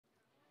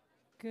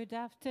Good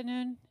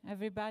afternoon,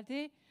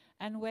 everybody,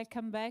 and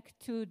welcome back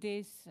to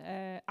this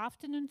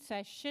afternoon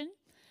session.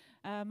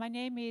 My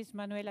name is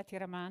Manuela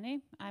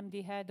Tiramani. I'm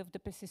the head of the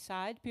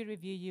pesticide peer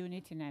review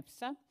unit in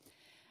EFSA.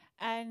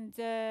 And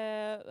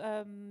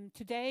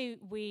today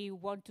we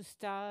want to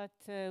start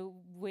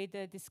with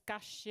a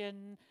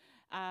discussion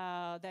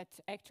that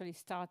actually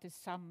started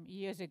some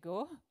years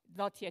ago,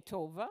 not yet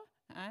over,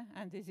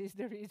 and this is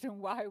the reason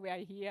why we are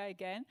here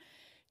again,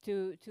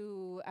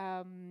 to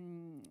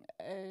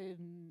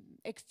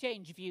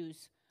exchange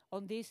views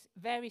on this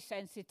very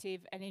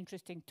sensitive and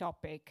interesting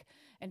topic,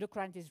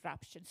 endocrine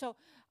disruption. So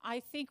I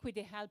think with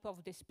the help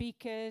of the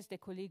speakers, the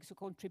colleagues who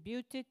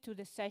contributed to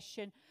the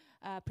session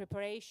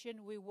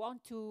preparation, we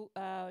want to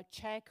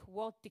check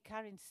what the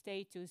current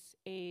status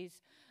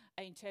is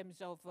in terms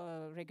of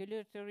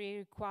regulatory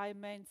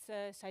requirements,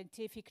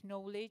 scientific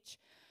knowledge,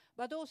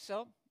 but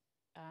also,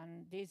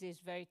 and this is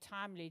very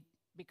timely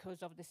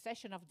because of the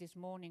session of this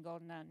morning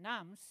on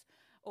NAMs,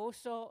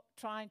 also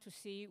trying to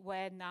see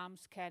where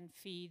NAMs can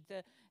feed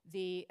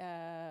the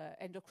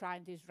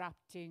endocrine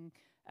disrupting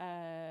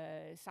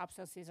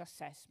substances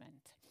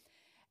assessment.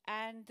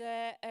 And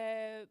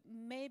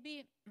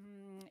maybe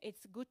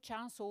it's a good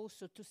chance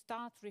also to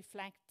start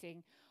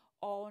reflecting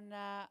on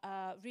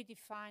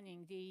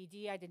redefining the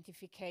ED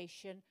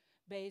identification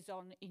based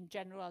on, in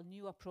general,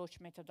 new approach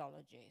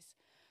methodologies.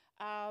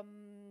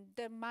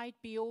 There might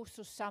be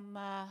also some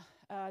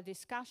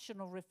discussion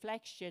or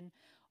reflection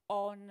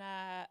on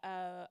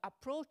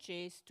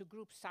approaches to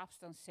group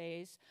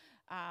substances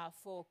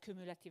for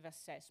cumulative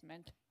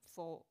assessment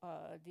for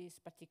this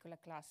particular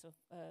class of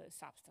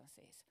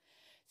substances.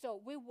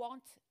 So we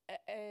want,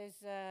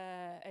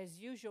 as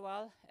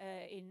usual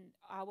in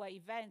our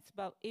events,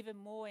 but even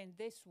more in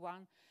this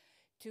one,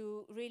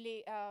 to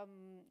really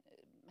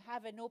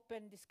have an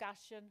open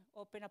discussion,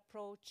 open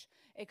approach,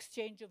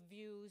 exchange of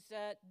views,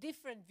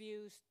 different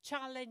views,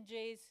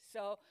 challenges.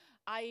 So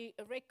I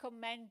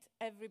recommend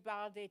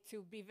everybody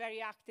to be very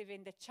active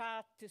in the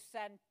chat, to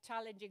send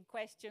challenging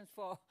questions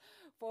for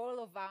all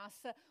of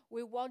us.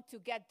 We want to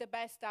get the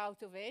best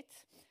out of it.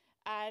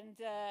 And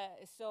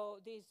so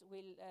this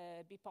will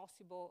be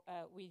possible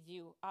with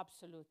you,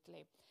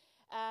 absolutely.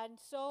 And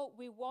so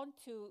we want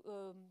to,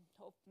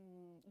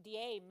 the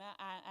aim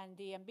and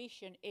the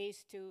ambition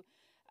is to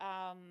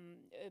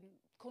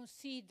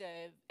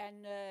consider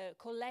and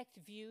collect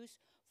views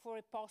for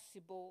a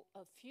possible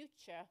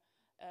future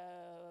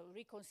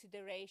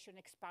reconsideration,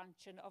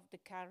 expansion of the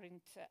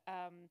current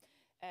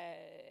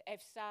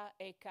EFSA,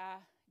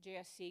 ECA,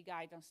 JRC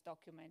guidance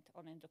document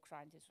on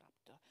endocrine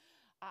disruptor.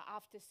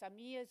 After some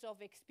years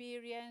of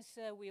experience,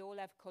 we all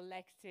have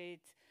collected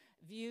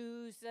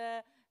views,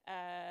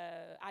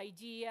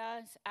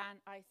 ideas, and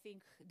I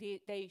think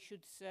they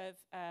should serve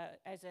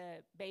as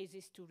a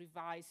basis to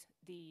revise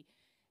the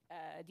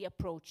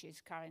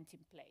approaches currently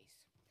in place.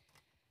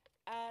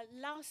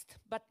 Last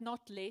but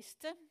not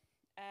least,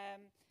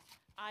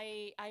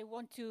 I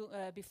want to,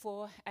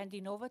 before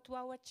handing over to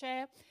our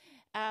chair,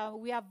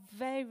 we are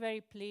very, very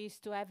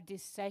pleased to have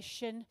this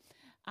session.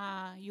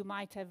 You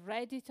might have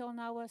read it on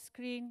our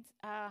screen.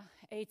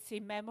 It's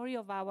in memory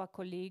of our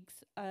colleague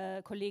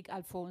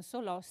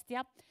Alfonso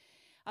Lostia.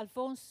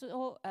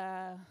 Alfonso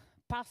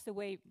passed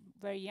away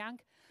very young.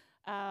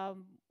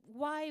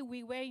 Why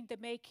we were in the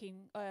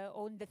making,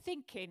 on the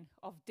thinking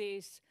of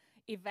this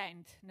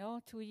event,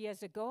 2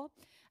 years ago,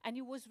 and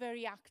he was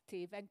very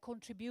active and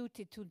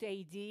contributed to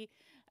the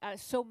AD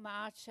so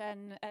much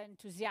and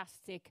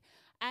enthusiastic.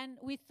 And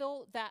we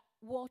thought that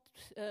what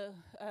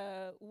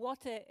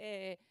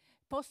a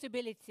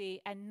possibility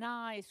and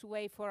nice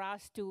way for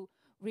us to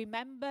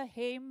remember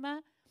him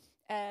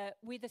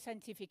with a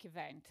scientific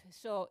event.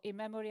 So in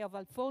memory of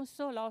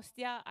Alfonso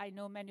Lostia, I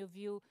know many of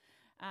you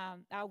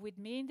are with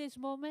me in this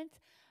moment.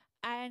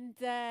 And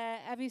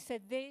having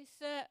said this,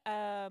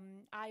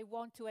 I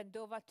want to hand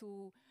over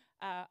to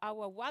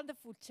our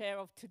wonderful chair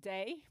of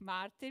today,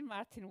 Martin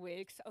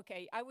Wilkes.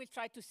 Okay, I will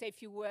try to say a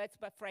few words,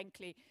 but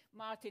frankly,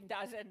 Martin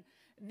doesn't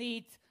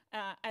need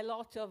a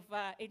lot of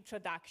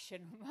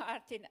introduction.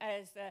 Martin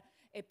has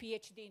a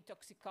PhD in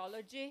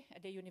toxicology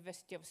at the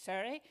University of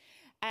Surrey,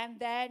 and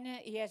then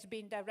he has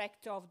been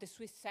director of the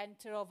Swiss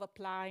Center of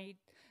Applied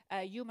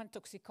Human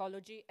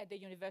Toxicology at the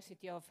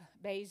University of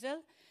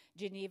Basel,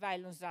 Geneva,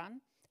 and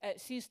Lausanne.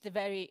 Since the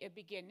very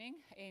beginning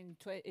in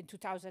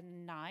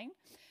 2009.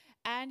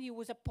 And he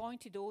was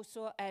appointed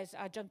also as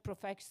adjunct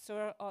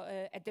professor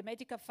at the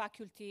medical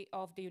faculty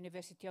of the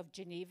University of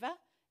Geneva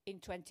in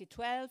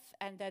 2012,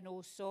 and then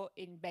also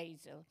in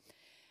Basel.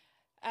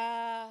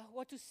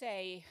 What to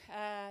say?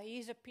 He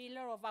is a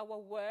pillar of our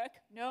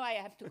work. No, I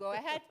have to go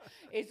ahead.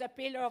 He's a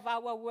pillar of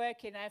our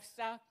work in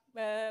EFSA,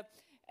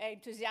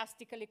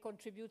 enthusiastically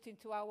contributing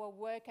to our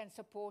work and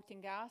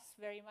supporting us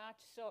very much.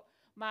 So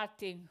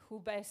Martin, who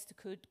best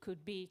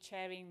could be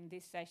chairing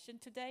this session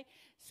today?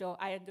 So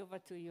I hand over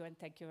to you and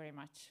thank you very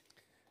much.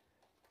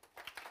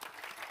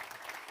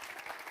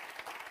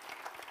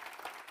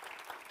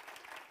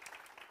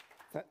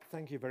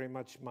 Thank you very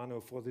much,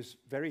 Manu, for this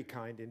very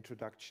kind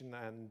introduction.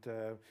 And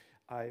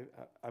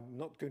I'm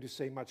not going to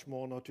say much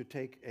more, not to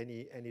take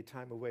any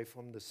time away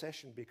from the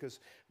session, because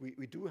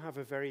we do have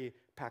a very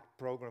packed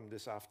program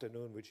this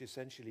afternoon, which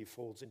essentially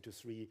falls into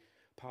 3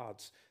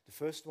 parts. The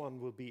first one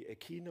will be a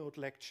keynote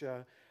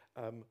lecture,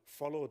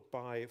 followed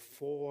by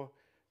 4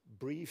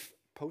 brief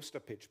poster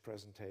pitch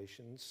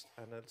presentations,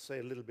 and I'll say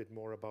a little bit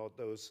more about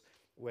those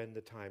when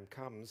the time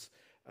comes.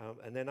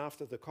 And then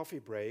after the coffee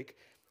break,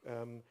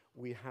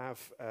 we have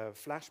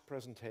flash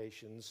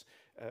presentations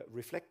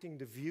reflecting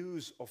the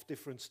views of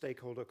different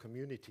stakeholder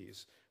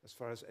communities as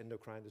far as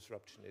endocrine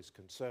disruption is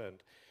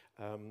concerned.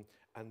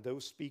 And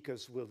those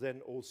speakers will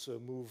then also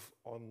move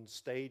on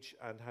stage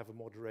and have a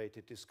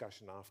moderated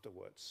discussion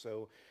afterwards.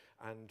 So,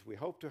 and we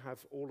hope to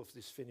have all of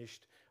this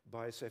finished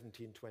by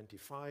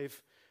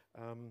 1725.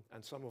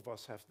 And some of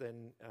us have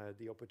then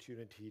the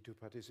opportunity to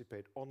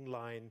participate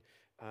online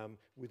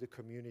with the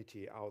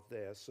community out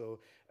there.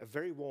 So a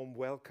very warm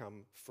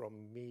welcome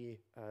from me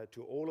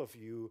to all of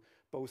you,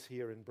 both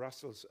here in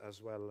Brussels as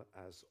well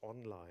as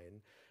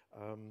online.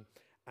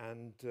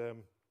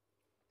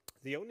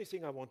 The only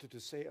thing I wanted to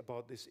say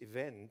about this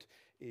event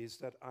is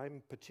that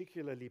I'm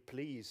particularly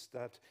pleased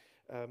that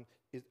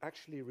it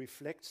actually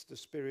reflects the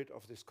spirit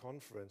of this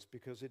conference,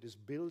 because it is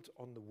built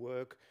on the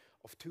work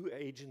of 2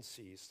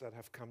 agencies that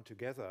have come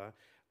together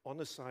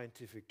on a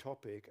scientific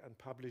topic and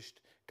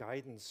published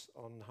guidance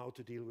on how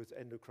to deal with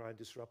endocrine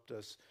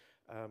disruptors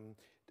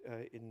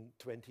in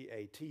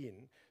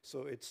 2018.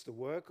 So it's the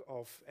work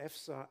of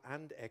EFSA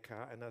and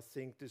ECHA, and I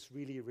think this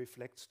really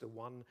reflects the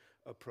one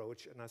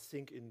approach, and I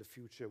think in the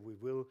future we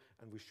will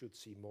and we should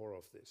see more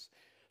of this.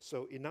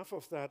 So enough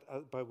of that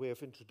by way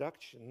of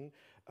introduction,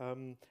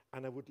 and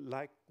I would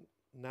like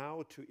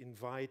now to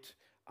invite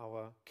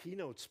our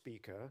keynote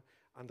speaker,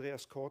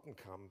 Andreas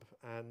Kortenkamp.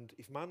 And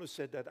if Manu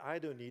said that I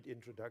don't need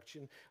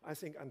introduction, I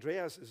think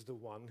Andreas is the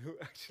one who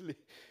actually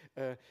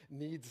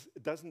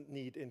doesn't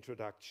need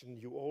introduction.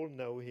 You all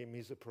know him.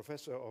 He's a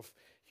professor of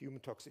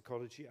human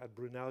toxicology at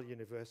Brunel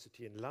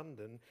University in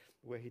London,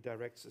 where he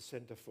directs the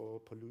Center for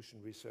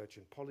Pollution Research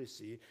and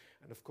Policy.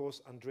 And of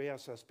course,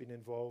 Andreas has been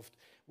involved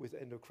with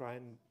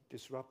endocrine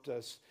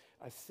disruptors.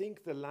 I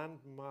think the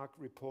landmark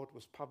report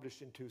was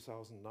published in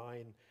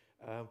 2009.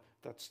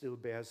 That still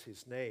bears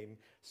his name.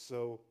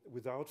 So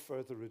without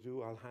further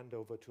ado, I'll hand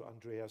over to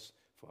Andreas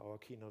for our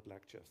keynote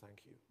lecture.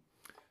 Thank you.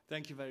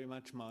 Thank you very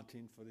much,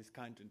 Martin, for this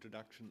kind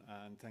introduction,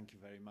 and thank you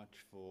very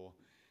much for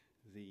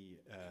the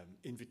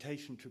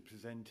invitation to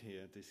present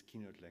here this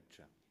keynote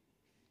lecture.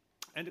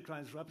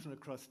 Endocrine disruption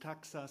across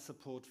taxa,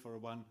 support for a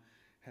One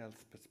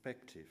Health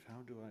perspective.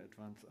 How do I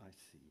advance? I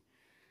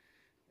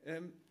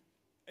see.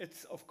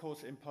 It's, of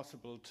course,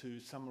 impossible to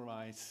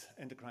summarize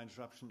endocrine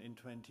disruption in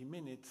 20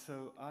 minutes,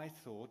 so I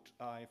thought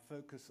I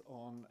focus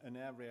on an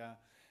area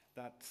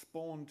that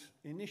spawned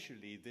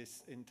initially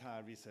this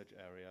entire research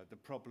area, the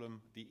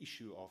problem, the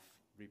issue of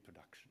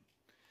reproduction.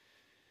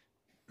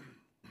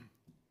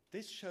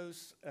 This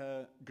shows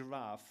a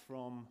graph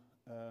from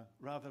a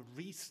rather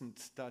recent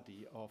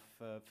study of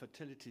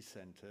fertility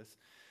centers.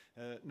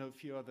 No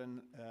fewer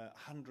than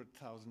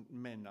 100,000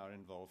 men are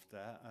involved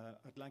there.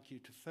 I'd like you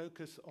to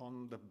focus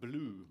on the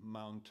blue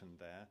mountain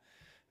there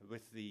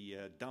with the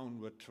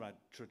downward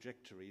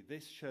trajectory.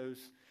 This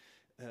shows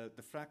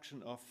the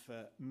fraction of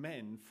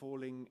men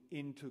falling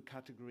into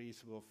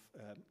categories of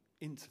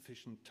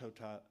insufficient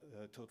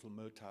total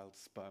motile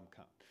sperm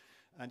count.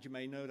 And you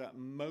may know that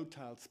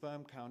motile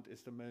sperm count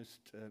is the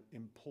most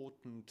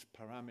important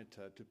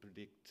parameter to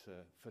predict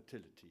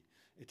fertility.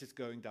 It is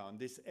going down.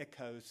 This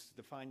echoes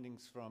the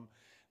findings from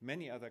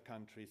many other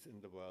countries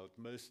in the world,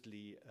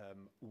 mostly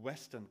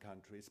Western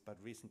countries, but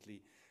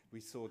recently we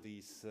saw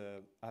these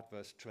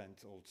adverse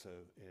trends also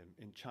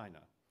in China.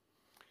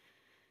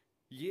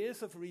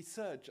 Years of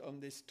research on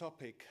this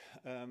topic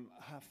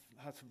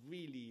has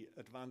really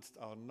advanced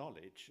our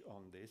knowledge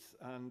on this,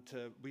 and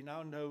we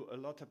now know a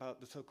lot about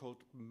the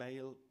so-called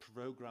male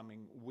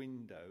programming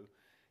window,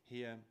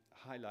 here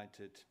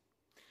highlighted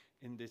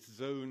in this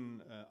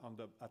zone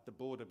at the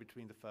border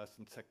between the first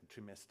and second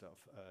trimester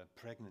of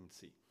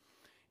pregnancy.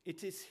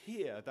 It is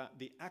here that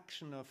the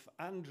action of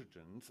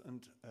androgens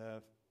and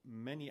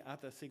many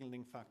other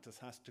signaling factors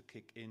has to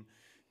kick in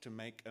to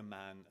make a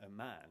man a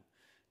man.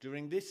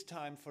 During this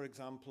time, for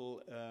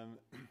example,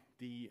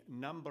 the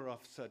number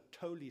of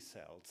Sertoli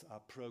cells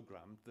are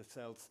programmed, the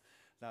cells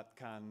that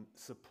can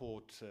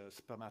support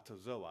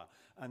spermatozoa,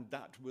 and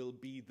that will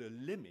be the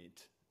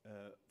limit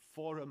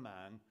for a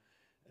man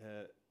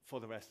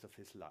for the rest of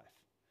his life.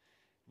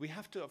 We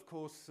have to, of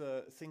course,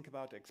 think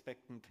about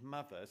expectant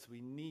mothers.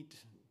 We need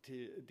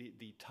to,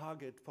 the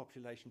target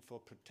population for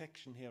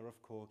protection here,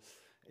 of course,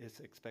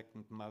 is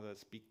expectant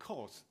mothers,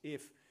 because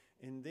if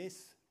in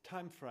this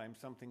time frame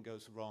something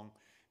goes wrong,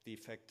 the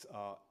effects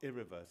are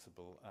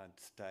irreversible and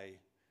stay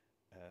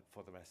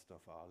for the rest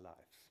of our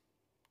lives.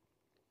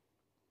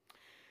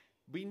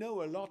 We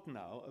know a lot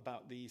now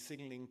about the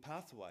signaling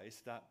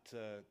pathways that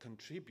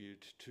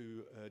contribute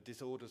to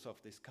disorders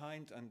of this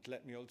kind, and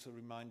let me also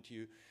remind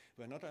you,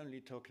 we're not only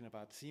talking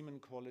about semen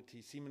quality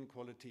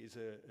is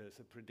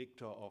a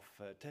predictor of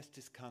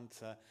testis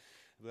cancer,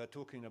 we're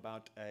talking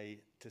about a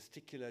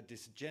testicular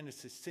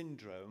dysgenesis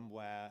syndrome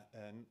where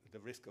the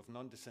risk of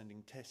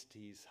non-descending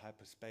testes,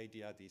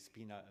 hypospadia, the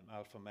spina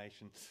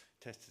malformation,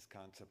 testis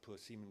cancer, poor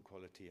semen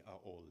quality are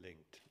all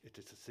linked. It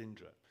is a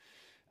syndrome.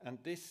 And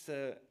this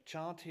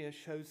chart here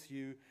shows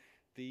you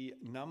the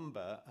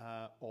number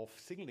of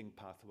signaling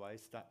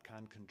pathways that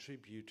can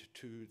contribute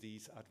to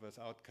these adverse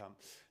outcomes.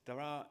 There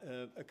are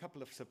a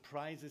couple of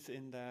surprises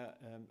in there.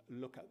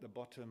 Look at the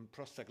bottom,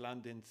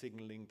 prostaglandin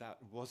signaling, that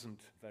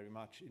wasn't very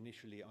much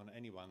initially on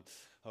anyone's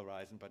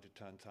horizon, but it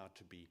turns out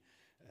to be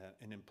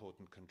an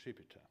important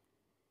contributor.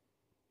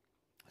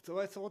 So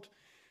I thought,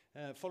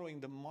 following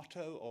the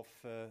motto of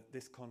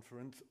this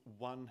conference,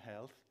 One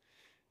Health,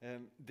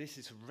 this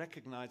is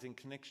recognizing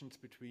connections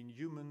between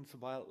humans,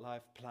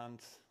 wildlife,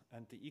 plants,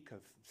 and the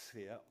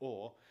ecosphere,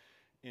 or,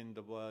 in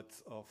the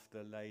words of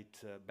the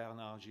late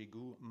Bernard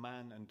Gigou,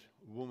 man and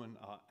woman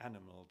are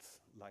animals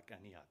like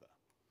any other.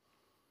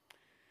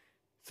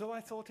 So I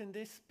thought in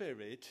this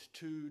spirit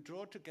to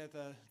draw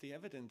together the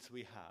evidence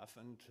we have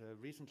and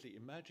recently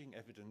emerging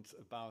evidence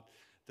about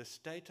the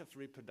state of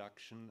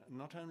reproduction,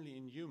 not only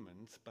in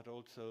humans, but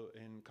also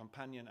in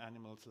companion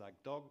animals like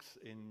dogs,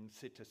 in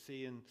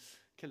cetacean,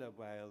 killer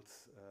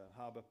whales,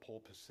 harbour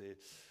porpoises,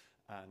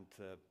 and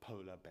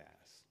polar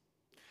bears.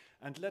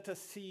 And let us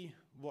see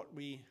what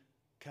we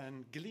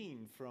can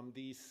glean from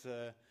these,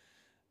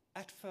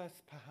 at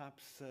first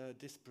perhaps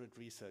disparate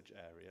research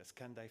areas.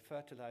 Can they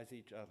fertilize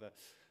each other?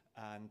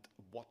 And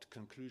what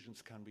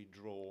conclusions can we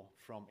draw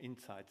from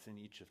insights in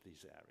each of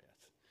these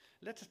areas?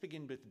 Let us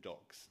begin with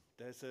dogs.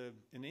 There's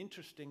an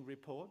interesting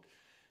report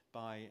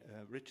by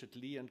Richard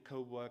Lee and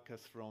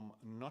co-workers from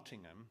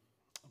Nottingham,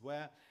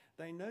 where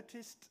they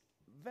noticed,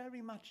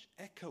 very much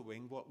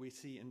echoing what we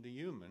see in the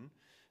human,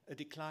 a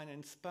decline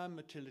in sperm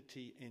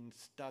motility in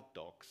stud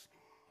dogs.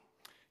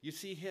 You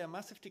see here a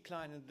massive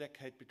decline in the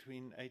decade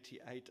between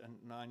 88 and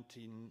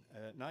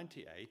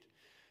 1998,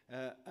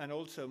 and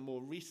also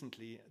more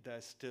recently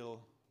there's still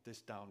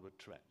this downward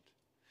trend.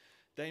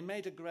 They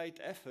made a great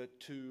effort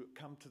to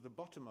come to the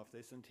bottom of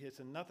this, and here's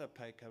another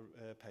paper,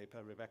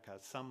 Rebecca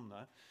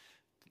Sumner,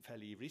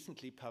 fairly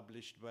recently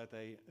published, where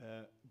they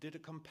did a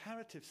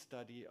comparative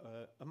study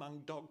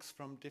among dogs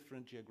from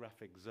different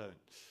geographic zones.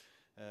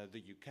 The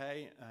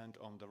UK, and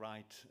on the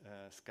right,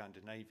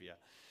 Scandinavia.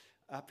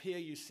 Up here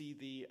you see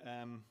the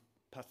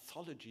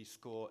pathology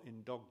score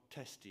in dog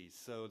testes,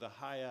 so the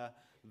higher,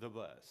 the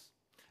worse.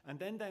 And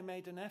then they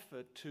made an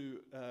effort to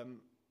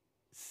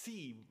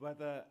see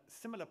whether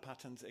similar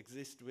patterns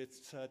exist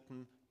with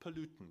certain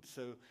pollutants.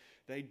 So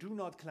they do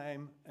not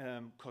claim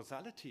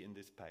causality in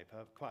this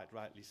paper, quite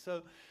rightly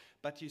so,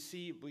 but you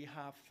see we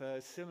have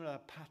similar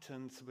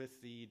patterns with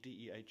the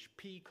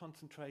DEHP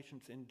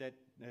concentrations in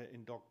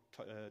dog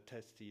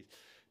testes.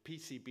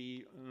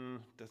 PCB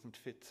doesn't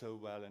fit so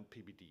well, and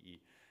PBDE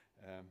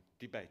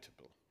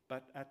debatable.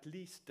 But at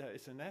least there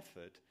is an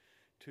effort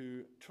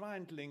to try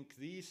and link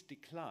these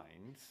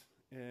declines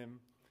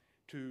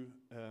to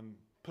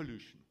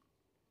pollution.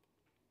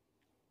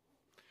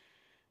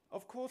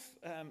 Of course,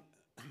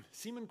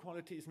 semen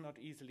quality is not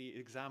easily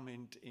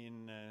examined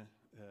in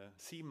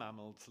sea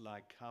mammals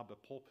like harbour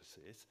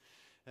porpoises,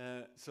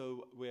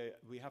 so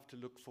we have to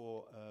look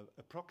for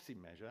a proxy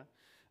measure.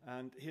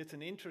 And here's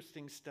an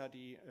interesting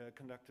study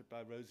conducted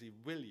by Rosie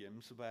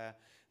Williams, where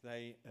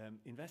they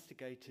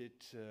investigated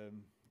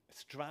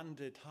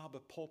stranded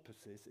harbour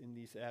porpoises in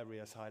these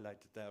areas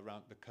highlighted there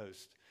around the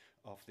coast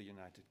of the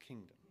United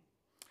Kingdom.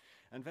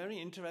 And very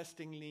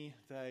interestingly,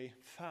 they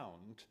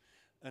found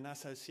an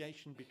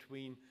association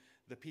between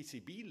the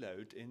PCB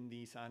load in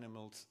these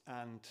animals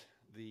and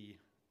the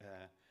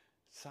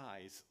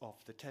size of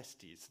the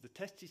testes. The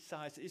testis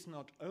size is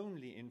not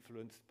only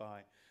influenced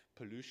by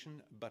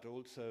pollution, but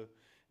also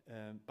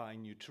by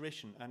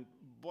nutrition. And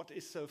what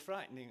is so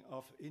frightening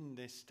in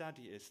this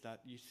study is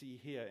that you see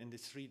here in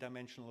this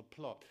three-dimensional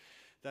plot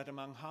that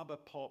among harbour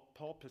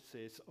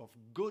porpoises of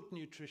good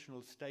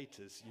nutritional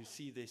status, you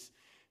see this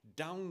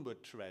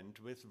downward trend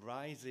with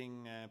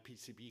rising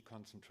PCB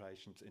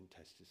concentrations in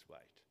testis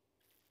weight.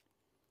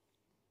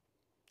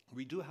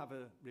 We do have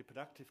a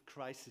reproductive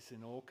crisis in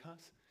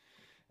orcas.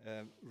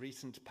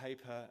 Recent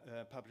paper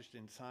published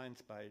in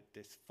Science by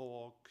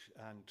Desforg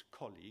and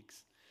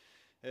colleagues,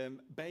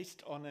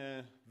 based on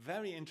a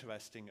very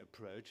interesting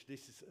approach.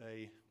 This is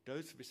a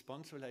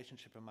dose-response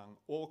relationship among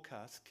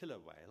orcas, killer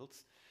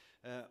whales,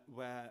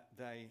 where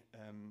they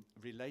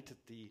related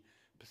the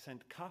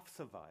percent calf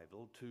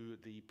survival to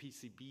the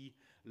PCB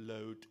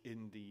load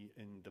in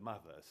the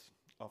mothers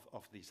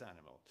of these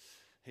animals.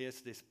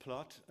 Here's this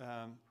plot.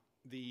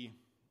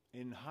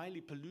 In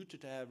highly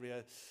polluted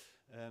areas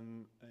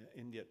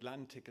in the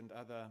Atlantic and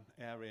other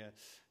areas,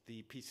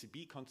 the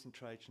PCB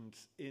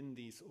concentrations in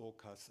these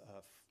orcas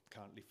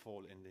currently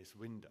fall in this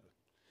window.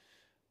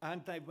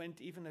 And they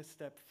went even a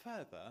step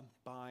further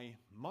by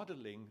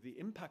modeling the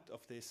impact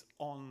of this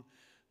on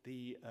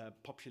the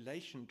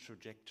population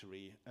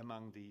trajectory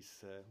among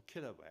these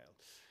killer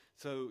whales.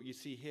 So you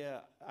see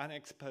here,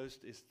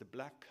 unexposed is the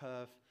black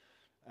curve,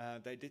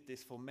 They did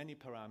this for many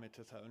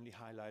parameters. I only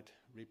highlight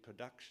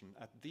reproduction.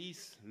 At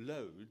these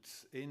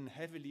loads in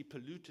heavily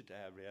polluted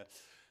area,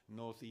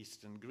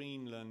 northeastern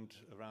Greenland,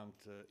 around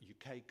the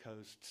UK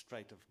coast,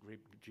 Strait of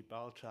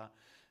Gibraltar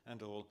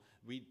and all,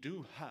 we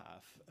do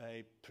have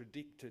a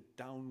predicted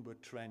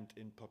downward trend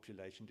in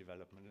population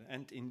development.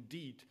 And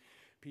indeed,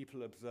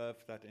 people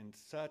observe that in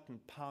certain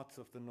parts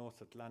of the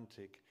North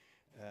Atlantic,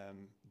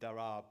 there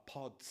are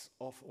pods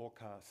of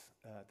orcas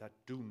that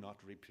do not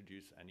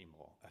reproduce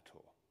anymore at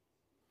all.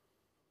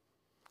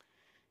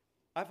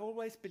 I've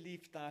always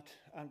believed that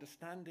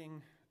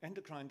understanding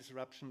endocrine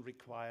disruption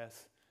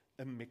requires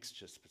a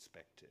mixtures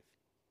perspective.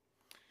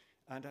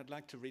 And I'd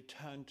like to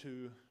return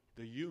to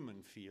the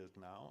human field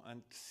now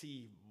and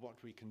see what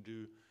we can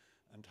do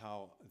and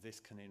how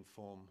this can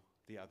inform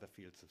the other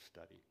fields of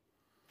study.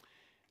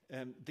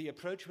 The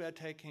approach we are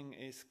taking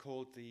is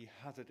called the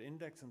hazard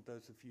index, and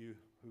those of you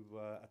who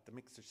were at the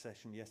mixture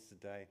session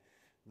yesterday,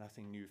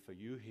 nothing new for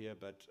you here,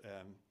 but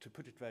to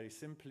put it very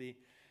simply,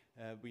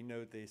 we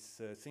know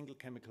this single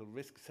chemical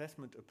risk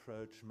assessment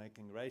approach,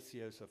 making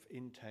ratios of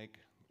intake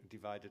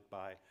divided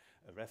by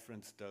a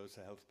reference dose,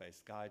 a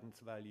health-based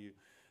guidance value.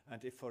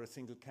 And if for a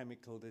single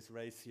chemical this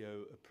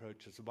ratio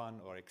approaches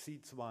 1 or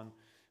exceeds 1,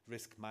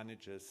 risk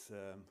managers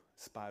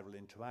spiral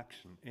into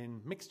action.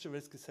 In mixture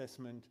risk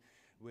assessment,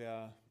 we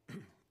are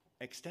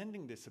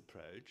extending this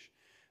approach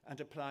and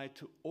apply it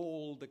to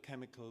all the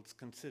chemicals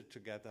considered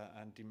together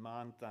and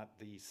demand that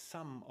the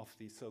sum of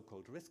the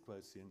so-called risk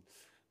quotient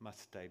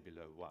must stay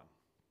below 1.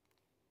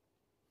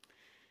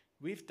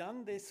 We've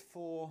done this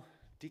for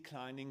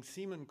declining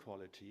semen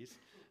qualities,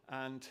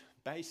 and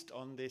based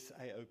on this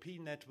AOP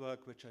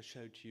network, which I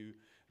showed you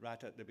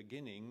right at the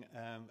beginning,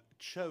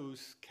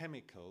 chose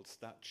chemicals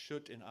that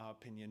should, in our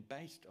opinion,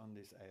 based on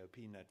this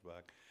AOP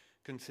network,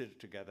 considered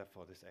together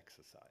for this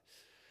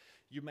exercise.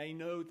 You may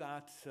know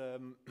that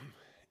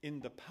in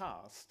the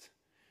past,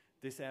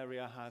 this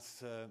area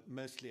has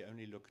mostly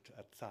only looked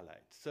at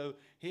phthalates. So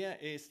here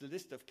is the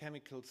list of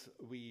chemicals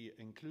we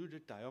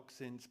included: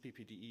 dioxins,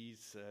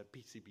 PPDEs,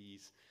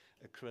 PCBs,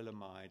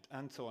 acrylamide,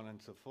 and so on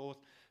and so forth,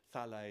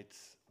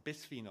 phthalates,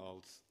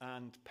 bisphenols,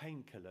 and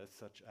painkillers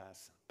such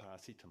as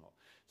paracetamol.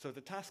 So the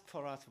task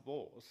for us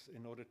was,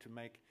 in order to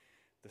make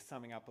the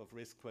summing up of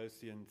risk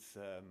quotients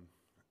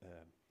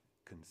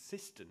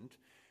consistent,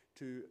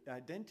 to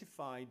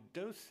identify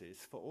doses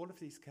for all of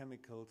these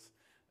chemicals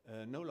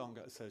no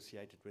longer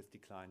associated with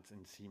declines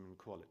in semen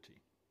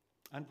quality.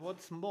 And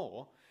what's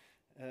more,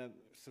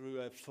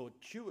 through a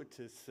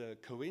fortuitous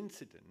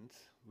coincidence,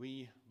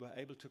 we were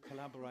able to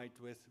collaborate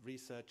with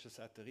researchers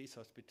at the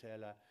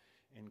Rigshospitalet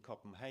in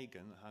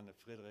Copenhagen, Hanne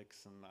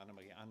Fredriksen,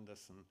 Anne-Marie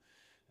Andersen,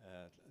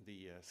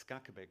 the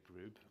Skakebæk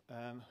group,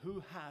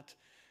 who had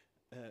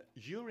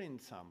urine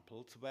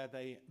samples where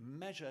they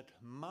measured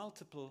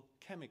multiple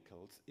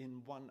chemicals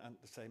in one and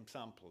the same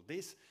sample.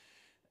 This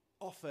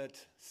offered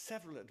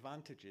several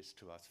advantages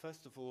to us.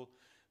 First of all,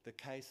 the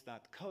case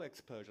that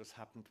co-exposures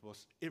happened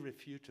was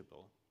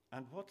irrefutable.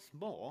 And what's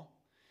more,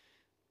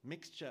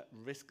 mixture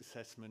risk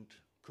assessment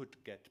could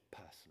get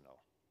personal.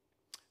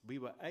 We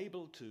were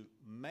able to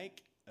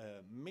make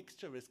a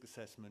mixture risk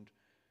assessment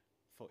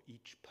for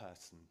each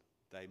person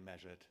they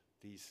measured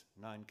these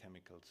 9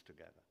 chemicals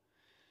together.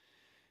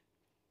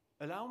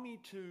 Allow me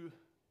to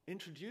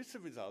introduce the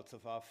results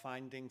of our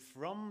finding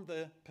from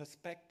the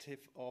perspective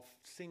of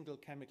single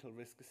chemical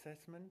risk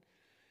assessment,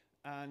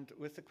 and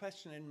with the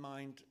question in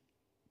mind,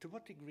 to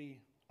what degree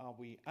are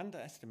we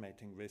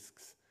underestimating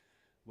risks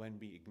when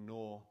we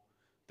ignore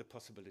the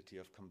possibility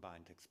of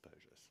combined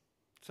exposures?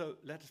 So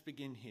let us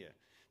begin here.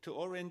 To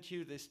orient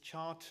you, this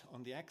chart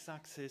on the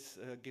x-axis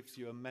gives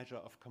you a measure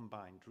of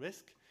combined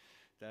risk.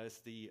 There's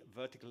the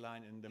vertical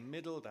line in the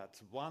middle,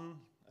 that's 1.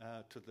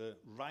 To the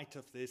right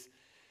of this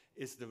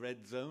is the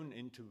red zone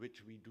into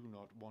which we do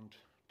not want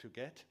to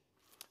get.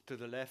 To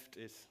the left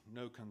is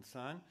no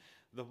concern.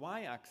 The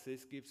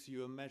y-axis gives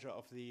you a measure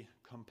of the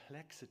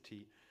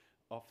complexity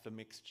of the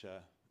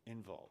mixture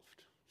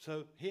involved.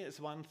 So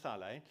here's one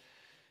phthalate.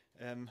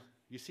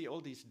 You see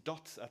all these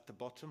dots at the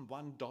bottom,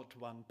 1 dot,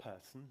 1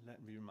 person,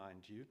 let me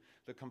remind you.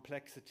 The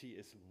complexity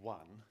is 1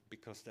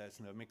 because there's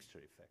no mixture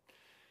effect.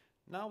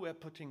 Now we're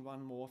putting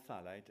 1 more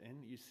phthalate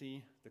in. You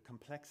see the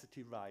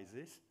complexity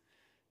rises.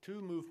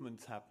 2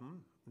 movements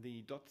happen.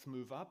 The dots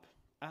move up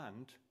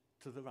and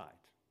to the right.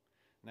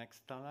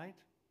 Next phthalate,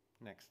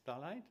 next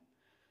phthalate.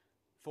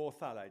 4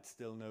 phthalates,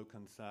 still no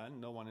concern.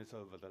 No one is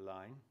over the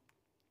line.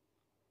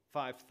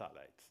 5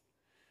 phthalates.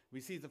 We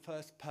see the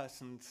first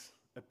persons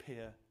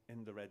appear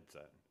in the red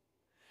zone.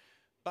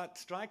 But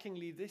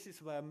strikingly, this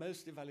is where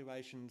most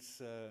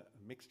evaluations,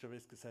 mixture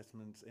risk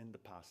assessments in the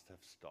past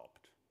have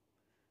stopped.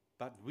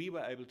 But we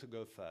were able to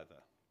go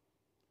further.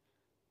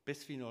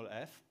 Bisphenol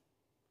F,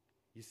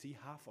 you see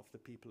half of the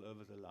people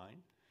over the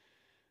line.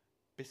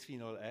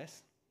 Bisphenol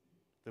S,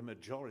 the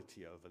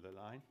majority over the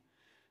line.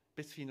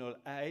 Bisphenol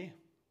A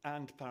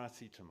and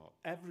paracetamol.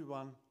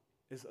 Everyone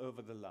is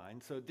over the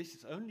line. So this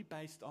is only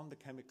based on the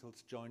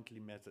chemicals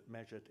jointly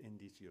measured in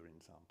these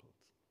urine samples.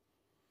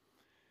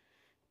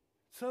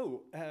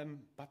 So,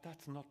 but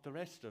that's not the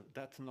rest of,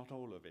 that's not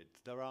all of it.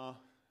 There are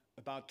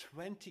about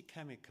 20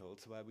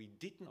 chemicals where we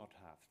did not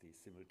have these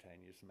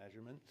simultaneous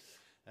measurements,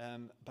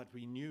 but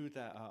we knew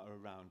they are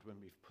around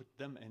when we've put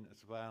them in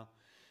as well.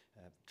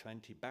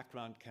 20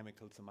 background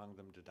chemicals, among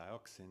them the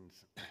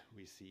dioxins.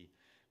 We see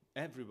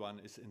everyone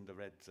is in the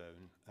red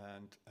zone,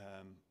 and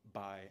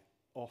by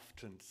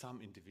often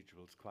some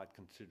individuals quite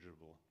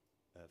considerable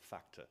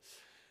factor.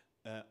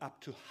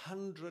 Up to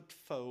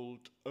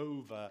 100-fold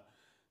over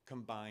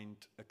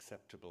combined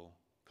acceptable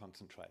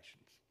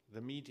concentrations.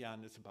 The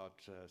median is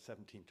about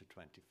 17 to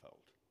 20-fold.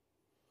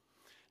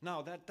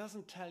 Now, that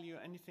doesn't tell you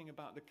anything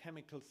about the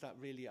chemicals that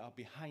really are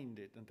behind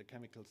it and the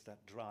chemicals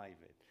that drive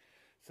it.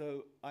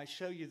 So I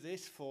show you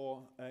this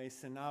for a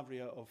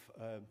scenario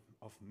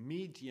of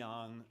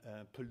median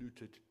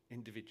polluted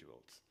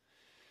individuals.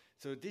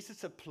 So this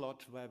is a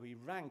plot where we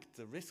ranked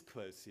the risk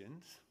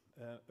quotients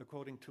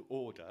according to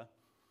order.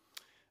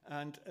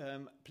 And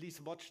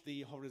please watch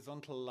the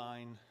horizontal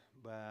line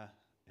where,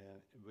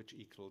 which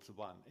equals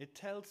 1. It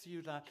tells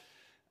you that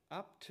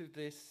up to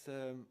this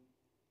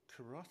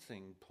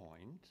crossing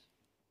point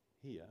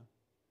here,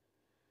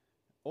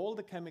 all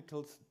the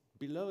chemicals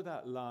below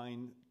that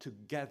line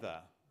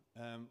together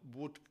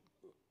would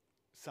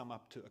sum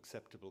up to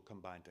acceptable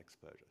combined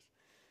exposures.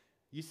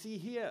 You see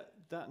here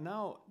that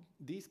now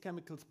these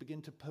chemicals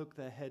begin to poke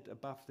their head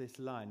above this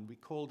line. We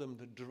call them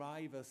the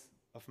drivers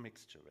of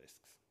mixture risks.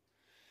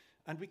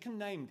 And we can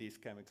name these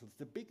chemicals.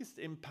 The biggest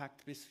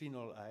impact,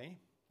 bisphenol A,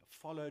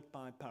 followed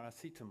by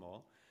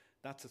paracetamol.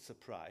 That's a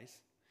surprise.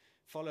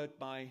 Followed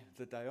by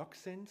the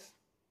dioxins,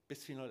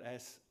 bisphenol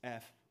S,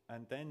 F,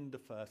 and then the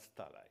first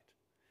phthalate.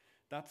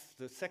 That's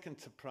the second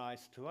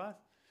surprise to us.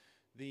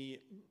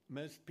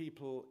 Most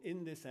people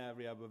in this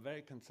area were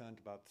very concerned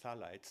about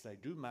phthalates. They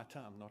do matter,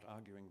 I'm not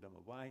arguing them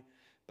away,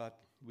 but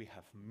we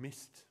have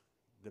missed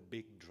the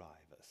big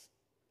drivers.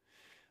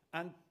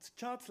 And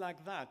charts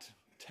like that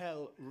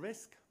tell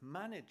risk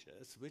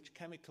managers which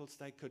chemicals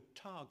they could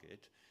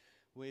target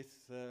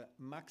with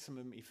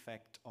maximum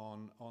effect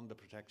on the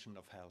protection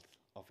of health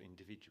of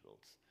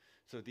individuals.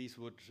 So these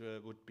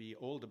would be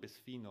all the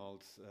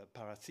bisphenols,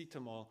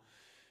 paracetamol.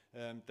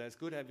 There's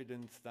good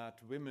evidence that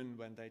women,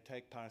 when they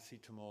take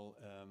paracetamol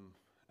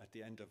at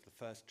the end of the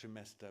first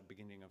trimester,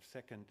 beginning of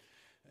second,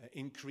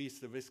 increase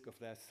the risk of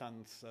their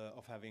sons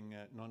of having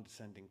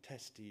non-descending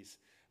testes.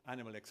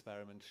 Animal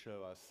experiments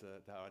show us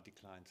there are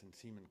declines in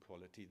semen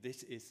quality.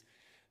 This is,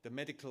 the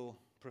medical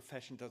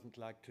profession doesn't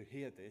like to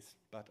hear this,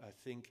 but I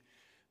think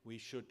we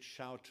should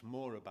shout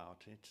more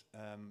about it.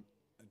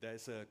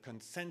 There's a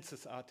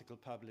consensus article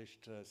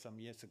published some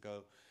years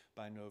ago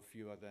by no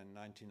fewer than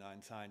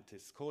 99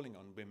 scientists calling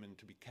on women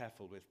to be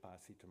careful with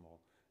paracetamol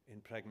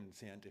in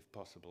pregnancy and, if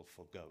possible,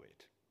 forgo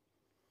it.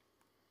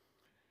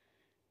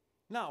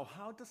 Now,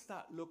 how does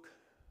that look?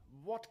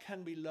 What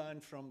can we learn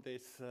from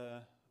this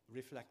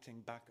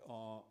reflecting back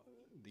on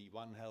the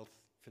One Health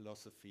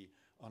philosophy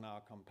on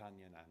our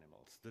companion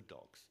animals, the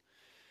dogs?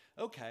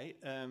 Okay,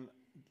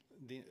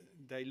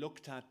 they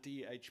looked at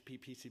DHP,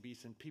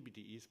 PCBs and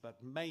PBDEs, but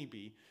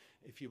maybe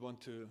if you want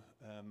to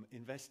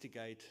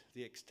investigate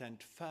the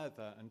extent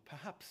further and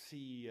perhaps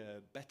see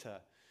better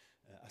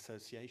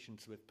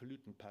associations with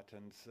pollutant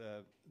patterns,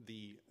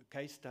 the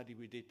case study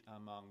we did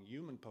among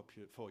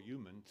for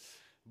humans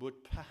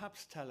would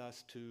perhaps tell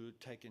us to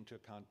take into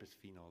account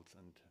bisphenols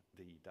and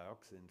the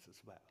dioxins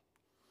as well.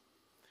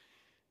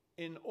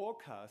 In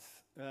orcas,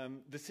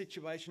 the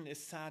situation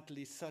is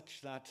sadly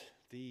such that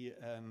the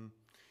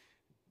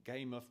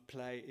game of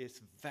play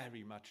is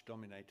very much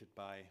dominated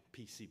by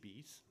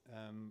PCBs.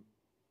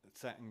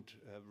 Second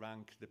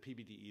rank the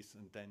PBDEs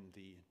and then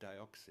the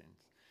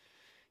dioxins.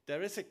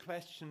 There is a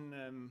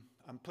question,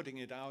 I'm putting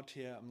it out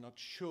here, I'm not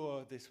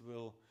sure this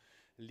will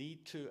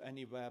lead to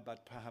anywhere,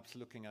 but perhaps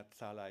looking at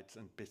phthalates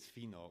and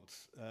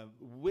bisphenols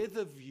with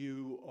a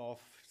view of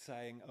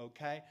saying,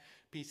 okay,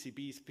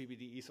 PCBs,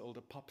 PBDEs, all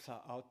the pops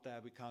are out there,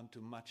 we can't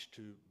do much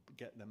to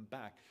get them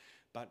back,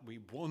 but we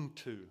want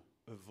to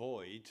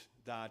avoid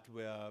that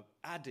we're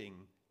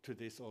adding to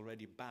this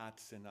already bad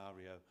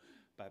scenario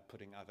by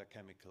putting other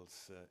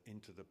chemicals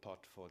into the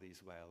pot for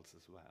these whales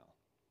as well.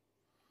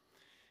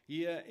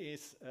 Here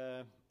is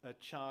a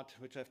chart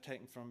which I've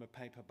taken from a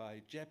paper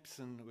by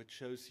Jepson, which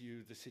shows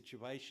you the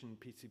situation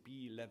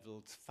PCB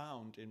levels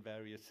found in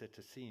various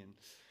cetaceans.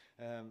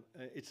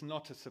 It's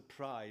not a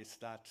surprise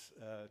that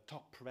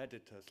top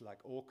predators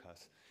like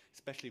orcas,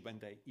 especially when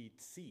they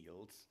eat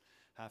seals,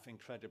 have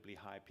incredibly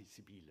high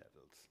PCB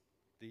levels.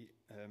 The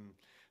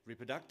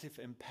reproductive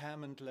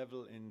impairment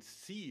level in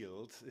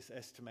seals is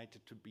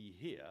estimated to be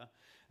here,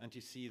 and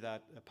you see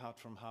that apart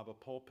from harbor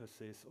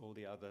porpoises, all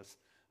the others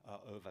are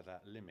over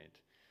that limit.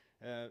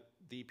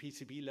 The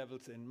PCB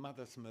levels in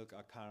mother's milk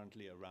are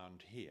currently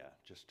around here,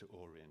 just to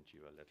orient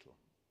you a little.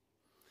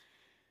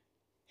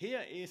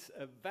 Here is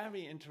a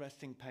very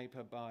interesting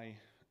paper by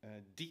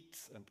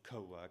Dietz and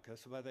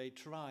co-workers, where they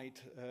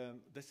tried,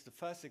 this is the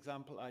first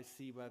example I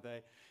see where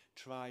they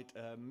tried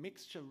a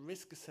mixture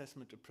risk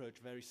assessment approach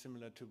very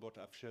similar to what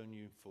I've shown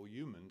you for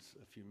humans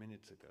a few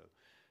minutes ago.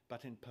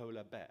 but in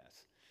polar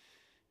bears.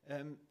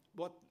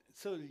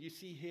 So you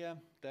see here,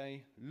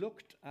 they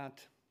looked at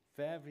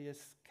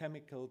various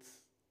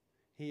chemicals.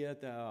 Here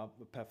there are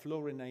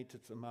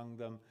perfluorinators among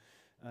them.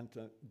 And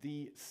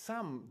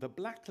the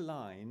black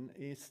line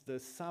is the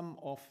sum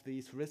of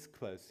these risk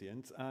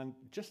quotients, and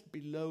just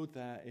below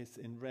there is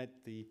in red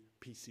the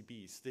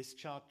PCBs. This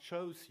chart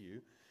shows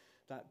you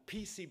that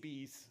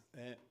PCBs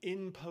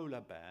in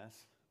polar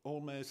bears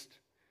almost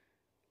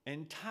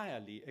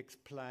entirely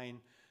explain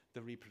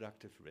the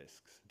reproductive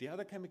risks. The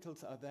other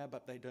chemicals are there,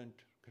 but they don't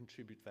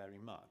contribute very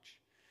much.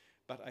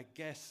 But I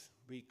guess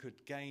we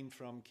could gain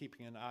from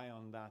keeping an eye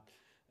on that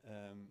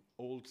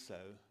also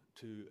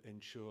to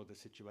ensure the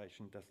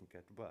situation doesn't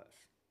get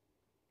worse.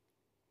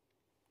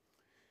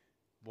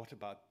 What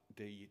about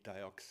the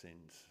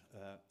dioxins?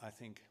 I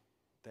think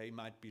they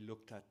might be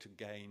looked at to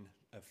gain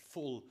a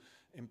full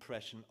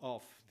impression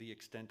of the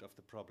extent of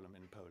the problem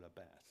in polar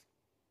bears.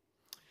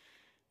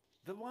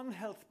 The One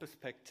Health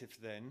perspective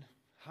then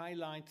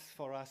highlights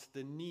for us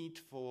the need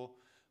for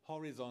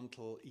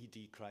horizontal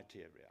ED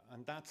criteria.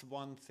 And that's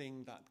one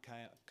thing that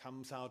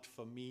comes out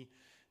for me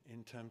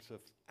in terms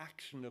of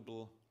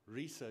actionable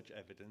research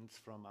evidence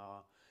from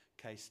our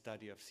case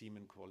study of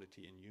semen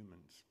quality in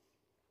humans.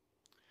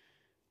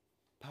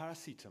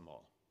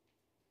 Paracetamol.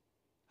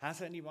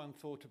 Has anyone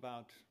thought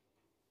about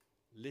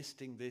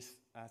listing this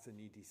as an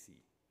EDC?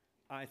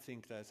 I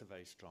think there's a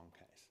very strong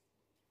case.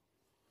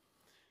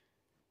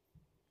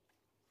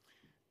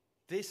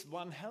 This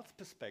One Health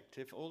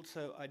perspective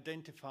also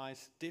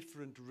identifies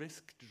different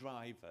risk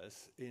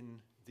drivers in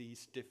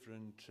these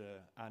different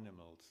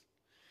animals.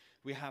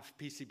 We have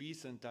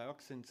PCBs and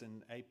dioxins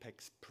in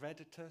apex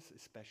predators,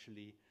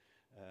 especially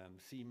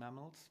sea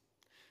mammals.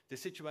 The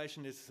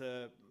situation is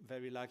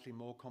very likely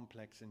more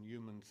complex in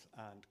humans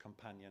and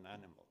companion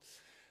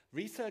animals.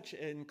 Research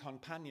in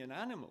companion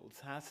animals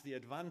has the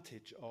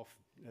advantage of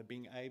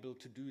being able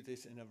to do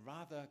this in a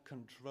rather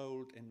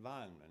controlled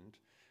environment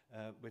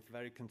with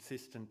very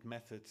consistent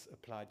methods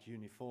applied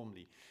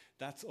uniformly.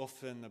 That's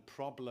often a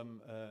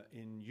problem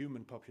in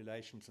human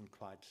populations and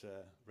quite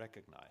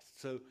recognized.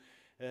 So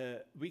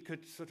we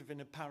could sort of, in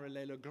a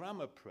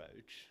parallelogram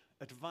approach,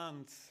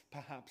 advance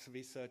perhaps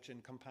research in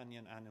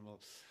companion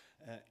animals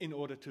in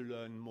order to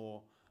learn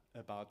more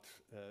about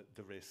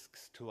the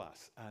risks to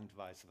us and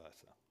vice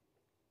versa.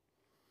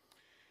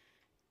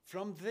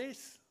 From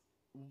this,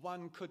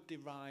 one could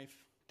derive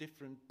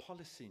different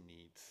policy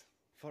needs.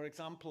 For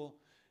example,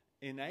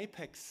 in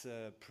apex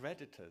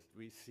predators,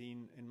 we've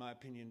seen, in my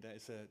opinion, there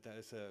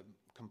is a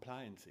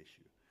compliance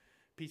issue.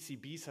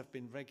 PCBs have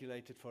been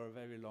regulated for a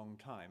very long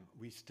time.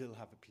 We still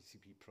have a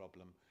PCB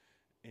problem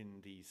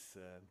in these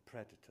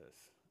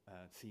predators,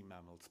 sea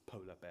mammals,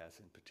 polar bears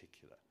in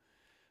particular.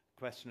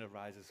 Question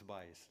arises,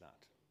 why is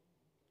that?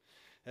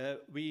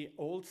 We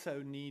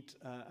also need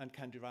and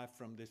can derive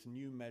from this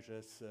new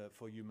measures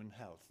for human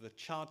health. The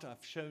chart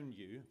I've shown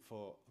you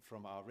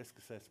from our risk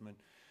assessment,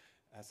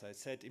 as I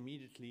said,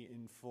 immediately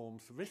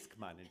informs risk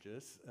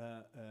managers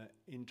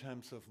in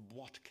terms of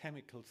what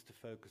chemicals to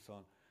focus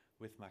on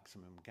with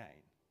maximum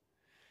gain.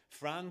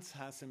 France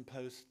has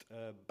imposed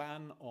a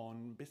ban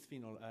on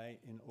bisphenol A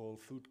in all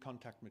food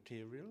contact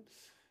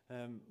materials.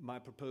 My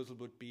proposal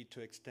would be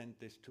to extend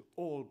this to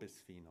all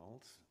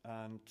bisphenols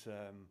and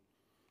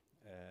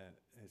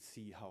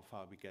see how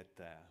far we get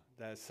there.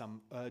 There's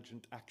some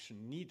urgent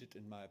action needed,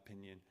 in my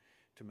opinion,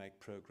 to make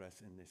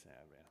progress in this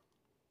area.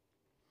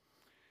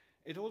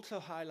 It also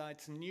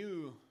highlights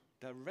new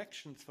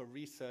directions for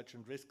research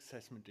and risk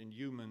assessment in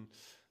human,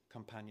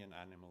 companion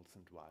animals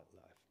and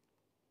wildlife.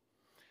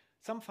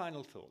 Some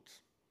final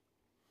thoughts.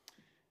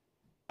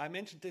 I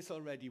mentioned this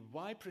already.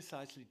 Why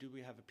precisely do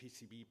we have a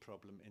PCB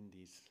problem in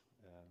these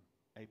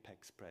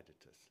apex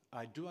predators?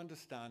 I do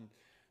understand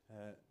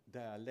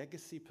there are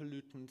legacy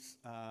pollutants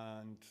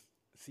and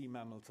sea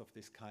mammals of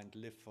this kind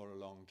live for a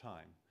long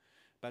time.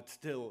 But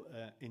still,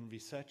 in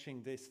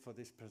researching this for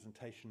this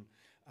presentation,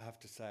 I have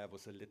to say I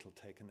was a little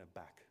taken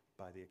aback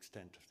by the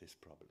extent of this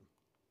problem.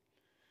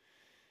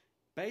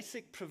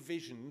 Basic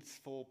provisions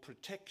for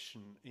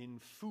protection in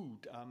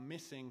food are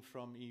missing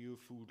from EU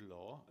food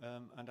law,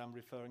 and I'm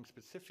referring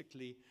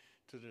specifically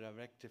to the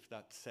directive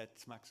that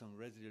sets maximum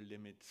residual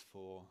limits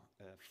for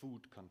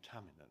food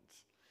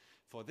contaminants.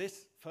 For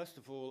this, first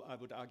of all, I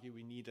would argue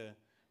we need a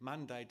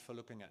mandate for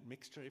looking at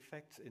mixture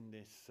effects in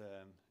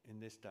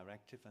this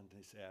directive and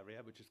this area,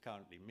 which is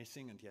currently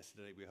missing, and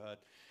yesterday we heard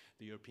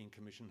the European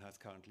Commission has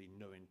currently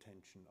no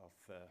intention of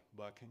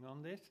working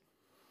on this.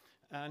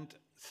 And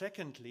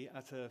secondly,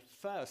 as a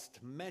first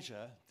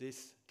measure,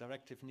 this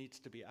directive needs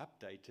to be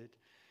updated.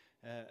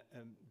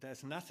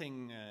 There's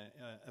nothing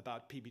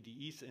about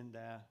PBDEs in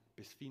there,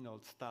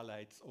 bisphenols,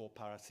 phthalates, or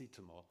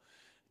paracetamol,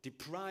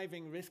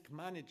 depriving risk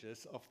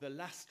managers of the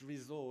last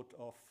resort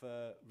of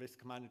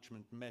risk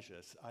management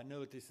measures. I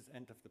know this is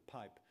end of the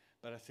pipe,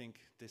 but I think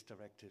this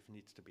directive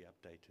needs to be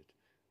updated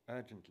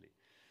urgently.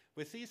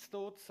 With these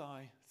thoughts,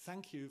 I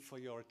thank you for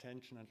your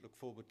attention and look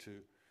forward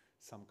to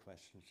some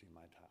questions you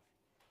might have.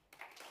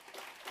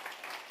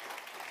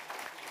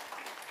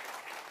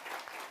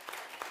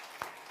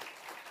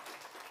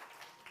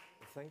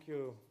 Thank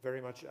you very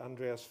much,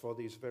 Andreas, for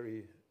these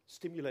very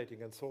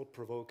stimulating and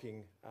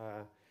thought-provoking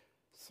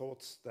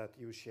thoughts that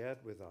you shared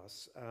with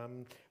us.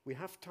 We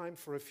have time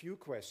for a few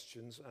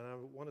questions, and I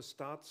want to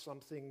start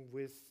something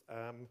with,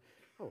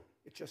 oh,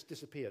 it just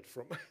disappeared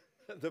from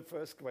the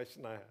first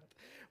question I had.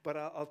 But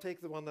I'll take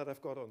the one that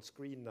I've got on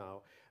screen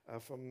now,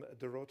 from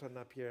Dorota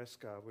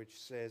Napierska, which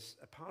says,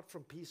 apart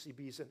from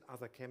PCBs and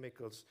other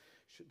chemicals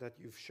that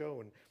you've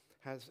shown,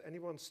 has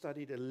anyone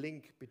studied a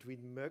link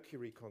between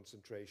mercury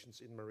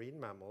concentrations in marine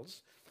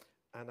mammals?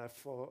 And I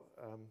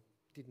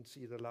didn't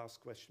see the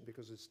last question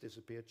because it's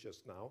disappeared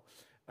just now.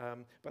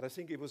 But I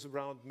think it was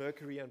around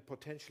mercury and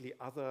potentially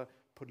other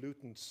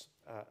pollutants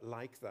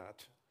like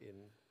that in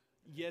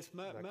yes,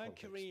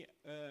 mercury,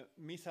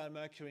 methyl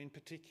mercury in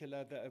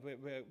particular,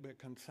 we're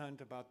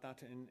concerned about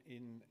that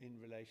in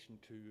relation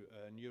to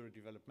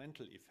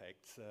neurodevelopmental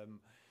effects.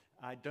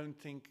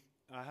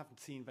 I haven't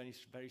seen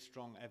very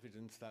strong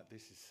evidence that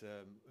this is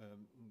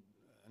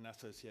an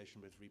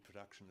association with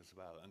reproduction as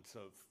well. And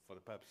so for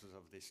the purposes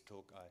of this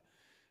talk, I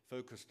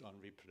focused on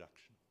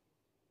reproduction.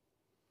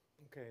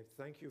 Okay,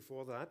 thank you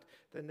for that.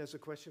 Then there's a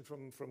question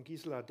from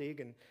Gisela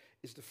Degen.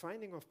 Is the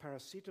finding of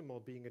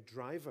paracetamol being a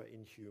driver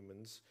in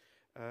humans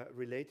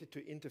related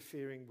to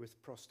interfering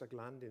with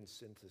prostaglandin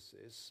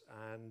synthesis?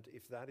 And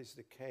if that is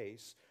the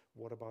case,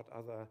 what about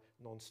other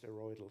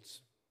non-steroidals?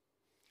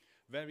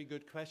 Very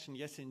good question.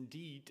 Yes,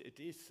 indeed, it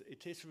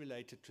is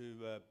related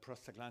to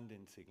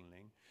prostaglandin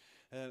signaling.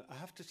 I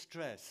have to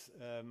stress,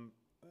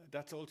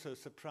 that's also a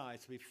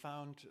surprise. We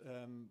found,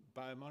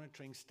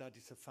 biomonitoring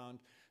studies have found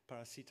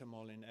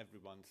paracetamol in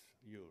everyone's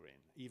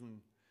urine,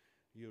 even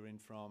urine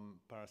from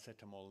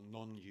paracetamol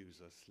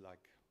non-users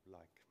like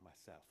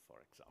myself,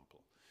 for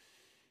example.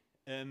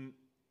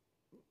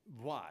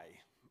 Why?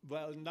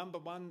 Well, number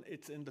one,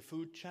 it's in the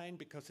food chain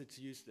because it's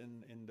used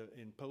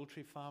in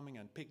poultry farming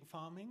and pig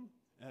farming.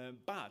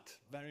 But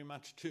very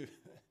much to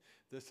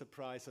the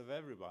surprise of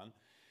everyone,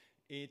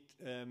 it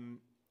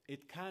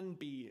can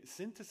be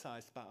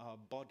synthesized by our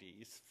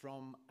bodies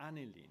from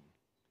aniline.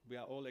 We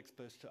are all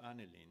exposed to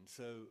aniline.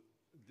 So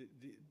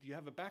you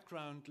have a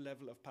background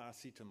level of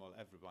paracetamol,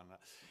 everyone.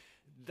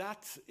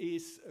 That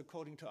is,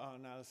 according to our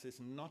analysis,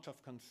 not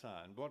of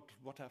concern.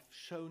 What I've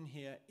shown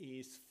here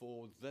is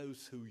for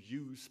those who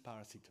use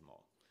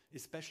paracetamol,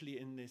 especially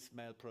in this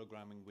male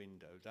programming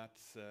window.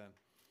 That's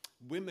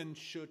women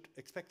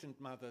expectant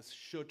mothers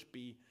should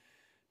be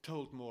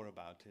told more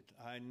about it.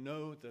 I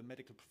know the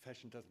medical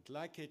profession doesn't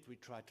like it. We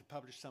tried to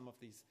publish some of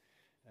these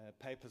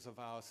papers of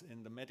ours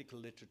in the medical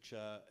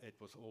literature. It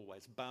was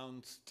always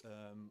bounced.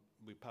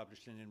 We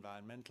published in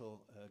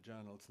environmental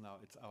journals. Now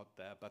it's out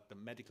there, but the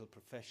medical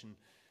profession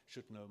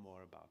should know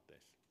more about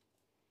this.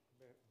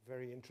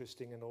 Very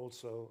interesting, and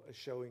also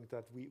showing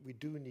that we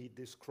do need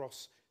this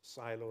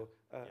cross-silo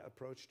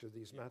approach to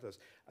these matters.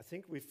 I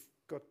think we've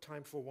got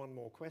time for one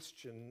more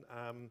question.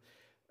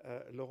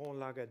 Laurent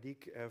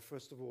Lagadic,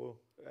 first of all,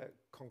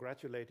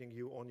 congratulating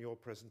you on your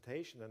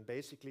presentation and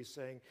basically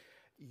saying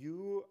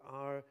you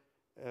are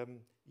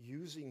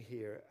using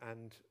here,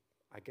 and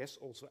I guess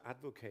also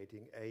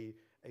advocating a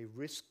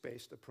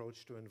risk-based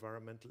approach to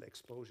environmental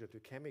exposure to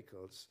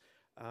chemicals.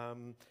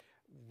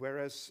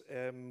 Whereas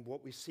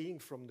what we're seeing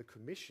from the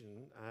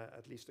Commission,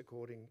 at least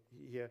according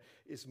here,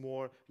 is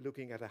more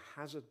looking at a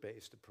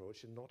hazard-based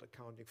approach and not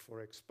accounting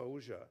for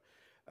exposure.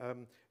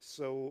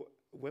 So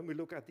when we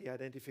look at the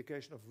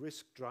identification of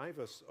risk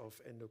drivers of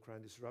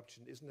endocrine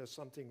disruption, isn't there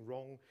something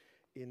wrong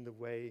in the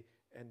way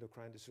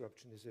endocrine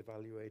disruption is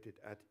evaluated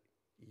at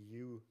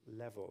EU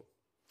level?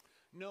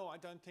 No, I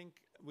don't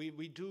think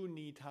we do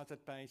need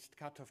hazard-based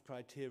cutoff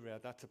criteria.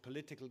 That's a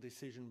political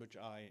decision which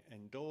I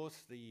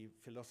endorse. The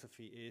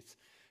philosophy is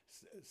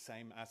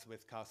same as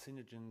with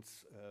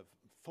carcinogens.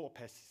 For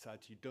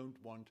pesticides, you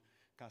don't want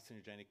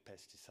carcinogenic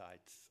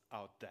pesticides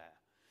out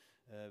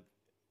there.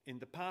 In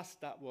the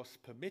past, that was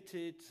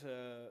permitted.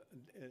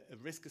 A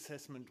risk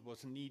assessment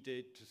was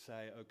needed to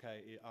say,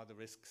 okay, are the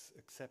risks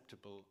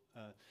acceptable?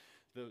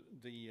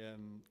 The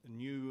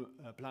new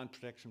plant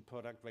protection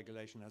product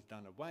regulation has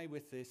done away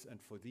with this,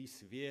 and for these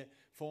severe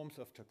forms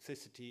of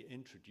toxicity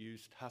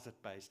introduced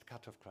hazard-based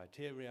cutoff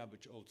criteria,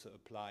 which also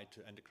apply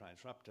to endocrine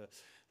disruptor,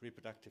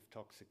 reproductive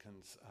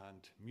toxicants,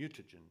 and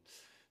mutagens.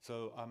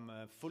 So I'm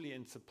fully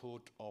in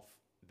support of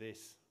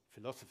this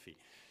philosophy.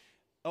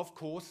 Of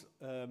course,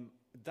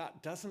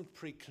 that doesn't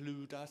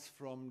preclude us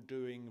from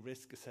doing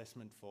risk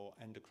assessment for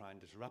endocrine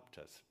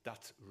disruptors.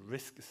 That's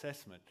risk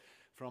assessment.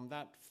 From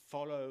that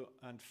follow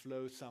and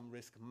flow some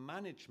risk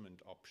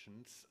management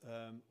options,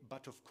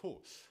 but of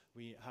course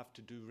we have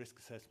to do risk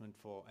assessment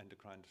for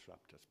endocrine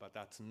disruptors, but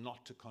that's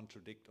not to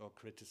contradict or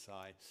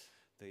criticize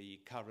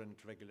the current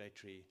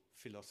regulatory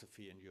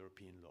philosophy in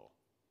European law.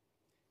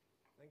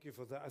 Thank you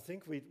for that. I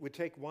think we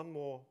take one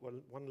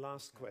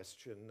last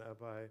question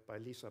by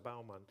Lisa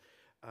Baumann.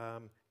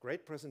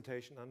 Great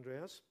presentation,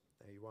 Andreas.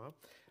 There you are.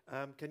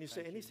 Can you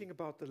say anything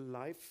about the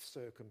life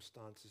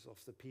circumstances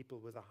of the people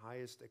with the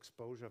highest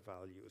exposure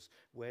values?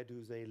 Where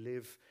do they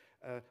live?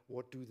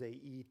 What do they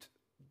eat?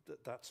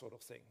 That sort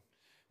of thing.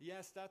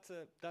 Yes, that's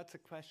a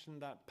question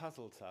that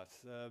puzzles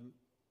us.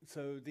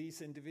 So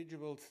these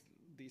individuals,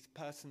 these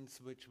persons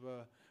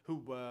who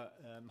were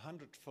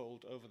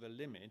 100-fold over the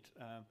limit,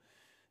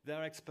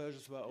 their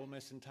exposures were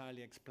almost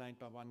entirely explained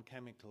by one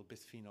chemical,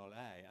 bisphenol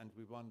A, and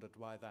we wondered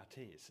why that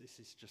is. Is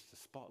this just a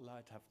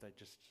spotlight? Have they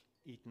just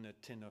eaten a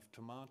tin of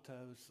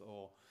tomatoes,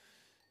 or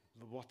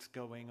what's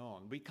going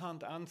on? We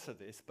can't answer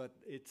this, but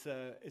it's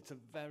a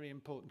very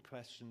important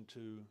question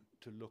to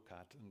look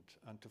at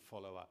and to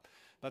follow up.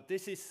 But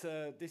this is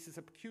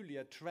a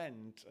peculiar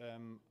trend.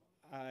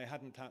 I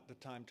hadn't had the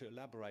time to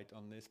elaborate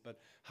on this, but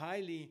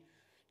highly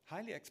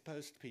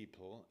exposed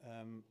people,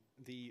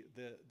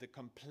 the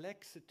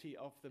complexity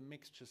of the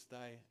mixtures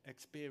they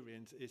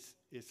experience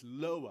is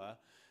lower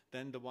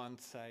than the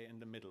ones, say, in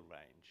the middle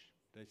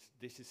range.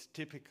 This is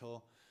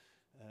typical.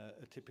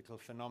 A typical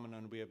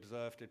phenomenon we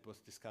observed. It was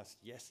discussed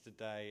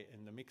yesterday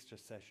in the mixture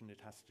session. It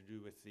has to do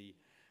with the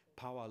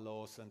power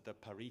laws and the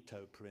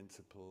Pareto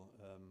principle.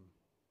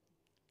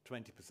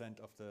 20%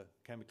 of the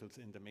chemicals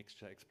in the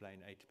mixture explain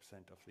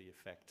 80% of the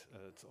effect.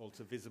 It's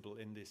also visible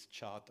in this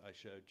chart I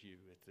showed you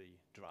with the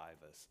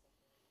drivers.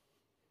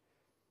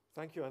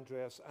 Thank you,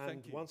 Andreas. And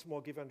Thank you. Once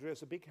more, give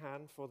Andreas a big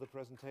hand for the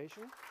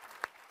presentation.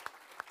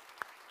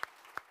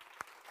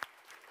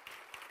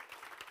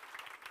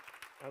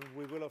 And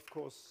we will, of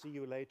course, see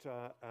you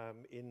later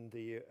in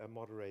the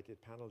moderated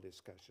panel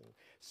discussion.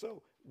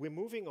 So we're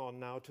moving on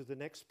now to the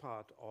next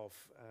part of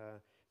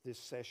this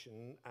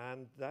session,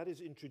 and that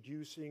is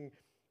introducing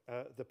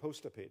the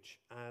poster pitch.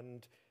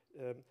 And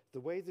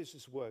the way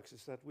this works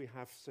is that we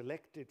have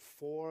selected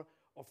 4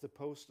 of the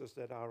posters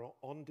that are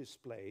on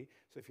display.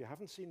 So if you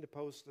haven't seen the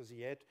posters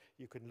yet,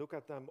 you can look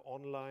at them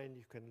online,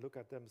 you can look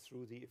at them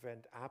through the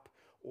event app,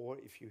 or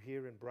if you're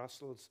here in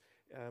Brussels,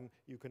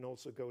 you can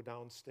also go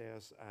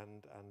downstairs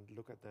and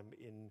look at them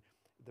in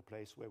the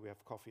place where we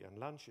have coffee and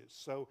lunches.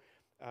 So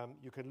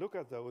you can look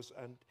at those,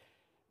 and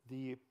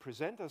the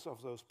presenters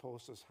of those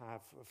posters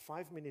have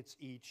 5 minutes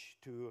each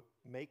to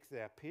make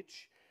their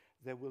pitch.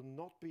 There will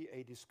not be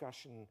a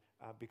discussion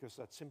because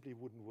that simply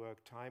wouldn't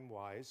work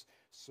time-wise.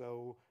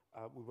 So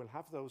we will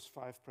have those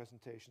 5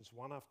 presentations,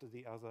 one after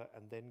the other,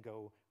 and then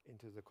go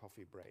into the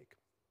coffee break.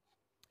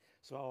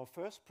 So our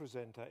first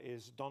presenter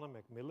is Donna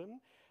Macmillan,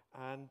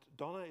 and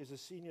Donna is a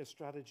senior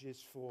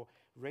strategist for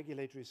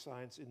regulatory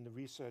science in the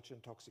Research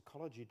and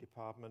Toxicology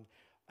Department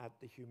at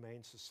the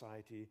Humane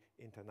Society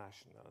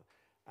International.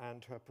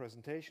 And her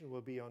presentation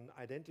will be on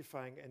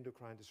identifying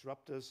endocrine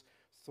disruptors,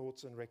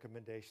 thoughts and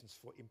recommendations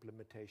for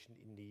implementation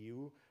in the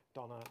EU.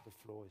 Donna, the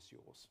floor is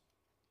yours.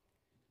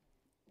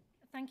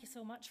 Thank you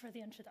so much for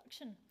the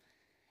introduction.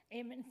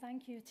 And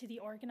thank you to the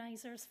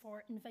organisers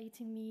for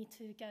inviting me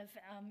to give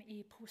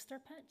a poster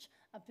pitch.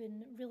 I've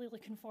been really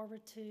looking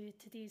forward to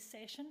today's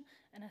session,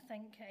 and I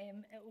think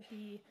it will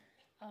be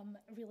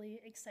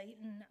really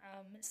exciting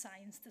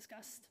science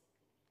discussed.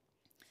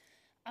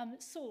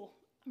 So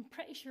I'm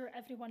pretty sure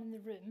everyone in the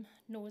room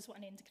knows what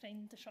an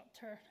endocrine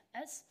disruptor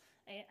is.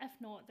 If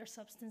not, they're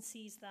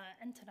substances that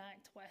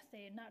interact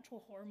with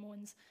natural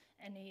hormones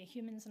in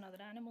humans and other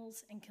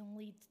animals and can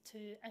lead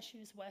to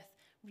issues with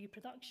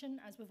reproduction,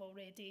 as we've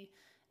already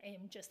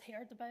just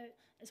heard about,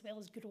 as well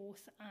as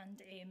growth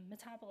and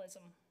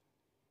metabolism.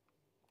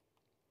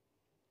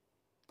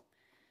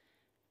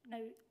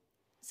 Now,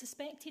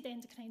 suspected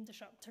endocrine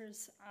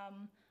disruptors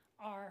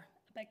are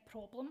a big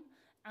problem,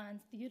 and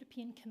the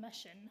European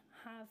Commission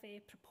have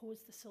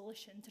proposed a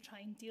solution to try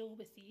and deal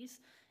with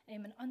these.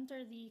 And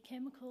under the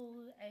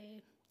Chemical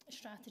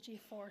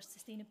Strategy for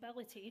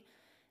Sustainability,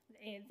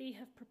 they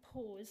have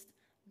proposed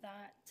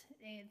that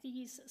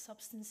these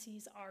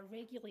substances are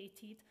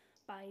regulated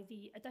by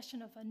the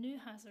addition of a new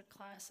hazard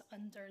class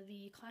under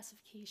the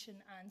Classification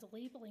and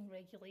Labelling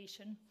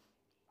Regulation,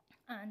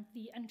 and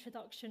the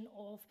introduction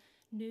of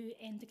new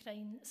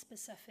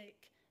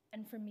endocrine-specific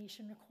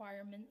information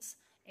requirements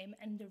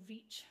in the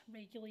REACH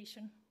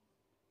regulation.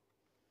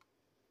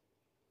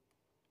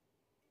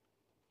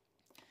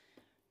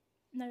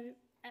 Now,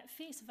 at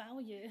face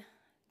value,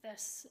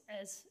 this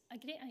is a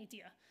great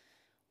idea.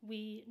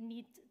 We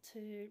need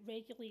to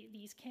regulate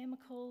these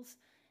chemicals,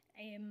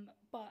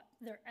 but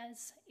there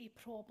is a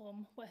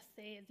problem with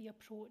the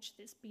approach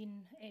that's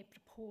been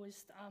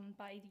proposed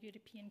by the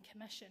European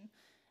Commission,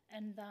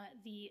 in that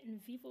the in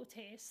vivo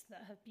tests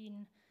that have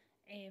been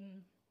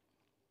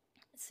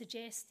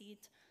suggested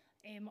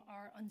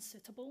are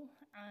unsuitable,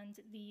 and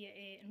the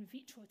in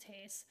vitro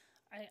tests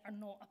are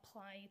not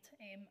applied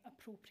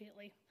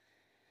appropriately.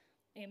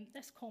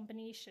 This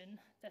combination,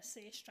 this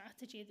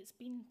strategy that's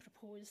been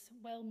proposed,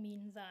 will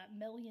mean that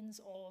millions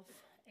of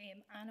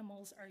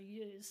animals are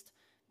used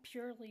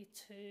purely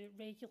to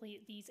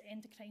regulate these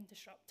endocrine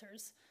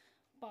disruptors,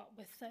 but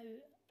without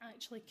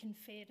actually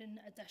conferring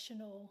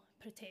additional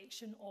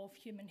protection of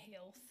human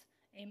health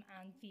and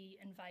the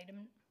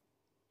environment.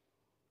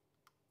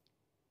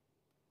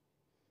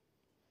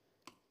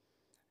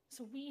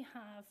 So we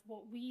have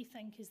what we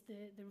think is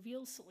the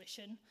real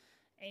solution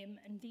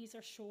And these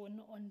are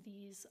shown on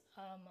these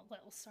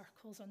little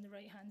circles on the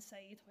right-hand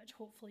side, which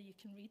hopefully you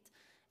can read.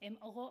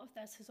 A lot of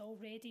this has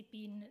already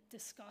been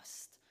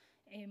discussed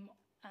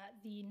at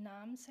the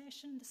NAM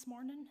session this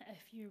morning,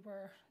 if you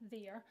were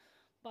there.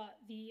 But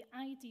the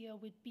idea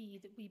would be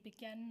that we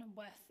begin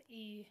with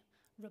a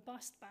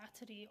robust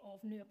battery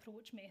of new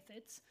approach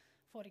methods,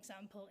 for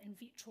example, in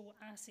vitro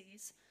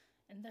assays,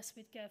 and this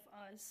would give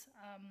us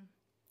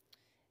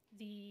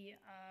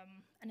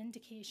an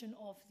indication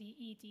of the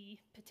ED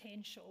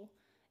potential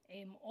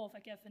of a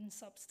given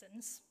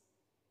substance.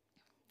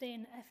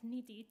 Then, if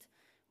needed,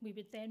 we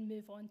would then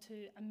move on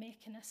to a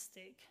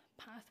mechanistic,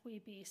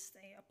 pathway-based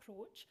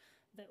approach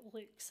that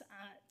looks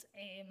at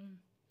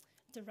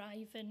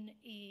deriving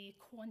a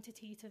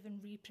quantitative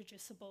and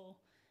reproducible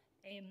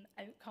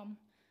outcome.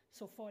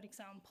 So, for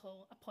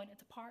example, a point of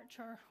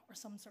departure or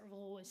some sort of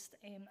lowest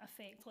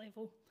effect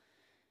level.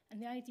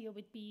 And the idea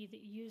would be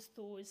that you use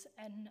those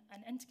in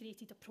an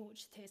integrated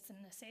approach to testing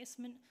and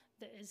assessment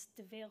that is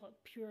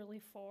developed purely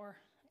for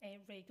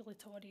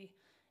regulatory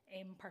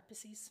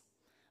purposes.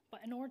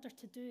 But in order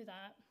to do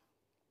that,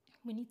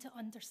 we need to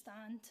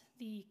understand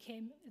the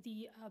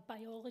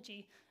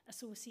biology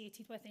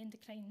associated with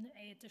endocrine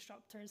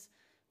disruptors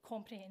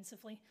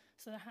comprehensively.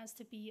 So there has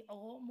to be a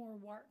lot more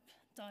work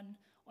done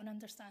on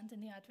understanding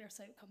the adverse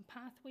outcome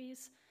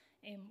pathways,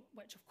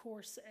 which of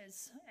course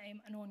is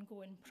an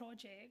ongoing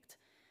project.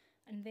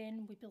 And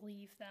then we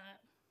believe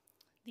that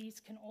these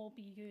can all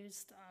be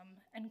used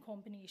in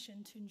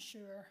combination to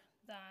ensure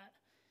that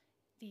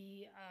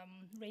the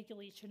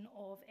regulation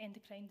of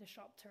endocrine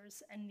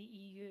disruptors in the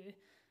EU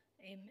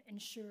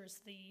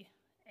ensures the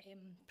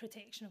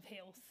protection of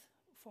health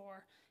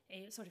for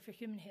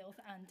human health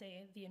and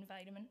the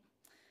environment.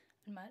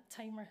 And my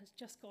timer has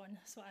just gone,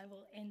 so I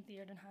will end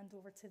there and hand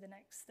over to the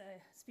next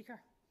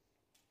speaker.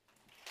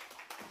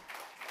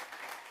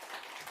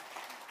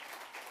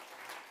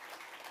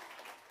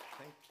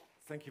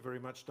 Thank you very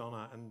much,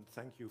 Donna, and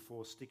thank you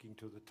for sticking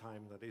to the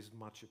time. That is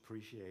much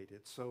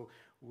appreciated. So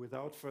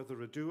without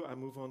further ado, I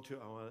move on to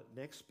our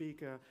next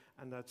speaker,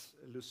 and that's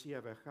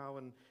Lucia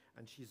Vergauwen,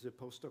 and she's a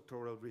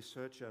postdoctoral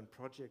researcher and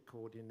project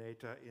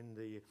coordinator in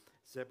the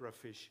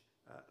zebrafish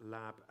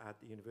lab at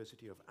the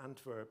University of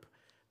Antwerp.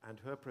 And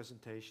her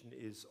presentation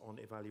is on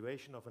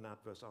evaluation of an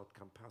adverse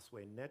outcome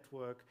pathway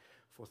network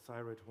for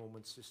thyroid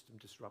hormone system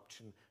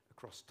disruption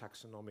across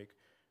taxonomic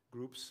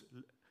groups.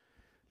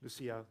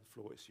 Lucia, the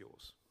floor is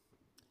yours.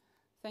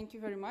 Thank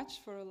you very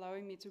much for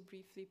allowing me to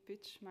briefly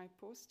pitch my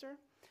poster.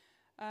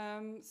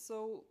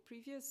 So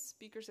previous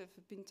speakers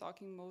have been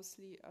talking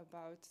mostly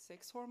about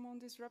sex hormone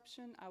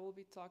disruption. I will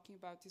be talking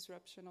about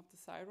disruption of the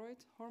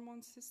thyroid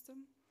hormone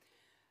system.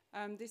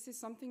 This is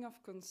something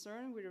of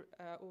concern. We're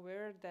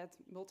aware that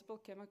multiple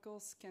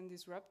chemicals can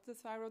disrupt the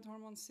thyroid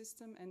hormone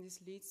system, and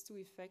this leads to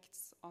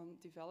effects on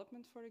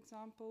development, for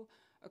example,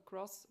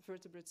 across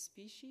vertebrate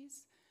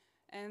species.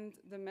 And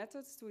the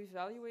methods to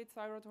evaluate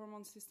thyroid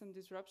hormone system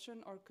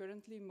disruption are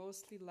currently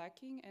mostly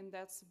lacking, and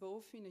that's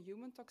both in a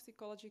human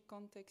toxicology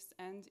context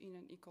and in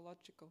an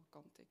ecological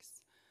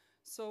context.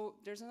 So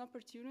there's an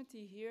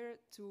opportunity here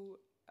to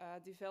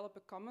develop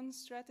a common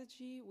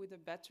strategy with a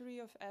battery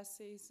of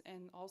assays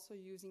and also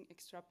using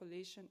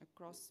extrapolation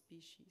across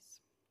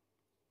species.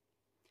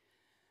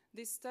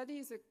 This study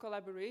is a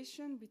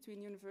collaboration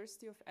between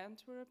University of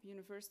Antwerp,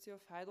 University of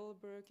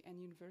Heidelberg,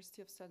 and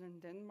University of Southern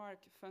Denmark,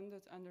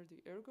 funded under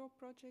the ERGO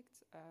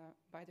project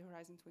by the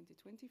Horizon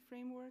 2020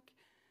 framework,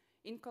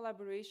 in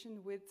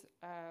collaboration with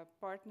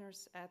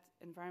partners at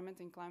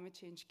Environment and Climate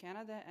Change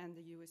Canada and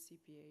the US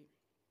EPA.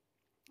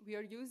 We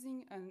are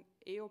using an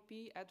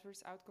AOP,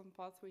 Adverse Outcome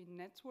Pathway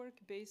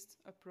Network-based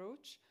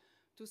approach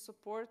to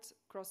support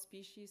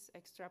cross-species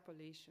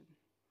extrapolation.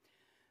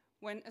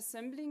 When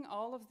assembling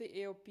all of the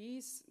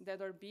AOPs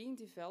that are being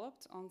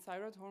developed on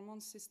thyroid hormone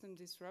system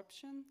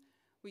disruption,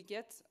 we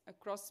get a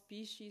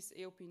cross-species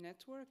AOP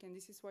network, and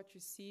this is what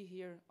you see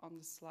here on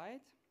the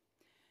slide.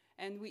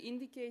 And we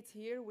indicate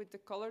here with the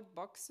colored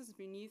boxes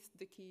beneath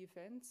the key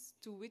events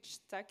to which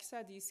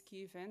taxa these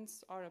key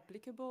events are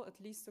applicable, at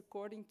least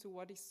according to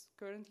what is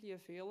currently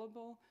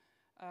available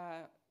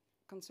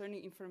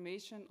concerning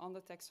information on the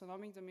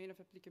taxonomic domain of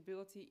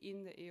applicability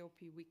in the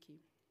AOP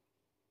wiki.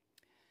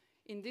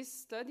 In this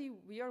study,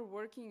 we are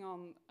working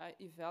on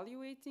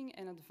evaluating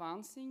and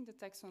advancing the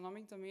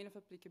taxonomic domain of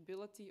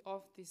applicability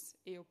of this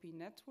AOP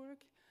network,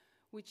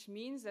 which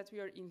means that we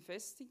are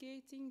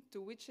investigating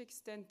to which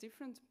extent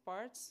different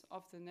parts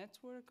of the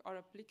network are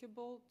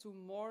applicable to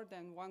more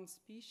than one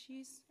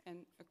species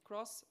and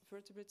across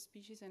vertebrate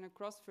species and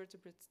across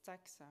vertebrate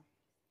taxa.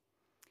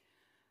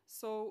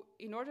 So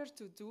in order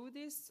to do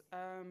this,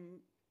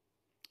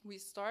 we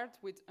start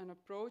with an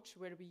approach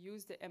where we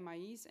use the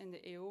MIEs and the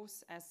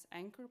AOs as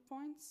anchor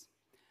points.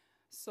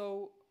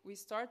 So we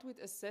start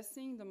with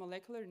assessing the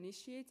molecular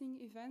initiating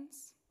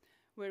events,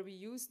 where we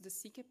use the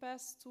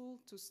CKPAS tool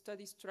to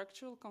study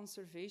structural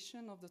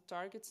conservation of the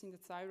targets in the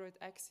thyroid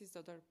axis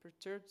that are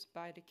perturbed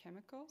by the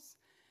chemicals.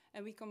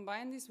 And we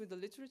combine this with a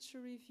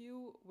literature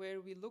review where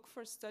we look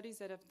for studies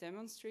that have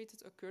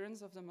demonstrated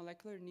occurrence of the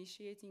molecular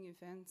initiating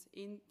event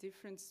in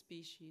different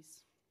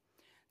species.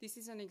 This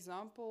is an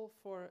example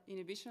for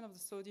inhibition of the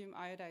sodium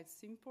iodide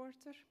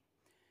symporter.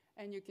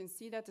 And you can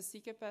see that the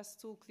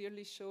CCAPAS tool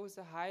clearly shows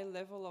a high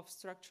level of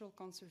structural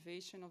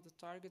conservation of the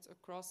target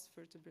across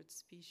vertebrate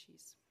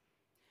species.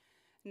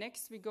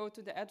 Next, we go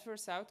to the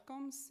adverse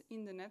outcomes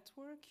in the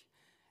network.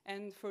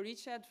 And for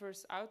each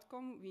adverse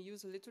outcome, we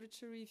use a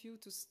literature review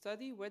to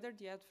study whether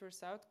the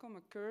adverse outcome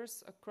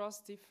occurs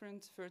across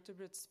different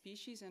vertebrate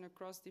species and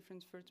across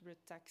different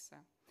vertebrate taxa.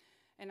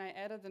 And I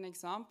added an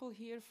example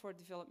here for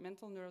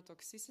developmental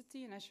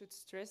neurotoxicity, and I should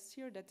stress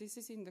here that this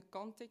is in the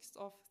context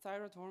of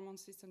thyroid hormone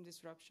system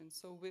disruption,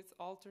 so with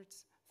altered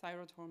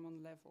thyroid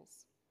hormone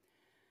levels.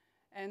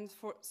 And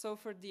for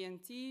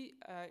DNT,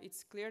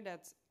 it's clear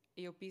that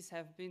AOPs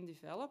have been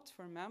developed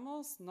for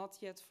mammals, not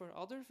yet for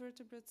other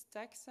vertebrate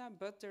taxa,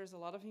 but there's a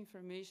lot of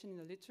information in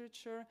the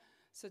literature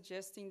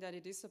suggesting that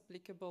it is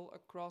applicable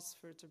across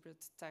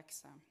vertebrate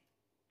taxa.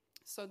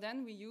 So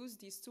then we use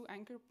these two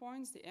anchor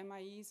points, the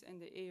MIEs and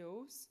the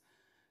AOs,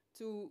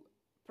 to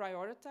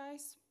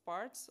prioritize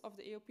parts of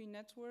the AOP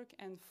network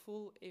and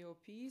full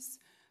AOPs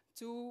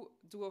to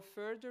do a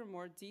further,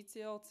 more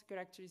detailed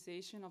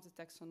characterization of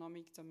the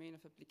taxonomic domain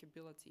of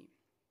applicability.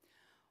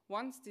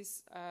 Once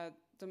this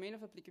domain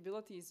of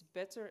applicability is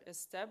better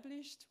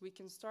established, we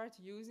can start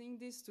using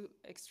this to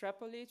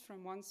extrapolate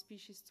from one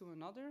species to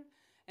another,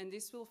 and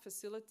this will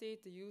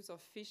facilitate the use of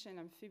fish and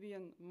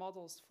amphibian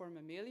models for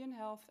mammalian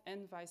health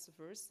and vice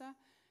versa.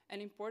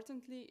 And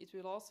importantly, it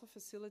will also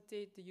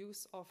facilitate the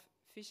use of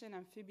fish and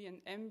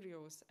amphibian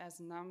embryos as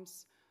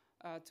NAMs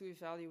to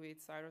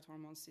evaluate thyroid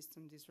hormone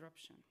system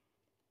disruption.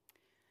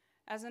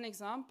 As an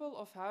example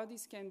of how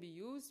this can be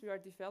used, we are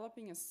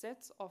developing a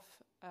set of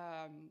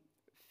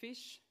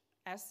fish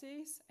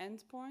assays,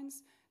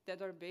 endpoints,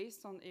 that are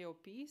based on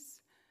AOPs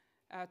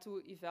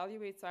to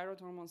evaluate thyroid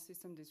hormone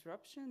system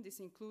disruption. This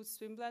includes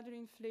swim bladder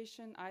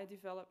inflation, eye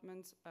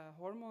development,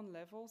 hormone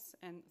levels,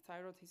 and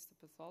thyroid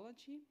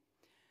histopathology.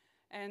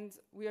 And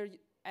we are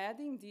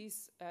adding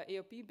these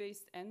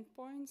AOP-based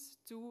endpoints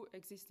to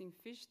existing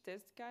fish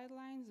test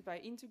guidelines by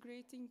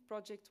integrating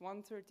Project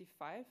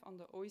 135 on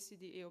the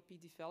OECD AOP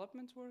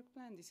development work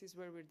plan. This is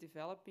where we're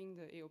developing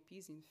the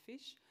AOPs in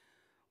fish,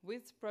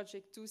 with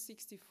Project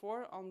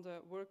 264 on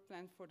the work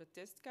plan for the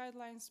test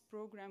guidelines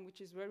program,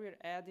 which is where we're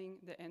adding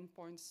the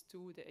endpoints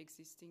to the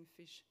existing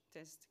fish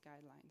test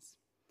guidelines.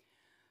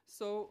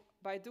 So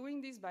by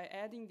doing this, by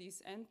adding these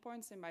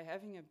endpoints and by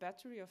having a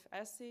battery of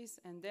assays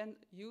and then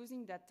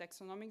using that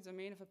taxonomic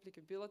domain of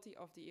applicability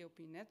of the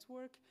AOP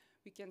network,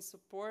 we can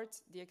support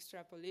the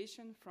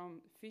extrapolation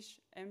from fish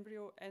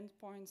embryo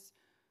endpoints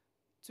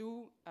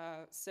to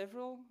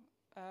several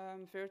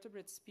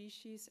vertebrate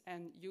species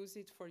and use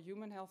it for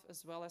human health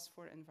as well as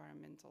for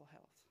environmental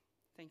health.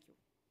 Thank you.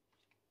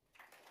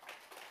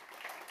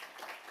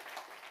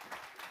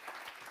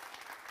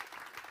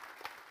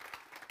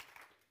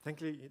 Thank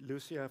you,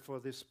 Lucia, for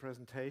this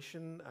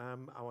presentation.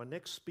 Our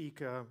next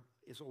speaker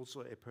is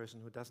also a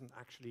person who doesn't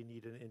actually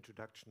need an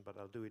introduction, but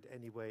I'll do it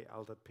anyway.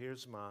 Aldert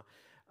Piersma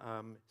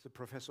is a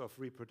professor of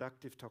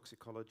reproductive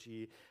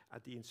toxicology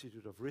at the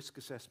Institute of Risk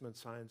Assessment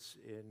Science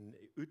in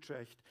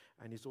Utrecht,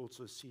 and he's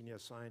also a senior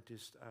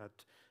scientist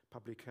at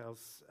Public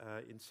Health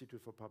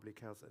Institute for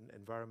Public Health and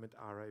Environment,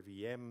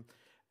 RIVM,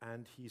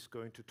 and he's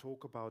going to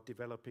talk about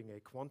developing a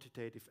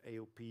quantitative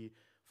AOP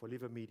for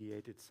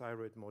liver-mediated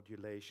thyroid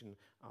modulation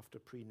after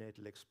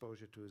prenatal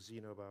exposure to a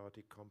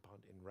xenobiotic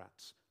compound in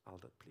rats.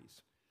 Aldert,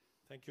 please.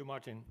 Thank you,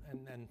 Martin,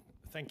 and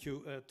thank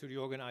you to the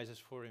organizers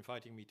for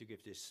inviting me to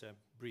give this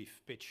brief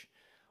pitch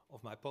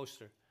of my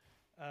poster.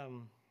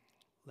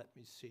 Let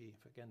me see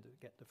if I can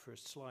get the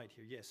first slide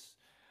here. Yes.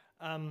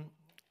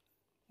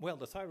 Well,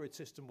 the thyroid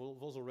system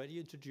was already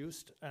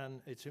introduced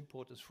and its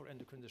importance for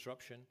endocrine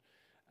disruption.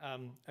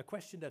 A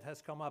question that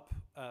has come up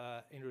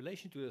in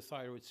relation to the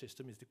thyroid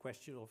system is the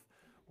question of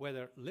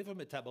whether liver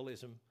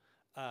metabolism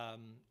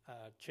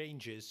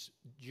changes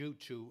due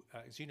to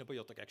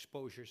xenobiotic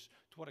exposures.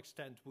 To what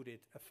extent would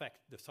it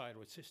affect the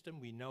thyroid system?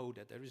 We know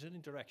that there is an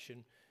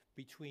interaction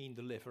between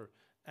the liver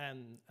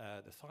and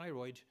the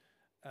thyroid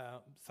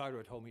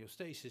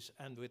homeostasis,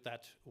 and with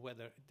that,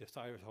 whether the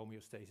thyroid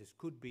homeostasis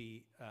could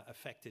be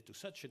affected to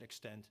such an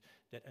extent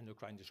that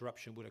endocrine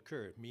disruption would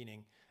occur,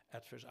 meaning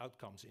adverse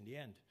outcomes in the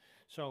end.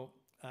 So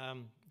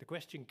the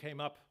question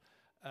came up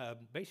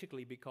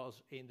basically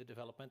because in the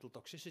developmental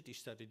toxicity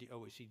study, the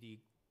OECD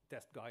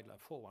test guideline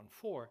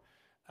 414,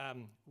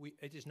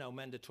 it is now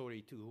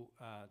mandatory to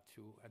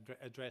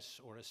address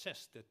or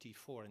assess the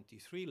T4 and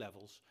T3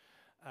 levels.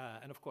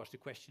 And of course, the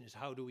question is,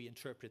 how do we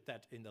interpret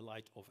that in the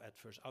light of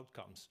adverse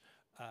outcomes?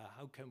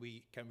 How can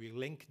we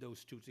link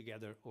those two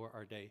together, or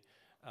are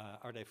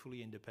they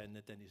fully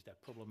independent, and is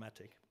that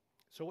problematic?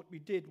 So what we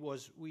did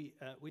was we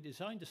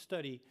designed a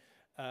study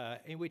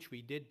in which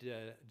we did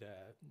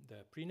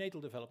the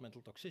prenatal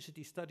developmental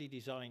toxicity study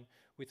design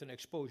with an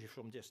exposure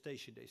from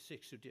gestation day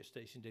 6 to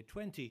gestation day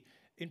 20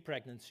 in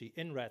pregnancy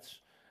in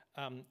rats,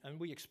 And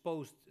we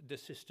exposed the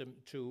system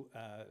to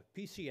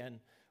PCN,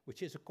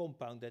 which is a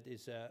compound that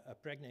is a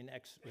pregnein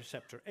X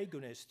receptor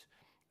agonist,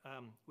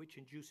 which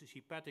induces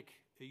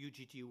hepatic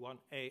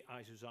UGT1A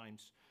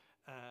isozymes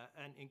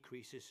and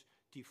increases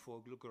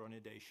T4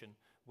 glucuronidation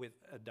with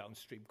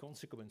downstream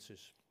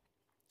consequences.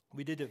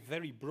 We did a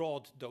very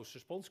broad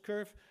dose-response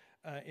curve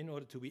in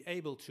order to be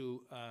able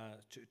to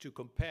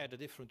compare the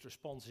different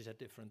responses at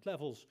different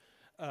levels.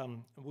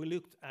 We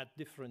looked at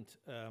different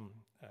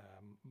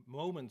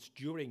moments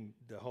during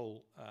the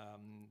whole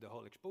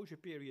exposure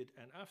period,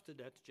 and after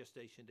that,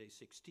 gestation day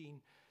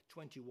 16,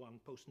 21,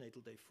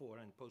 postnatal day 4,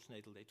 and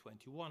postnatal day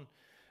 21,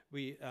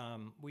 we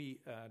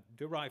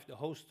derived a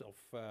host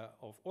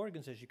of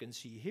organs, as you can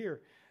see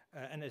here,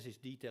 and as is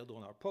detailed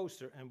on our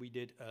poster, and we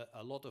did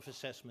a lot of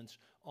assessments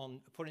on,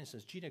 for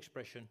instance, gene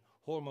expression,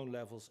 hormone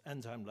levels,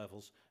 enzyme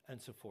levels,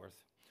 and so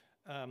forth.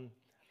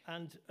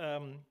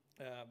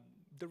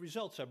 The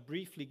results are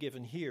briefly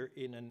given here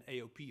in an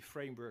AOP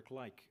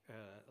framework-like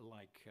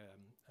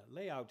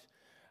layout.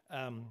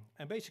 And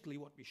basically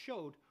what we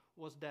showed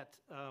was that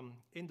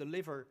in the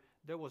liver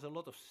there was a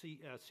lot of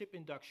CYP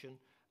induction,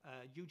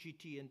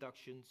 UGT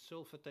induction,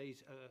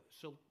 sulfatase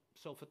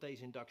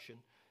induction,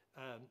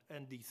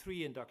 and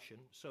D3 induction.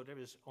 So there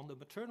is, on the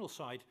maternal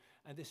side,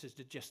 and this is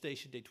the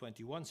gestation day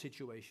 21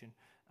 situation,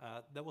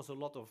 there was a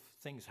lot of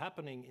things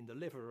happening in the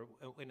liver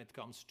when it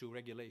comes to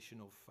regulation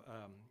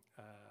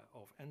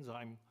of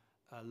enzyme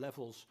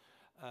levels,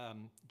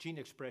 gene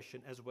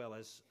expression, as well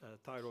as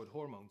thyroid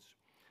hormones.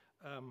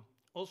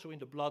 Also in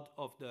the blood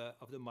of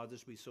the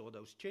mothers, we saw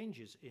those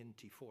changes in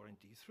T4 and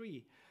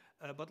T3.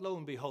 But lo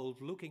and behold,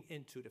 looking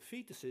into the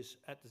fetuses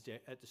at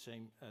the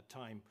same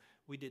time,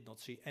 we did not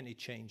see any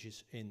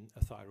changes in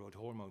thyroid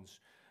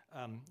hormones.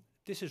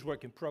 This is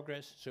work in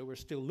progress, so we're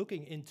still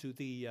looking into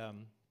the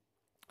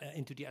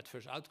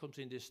adverse outcomes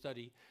in this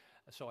study.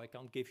 So I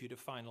can't give you the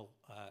final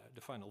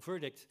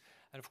verdict.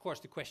 And of course,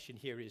 the question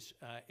here is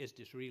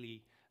this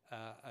really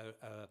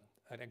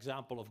an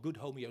example of good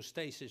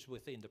homeostasis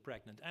within the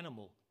pregnant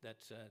animal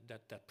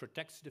that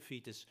protects the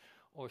fetus,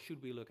 or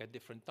should we look at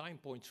different time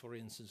points, for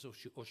instance,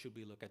 or should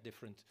we look at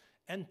different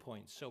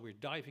endpoints? So we're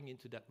diving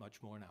into that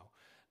much more now,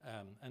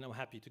 and I'm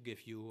happy to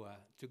give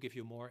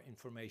you more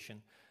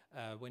information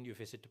when you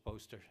visit the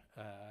poster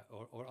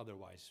or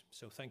otherwise.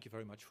 So thank you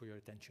very much for your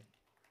attention.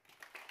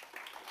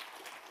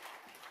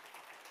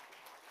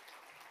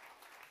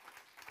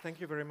 Thank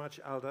you very much,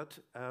 Aldert.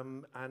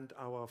 And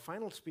our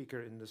final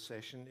speaker in the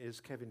session is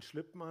Kevin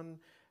Schlüppmann.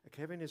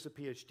 Kevin is a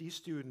PhD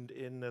student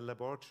in the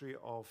laboratory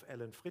of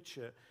Ellen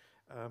Fritsche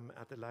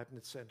at the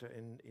Leibniz Center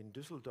in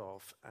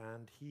Düsseldorf.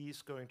 And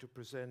he's going to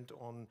present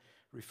on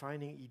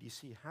refining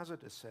EDC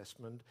hazard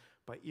assessment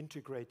by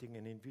integrating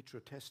an in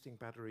vitro testing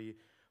battery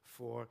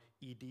for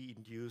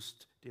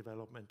ED-induced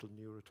developmental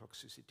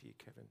neurotoxicity.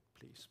 Kevin,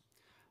 please.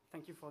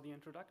 Thank you for the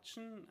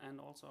introduction, and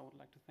also I would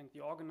like to thank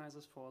the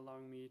organizers for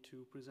allowing me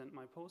to present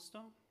my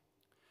poster.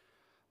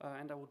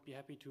 And I would be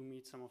happy to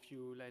meet some of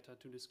you later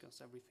to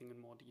discuss everything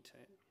in more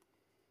detail.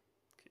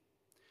 Okay.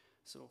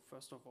 So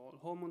first of all,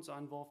 hormones are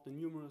involved in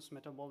numerous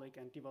metabolic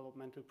and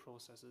developmental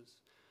processes.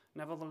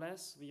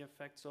 Nevertheless, the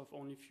effects of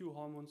only few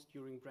hormones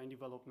during brain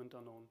development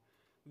are known.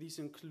 These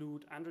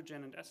include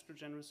androgen and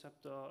estrogen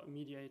receptor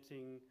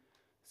mediating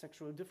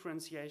sexual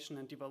differentiation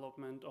and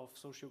development of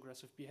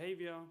socio-aggressive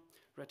behavior,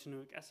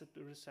 retinoic acid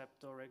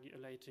receptor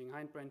regulating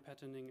hindbrain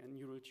patterning and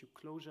neural tube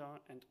closure,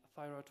 and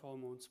thyroid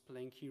hormones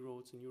playing key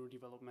roles in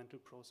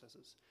neurodevelopmental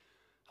processes.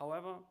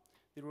 However,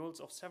 the roles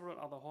of several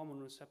other hormone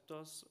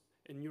receptors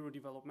in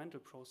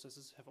neurodevelopmental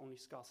processes have only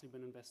scarcely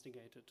been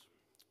investigated.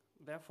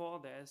 Therefore,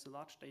 there is a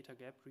large data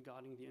gap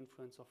regarding the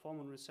influence of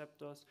hormone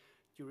receptors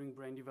during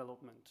brain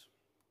development.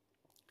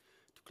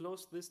 To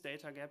close this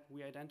data gap,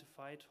 we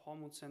identified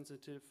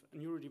hormone-sensitive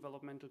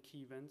neurodevelopmental key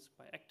events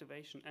by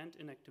activation and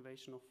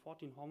inactivation of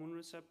 14 hormone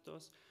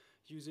receptors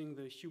using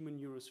the Human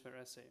Neurosphere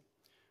assay,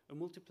 a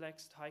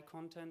multiplexed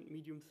high-content,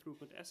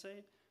 medium-throughput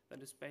assay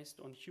that is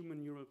based on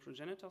human neural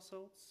progenitor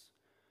cells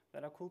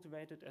that are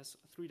cultivated as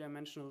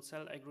three-dimensional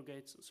cell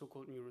aggregates,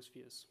 so-called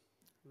neurospheres.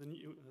 The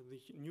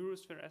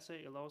Neurosphere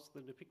assay allows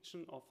the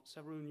depiction of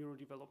several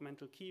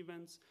neurodevelopmental key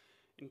events,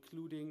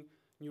 including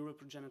neural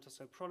progenitor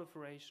cell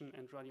proliferation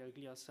and radial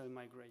glia cell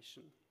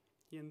migration.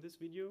 Here in this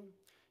video,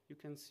 you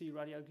can see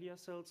radial glia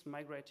cells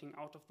migrating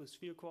out of the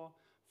sphere core,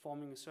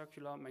 forming a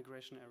circular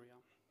migration area.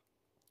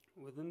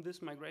 Within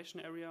this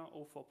migration area,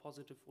 O4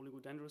 positive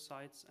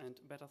oligodendrocytes and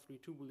beta-3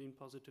 tubulin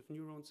positive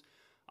neurons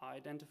are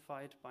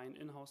identified by an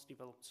in-house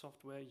developed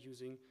software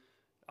using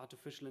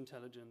artificial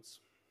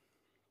intelligence.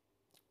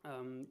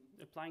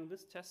 Applying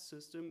this test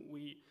system,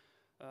 we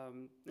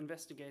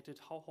investigated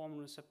how hormone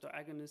receptor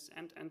agonists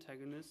and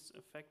antagonists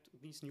affect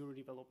these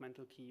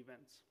neurodevelopmental key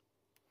events.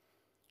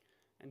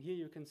 And here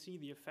you can see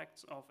the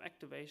effects of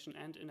activation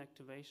and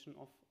inactivation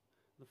of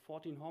the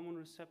 14 hormone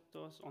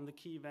receptors on the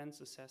key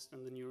events assessed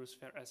in the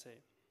Neurosphere assay,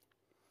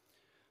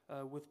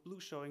 with blue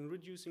showing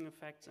reducing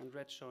effects and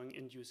red showing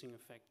inducing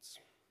effects.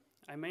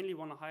 I mainly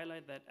want to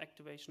highlight that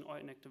activation or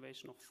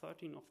inactivation of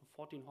 13 of the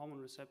 14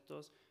 hormone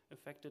receptors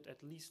affected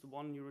at least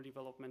one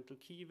neurodevelopmental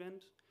key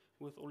event,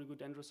 with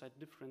oligodendrocyte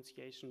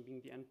differentiation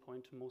being the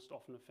endpoint most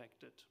often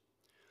affected.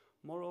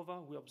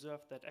 Moreover, we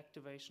observed that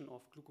activation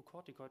of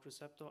glucocorticoid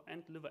receptor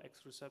and liver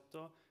X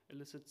receptor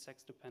elicit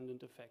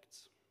sex-dependent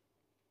effects.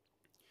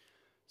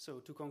 So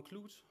to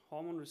conclude,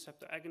 hormone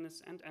receptor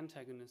agonists and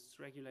antagonists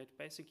regulate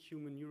basic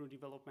human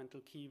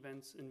neurodevelopmental key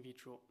events in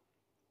vitro.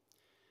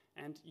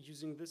 And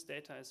using this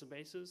data as a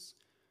basis,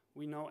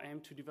 we now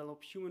aim to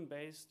develop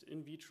human-based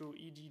in vitro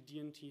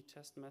ED-DNT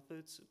test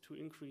methods to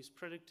increase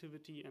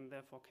predictivity and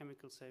therefore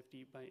chemical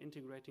safety by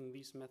integrating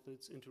these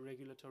methods into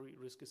regulatory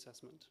risk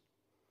assessment.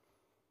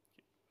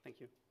 Okay, thank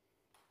you.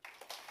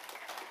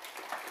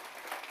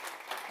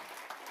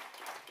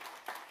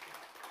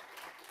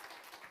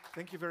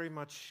 Thank you very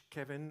much,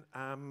 Kevin.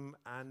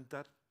 And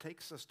that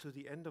takes us to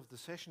the end of the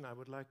session. I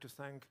would like to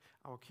thank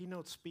our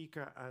keynote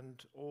speaker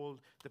and all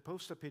the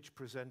poster pitch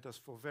presenters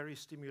for very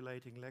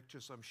stimulating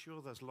lectures. I'm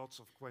sure there's lots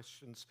of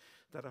questions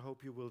that I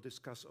hope you will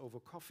discuss over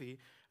coffee.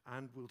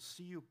 And we'll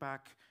see you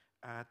back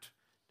at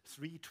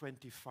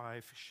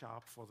 3:25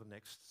 sharp for the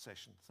next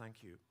session.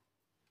 Thank you.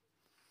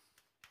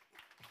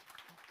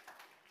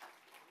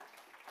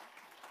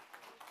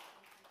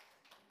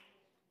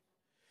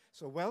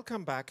 So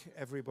welcome back,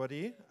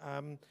 everybody.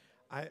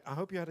 I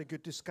hope you had a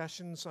good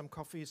discussion, some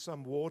coffee,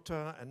 some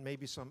water, and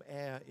maybe some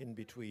air in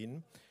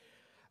between.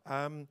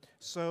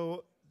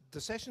 So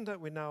the session that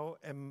we're now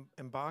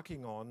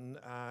embarking on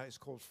is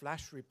called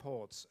Flash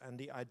Reports. And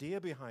the idea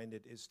behind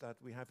it is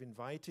that we have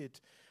invited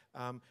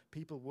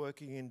people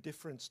working in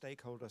different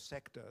stakeholder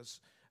sectors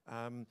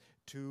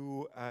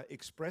to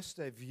express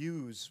their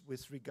views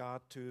with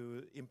regard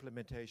to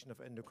implementation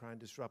of endocrine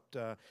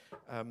disruptor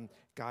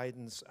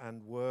guidance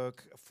and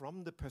work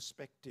from the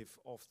perspective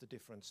of the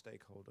different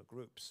stakeholder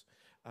groups.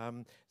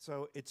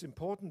 So it's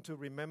important to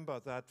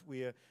remember that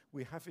we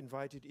have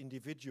invited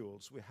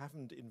individuals. We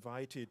haven't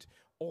invited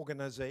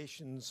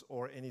organizations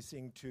or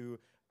anything to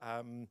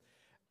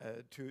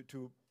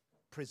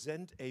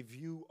present a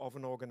view of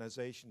an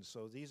organization.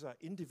 So these are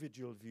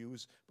individual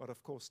views, but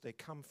of course they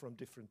come from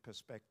different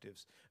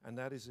perspectives, and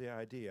that is the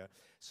idea.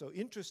 So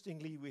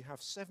interestingly, we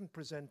have 7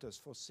 presenters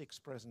for 6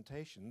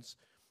 presentations.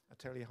 I'll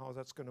tell you how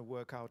that's going to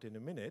work out in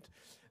a minute.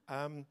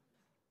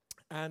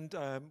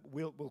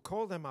 We'll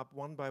call them up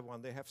one by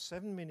one. They have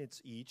 7 minutes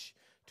each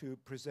to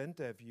present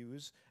their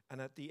views,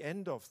 and at the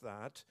end of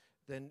that,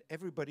 then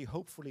everybody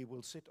hopefully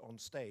will sit on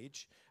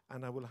stage,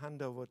 and I will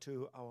hand over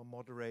to our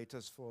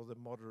moderators for the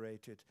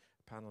moderated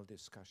panel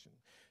discussion.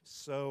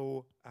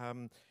 So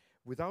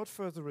without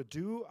further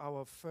ado,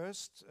 our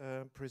first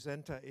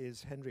presenter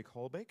is Hendrik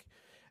Holbeck,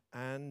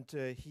 and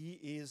he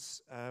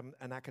is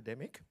an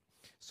academic.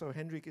 So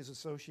Hendrik is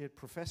Associate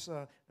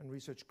Professor and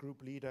Research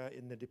Group Leader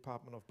in the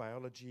Department of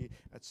Biology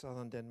at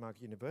Southern Denmark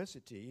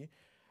University.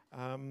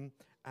 Hendrik,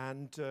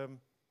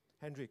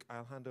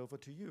 I'll hand over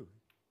to you.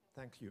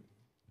 Thank you.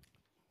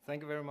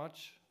 Thank you very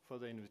much for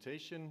the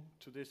invitation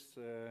to this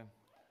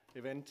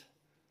event.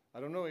 I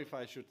don't know if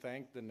I should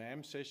thank the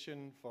NAM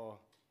session for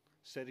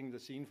setting the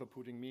scene, for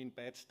putting me in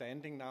bad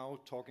standing now,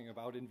 talking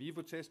about in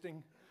vivo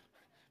testing.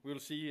 We'll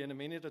see in a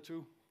minute or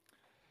two.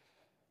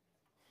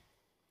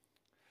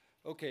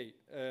 Okay,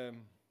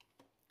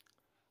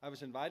 I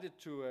was invited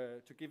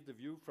to give the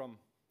view from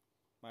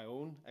my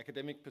own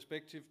academic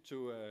perspective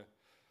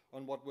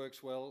on what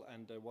works well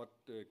and what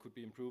could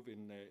be improved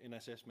in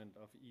assessment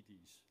of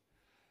EDs.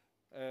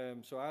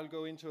 So I'll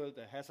go into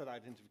the hazard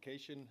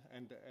identification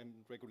and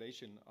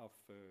regulation of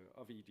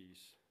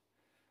EDs.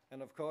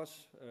 And of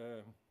course,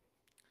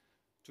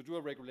 to do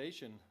a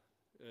regulation,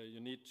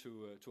 you need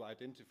to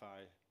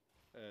identify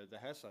the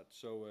hazard.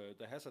 So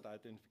the hazard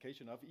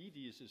identification of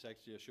EDs is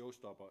actually a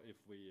showstopper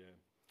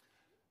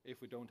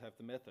if we don't have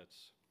the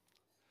methods.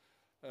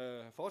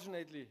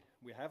 Fortunately,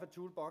 we have a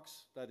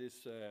toolbox that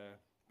is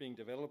being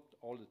developed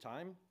all the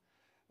time,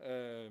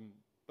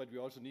 but we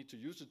also need to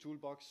use the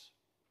toolbox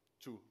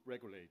to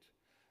regulate.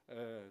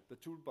 The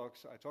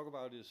toolbox I talk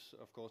about is,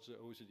 of course, the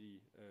OECD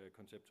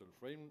conceptual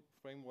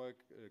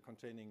framework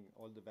containing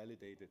all the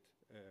validated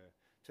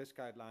test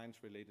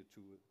guidelines related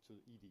to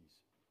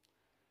EDs.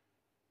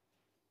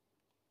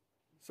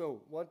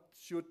 So what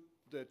should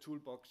the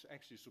toolbox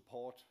actually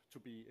support to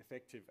be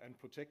effective and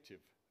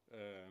protective?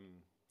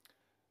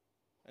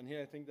 And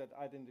here I think that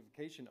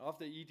identification of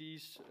the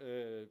EDs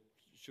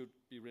should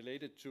be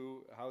related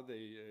to how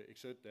they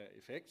exert their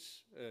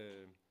effects,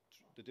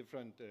 the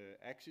different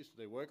axes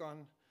they work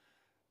on.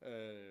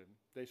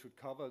 They should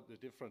cover the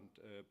different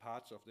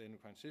parts of the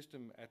endocrine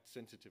system at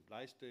sensitive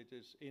life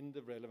stages in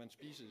the relevant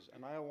species.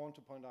 And I want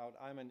to point out,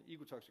 I'm an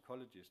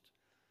ecotoxicologist.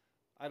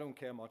 I don't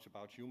care much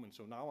about humans,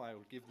 so now I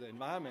will give the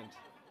environment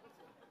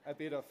a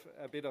bit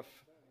of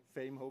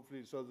fame,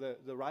 hopefully. So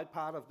the right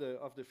part of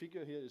the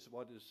figure here is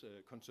what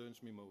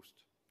concerns me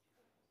most.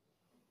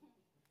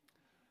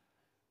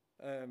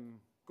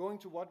 Going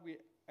to what we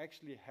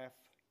actually have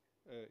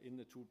in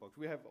the toolbox.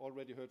 We have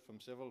already heard from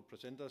several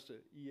presenters,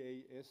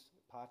 EAS,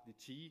 partly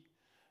T,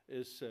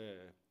 is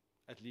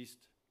at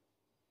least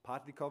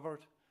partly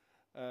covered.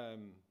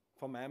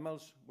 For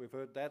mammals, we've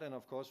heard that, and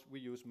of course we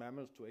use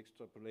mammals to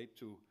extrapolate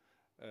to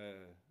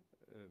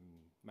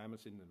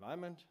mammals in the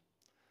environment.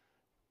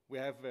 We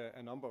have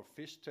a number of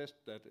fish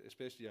tests that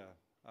especially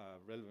are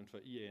relevant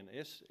for EA and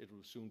S. It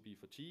will soon be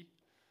for T.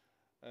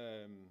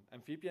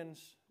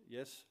 Amphibians,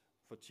 yes,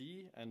 for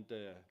T, and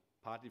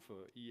partly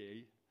for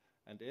EA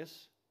and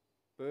S.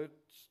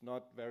 Birds,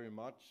 not very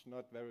much,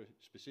 not very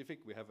specific.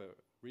 We have a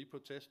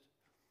repro test.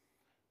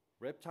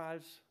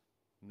 Reptiles,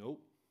 no.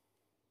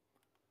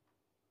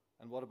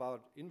 And what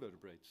about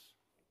invertebrates?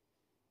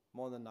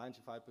 More than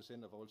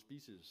 95% of all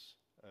species.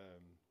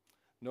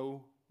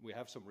 No, we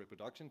have some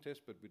reproduction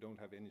tests, but we don't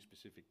have any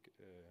specific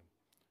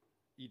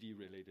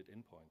ED-related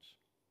endpoints.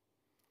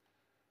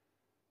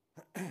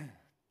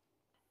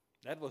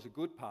 That was a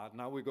good part.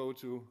 Now we go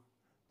to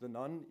the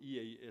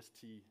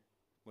non-EAST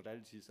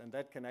modalities, and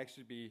that can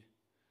actually be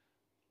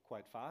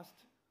quite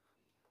fast.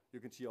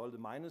 You can see all the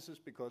minuses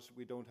because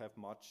we don't have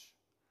much.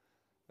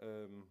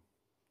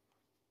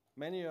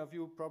 Many of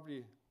you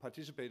probably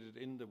participated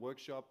in the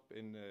workshop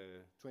in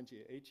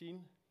 2018,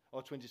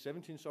 or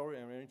 2017, sorry,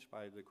 arranged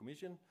by the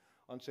Commission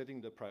on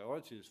setting the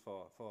priorities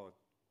for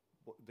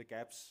the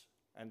gaps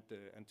and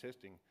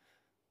testing.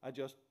 I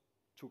just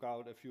took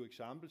out a few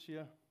examples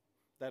here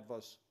that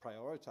was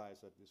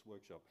prioritized at this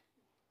workshop.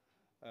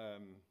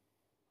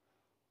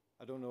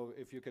 I don't know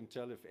if you can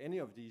tell if any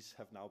of these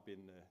have now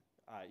been,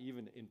 are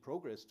even in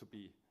progress to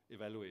be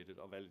evaluated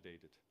or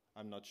validated.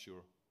 I'm not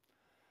sure.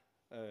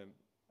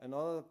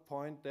 Another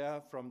point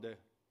there from the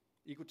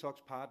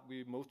ecotox part,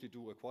 we mostly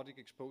do aquatic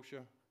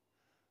exposure.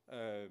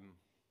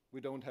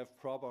 We don't have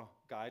proper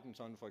guidance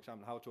on, for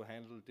example, how to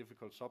handle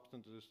difficult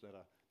substances that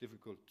are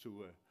difficult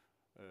to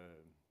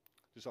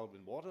dissolve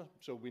in water.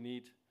 So we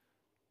need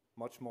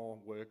much more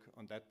work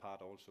on that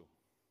part also.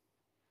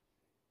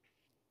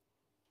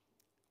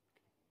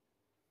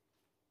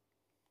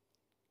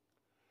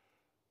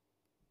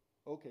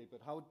 Okay,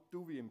 but how do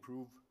we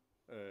improve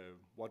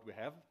what we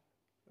have?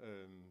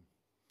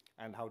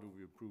 And how do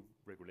we improve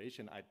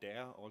regulation? I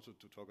dare also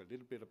to talk a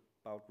little bit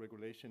about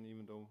regulation,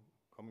 even though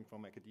coming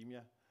from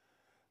academia.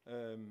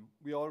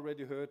 We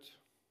already heard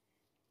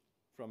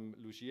from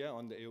Lucia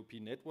on the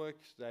AOP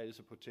networks. There is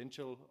a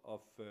potential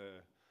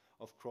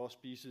of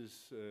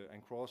cross-species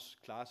and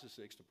cross-classes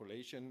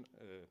extrapolation,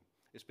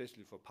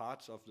 especially for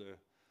parts of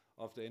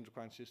the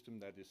endocrine system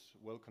that is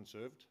well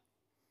conserved.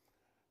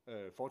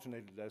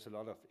 Fortunately, there's a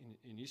lot of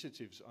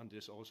initiatives on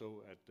this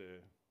also at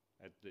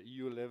the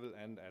EU level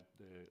and at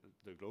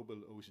the global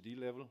OECD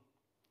level.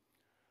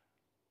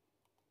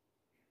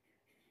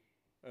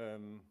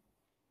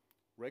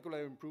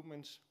 Regular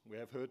improvements, we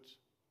have heard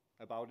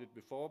about it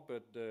before,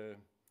 but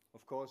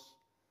of course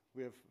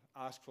we have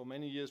asked for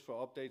many years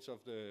for updates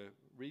of the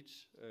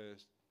REACH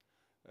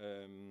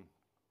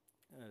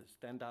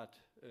standard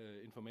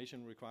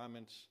information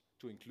requirements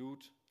to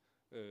include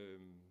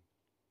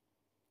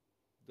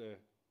the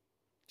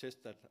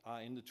tests that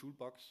are in the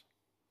toolbox.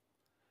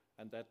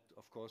 And that,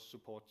 of course,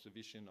 supports the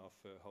vision of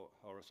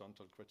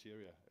horizontal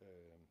criteria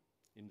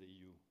in the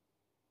EU.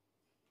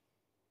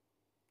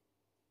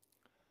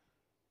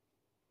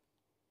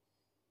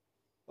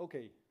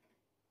 Okay,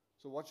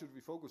 so what should we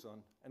focus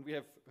on? And we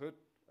have heard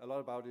a lot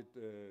about it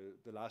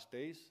the last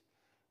days.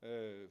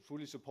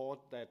 Fully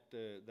support that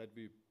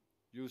we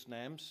use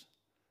NAMs.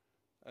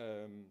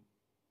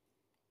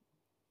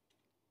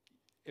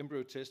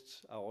 Embryo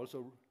tests are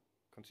also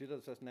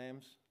considered as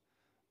NAMs.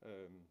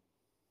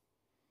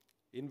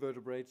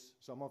 Invertebrates,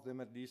 some of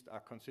them at least,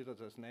 are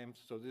considered as NAMs.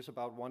 So this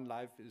about one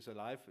life is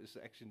alive is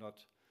actually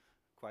not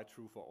quite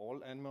true for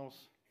all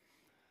animals.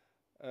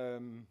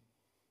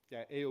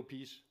 Yeah,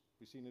 AOPs,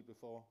 we've seen it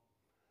before.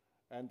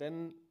 And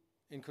then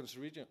in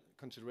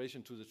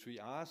consideration to the 3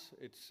 Rs,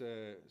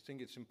 I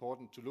think it's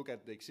important to look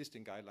at the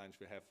existing guidelines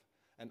we have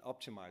and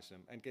optimize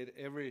them and get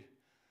every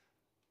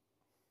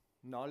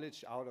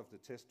knowledge out of the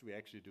test we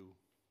actually do.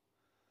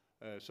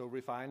 So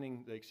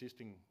refining the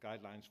existing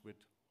guidelines with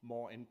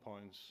more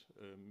endpoints,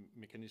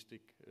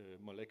 mechanistic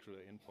molecular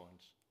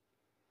endpoints.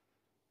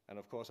 And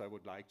of course I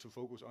would like to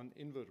focus on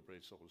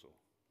invertebrates also.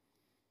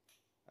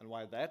 And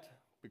why that?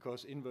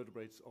 Because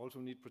invertebrates also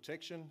need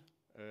protection.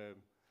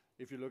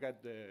 If you look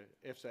at the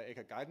EFSA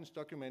ECHA guidance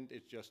document,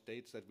 it just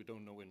states that we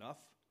don't know enough,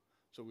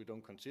 so we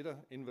don't consider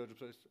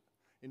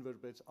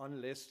invertebrates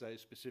unless there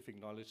is specific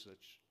knowledge that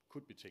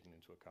could be taken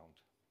into account.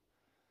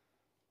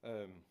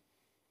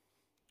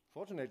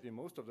 Fortunately,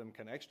 most of them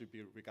can actually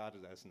be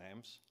regarded as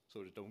NAMs,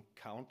 so they don't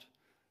count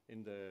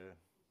in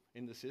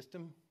the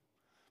system.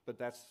 But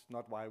that's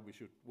not why we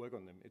should work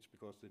on them. It's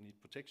because they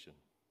need protection.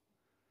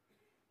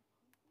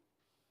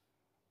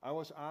 I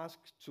was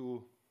asked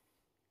to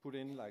put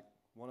in like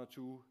 1 or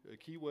 2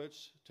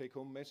 keywords,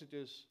 take-home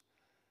messages.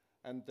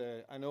 And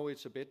I know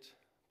it's a bit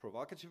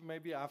provocative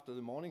maybe after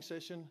the morning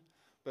session,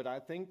 but I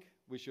think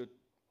we should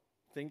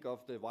think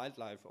of the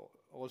wildlife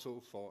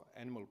also for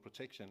animal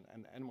protection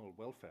and animal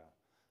welfare.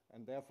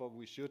 And therefore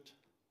we should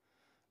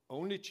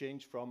only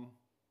change from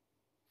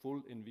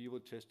full in vivo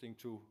testing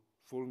to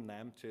full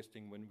NAM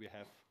testing when we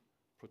have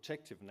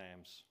protective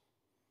NAMs.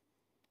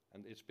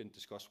 and it's been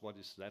discussed what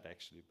is that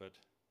actually, but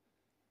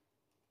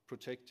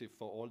protective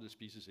for all the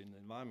species in the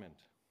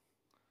environment.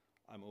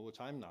 I'm over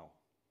time now.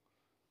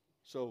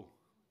 So,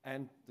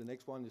 and the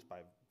next one is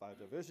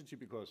biodiversity,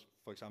 because,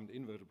 for example,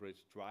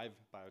 invertebrates drive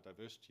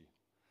biodiversity.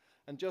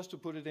 And just to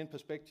put it in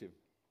perspective,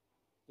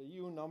 the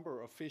EU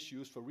number of fish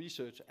used for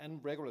research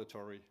and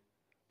regulatory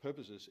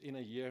purposes in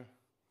a year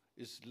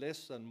is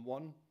less than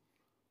 1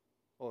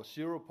 or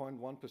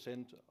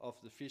 0.1% of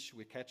the fish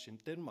we catch in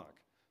Denmark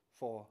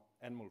for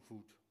animal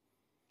food,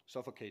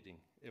 suffocating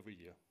every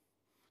year.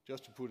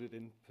 Just to put it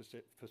in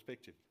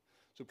perspective.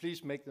 So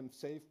please make them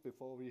safe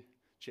before we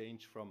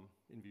change from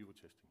in vivo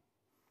testing.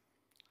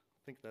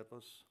 I think that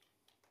was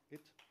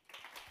it.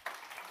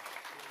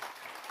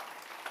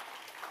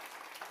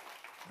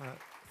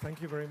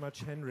 Thank you very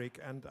much, Henrik,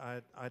 and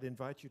I'd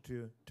invite you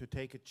to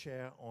take a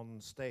chair on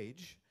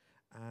stage.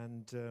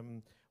 And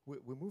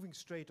we're moving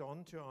straight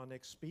on to our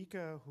next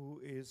speaker,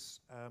 who is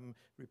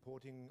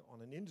reporting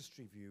on an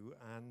industry view.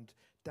 And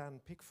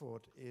Dan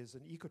Pickford is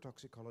an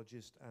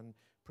ecotoxicologist and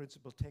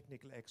principal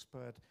technical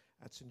expert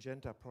at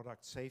Syngenta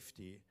Product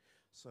Safety.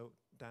 So,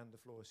 Dan, the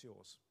floor is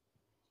yours.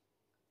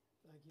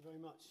 Thank you very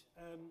much.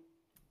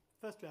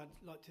 Firstly,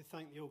 I'd like to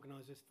thank the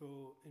organisers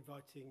for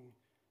inviting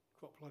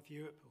CropLife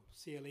Europe, or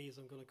CLE as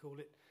I'm going to call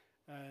it,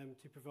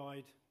 to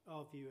provide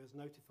our view as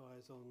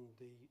notifiers on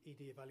the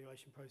ED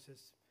evaluation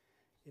process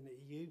in the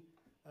EU.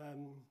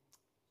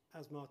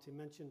 As Martin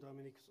mentioned, I'm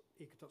an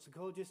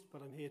ecotoxicologist,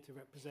 but I'm here to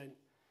represent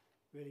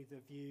really the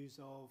views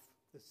of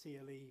the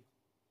CLE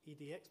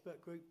ED expert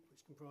group,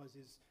 which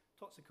comprises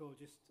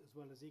toxicologists as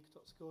well as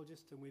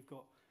ecotoxicologists, and we've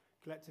got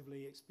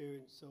collectively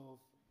experience of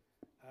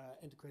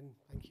endocrine,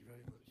 thank you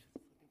very much,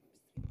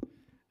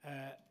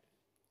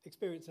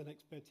 experience and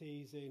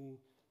expertise in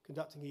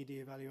conducting ED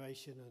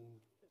evaluation and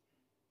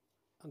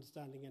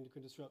understanding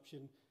endocrine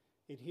disruption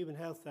in human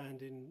health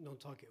and in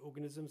non-target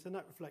organisms, and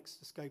that reflects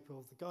the scope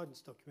of the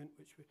guidance document,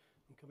 which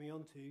I'm coming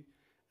on to.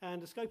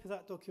 And the scope of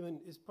that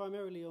document is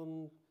primarily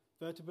on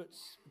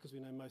vertebrates, because we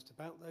know most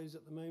about those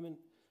at the moment,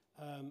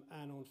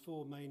 and on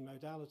 4 main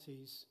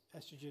modalities: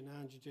 estrogen,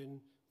 androgen,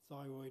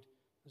 thyroid,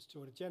 and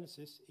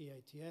steroidogenesis,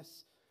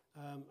 EATS.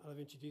 I've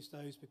introduced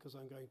those because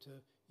I'm going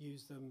to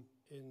use them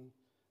in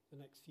the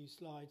next few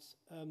slides.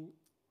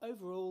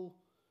 Overall,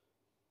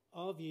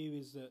 our view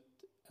is that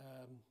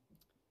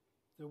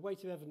the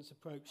weight of evidence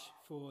approach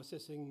for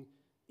assessing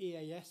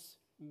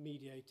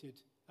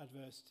EAS-mediated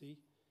adversity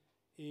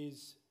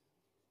is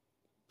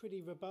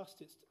pretty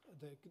robust.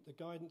 The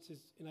guidance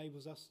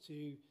enables us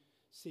to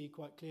see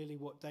quite clearly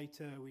what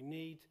data we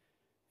need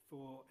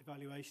for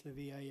evaluation of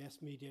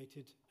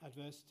EAS-mediated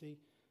adversity,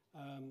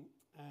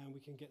 and we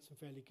can get some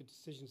fairly good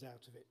decisions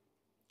out of it.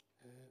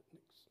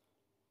 Next.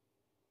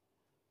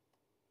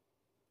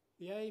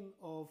 The aim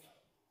of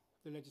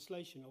the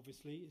legislation,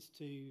 obviously, is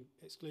to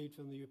exclude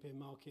from the European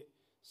market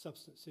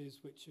substances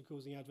which are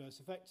causing adverse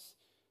effects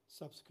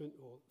subsequent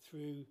or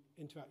through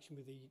interaction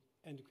with the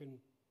endocrine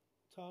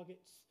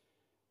targets,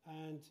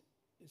 and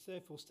it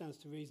therefore stands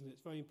to reason that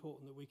it's very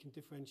important that we can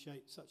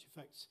differentiate such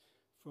effects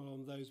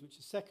from those which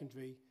are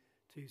secondary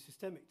to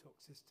systemic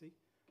toxicity.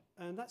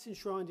 And that's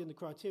enshrined in the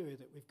criteria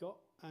that we've got,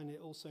 and it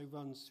also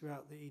runs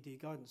throughout the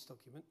ED guidance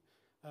document,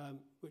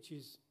 which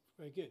is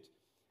very good.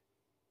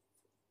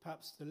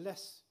 Perhaps the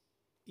less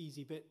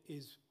easy bit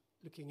is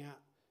looking at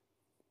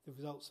the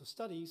results of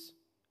studies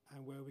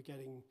and where we're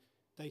getting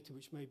data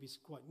which may be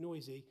quite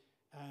noisy,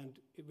 and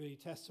it really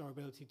tests our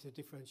ability to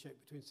differentiate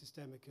between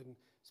systemic and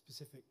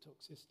specific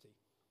toxicity.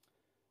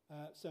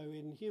 So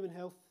in human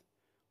health,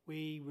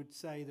 we would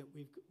say that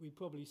we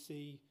probably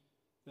see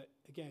that,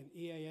 again,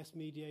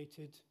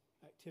 EAS-mediated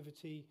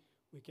activity,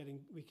 we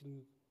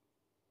can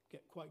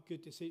get quite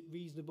good,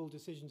 reasonable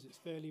decisions. It's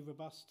fairly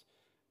robust,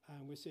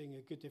 and we're seeing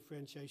a good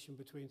differentiation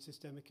between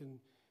systemic and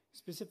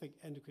specific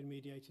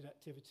endocrine-mediated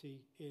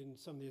activity in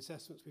some of the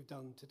assessments we've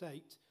done to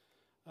date.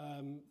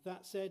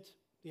 That said,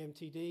 the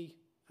MTD,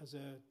 as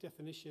a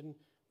definition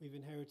we've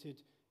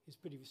inherited, is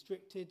pretty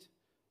restricted,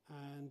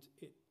 and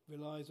it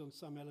relies on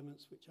some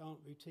elements which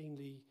aren't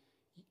routinely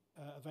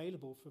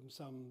available from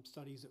some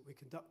studies that we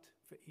conduct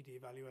for ED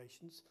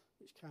evaluations,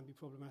 which can be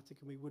problematic,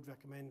 and we would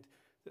recommend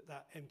that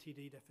that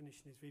MTD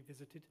definition is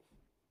revisited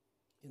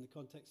in the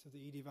context of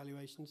the ED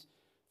evaluations.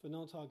 For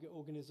non-target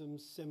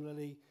organisms,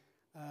 similarly,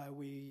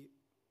 we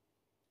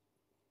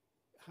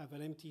have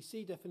an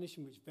MTC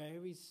definition which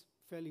varies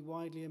fairly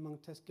widely among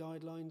test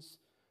guidelines.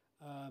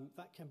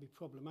 That can be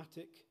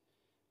problematic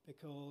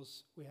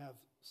because we have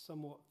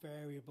somewhat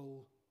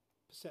variable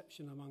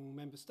perception among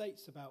member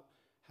states about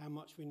how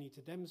much we need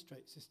to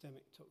demonstrate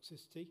systemic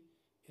toxicity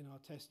in our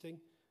testing.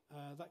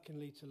 That can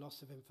lead to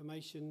loss of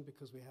information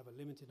because we have a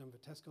limited number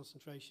of test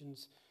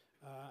concentrations,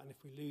 and if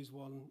we lose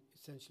one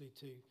essentially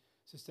to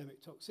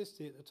systemic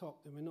toxicity at the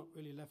top, then we're not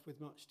really left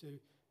with much to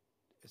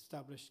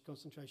establish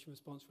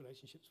concentration-response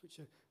relationships, which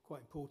are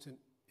quite important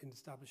in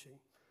establishing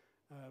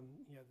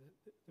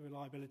the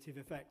reliability of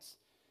effects.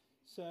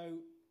 So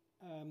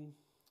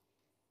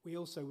we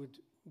also would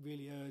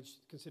really urge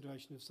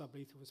consideration of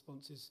sublethal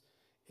responses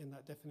in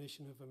that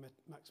definition of a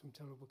maximum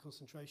tolerable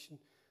concentration.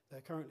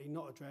 They're currently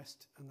not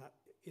addressed, and that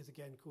is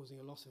again causing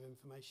a loss of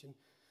information.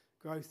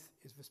 Growth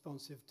is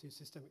responsive to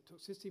systemic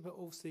toxicity, but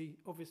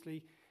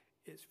obviously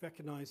it's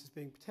recognised as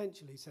being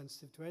potentially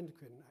sensitive to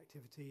endocrine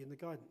activity in the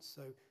guidance.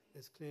 So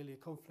there's clearly a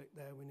conflict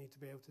there we need to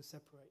be able to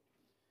separate.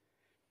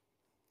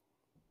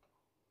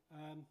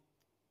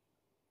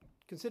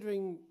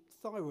 Considering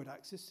thyroid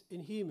axis,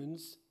 in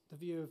humans, the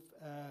view of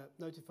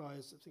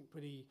notifiers, I think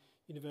pretty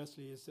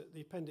universally, is that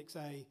the Appendix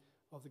A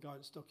of the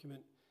guidance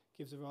document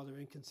gives a rather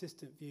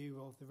inconsistent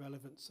view of the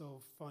relevance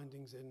of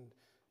findings in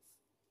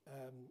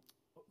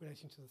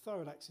relating to the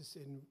thyroid axis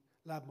in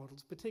lab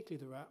models,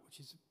 particularly the rat, which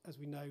is, as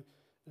we know,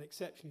 an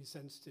exceptionally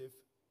sensitive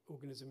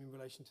organism in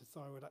relation to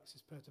thyroid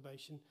axis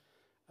perturbation.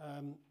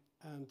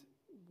 And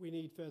we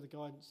need further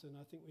guidance, and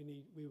I think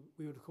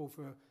we would call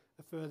for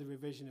a further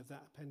revision of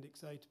that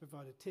Appendix A to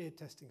provide a tiered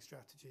testing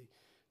strategy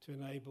to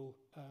enable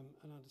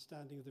an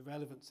understanding of the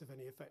relevance of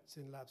any effects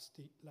in lab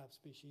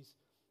species.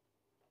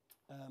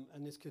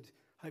 And this could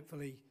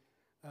hopefully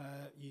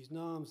use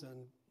NARMs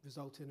and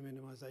result in a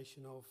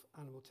minimisation of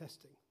animal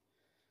testing.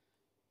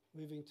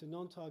 Moving to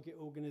non-target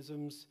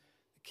organisms,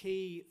 the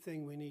key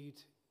thing we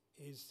need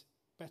is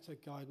better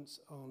guidance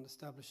on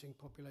establishing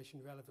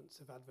population relevance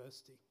of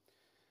adversity.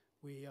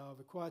 We are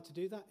required to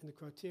do that in the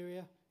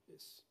criteria.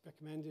 It's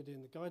recommended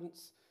in the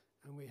guidance,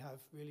 and we have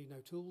really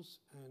no tools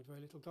and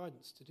very little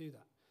guidance to do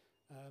that.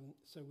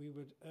 So we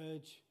would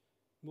urge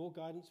more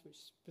guidance, which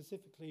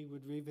specifically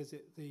would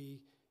revisit the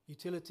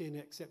utility and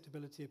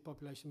acceptability of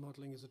population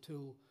modelling as a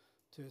tool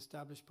to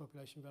establish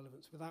population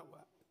relevance. Without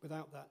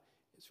that,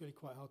 it's really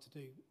quite hard to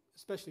do,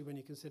 especially when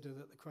you consider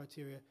that the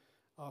criteria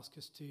ask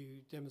us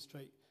to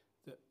demonstrate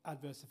that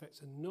adverse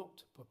effects are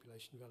not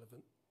population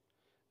relevant.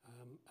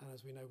 And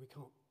as we know, we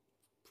can't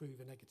prove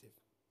a negative.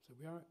 So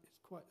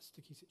it's quite a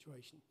sticky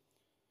situation.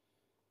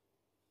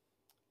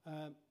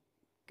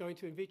 Going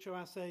to in vitro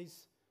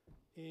assays.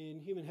 In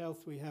human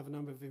health, we have a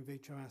number of in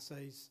vitro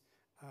assays,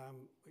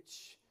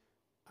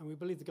 and we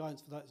believe the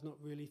guidance for that is not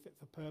really fit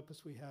for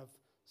purpose. We have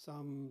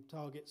some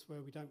targets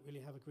where we don't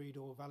really have agreed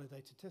or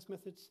validated test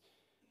methods.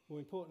 More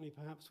importantly,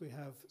 perhaps we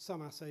have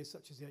some assays,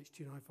 such as the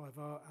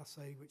H295R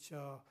assay, which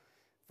are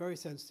very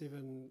sensitive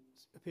and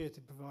appear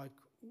to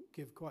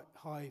give quite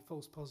high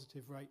false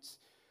positive rates,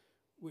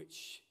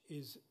 which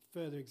is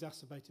further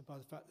exacerbated by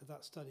the fact that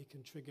that study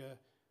can trigger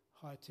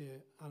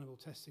high-tier animal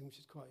testing, which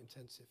is quite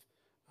intensive.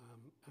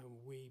 And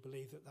we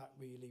believe that that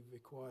really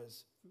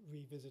requires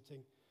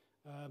revisiting.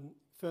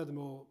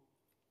 Furthermore,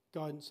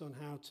 guidance on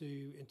how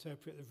to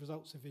interpret the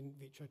results of in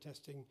vitro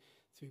testing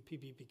through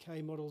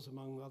PBPK models,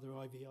 among other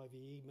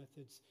IVE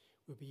methods,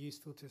 would be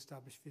useful to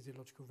establish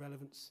physiological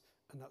relevance,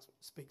 and that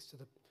speaks to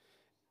the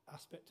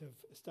aspect of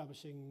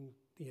establishing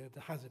the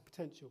hazard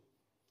potential.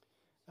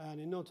 And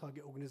in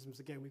non-target organisms,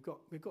 again,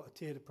 we've got a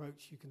tiered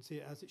approach. You can see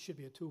it as it should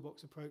be a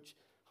toolbox approach.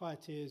 Higher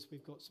tiers,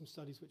 we've got some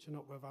studies which are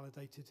not well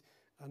validated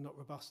and not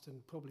robust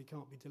and probably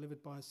can't be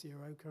delivered by a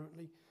CRO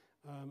currently.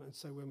 And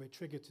so when we're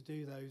triggered to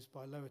do those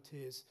by lower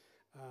tiers,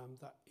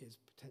 that is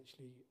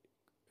potentially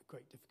a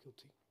great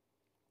difficulty.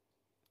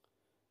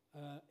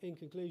 In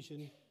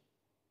conclusion,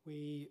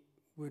 we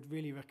would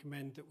really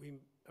recommend that we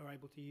are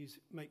able to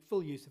make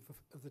full use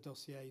of the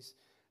dossiers,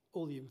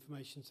 all the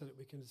information, so that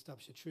we can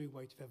establish a true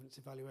weight of evidence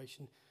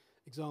evaluation.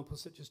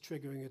 Examples such as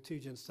triggering a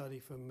 2-gen study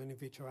from an in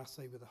vitro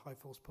assay with a high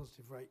false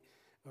positive rate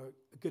are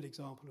a good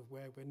example of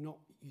where we're not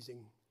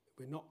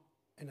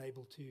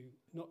able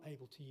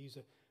to use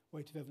a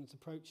weight of evidence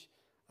approach.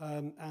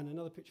 And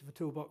another picture of a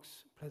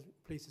toolbox,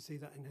 pleased to see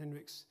that in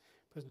Henrik's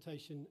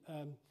presentation.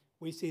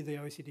 We see the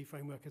OECD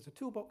framework as a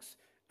toolbox,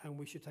 and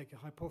we should take a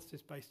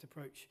hypothesis-based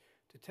approach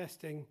to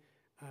testing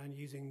and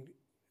using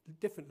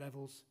different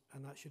levels,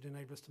 and that should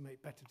enable us to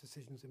make better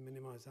decisions and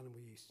minimise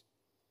animal use.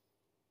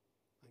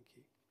 Thank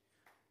you.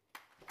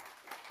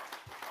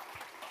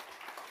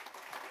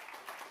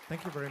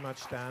 Thank you very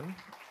much, Dan,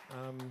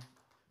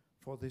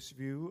 for this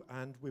view.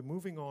 And we're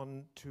moving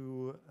on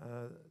to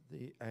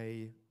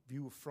a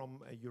view from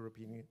a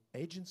European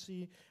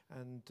agency.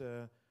 And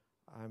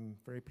I'm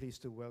very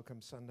pleased to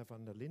welcome Sander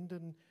van der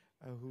Linden,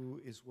 who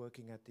is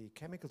working at the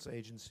Chemicals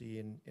Agency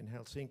in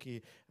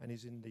Helsinki and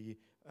is in the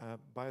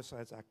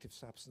Biocides Active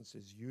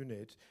Substances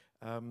unit.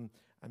 And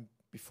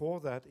before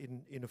that,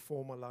 in a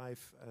former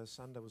life,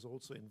 Sander was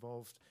also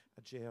involved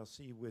at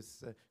JRC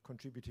with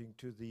contributing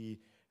to the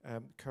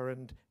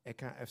current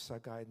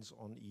EFSA guidance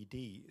on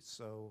ED.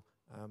 So,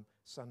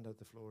 Sander,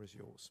 the floor is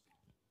yours.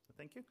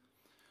 Thank you.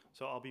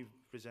 So I'll be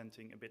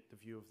presenting a bit the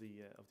view of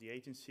the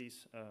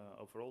agencies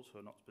overall, so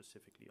not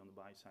specifically on the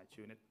Biocides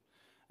unit.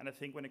 And I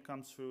think when it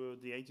comes to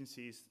the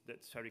agencies,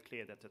 that's very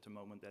clear that at the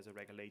moment there's a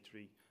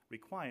regulatory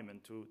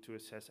requirement to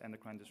assess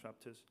endocrine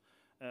disruptors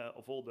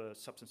of all the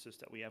substances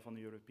that we have on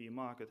the European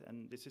market.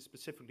 And this is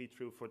specifically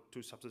true for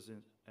 2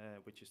 substances,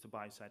 which is the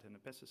biocide and the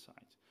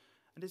pesticide.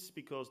 And this is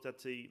because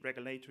that the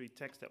regulatory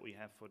text that we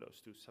have for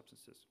those 2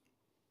 substances,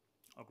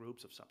 or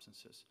groups of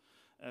substances,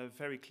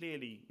 very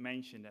clearly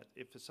mention that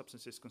if a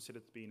substance is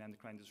considered to be an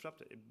endocrine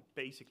disruptor, it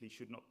basically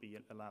should not be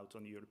allowed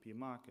on the European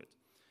market.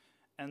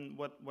 And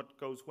what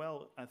goes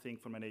well, I think,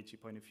 from an agency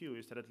point of view,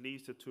 is that at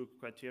least the two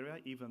criteria,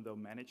 even though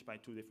managed by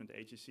two different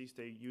agencies,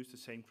 they use the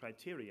same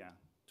criteria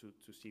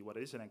to see what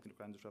is an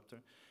endocrine disruptor.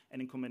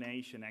 And in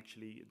combination,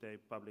 actually, they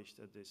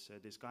published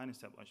this guidance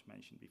that was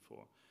mentioned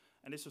before.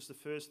 And this was the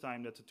first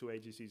time that the two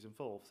agencies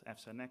involved,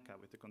 EFSA and ECHA,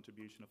 with the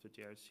contribution of the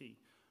JRC,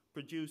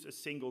 produced a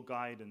single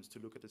guidance to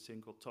look at a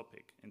single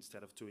topic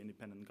instead of two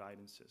independent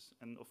guidances.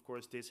 And of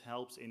course, this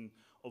helps in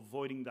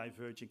avoiding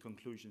diverging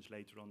conclusions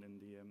later on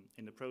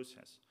in the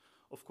process.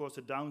 Of course,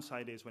 the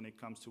downside is when it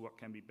comes to what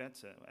can be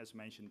better, as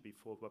mentioned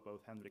before by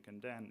both Hendrik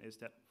and Dan, is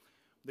that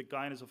the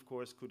guidance, of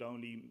course, could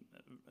only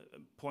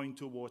point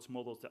towards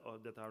models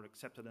that are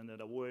accepted and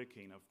that are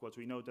working. Of course,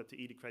 we know that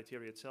the ED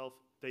criteria itself,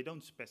 they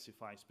don't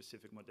specify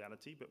specific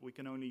modality, but we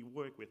can only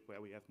work with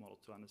where we have models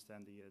to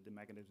understand the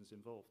mechanisms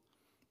involved.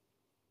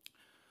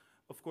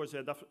 Of course,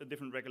 there are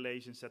different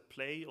regulations at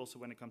play, also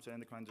when it comes to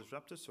endocrine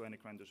disruptors. So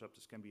endocrine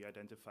disruptors can be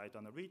identified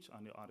under REACH,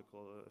 under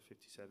Article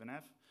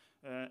 57F.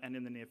 And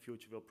in the near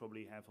future, we'll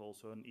probably have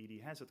also an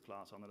ED hazard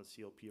class under the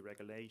CLP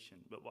regulation.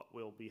 But what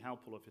will be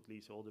helpful of at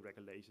least all the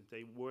regulations,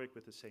 they work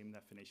with the same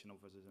definition of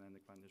what is an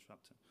endocrine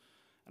disruptor.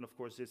 And of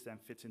course, this then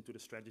fits into the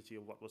strategy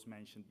of what was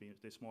mentioned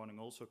this morning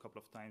also a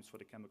couple of times for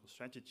the chemical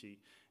strategy,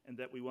 and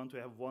that we want to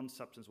have one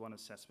substance, one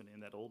assessment, in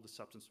that all the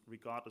substance,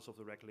 regardless of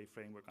the regulatory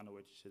framework under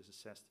which it is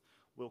assessed,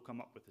 will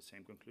come up with the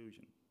same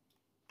conclusion.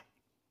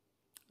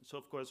 So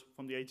of course,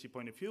 from the agency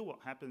point of view, what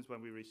happens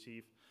when we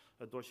receive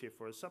a dossier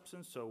for a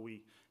substance? So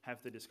we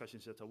have the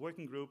discussions at a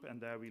working group,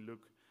 and there we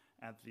look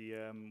at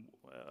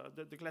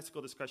the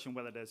classical discussion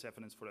whether there's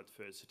evidence for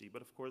adversity.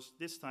 But of course,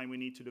 this time we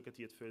need to look at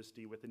the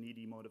adversity with an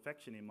ED mode of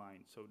action in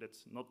mind. So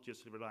that's not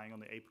just relying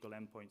on the apical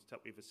endpoints that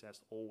we've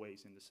assessed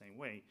always in the same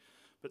way,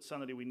 but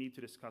suddenly we need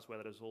to discuss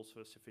whether there's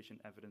also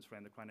sufficient evidence for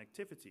endocrine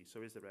activity.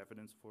 So is there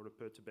evidence for the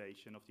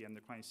perturbation of the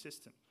endocrine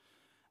system?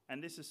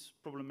 And this is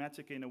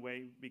problematic in a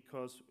way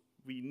because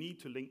we need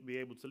to be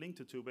able to link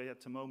the two, but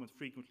at the moment,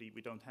 frequently,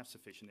 we don't have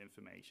sufficient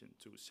information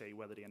to say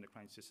whether the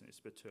endocrine system is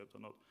perturbed or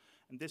not.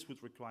 And this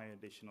would require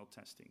additional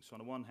testing. So on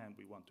the one hand,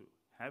 we want to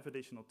have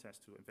additional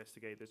tests to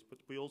investigate this, but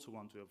we also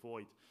want to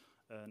avoid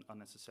an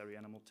unnecessary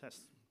animal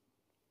test,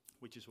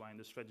 which is why in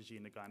the strategy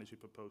and the guidance we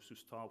propose to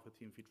start with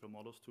the in vitro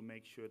models to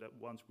make sure that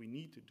once we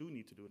need to do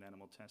an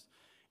animal test,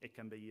 it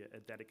can be a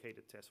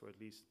dedicated test, or at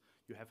least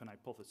you have an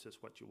hypothesis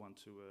what you want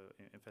to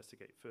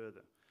investigate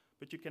further.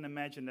 But you can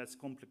imagine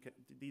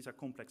these are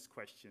complex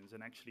questions,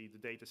 and actually the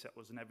data set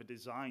was never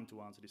designed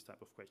to answer these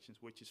type of questions,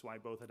 which is why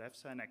both at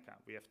EFSA and ECHA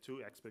we have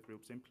two expert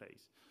groups in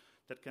place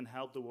that can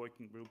help the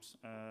working groups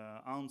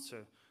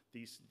answer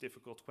these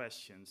difficult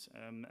questions.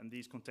 And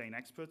these contain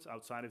experts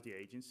outside of the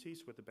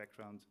agencies with a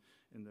background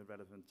in the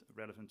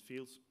relevant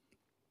fields.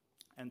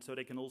 And so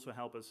they can also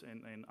help us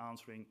in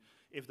answering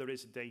if there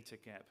is a data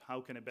gap,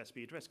 how can it best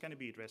be addressed? Can it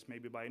be addressed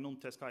maybe by a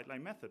non-test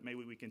guideline method?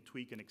 Maybe we can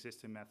tweak an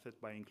existing method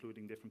by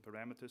including different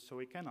parameters so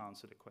it can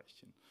answer the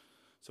question.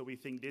 So we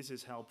think this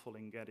is helpful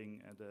in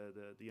getting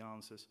the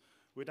answers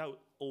without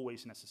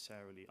always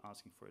necessarily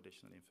asking for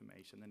additional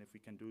information. And if we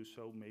can do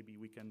so, maybe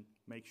we can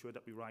make sure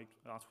that we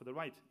ask for the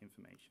right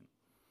information.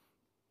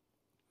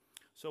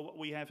 So what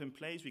we have in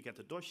place, we get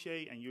the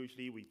dossier, and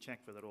usually we check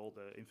whether all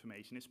the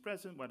information is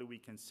present, whether we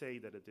can say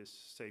that it is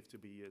safe to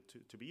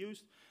be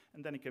used,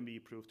 and then it can be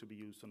approved to be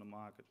used on the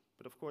market.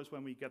 But of course,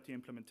 when we get the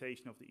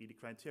implementation of the ED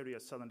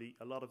criteria, suddenly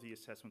a lot of the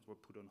assessments were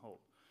put on hold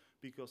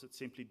because it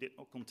simply did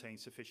not contain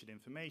sufficient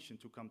information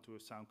to come to a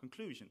sound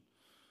conclusion.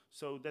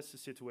 So that's the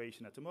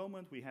situation at the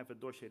moment. We have a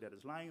dossier that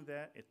is lying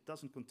there. It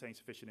doesn't contain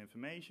sufficient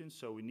information,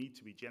 so we need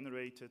to be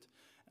generated.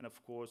 And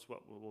of course,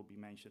 what will be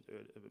mentioned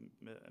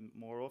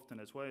more often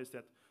as well is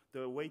that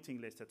there are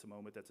waiting lists at the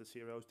moment at the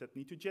CROs that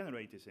need to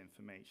generate this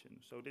information.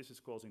 So this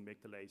is causing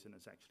big delays, and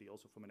it's actually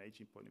also from an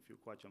agency point of view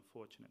quite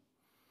unfortunate.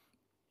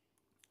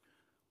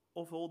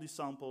 Of all these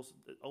samples,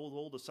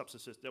 all the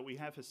substances that we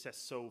have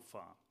assessed so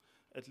far,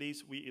 at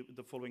least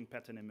the following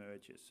pattern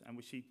emerges, and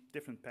we see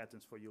different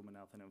patterns for human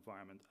health and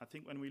environment. I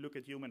think when we look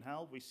at human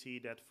health, we see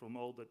that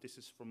this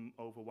is from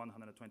over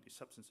 120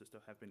 substances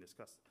that have been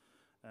discussed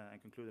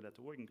and concluded at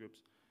the working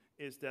groups,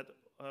 is that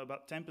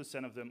about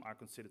 10% of them are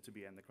considered to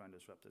be endocrine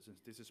disruptors. And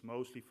this is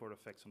mostly for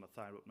effects on the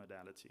thyroid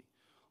modality.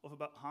 Of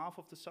about half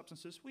of the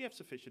substances, we have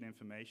sufficient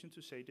information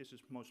to say this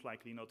is most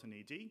likely not an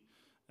ED,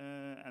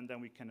 and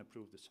then we can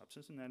approve the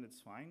substance, and then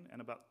it's fine.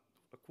 And about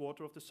a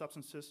quarter of the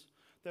substances,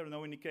 there are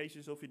no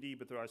indications of ED,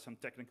 but there are some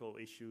technical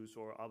issues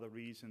or other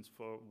reasons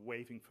for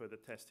waiving further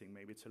testing.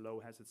 Maybe it's a low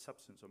hazard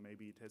substance, or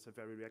maybe it has a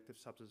very reactive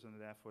substance, and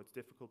therefore it's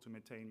difficult to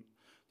maintain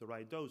the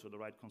right dose or the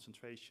right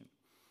concentration.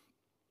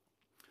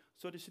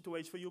 So the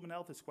situation for human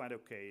health is quite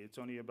okay. It's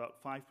only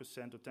about 5%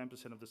 or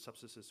 10% of the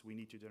substances we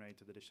need to generate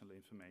additional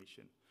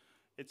information.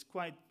 It's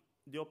quite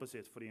the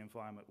opposite for the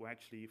environment, where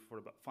actually for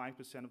about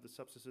 5% of the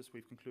substances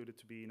we've concluded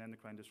to be an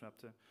endocrine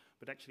disruptor,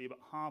 but actually about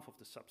half of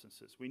the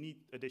substances we need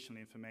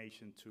additional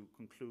information to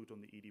conclude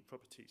on the ED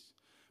properties,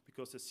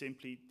 because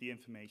simply the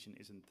information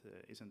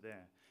isn't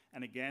there.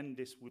 And again,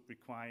 this would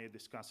require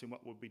discussing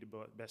what would be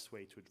the best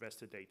way to address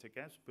the data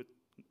gaps, but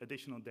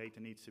additional data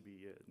needs to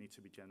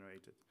be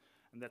generated.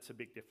 And that's a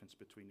big difference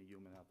between the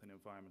human health and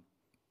environment.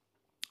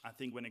 I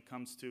think when it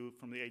comes to,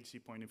 from the agency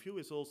point of view,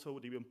 is also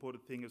the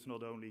important thing is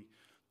not only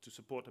to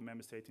support the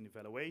member state in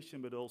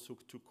evaluation, but also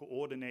to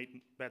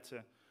coordinate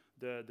better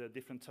the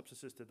different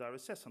substances that are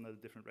assessed under the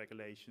different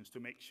regulations, to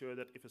make sure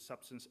that if a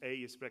substance A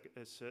is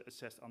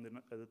assessed under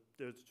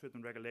a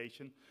certain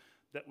regulation,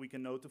 that we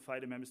can notify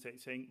the member state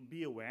saying,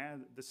 be aware,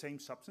 the same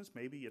substance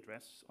may be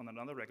addressed on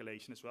another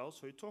regulation as well,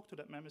 so you talk to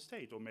that member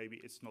state, or maybe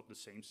it's not the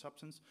same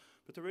substance,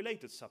 but a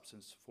related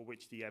substance for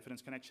which the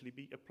evidence can actually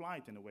be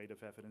applied in a weight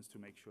of evidence to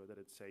make sure that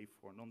it's safe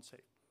or non-safe.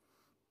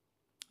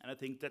 And I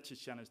think that's a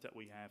challenge that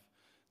we have,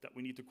 that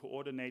we need to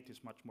coordinate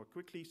this much more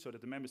quickly so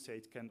that the member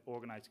states can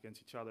organize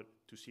against each other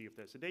to see if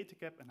there's a data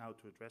gap and how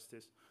to address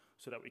this,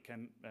 so that we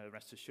can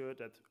rest assured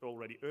that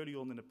already early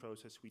on in the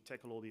process we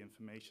tackle all the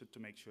information to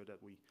make sure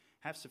that we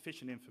have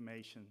sufficient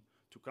information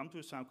to come to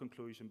a sound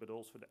conclusion, but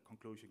also that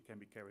conclusion can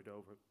be carried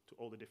over to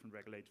all the different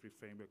regulatory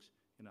frameworks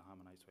in a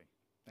harmonized way.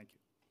 Thank you.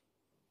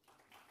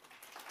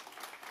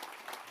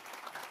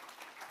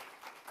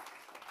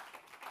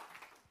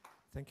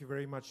 Thank you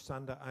very much,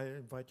 Sander. I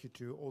invite you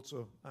to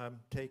also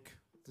take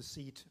the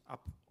seat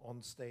up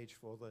on stage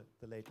for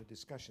the later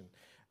discussion.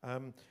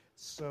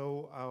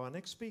 So our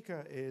next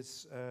speaker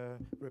is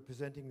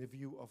representing the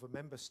view of a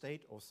member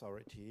state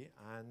authority,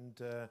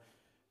 and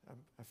I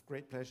have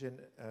great pleasure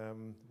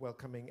in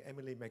welcoming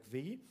Emily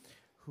McVie,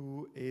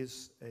 who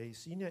is a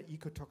senior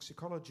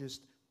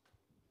ecotoxicologist.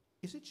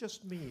 Is it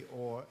just me,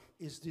 or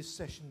is this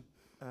session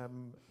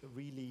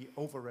really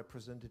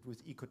overrepresented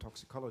with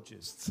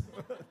ecotoxicologists?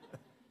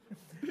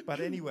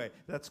 But anyway,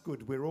 that's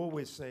good. We're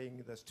always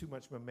saying there's too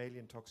much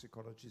mammalian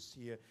toxicologists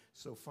here,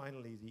 so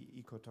finally the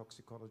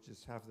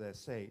ecotoxicologists have their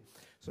say.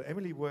 So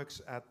Emily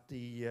works at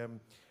the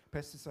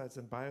Pesticides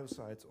and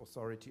Biocides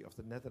Authority of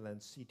the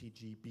Netherlands,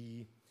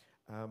 CTGB,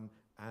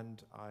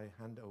 and I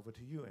hand over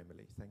to you,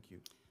 Emily. Thank you.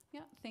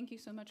 Yeah, thank you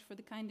so much for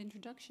the kind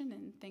introduction,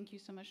 and thank you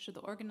so much to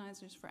the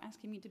organizers for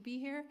asking me to be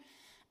here.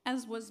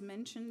 As was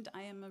mentioned,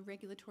 I am a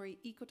regulatory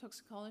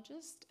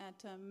ecotoxicologist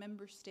at a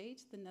member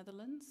state, the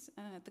Netherlands,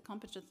 the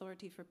competent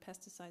authority for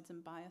pesticides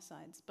and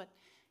biocides. But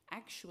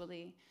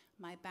actually,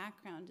 my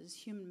background is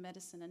human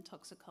medicine and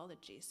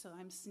toxicology, so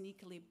I'm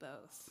sneakily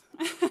both.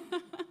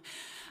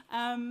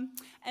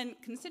 And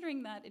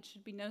considering that, it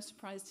should be no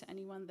surprise to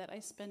anyone that I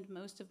spend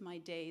most of my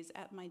days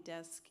at my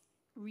desk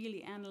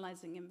really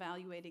analyzing and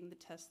evaluating the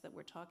tests that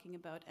we're talking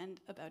about and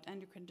about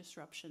endocrine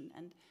disruption.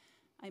 And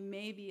I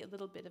may be a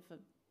little bit of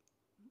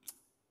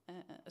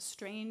a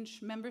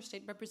strange member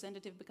state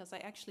representative, because I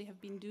actually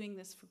have been doing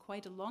this for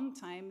quite a long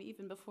time.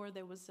 Even before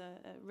there was a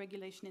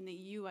regulation in the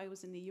EU, I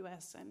was in the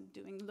US. I'm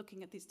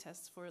looking at these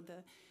tests for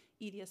the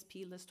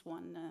EDSP list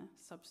 1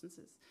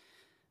 substances.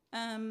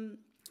 And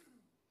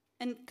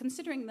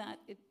considering that,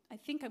 I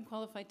think I'm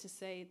qualified to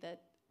say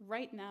that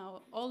right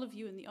now, all of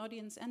you in the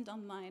audience and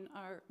online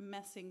are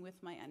messing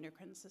with my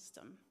endocrine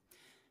system.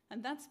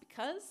 And that's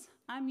because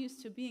I'm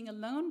used to being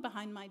alone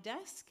behind my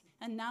desk,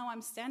 and now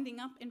I'm standing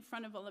up in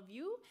front of all of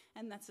you,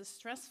 and that's a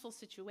stressful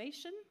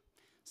situation.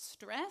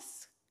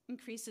 Stress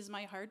increases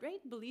my heart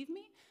rate, believe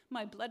me,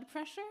 my blood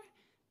pressure,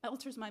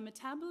 alters my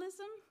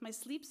metabolism, my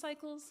sleep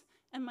cycles,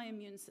 and my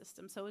immune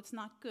system. So it's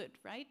not good,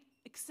 right?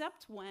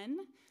 Except when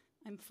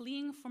I'm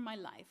fleeing for my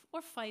life,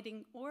 or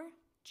fighting, or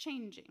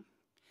changing.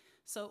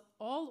 So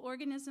all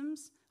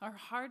organisms are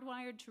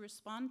hardwired to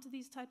respond to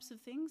these types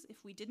of things.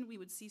 If we didn't, we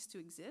would cease to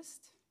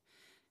exist.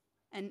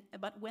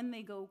 But when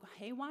they go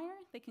haywire,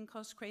 they can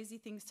cause crazy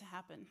things to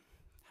happen.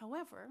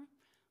 However,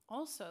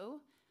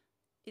 also,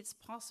 it's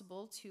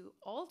possible to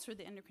alter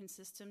the endocrine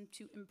system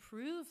to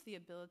improve the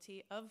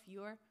ability of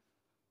your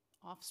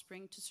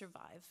offspring to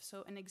survive.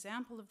 So an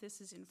example of this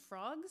is in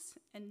frogs,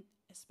 and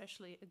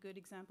especially a good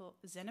example,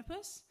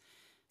 Xenopus,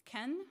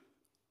 can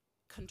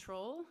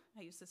control,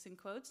 I use this in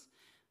quotes,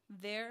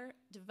 their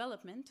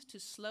development to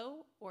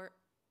slow or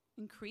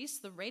increase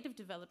the rate of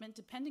development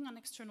depending on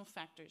external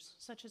factors,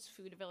 such as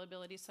food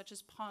availability, such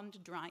as pond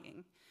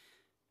drying.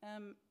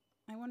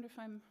 I wonder if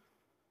I'm...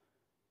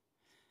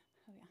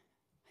 Oh yeah,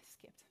 I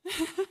skipped.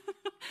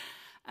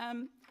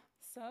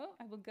 So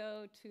I will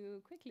go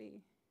to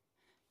quickly.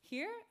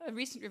 Here, a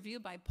recent review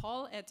by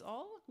Paul et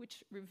al.,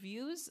 which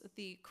reviews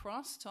the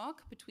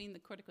crosstalk between the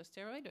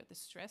corticosteroid, or the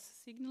stress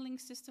signaling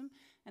system,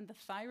 and the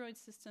thyroid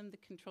system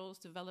that controls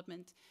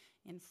development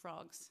in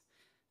frogs.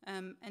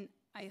 And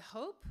I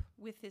hope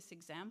with this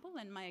example,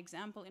 and my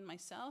example in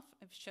myself,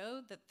 I've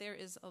showed that there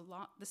is a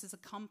lot, this is a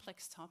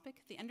complex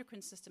topic. The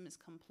endocrine system is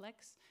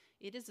complex.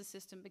 It is a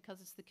system because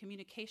it's the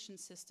communication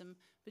system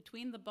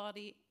between the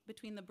body,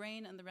 between the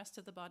brain and the rest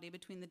of the body,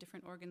 between the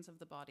different organs of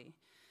the body.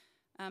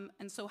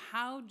 And so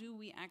how do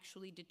we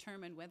actually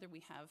determine whether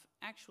we have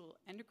actual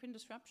endocrine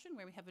disruption,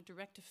 where we have a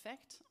direct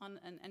effect on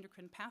an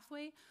endocrine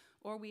pathway,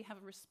 or we have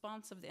a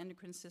response of the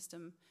endocrine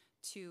system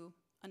to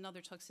another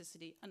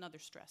toxicity, another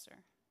stressor?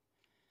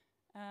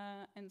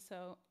 And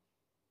so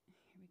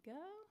here we go,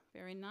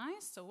 very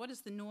nice. So what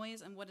is the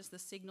noise and what is the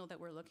signal that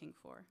we're looking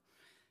for?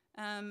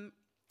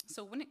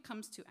 So when it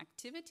comes to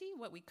activity,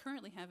 what we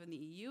currently have in the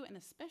EU, and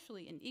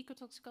especially in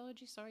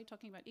ecotoxicology, sorry,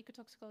 talking about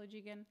ecotoxicology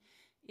again,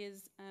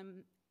 is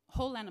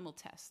whole animal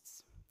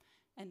tests.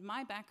 And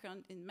my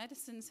background in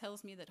medicine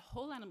tells me that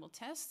whole animal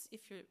tests,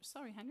 if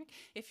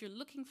you're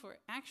looking for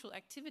actual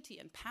activity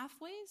and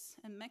pathways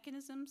and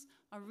mechanisms,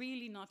 are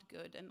really not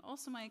good. And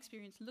also my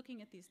experience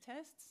looking at these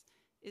tests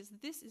is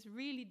this is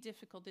really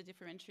difficult to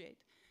differentiate.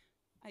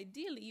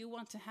 Ideally, you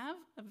want to have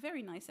a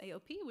very nice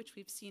AOP, which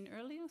we've seen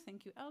earlier,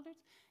 thank you, Aldert,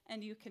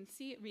 and you can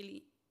see it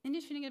really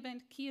initiating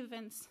event, key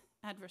events,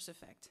 adverse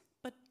effect.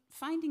 But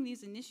finding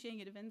these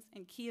initiating events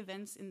and key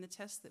events in the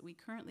tests that we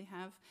currently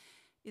have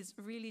is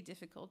really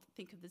difficult.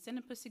 Think of the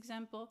Xenopus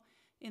example.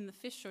 In the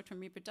fish short-term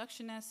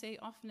reproduction assay,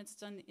 often it's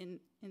done in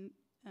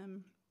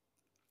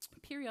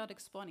periodic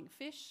spawning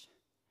fish.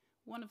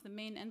 One of the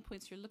main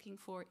endpoints you're looking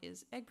for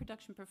is egg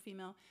production per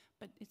female,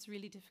 but it's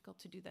really difficult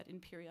to do that in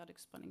periodic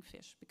spawning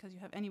fish because you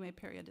have anyway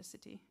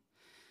periodicity.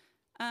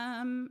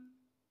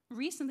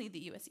 Recently,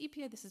 the US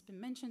EPA, this has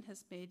been mentioned,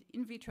 has made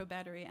in vitro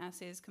battery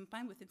assays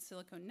combined with its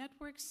silicone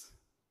networks.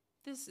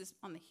 This is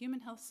on the human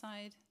health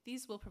side.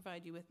 These will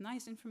provide you with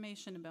nice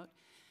information about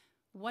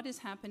what is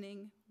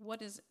happening,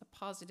 what is a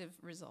positive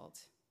result.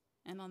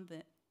 And on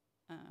the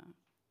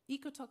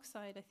ecotox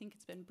side, I think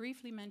it's been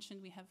briefly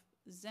mentioned, we have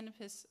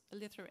Xenopus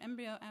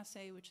erythroembryo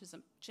assay, which is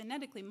a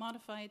genetically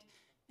modified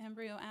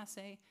embryo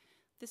assay.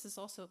 This is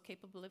also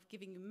capable of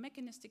giving you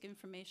mechanistic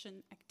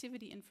information,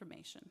 activity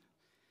information.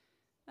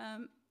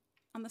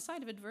 On the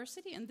side of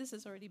adversity, and this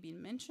has already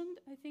been mentioned,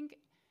 I think,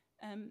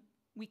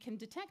 we can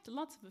detect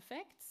lots of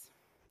effects,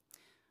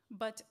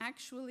 but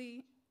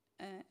actually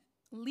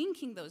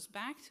linking those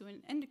back to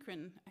an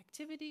endocrine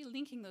activity,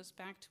 linking those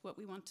back to what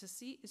we want to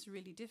see is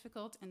really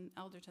difficult, and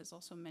Aldert has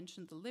also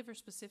mentioned the liver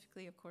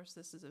specifically. Of course,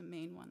 this is a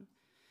main one.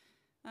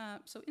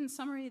 So in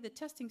summary, the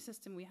testing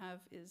system we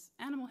have is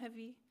animal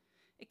heavy.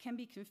 It can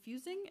be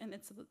confusing, and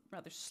it's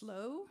rather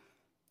slow.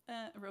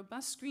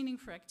 Robust screening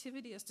for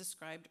activity, as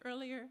described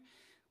earlier,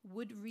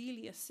 would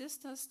really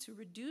assist us to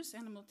reduce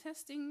animal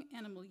testing,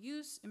 animal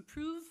use,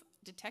 improve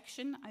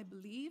detection, I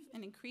believe,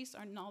 and increase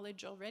our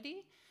knowledge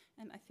already.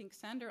 And I think,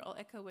 Sander, I'll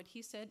echo what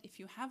he said. If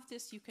you have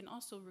this, you can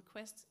also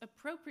request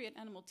appropriate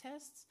animal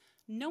tests,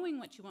 knowing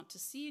what you want to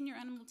see in your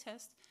animal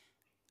test.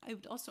 I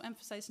would also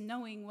emphasize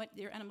knowing what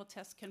your animal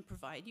test can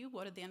provide you,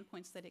 what are the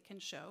endpoints that it can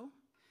show.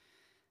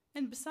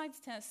 And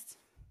besides tests,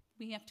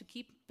 we have to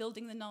keep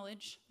building the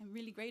knowledge. I'm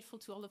really grateful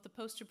to all of the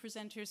poster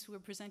presenters who are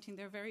presenting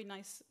their very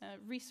nice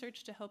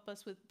research to help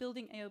us with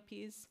building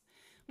AOPs.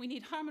 We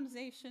need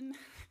harmonization.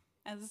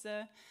 As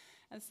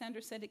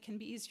Sandra said, it can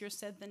be easier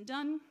said than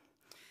done.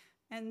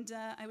 And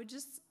I would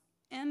just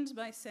end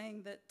by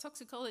saying that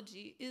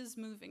toxicology is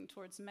moving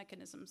towards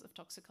mechanisms of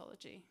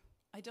toxicology.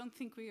 I don't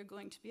think we are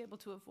going to be able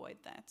to avoid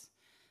that.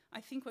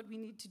 I think what we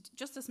need to do,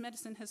 just as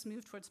medicine has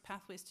moved towards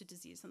pathways to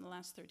disease in the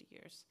last 30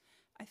 years,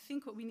 I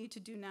think what we need to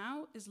do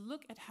now is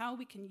look at how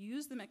we can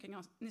use the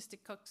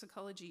mechanistic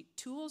toxicology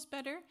tools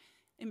better,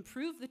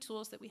 improve the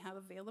tools that we have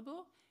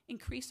available,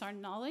 increase our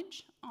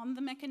knowledge on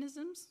the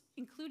mechanisms,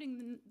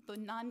 including the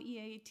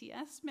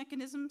non-EATS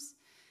mechanisms,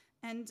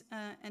 and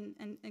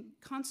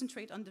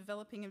concentrate on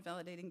developing and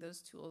validating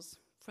those tools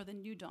for the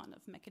new dawn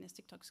of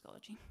mechanistic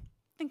toxicology.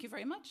 Thank you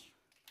very much.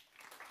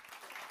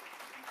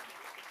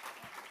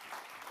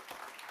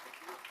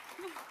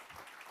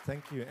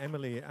 Thank you,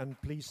 Emily, and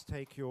please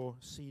take your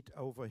seat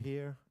over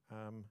here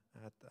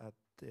at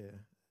the,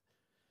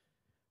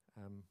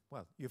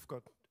 well, you've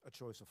got a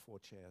choice of 4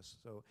 chairs.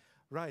 So,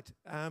 right,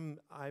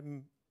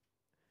 I'm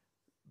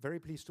very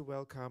pleased to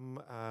welcome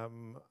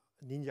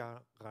Ninja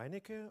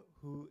Reinecke,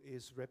 who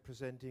is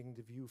representing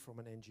the view from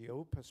an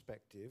NGO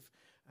perspective.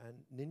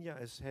 And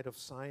Ninja is head of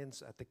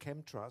science at the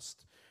Chem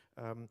Trust,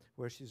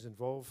 where she's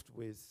involved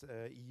with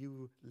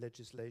EU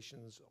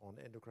legislations on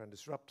endocrine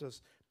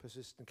disruptors,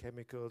 persistent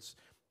chemicals,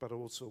 but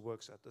also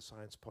works at the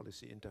Science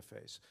Policy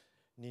Interface.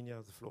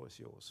 Ninja, the floor is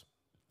yours.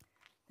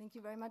 Thank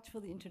you very much for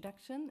the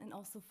introduction and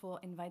also for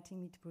inviting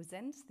me to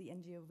present the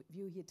NGO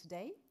view here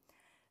today.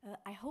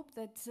 I hope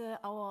that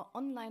our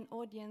online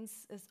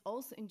audience is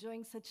also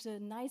enjoying such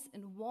a nice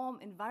and warm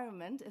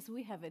environment as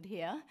we have it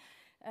here,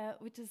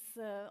 which is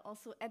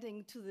also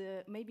adding to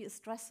the maybe a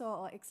stressor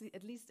or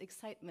at least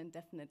excitement,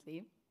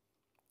 definitely.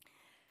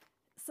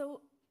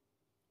 So,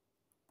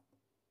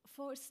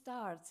 for a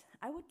start,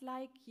 I would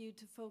like you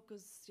to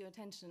focus your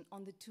attention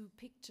on the 2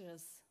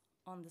 pictures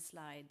on the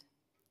slide.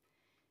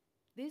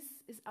 This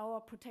is our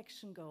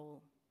protection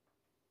goal.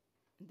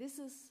 This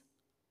is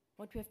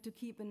what we have to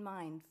keep in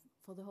mind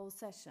for the whole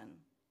session.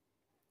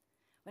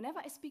 Whenever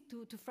I speak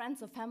to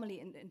friends or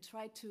family and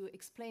try to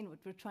explain what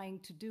we're trying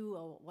to do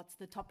or what's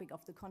the topic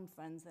of the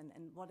conference and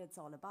what it's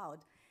all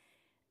about,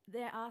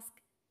 they ask,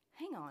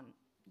 hang on,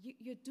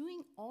 you're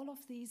doing all of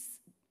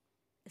these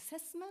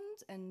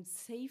assessment and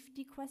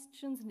safety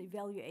questions and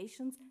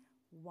evaluations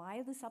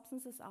while the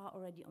substances are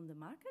already on the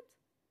market?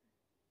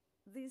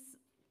 This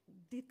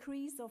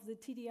decrease of the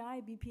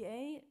TDI,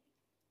 BPA,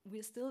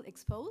 we're still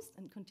exposed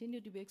and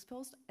continue to be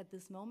exposed at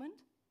this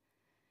moment.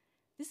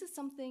 This is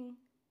something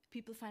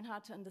people find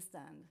hard to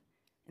understand.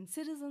 And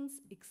citizens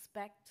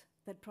expect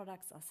that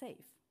products are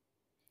safe.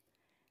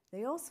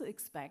 They also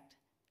expect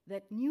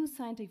that new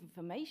scientific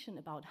information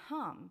about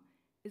harm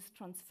is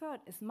transferred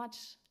as much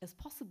as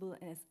possible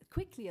and as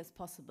quickly as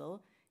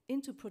possible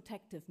into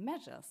protective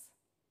measures.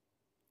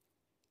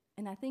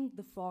 And I think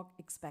the frog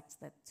expects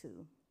that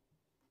too.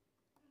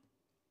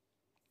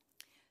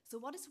 So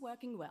what is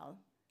working well?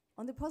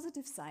 On the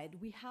positive side,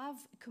 we have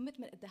a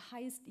commitment at the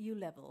highest EU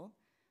level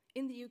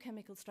in the EU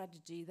chemical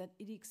strategy that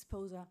ED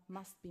exposure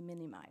must be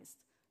minimized.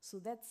 So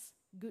that's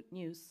good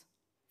news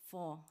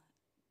for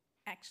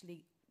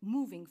actually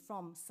moving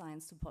from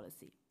science to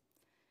policy.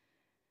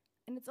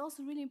 And it's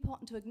also really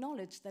important to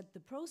acknowledge that the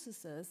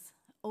processes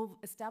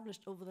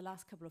established over the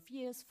last couple of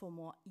years for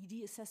more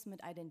ED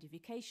assessment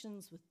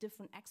identifications with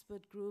different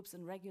expert groups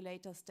and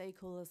regulators,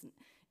 stakeholders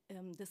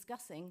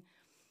discussing,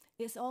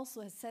 has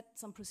set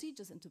some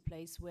procedures into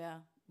place where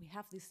we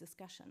have these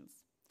discussions.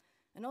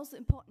 And also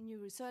important new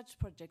research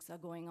projects are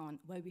going on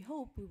where we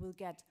hope we will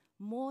get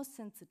more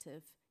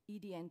sensitive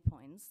ED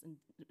endpoints and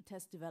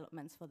test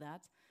developments for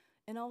that.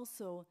 And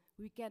also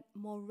we get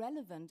more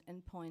relevant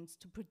endpoints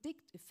to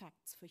predict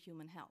effects for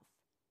human health.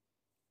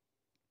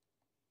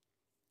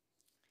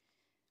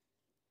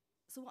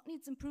 So what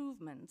needs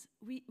improvement?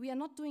 We are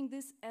not doing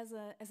this as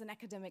an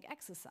academic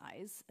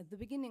exercise. At the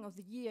beginning of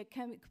the year,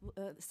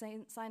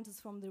 scientists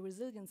from the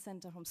Resilience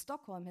Center from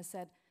Stockholm has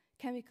said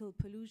chemical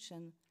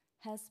pollution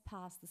has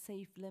passed the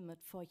safe limit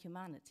for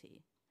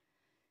humanity.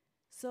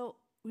 So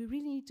we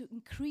really need to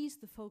increase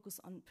the focus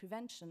on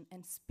prevention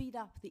and speed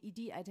up the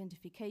ED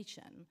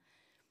identification.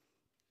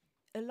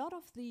 A lot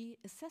of the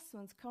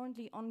assessments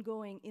currently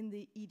ongoing in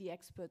the ED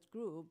expert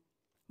group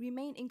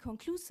remain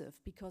inconclusive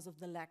because of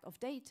the lack of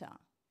data.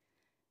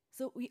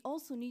 So we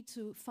also need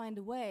to find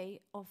a way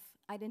of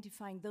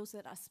identifying those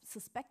that are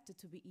suspected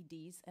to be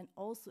EDs and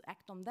also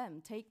act on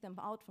them, take them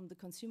out from the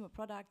consumer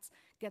products,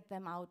 get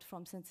them out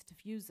from sensitive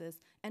users,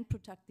 and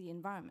protect the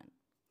environment.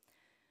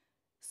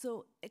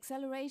 So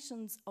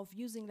accelerations of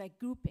using like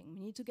grouping,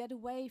 we need to get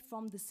away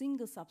from the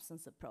single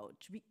substance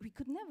approach. We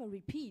could never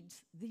repeat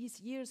these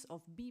years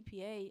of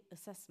BPA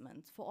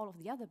assessments for all of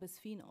the other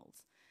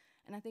bisphenols.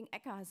 And I think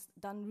ECHA has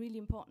done really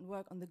important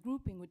work on the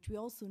grouping, which we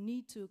also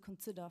need to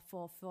consider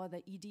for further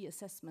ED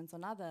assessments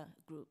on other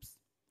groups.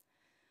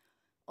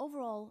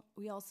 Overall,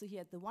 we also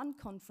here at the One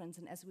conference,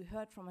 and as we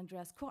heard from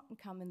Andreas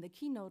Kortenkamp in the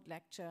keynote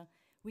lecture,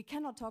 we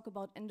cannot talk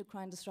about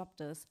endocrine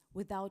disruptors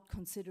without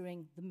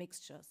considering the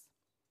mixtures.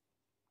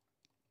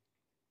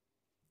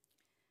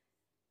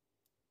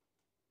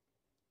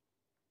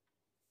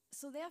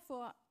 So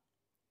therefore,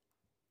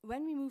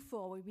 when we move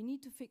forward, we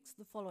need to fix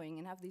the following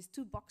and have these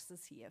two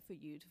boxes here for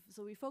you.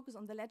 So we focus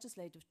on the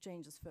legislative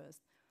changes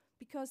first,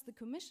 because the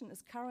Commission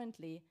is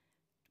currently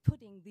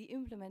putting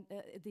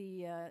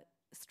the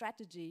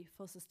strategy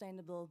for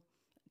sustainable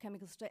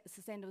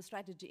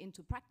strategy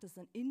into practice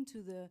and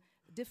into the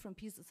different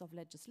pieces of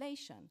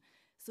legislation.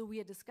 So we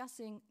are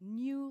discussing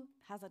new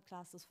hazard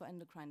classes for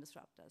endocrine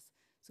disruptors.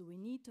 So we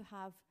need to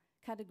have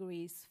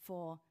categories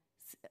for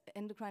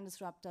endocrine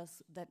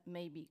disruptors that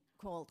may be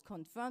called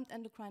confirmed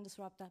endocrine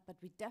disruptor, but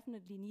we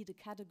definitely need a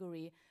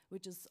category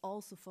which is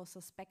also for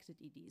suspected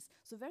EDs.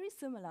 So very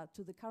similar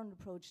to the current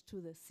approach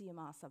to the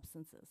CMR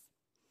substances.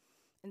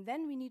 And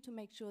then we need to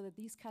make sure that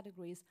these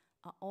categories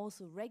are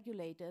also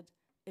regulated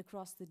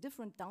across the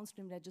different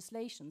downstream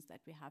legislations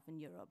that we have in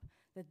Europe,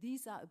 that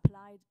these are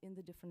applied in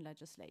the different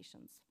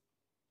legislations.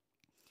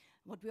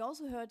 What we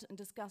also heard and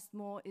discussed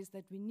more is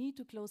that we need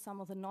to close some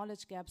of the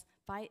knowledge gaps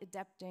by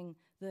adapting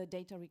the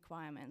data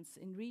requirements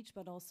in REACH,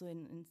 but also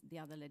in the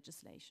other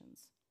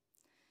legislations.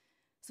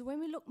 So when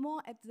we look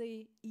more at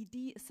the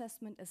ED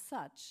assessment as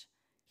such,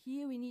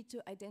 here we need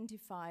to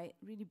identify,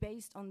 really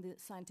based on the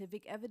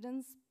scientific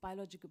evidence,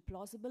 biological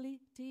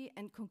plausibility,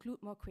 and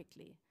conclude more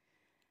quickly.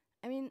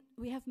 I mean,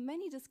 we have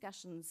many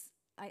discussions.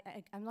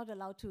 I'm not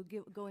allowed to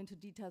go into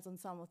details on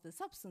some of the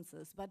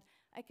substances, but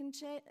I can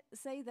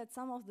say that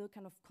some of the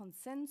kind of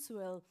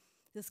consensual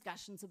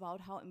discussions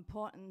about how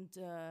important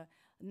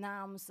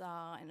NAMs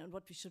are and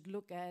what we should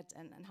look at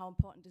and how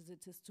important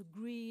it is to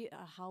agree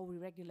how we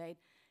regulate.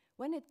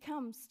 When it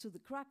comes to the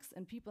crux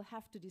and people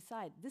have to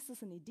decide this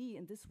is an ED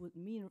and this would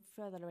mean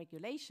further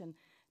regulation,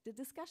 the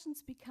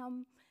discussions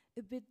become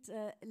a bit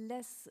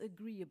less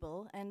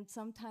agreeable, and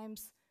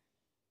sometimes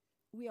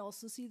we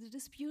also see the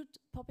dispute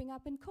popping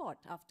up in court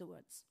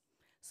afterwards.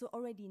 So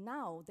already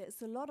now,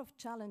 there's a lot of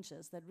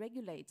challenges that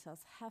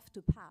regulators have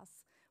to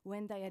pass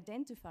when they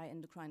identify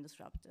endocrine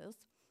disruptors.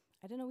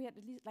 I don't know, we had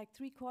at least like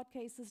 3 court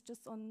cases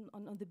just on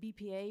the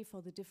BPA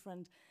for the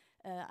different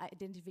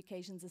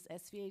identifications as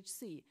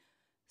SVHC.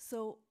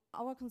 So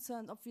our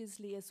concern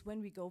obviously is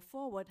when we go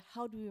forward,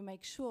 how do we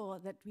make sure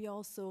that we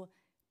also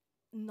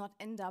not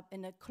end up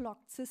in a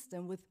clogged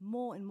system with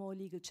more and more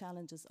legal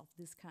challenges of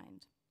this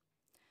kind?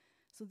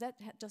 So that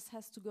just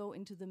has to go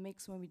into the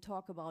mix when we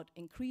talk about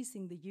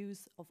increasing the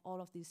use of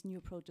all of these new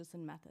approaches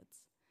and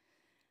methods.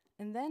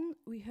 And then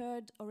we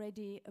heard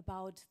already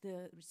about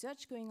the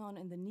research going on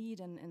and the need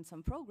and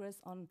some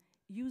progress on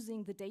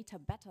using the data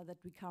better that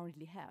we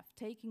currently have,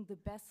 taking the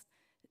best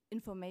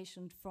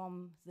information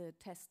from the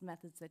test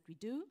methods that we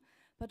do,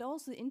 but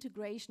also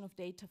integration of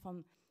data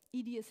from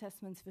ED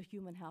assessments for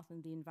human health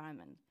and the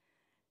environment.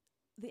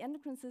 The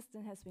endocrine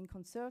system has been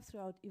conserved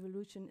throughout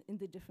evolution in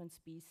the different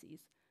species.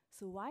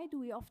 So why do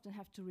we often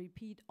have to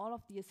repeat all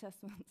of the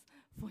assessments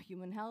for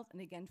human health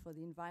and again for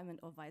the environment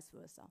or vice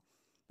versa?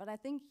 But I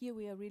think here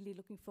we are really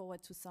looking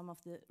forward to some of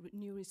the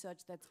new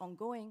research that's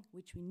ongoing,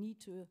 which we need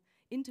to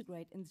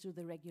integrate into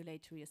the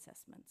regulatory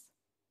assessments.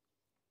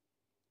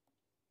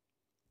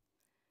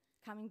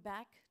 Coming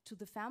back to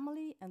the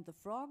family and the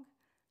frog,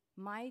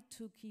 my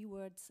two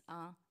keywords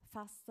are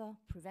faster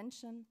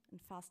prevention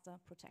and faster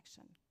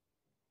protection.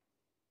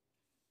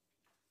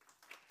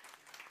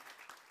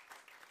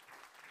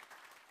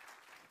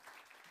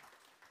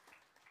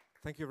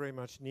 Thank you very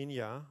much,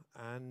 Nina.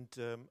 And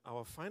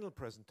our final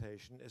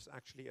presentation is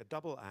actually a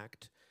double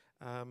act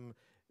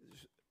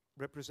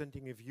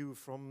representing a view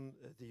from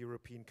the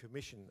European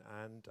Commission.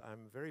 And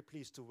I'm very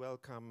pleased to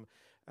welcome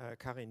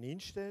Karin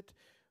Nienstedt,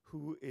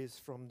 who is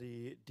from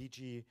the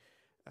DG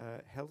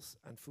Health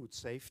and Food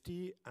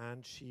Safety,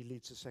 and she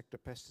leads the sector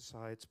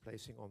pesticides,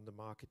 placing on the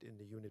market in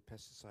the unit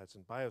pesticides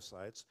and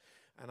biocides.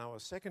 And our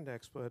second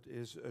expert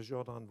is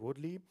Jordan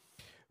Woodley,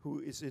 who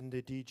is in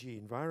the DG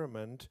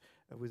Environment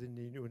within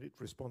the unit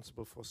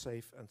responsible for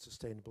safe and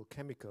sustainable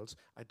chemicals.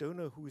 I don't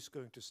know who is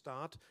going to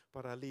start,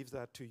 but I'll leave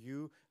that to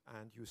you,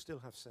 and you still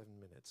have 7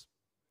 minutes.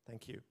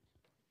 Thank you.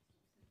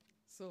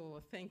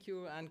 So thank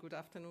you and good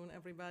afternoon,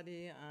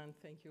 everybody, and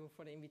thank you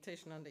for the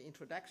invitation and the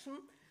introduction.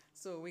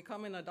 So we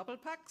come in a double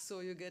pack, so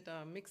you get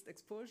a mixed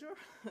exposure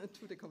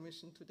to the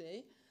Commission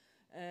today.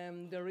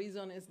 The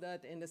reason is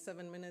that in the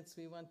 7 minutes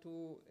we want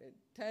to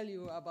tell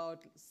you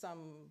about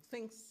some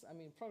things,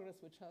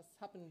 progress which has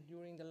happened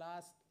during the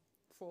last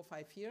 4 or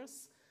 5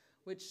 years,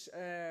 which,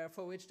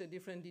 for which the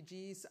different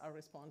DGs are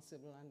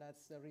responsible, and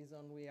that's the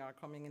reason we are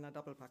coming in a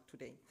double pack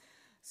today.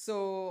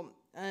 So,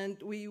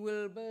 and we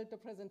will build the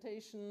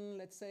presentation,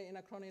 let's say, in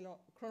a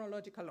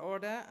chronological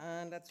order,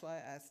 and that's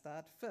why I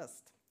start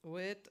first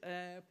with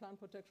plant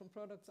protection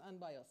products and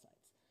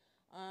biocides.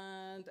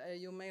 And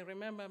you may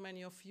remember,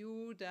 many of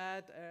you,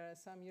 that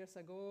some years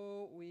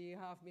ago we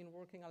have been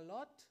working a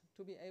lot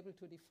to be able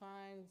to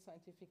define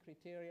scientific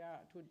criteria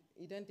to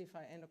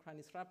identify endocrine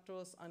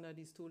disruptors under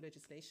these two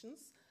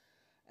legislations.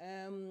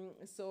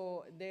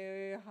 So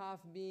they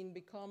have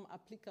become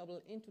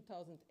applicable in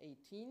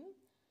 2018.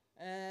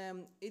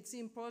 It's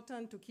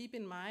important to keep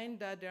in mind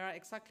that they are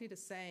exactly the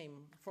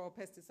same for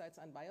pesticides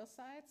and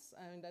biocides,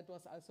 and that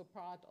was also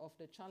part of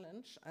the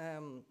challenge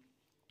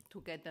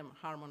to get them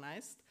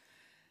harmonized.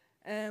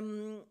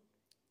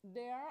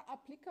 They are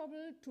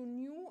applicable to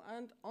new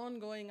and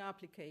ongoing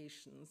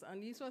applications,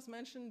 and this was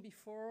mentioned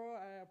before,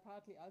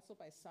 partly also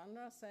by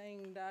Sandra,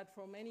 saying that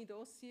for many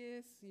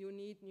dossiers you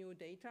need new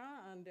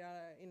data and they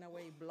are in a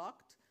way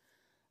blocked.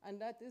 And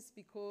that is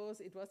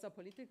because it was a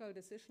political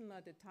decision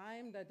at the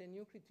time that the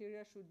new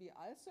criteria should be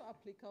also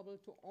applicable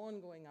to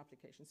ongoing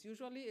applications.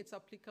 Usually it's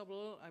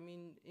applicable,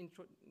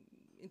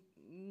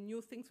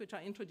 new things which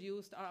are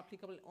introduced are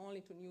applicable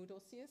only to new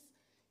dossiers.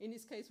 In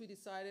this case, we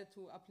decided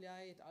to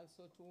apply it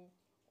also to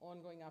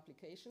ongoing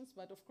applications.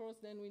 But of course,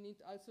 then we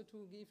need also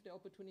to give the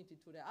opportunity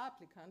to the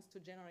applicants to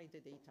generate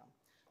the data.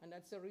 And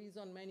that's the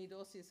reason many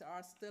dossiers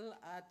are still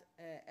at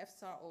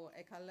EFSA or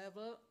ECHA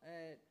level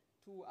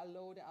to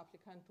allow the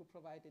applicant to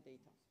provide the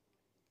data.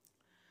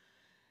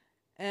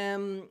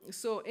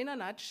 So in a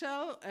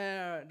nutshell,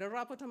 the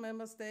rapporteur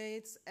member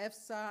states,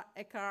 EFSA,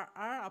 ECHA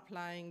are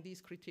applying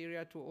these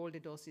criteria to all the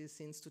dossiers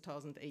since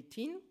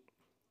 2018.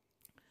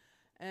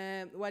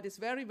 What is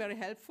very, very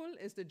helpful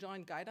is the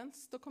joint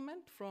guidance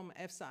document from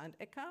EFSA and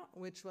ECHA,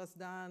 which was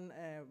done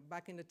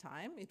back in the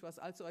time. It was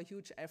also a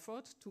huge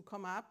effort to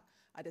come up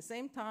at the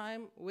same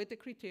time with the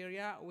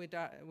criteria, with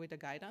the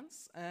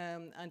guidance.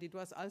 And it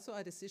was also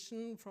a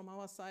decision from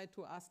our side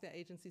to ask the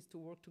agencies to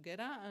work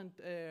together and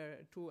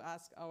to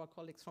ask our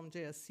colleagues from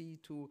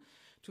JSC to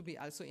be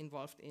also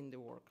involved in the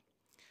work.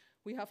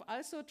 We have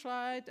also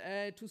tried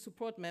to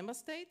support member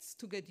states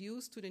to get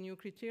used to the new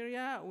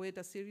criteria with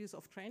a series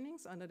of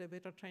trainings under the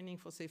Better Training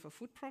for Safer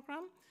Food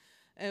program,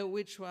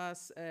 which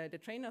was, the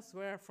trainers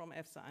were from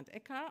EFSA and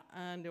ECHA,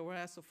 and there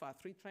were so far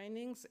 3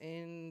 trainings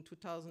in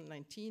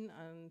 2019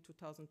 and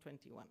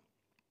 2021.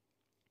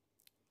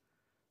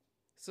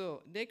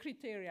 So the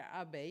criteria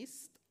are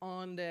based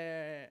on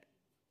the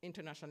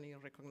internationally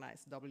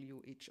recognized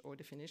WHO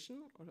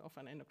definition of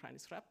an endocrine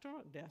disruptor.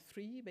 There are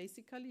 3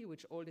 basically,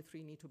 which all the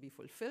 3 need to be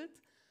fulfilled.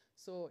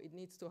 So it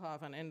needs to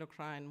have an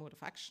endocrine mode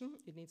of action,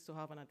 it needs to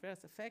have an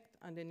adverse effect,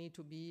 and there need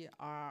to be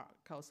a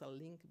causal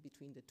link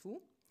between the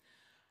 2.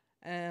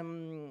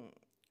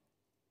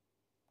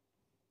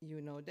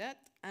 You know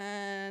that.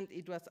 And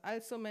it was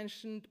also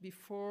mentioned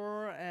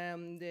before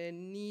the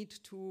need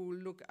to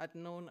look at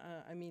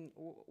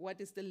what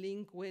is the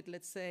link with,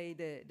 let's say,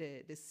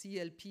 the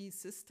CLP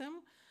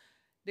system.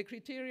 The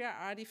criteria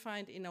are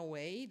defined in a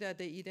way that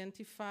they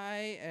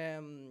identify,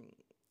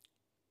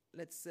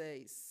 let's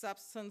say,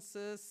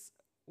 substances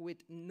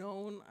with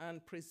known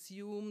and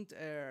presumed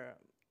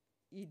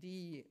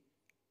ED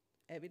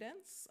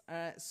evidence,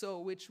 so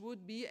which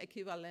would be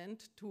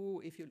equivalent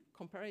to, if you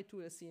compare it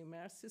to a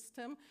CMR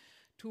system,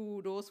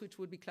 to those which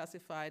would be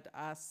classified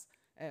as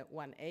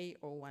 1A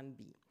or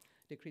 1B.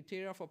 The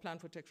criteria for plant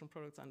protection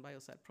products and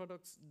biocide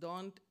products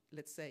don't,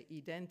 let's say,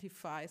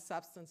 identify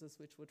substances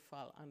which would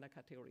fall under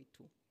category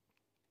 2.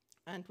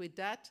 And with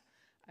that,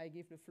 I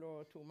give the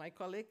floor to my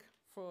colleague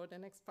for the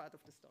next part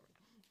of the story.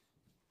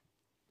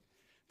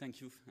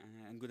 Thank you,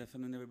 and good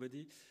afternoon,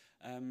 everybody.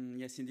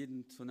 Yes,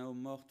 indeed, so now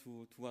more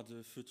towards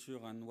the future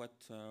and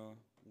what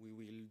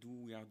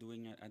we are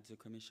doing at the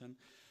Commission.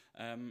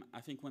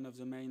 I think one of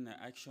the main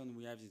actions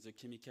we have is the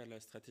chemical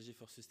strategy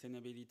for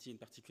sustainability, in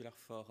particular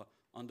for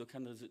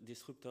endocrine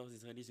disruptors,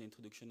 is really the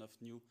introduction of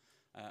new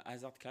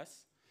hazard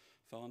class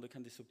for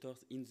endocrine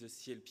disruptors in the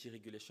CLP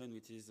regulation,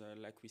 which is,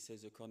 like we say,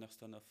 the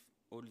cornerstone of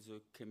all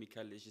the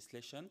chemical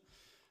legislation.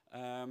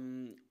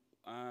 In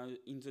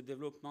the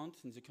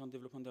current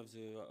development of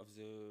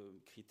the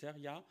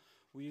criteria,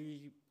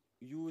 we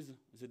use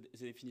the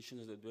definition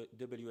of the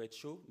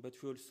WHO, but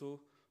we also,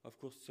 of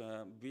course,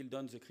 build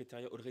on the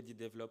criteria already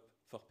developed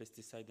for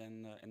pesticide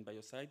and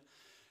biocide.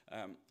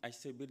 I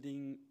say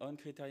building on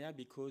criteria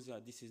because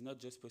this is not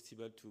just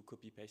possible to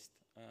copy-paste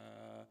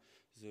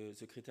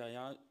the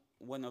criteria.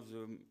 One of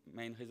the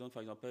main reasons,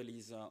 for example,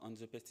 is on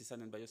the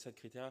pesticide and biocide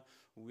criteria,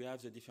 we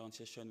have the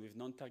differentiation with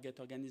non-target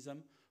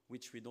organism,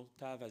 which we don't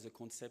have as a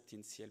concept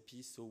in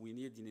CLP, so we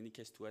need, in any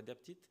case, to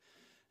adapt it.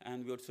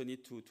 And we also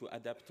need to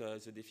adapt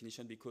the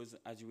definition because,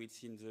 as you will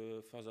see in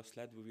the further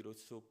slide, we will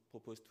also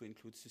propose to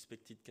include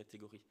suspected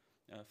category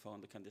for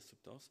endocrine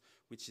disruptors,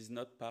 which is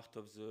not part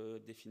of the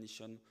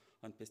definition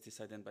on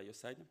pesticide and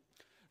biocide.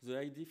 The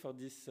idea for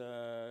this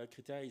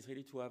criteria is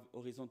really to have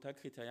horizontal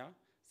criteria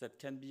that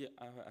can be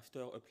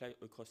after applied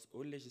across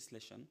all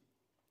legislation.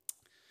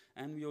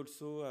 And we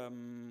also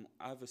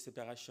have a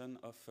separation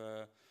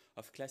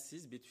of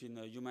classes between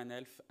human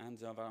health and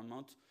the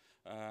environment,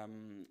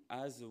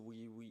 as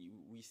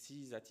we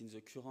see that in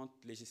the current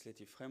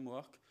legislative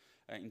framework,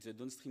 in the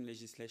downstream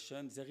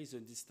legislation, there is a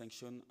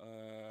distinction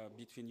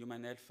between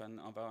human health and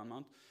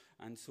environment,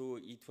 and so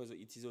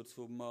it is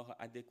also more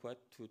adequate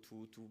to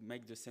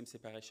make the same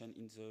separation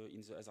in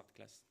the hazard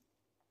class.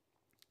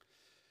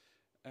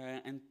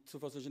 And so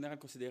for the general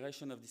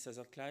consideration of this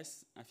hazard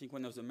class, I think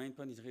one of the main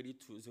points is really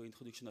to the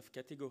introduction of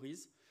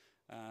categories.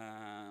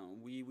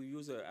 We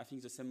use, I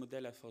think, the same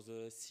model as for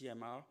the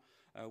CMR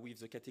with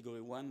the category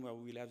 1, where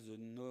we will have the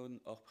known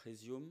or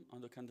presumed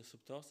endocrine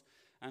disruptors,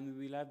 and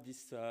we will have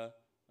this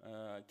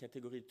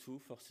category 2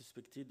 for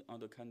suspected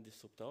endocrine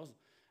disruptors.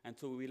 And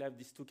so we will have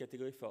these two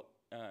categories for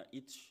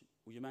each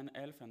human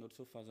health and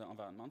also for the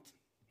environment.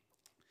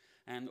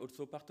 And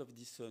also part of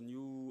this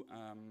new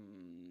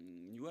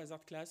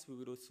hazard class, we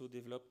will also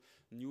develop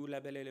new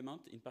label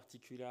element, in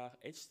particular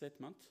H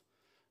statement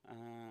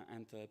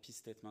and P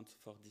statement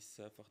for this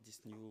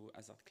new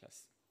hazard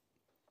class.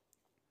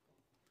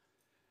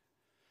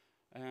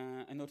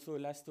 And also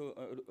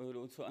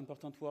also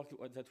important work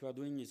that we are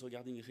doing is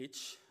regarding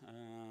REACH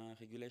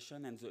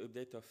regulation and the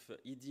update of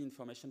ED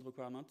information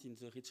requirement in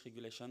the REACH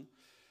regulation.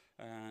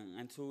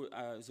 And so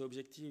the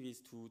objective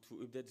is to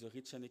update the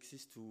REACH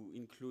annexes to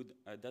include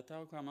a data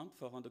requirement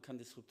for endocrine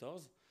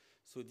disruptors.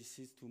 So this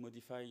is to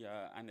modify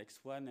Annex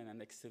 1 and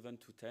Annex 7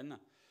 to 10.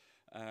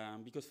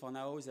 Because for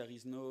now, there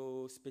is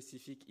no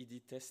specific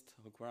ED test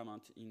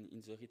requirement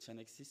in the REACH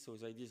annexes. So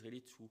the idea is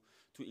really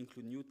to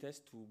include new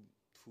tests to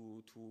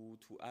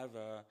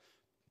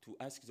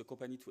ask the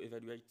company to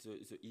evaluate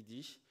the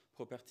ED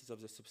properties of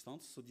the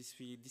substance. So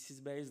this is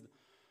based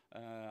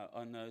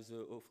on,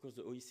 of course,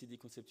 the OECD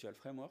conceptual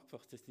framework for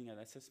testing and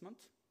assessment.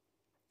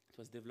 It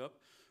was developed.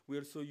 We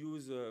also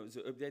use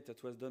the update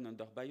that was done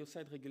under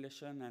biocide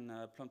regulation and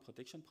plant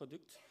protection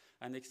product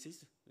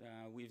annexes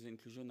with the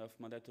inclusion of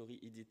mandatory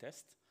ED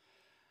tests.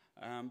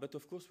 But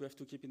of course, we have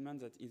to keep in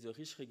mind that in the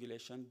REACH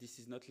regulation, this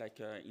is not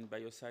like in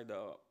biocide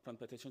or plant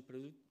protection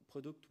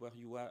product where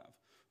you have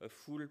a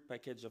full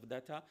package of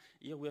data.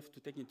 Here we have to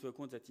take into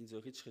account that in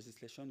the REACH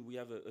legislation, we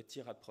have a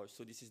tier approach.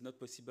 So this is not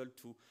possible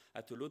to,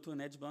 at a low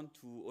tonnage band,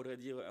 to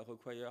already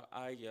require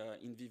high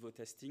in vivo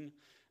testing.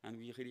 And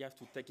we really have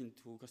to take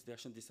into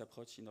consideration this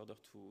approach in order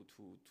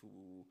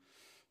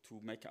to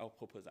make our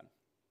proposal.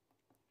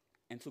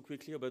 And so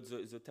quickly about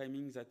the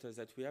timing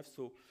that we have.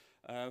 So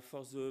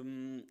for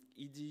the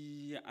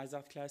ED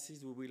hazard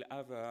classes, we will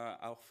have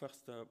our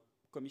first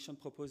Commission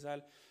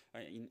proposal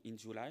in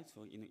July,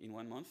 so in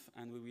 1 month,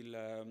 and we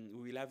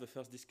will have a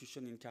first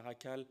discussion in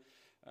Caracal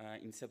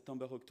in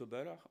September,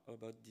 October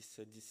about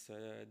this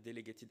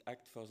delegated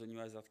act for the new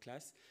hazard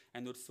class,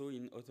 and also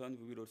in autumn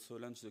we will also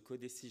launch the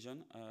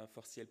co-decision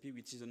for CLP,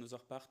 which is another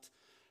part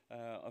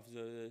of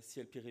the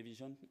CLP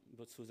revision.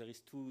 But so there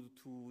is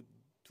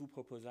two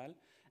proposals,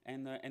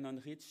 and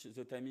on REACH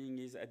the timing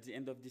is at the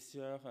end of this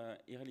year,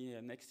 early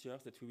next year,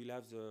 that we will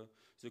have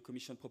the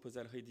Commission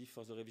proposal ready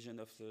for the revision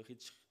of the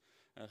REACH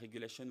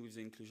regulation with the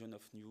inclusion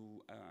of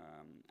new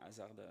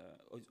hazard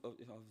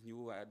of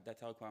new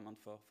data requirement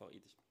for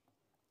ED.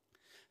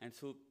 And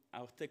so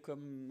our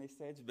take-home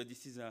message, but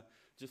this is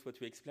just what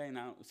we explain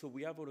now. So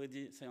we have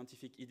already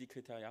scientific ED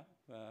criteria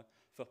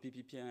for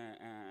PPP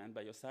and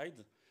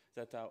biocide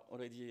that are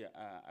already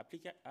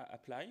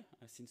applied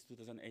since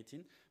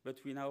 2018, but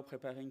we're now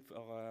preparing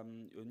for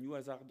a new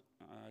hazard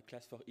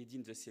class for ED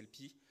in the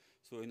CLP,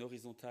 so an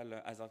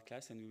horizontal hazard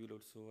class, and we will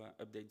also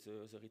update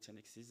the REACH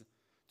annexes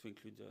to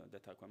include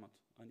data requirement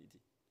on ED.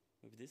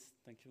 With this,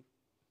 thank you.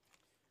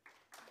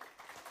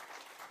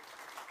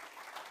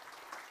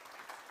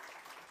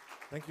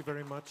 Thank you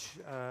very much,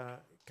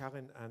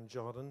 Karin and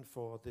Jordan,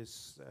 for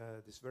this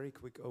very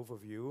quick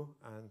overview,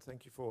 and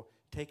thank you for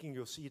taking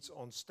your seats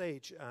on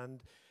stage.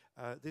 And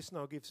this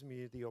now gives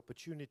me the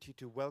opportunity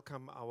to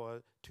welcome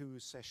our two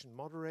session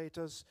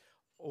moderators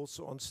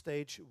also on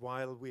stage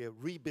while we are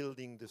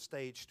rebuilding the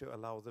stage to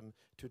allow them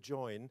to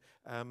join.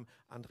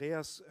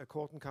 Andreas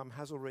Kortenkamp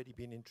has already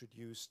been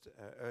introduced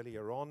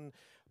earlier on,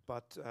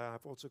 but I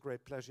have also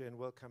great pleasure in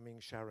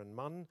welcoming Sharon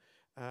Munn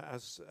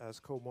as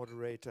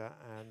co-moderator,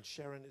 and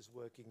Sharon is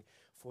working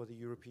for the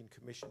European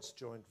Commission's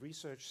Joint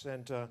Research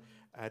Centre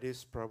at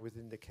ISPRA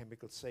within the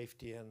Chemical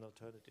Safety and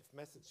Alternative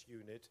Methods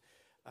Unit,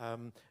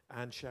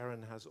 and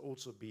Sharon has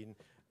also been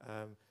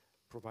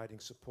providing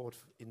support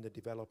in the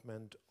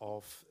development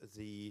of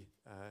the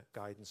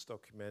guidance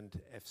document,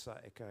 EFSA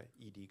ECHA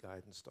ED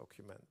guidance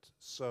document.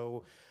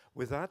 So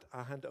with that,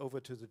 I'll hand over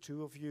to the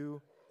two of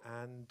you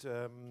and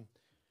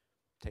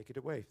take it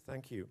away.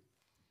 Thank you.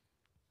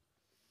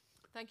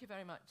 Thank you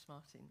very much,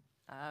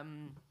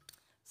 Martin.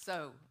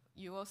 So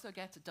you also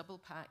get a double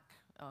pack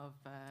of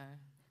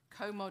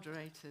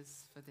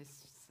co-moderators for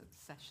this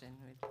session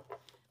with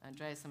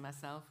Andreas and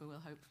myself, who will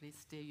hopefully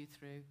steer you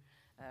through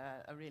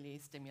a really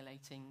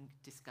stimulating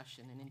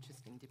discussion and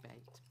interesting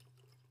debate.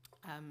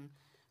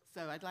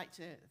 So I'd like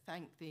to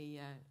thank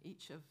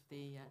each of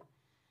the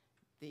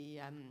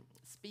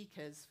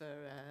speakers for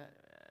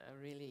a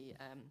really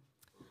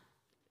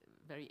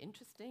very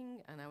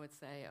interesting and I would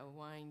say a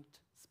wide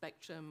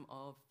spectrum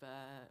of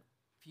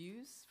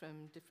views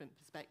from different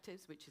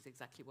perspectives, which is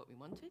exactly what we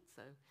wanted.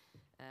 So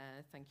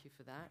thank you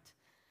for that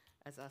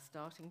as our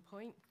starting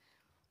point.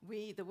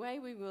 The way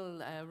we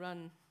will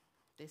run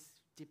this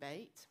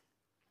debate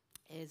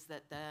is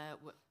that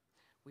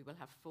we will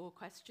have 4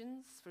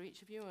 questions for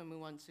each of you, and we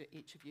want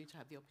each of you to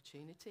have the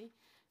opportunity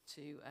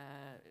to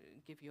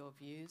give your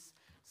views.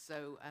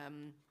 So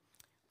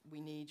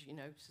we need,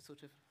 to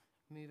sort of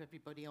move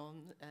everybody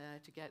on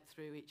to get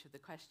through each of the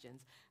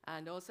questions.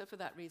 And also for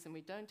that reason,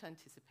 we don't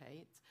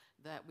anticipate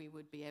that we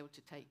would be able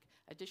to take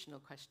additional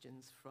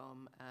questions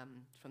from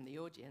the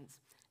audience.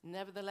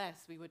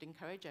 Nevertheless, we would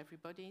encourage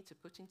everybody to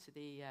put into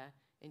the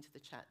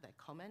chat their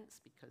comments,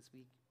 because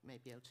we may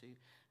be able to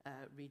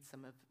read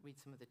some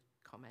of the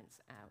comments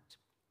out.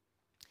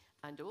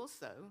 And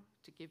also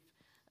to give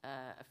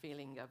a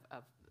feeling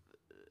of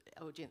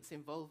audience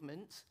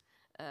involvement,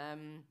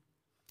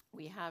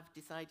 we have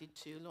decided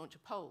to launch a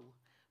poll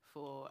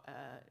for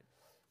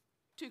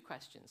 2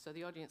 questions. So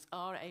the audience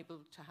are able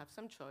to have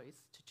some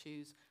choice to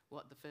choose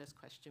what the first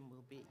question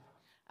will be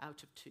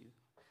out of 2.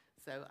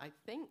 So I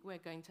think we're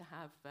going to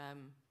have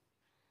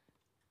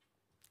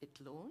it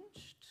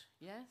launched.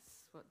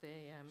 Yes?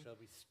 Shall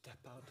we step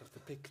out of the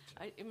picture?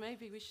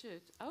 Maybe we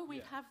should. Oh,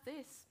 we have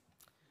this.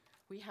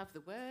 We have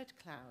the word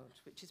cloud,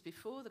 which is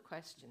before the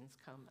questions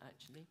come,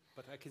 actually.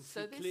 But I can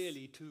see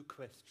clearly 2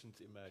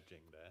 questions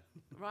emerging there.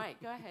 Right,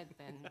 go ahead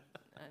then,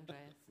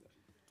 Andreas.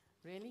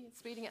 Really?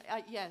 Speeding it?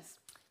 Yes.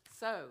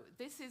 So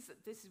this is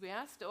we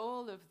asked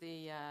all of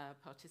the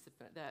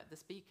the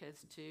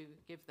speakers to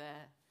give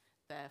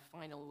their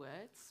final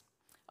words.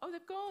 Oh,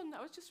 they've gone.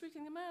 I was just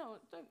reading them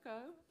out. Don't go.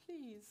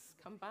 Please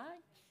come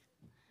back.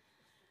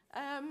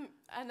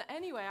 And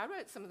anyway, I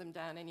wrote some of them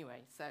down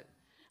anyway. So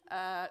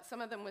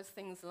some of them was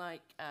things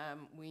like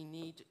we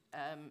need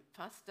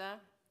faster.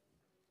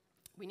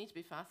 We need to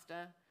be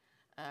faster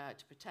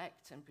to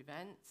protect and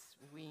prevent.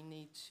 We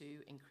need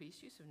to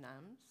increase use of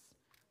NAMs.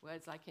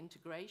 Words like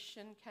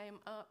integration came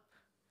up.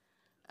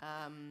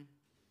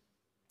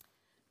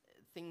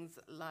 Things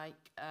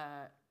like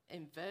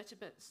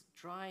invertebrates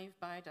drive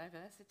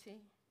biodiversity.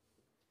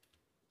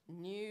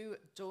 New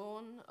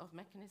dawn of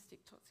mechanistic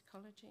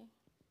toxicology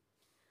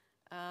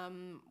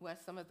were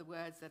some of the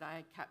words that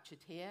I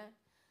captured here,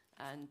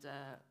 and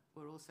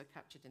were also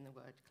captured in the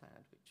word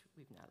cloud, which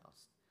we've now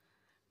lost.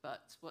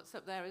 But what's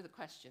up there are the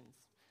questions.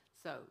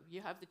 So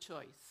you have the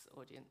choice,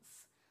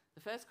 audience.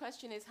 The first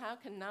question is, how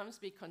can NAMs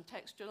be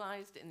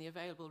contextualized in the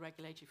available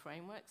regulatory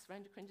frameworks for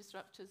endocrine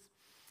disruptors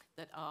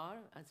that are,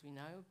 as we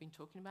know, been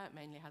talking about,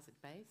 mainly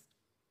hazard-based?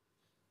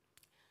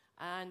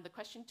 And the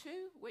question 2,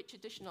 which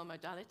additional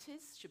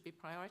modalities should be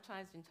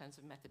prioritized in terms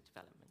of method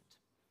development?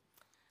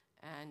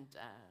 And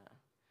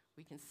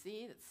we can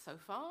see that so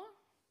far,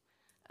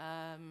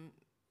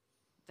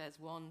 there's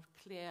one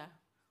clear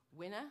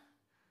winner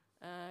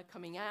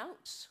coming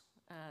out.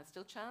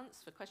 Still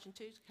chance for question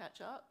 2 to catch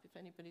up, if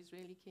anybody's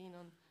really keen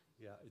on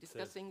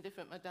discussing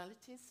different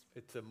modalities.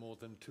 It's a more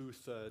than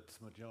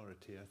 2/3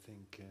 majority, I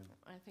think.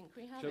 I think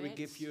we have Shall we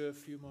give you a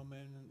few more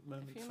moments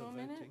a few for more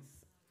voting? minutes?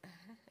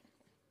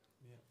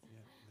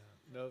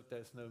 No,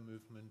 there's no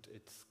movement.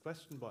 It's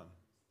question 1.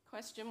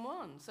 Question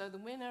 1. So the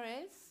winner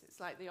is, it's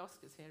like the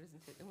Oscars here,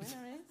 isn't it? The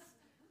winner is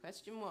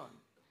question 1.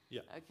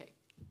 Yeah. Okay.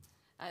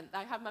 And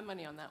I have my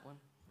money on that one.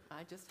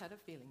 I just had a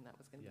feeling that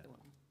was going to be the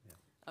one.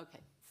 Yeah.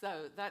 Okay.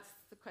 So that's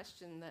the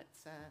question that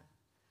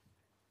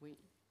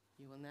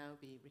you will now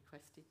be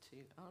requested to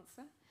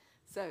answer.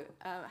 So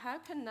how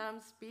can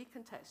NAMs be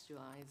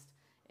contextualized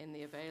in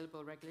the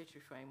available regulatory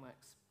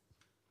frameworks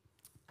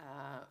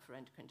for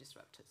endocrine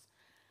disruptors?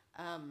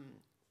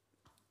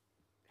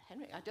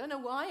 Henry, I don't know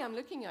why I'm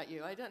looking at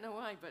you. I don't know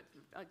why, but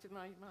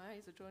my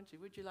eyes are drawn to you.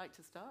 Would you like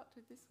to start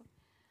with this one?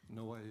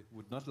 No, I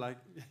would not like.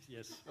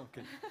 Yes,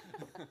 okay.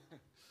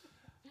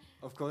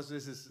 Of course,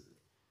 this is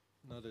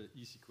not an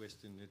easy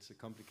question. It's a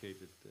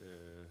complicated,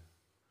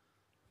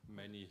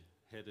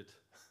 many-headed,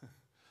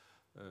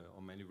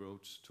 or many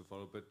roads to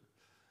follow. But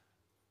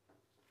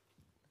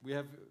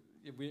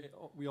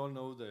we all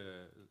know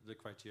the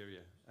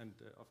criteria, and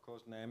of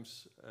course,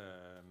 NAMs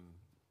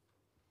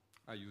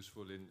are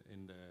useful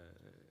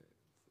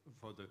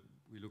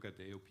we look at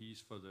the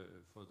AOPs for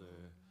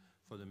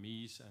the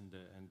MEs and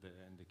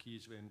the key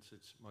events.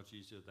 It's much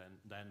easier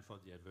than for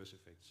the adverse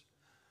effects.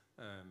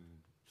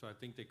 So I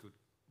think they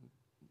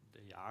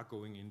are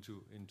going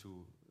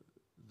into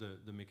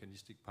the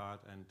mechanistic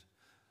part,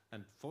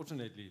 and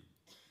fortunately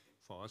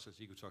for us as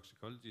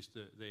ecotoxicologists,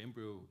 the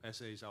embryo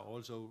assays are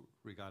also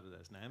regarded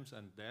as NAMs,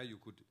 and there you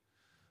could,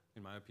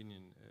 in my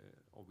opinion,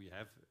 or we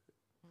have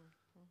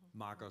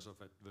markers of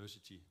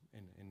adversity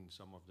in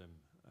some of them.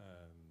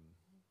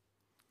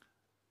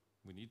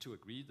 We need to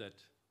agree that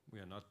we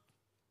are not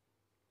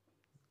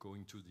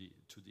going to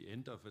the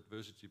end of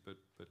adversity,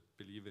 but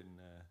believe in,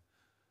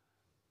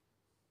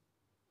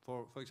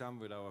 for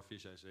example, with our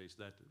fish assays,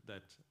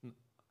 that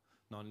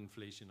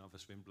non-inflation of a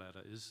swim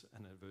bladder is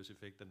an adverse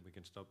effect, and we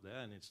can stop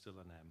there, and it's still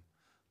a NAM.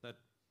 That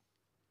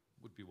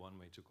would be one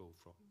way to go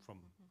from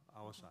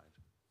our side.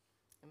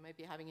 And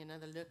maybe having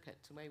another look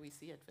at the way we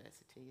see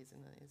adversity is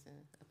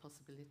a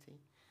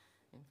possibility,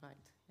 in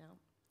fact, yeah.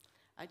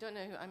 I don't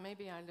know,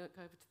 maybe I look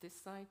over to this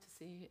side to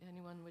see if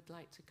anyone would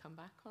like to come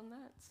back on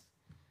that.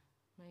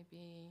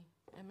 Maybe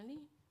Emily?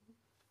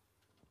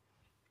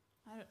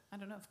 I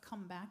don't know if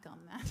come back on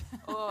that.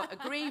 Or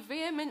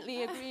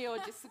vehemently agree or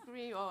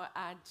disagree or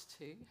add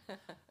to.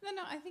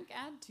 No, I think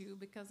add to,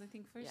 because I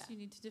think first you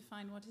need to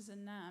define what is a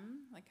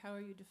NAM, like how are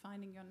you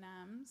defining your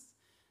NAMs?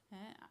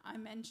 I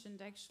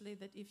mentioned actually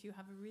that if you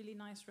have a really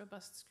nice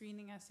robust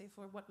screening assay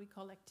for what we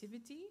call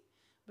activity,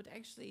 but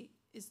actually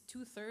is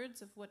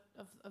 2/3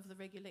 of the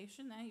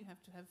regulation. You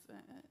have to have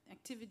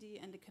activity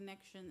and a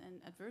connection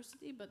and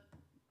adversity, but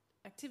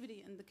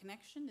activity and the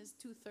connection is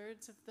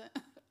 2/3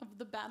 of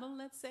the battle,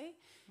 let's say.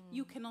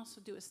 You can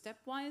also do a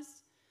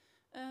stepwise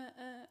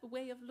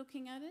way of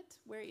looking at it,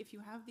 where if you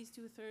have these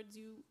 2/3,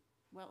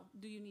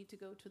 do you need to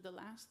go to the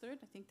last third?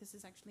 I think this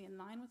is actually in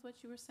line with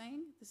what you were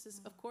saying. This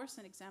is, of course,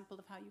 an example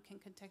of how you can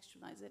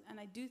contextualize it. And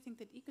I do think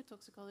that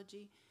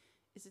ecotoxicology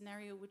is an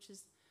area which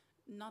is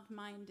not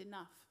mined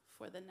enough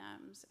for the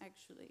NAMs,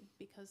 actually,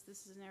 because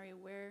this is an area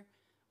where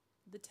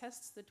the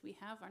tests that we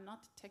have are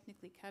not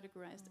technically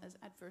categorized as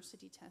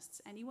adversity tests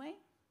anyway.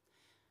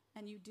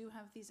 And you do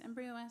have these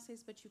embryo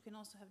assays, but you can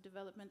also have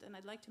development. And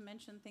I'd like to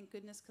mention, thank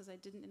goodness, because I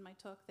didn't in my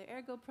talk, the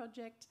ERGO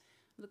project,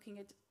 looking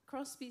at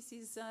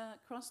cross-species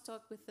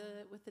crosstalk with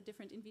the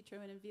different in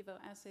vitro and in vivo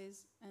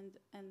assays,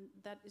 and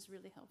that is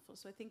really helpful.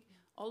 So I think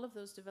all of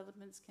those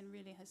developments can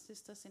really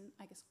assist us in,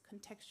 I guess,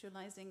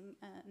 contextualizing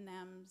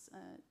NAMs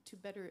to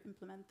better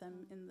implement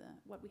them in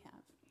what we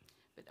have.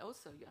 But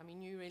also, I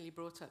mean, you really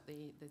brought up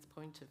this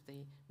point of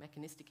the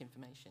mechanistic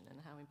information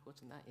and how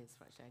important that is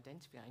for actually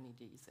identifying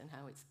EDs, and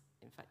how it's,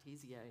 in fact,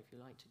 easier, if you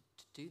like, to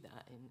do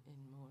that in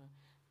more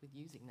with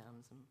using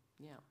NAMs. And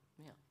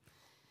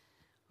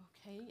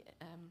Okay.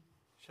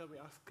 Shall we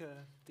ask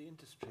the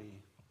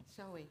industry?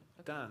 Shall we?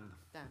 Okay.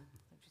 Dan,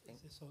 what do you think?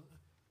 Is this on?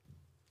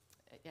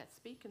 Yeah,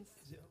 speak and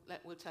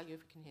we'll tell you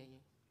if we can hear you.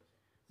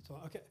 It's all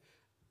right. Okay.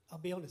 I'll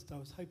be honest, I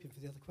was hoping for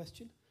the other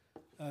question.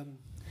 I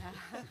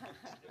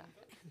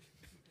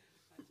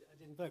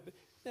didn't vote,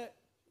 but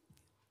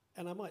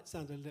and I might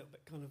sound a little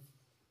bit kind of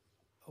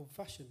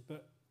old-fashioned,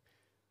 but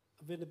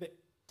I've been a bit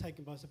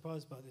taken by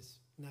surprise by this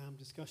NAM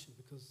discussion,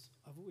 because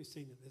I've always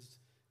seen that there's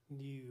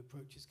new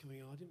approaches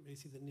coming on. I didn't really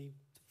see the need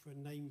for a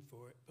name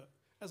for it, but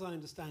as I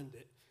understand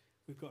it,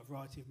 we've got a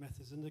variety of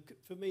methods, and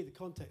for me, the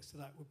context of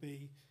that would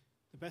be,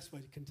 the best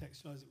way to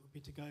contextualize it would be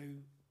to go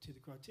to the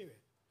criteria,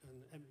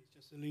 and Emily's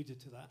just alluded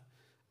to that.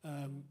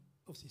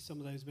 Obviously, some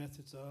of those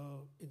methods are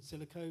in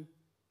silico,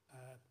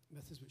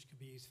 methods which can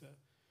be used for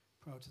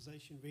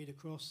prioritization, read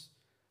across.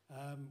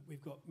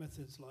 We've got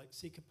methods like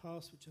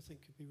SequPass, which I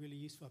think could be really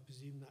useful. I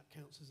presume that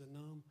counts as a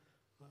NAM.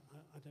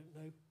 I don't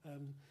know.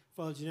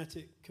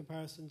 Phylogenetic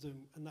comparisons,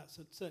 and that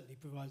certainly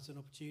provides an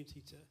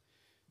opportunity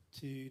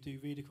to do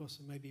read across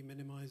and maybe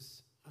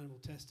minimize animal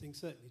testing,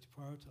 certainly to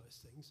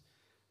prioritize things.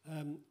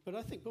 But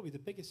I think probably the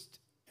biggest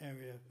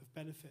area of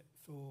benefit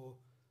for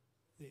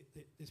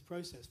this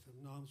process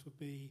from NAMs would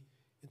be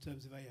in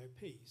terms of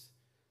AOPs,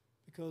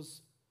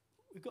 because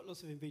we've got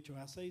lots of in vitro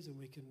assays, and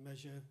we can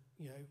measure,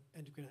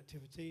 endocrine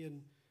activity,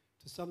 and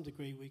to some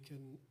degree we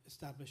can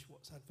establish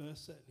what's adverse.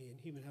 Certainly in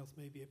human health,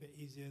 may be a bit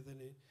easier than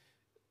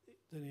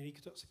in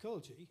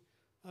ecotoxicology,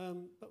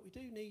 but we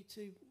do need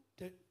to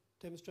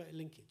demonstrate a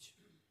linkage,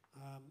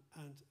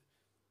 and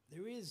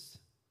there is,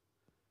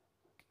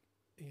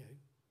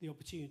 the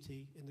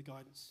opportunity in the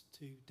guidance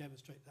to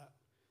demonstrate that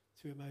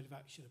through a mode of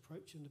action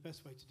approach, and the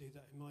best way to do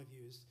that, in my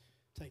view, is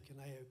take an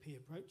AOP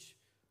approach,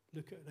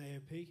 look at an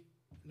AOP,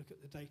 look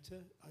at the data,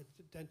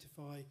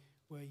 identify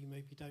where you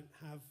maybe don't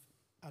have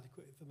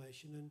adequate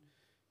information,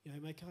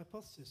 and make a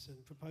hypothesis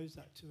and propose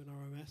that to an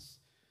RMS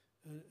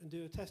and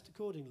do a test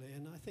accordingly.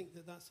 And I think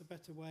that that's a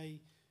better way,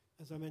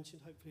 as I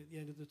mentioned hopefully at the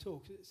end of the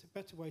talk, it's a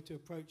better way to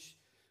approach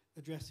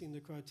addressing the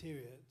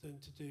criteria than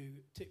to do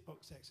tick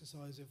box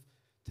exercise of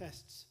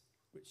tests,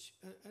 which,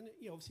 and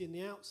obviously in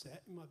the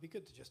outset it might be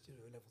good to just do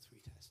a level 3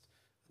 test,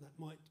 and that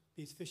might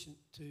be sufficient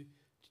to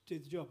do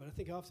the job. But I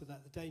think after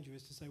that the danger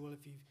is to say, well,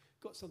 if you've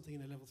got something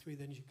in a level 3,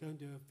 then you should go and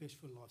do a fish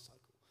full life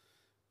cycle,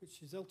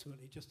 which is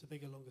ultimately just a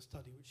bigger, longer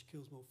study which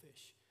kills more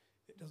fish.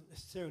 It doesn't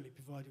necessarily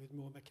provide you with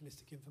more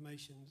mechanistic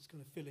information that's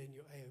going to fill in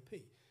your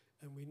AOP.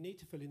 And we need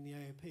to fill in the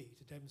AOP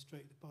to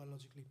demonstrate the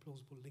biologically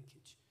plausible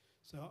linkage.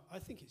 So I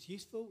think it's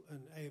useful,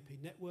 and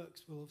AOP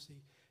networks will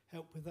obviously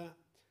help with that.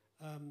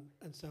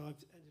 And so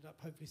I've ended up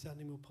hopefully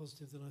sounding more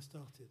positive than I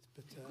started.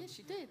 But yes,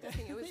 you did. I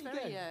think it was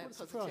very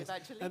positive,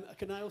 actually.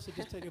 Can I also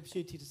just take the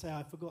opportunity to say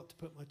I forgot to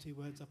put my 2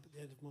 words up at the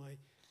end of my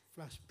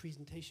flash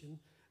presentation,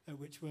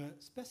 which were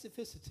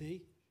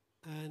specificity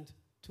and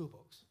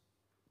toolbox.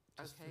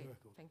 Okay,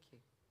 thank you.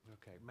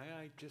 Okay, may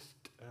I just,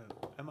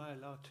 am I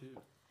allowed to?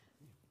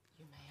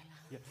 You may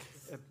allow.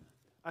 Yeah.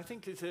 I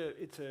think it's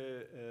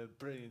a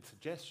brilliant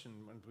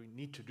suggestion, and we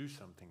need to do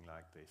something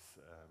like this,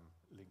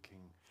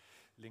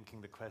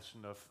 linking the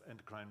question of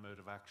endocrine mode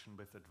of action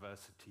with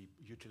adversity,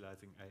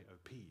 utilizing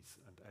AOPs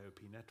and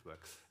AOP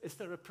networks. Is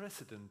there a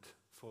precedent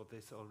for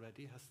this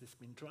already? Has this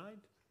been tried?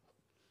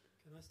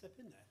 Can I step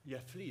in there? Yeah,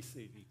 please.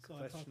 The so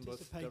question I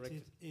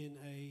participated in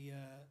a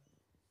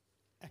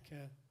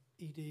ECHA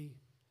ED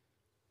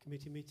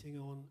committee meeting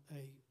on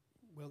a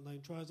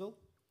well-known triazole,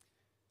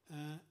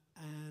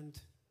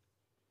 and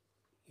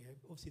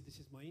obviously this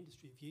is my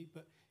industry view,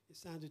 but it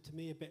sounded to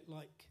me a bit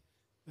like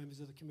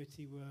members of the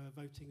committee were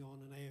voting on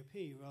an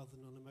AOP rather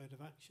than on a mode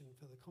of action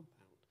for the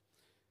compound.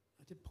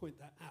 I did point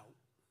that out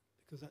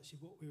because actually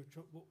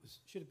what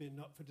should have been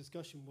up for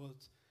discussion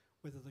was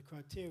whether the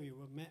criteria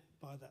were met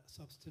by that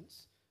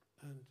substance,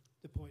 and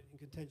the point in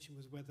contention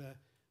was whether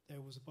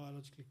there was a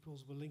biologically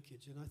plausible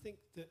linkage. And I think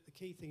that the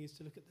key thing is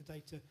to look at the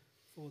data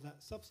for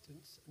that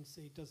substance and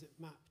see, does it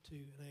map to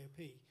an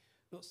AOP?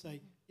 Not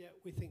say, yeah,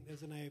 we think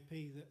there's an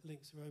AOP that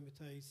links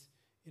aromatase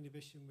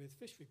inhibition with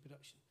fish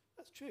reproduction.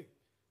 That's true,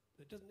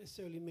 but it doesn't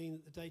necessarily mean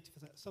that the data for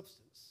that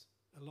substance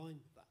align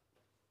with that.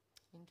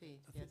 Indeed,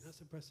 I think that's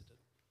a precedent.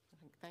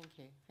 Thank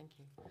you.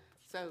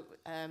 So,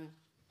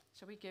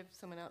 shall we give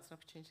someone else an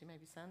opportunity?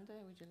 Maybe Sander,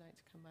 would you like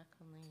to come back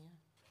on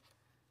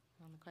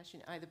the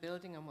question, either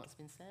building on what's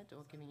been said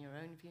or giving your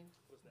own view?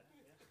 Was there?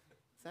 Yeah.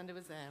 Sander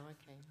was there.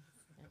 Okay.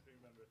 I don't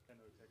remember. I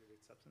know exactly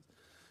which substance.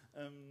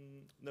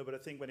 No, but I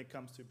think when it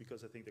comes to,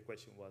 because I think the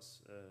question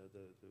was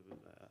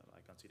I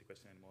can't see the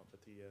question anymore,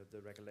 but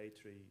the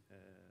regulatory,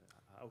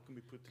 how can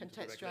we put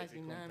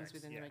contextualizing nouns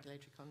within the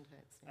regulatory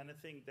context? Yeah. And I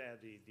think that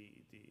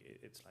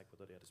it's like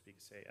what the other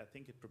speakers say. I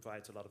think it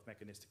provides a lot of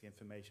mechanistic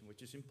information,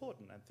 which is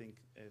important. I think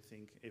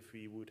if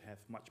we would have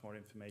much more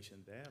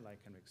information there,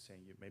 like Henrik was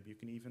saying, maybe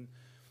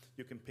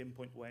you can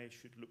pinpoint where you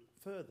should look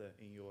further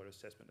in your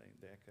assessment and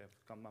there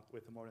come up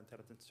with a more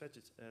intelligent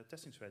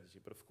testing strategy.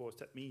 But of course,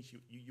 that means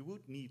you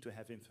would need to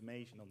have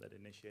information on that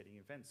initiating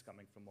events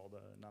coming from all the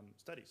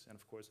studies. And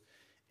of course,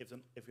 if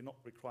you're not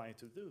required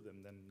to do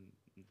them, then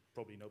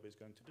probably nobody's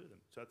going to do them.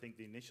 So I think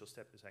the initial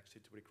step is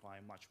actually to require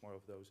much more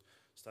of those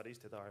studies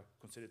that are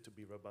considered to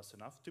be robust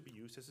enough to be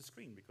used as a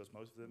screen, because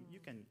most of them, you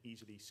can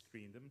easily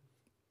screen them.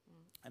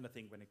 And I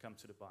think when it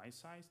comes to the buy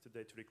size, the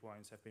data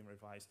requirements have been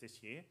revised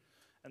this year,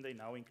 and they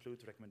now include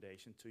the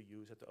recommendation to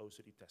use at the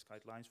OECD test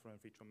guidelines for in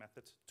vitro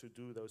methods to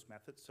do those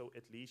methods. So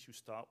at least you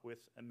start with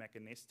a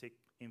mechanistic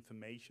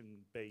information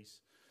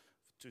base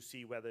to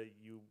see whether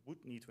you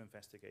would need to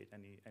investigate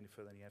any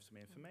further, and you have some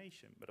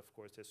information. But of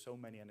course, there's so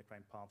many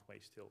endocrine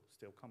pathways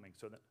still coming.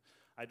 So that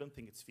I don't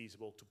think it's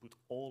feasible to put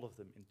all of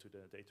them into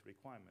the data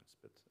requirements,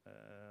 but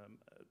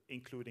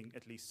including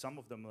at least some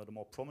of them, are the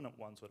more prominent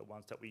ones, or the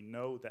ones that we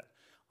know that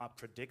are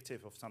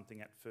predictive of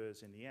something at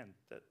first in the end,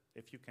 that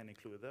if you can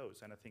include those.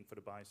 And I think for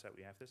the buy side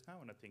we have this now,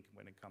 and I think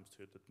when it comes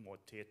to the more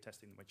tiered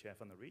testing which you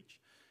have on the REACH,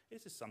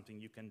 this is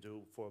something you can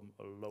do for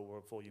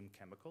lower volume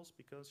chemicals,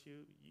 because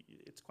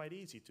it's quite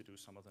easy to do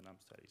some of the NUM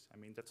studies. I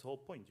mean, that's the whole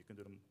point. You can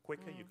do them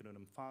quicker, you can do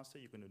them faster,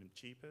 you can do them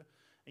cheaper,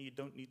 and you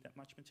don't need that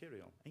much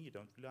material, and you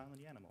don't rely on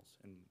the animals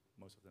in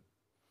most of them.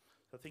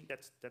 So I think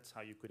that's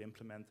how you could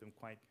implement them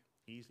quite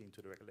easily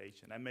into the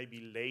regulation. And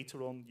maybe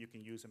later on you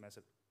can use them as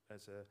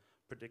a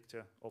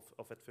predictor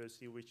of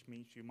adversity, which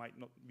means you might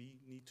not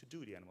need to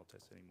do the animal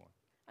test anymore.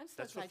 I'm so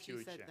That's for glad you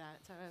said future.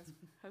 that. I was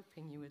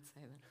hoping you would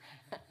say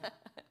that.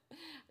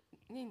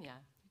 Nina,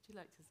 would you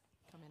like to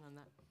come in on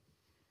that?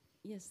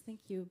 Yes,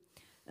 thank you.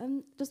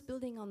 Just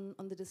building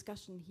on the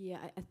discussion here,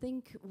 I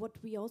think what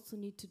we also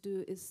need to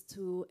do is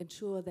to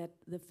ensure that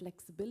the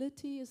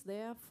flexibility is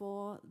there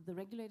for the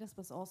regulators,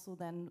 but also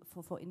then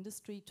for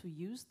industry to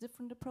use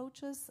different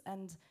approaches.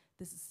 And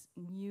this is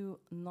new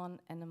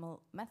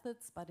non-animal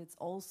methods, but it's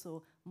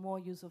also more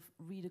use of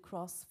read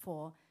across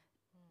for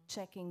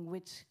checking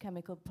which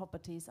chemical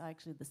properties are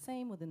actually the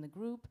same within the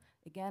group.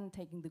 Again,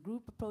 taking the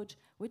group approach,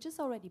 which is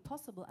already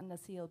possible under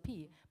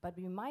CLP, but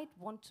we might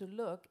want to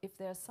look if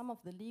there are some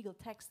of the legal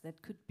text that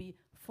could be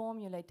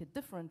formulated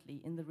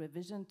differently in the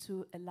revision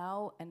to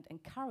allow and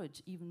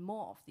encourage even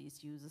more of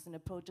these uses and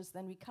approaches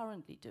than we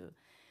currently do.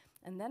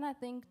 And then I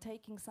think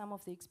taking some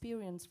of the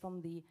experience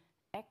from the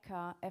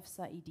ECHA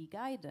EFSA ED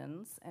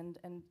guidance and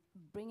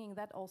bringing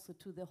that also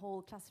to the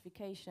whole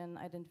classification,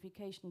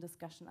 identification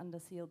discussion under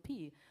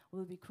CLP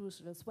will be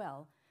crucial as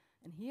well.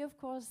 And here, of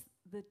course,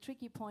 the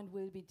tricky point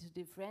will be to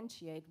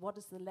differentiate what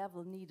is the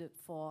level needed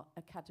for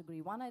a category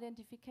 1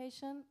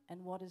 identification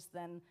and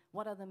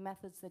what are the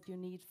methods that you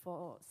need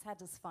for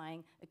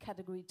satisfying a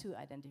category 2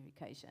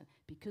 identification,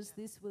 because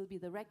this will be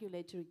the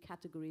regulatory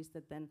categories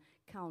that then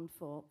count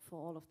for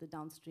all of the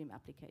downstream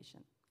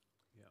application.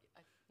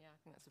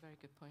 I think that's a very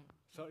good point.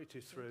 Sorry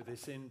to throw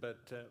this in,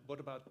 but what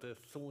about the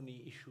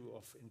thorny issue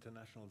of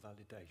international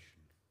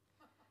validation?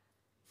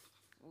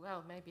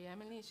 Well, maybe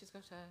Emily, she's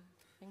got her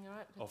finger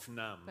up. Of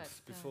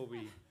NAMs, before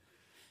we...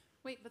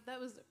 Wait, but that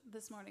was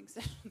this morning's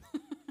session.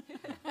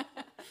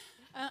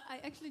 I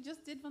actually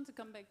just did want to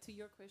come back to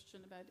your question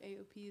about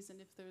AOPs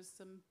and if there's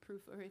some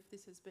proof or if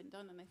this has been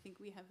done, and I think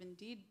we have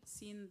indeed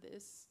seen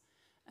this.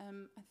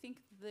 I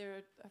think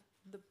the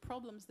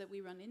problems that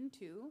we run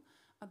into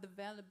are the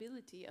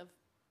availability of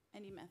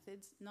any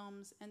methods,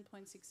 NOMs,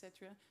 endpoints,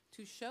 etc.,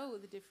 to show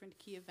the different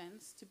key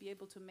events, to be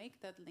able to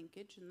make that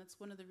linkage. And that's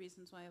one of the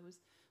reasons why I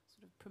was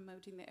sort of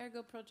promoting the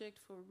Ergo project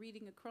for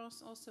reading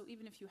across. Also,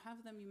 even if you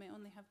have them, you may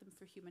only have them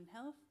for human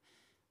health.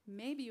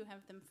 Maybe you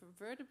have them for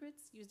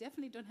vertebrates. You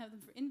definitely don't have them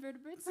for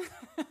invertebrates.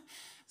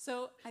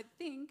 So I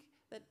think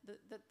that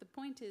the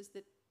point is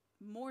that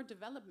more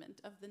development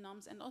of the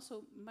NOMs and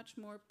also much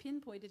more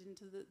pinpointed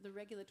into the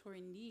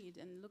regulatory need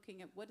and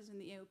looking at what is in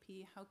the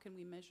AOP, how can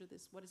we measure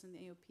this, what is in the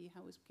AOP, how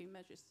can we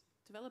measure this.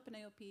 Develop an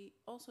AOP,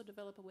 also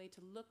develop a way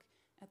to look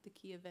at the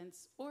key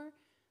events or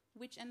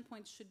which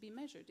endpoints should be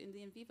measured in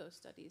the in vivo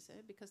studies,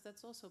 because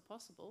that's also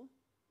possible.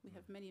 We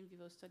have many in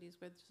vivo studies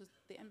where just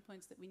the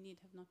endpoints that we need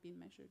have not been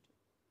measured.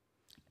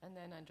 And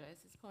then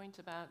Andreas' point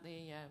about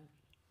the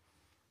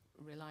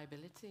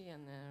reliability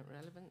and the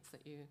relevance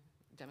that you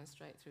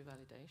demonstrate through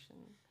validation.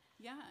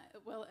 Yeah,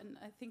 well, and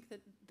I think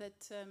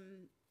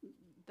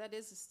that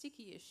is a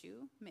sticky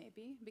issue,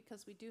 maybe,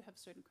 because we do have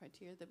certain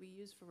criteria that we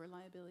use for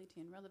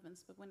reliability and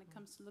relevance, but when it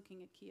comes to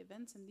looking at key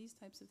events and these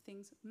types of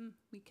things,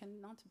 we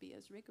cannot be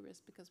as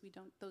rigorous because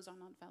those are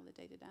not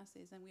validated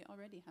assays, and we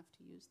already have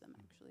to use them,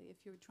 actually.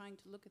 If you're trying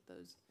to look at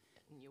those,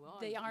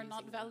 they are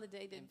not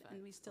validated,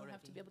 and we still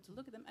have to be able to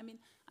look at them. I mean,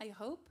 I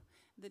hope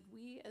that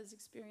we as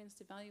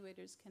experienced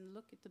evaluators can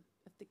look at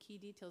the key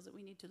details that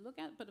we need to look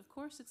at, but of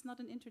course it's not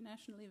an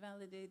internationally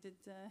validated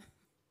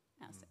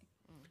assay.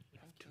 We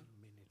have 2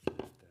 minutes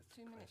left. There's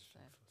 2 minutes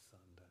left. For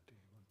Sander. Do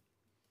you want?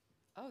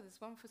 Oh, there's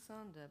one for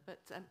Sander,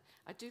 but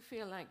I do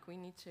feel like we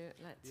need to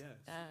let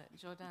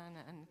Jordan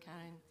and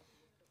Karen.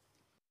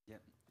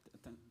 Yeah,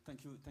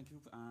 thank you.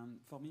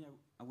 For me,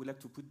 I would like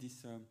to put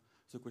this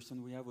the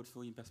question we have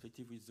also in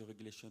perspective with the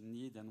regulation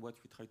need and what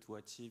we try to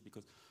achieve,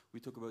 because we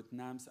talk about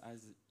NAMs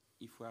as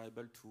if we are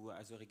able to,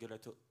 as a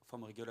regulator,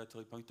 from a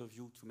regulatory point of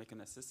view, to make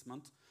an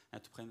assessment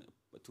and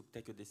to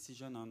take a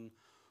decision on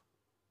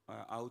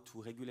how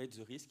to regulate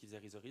the risk, if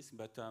there is a risk.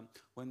 But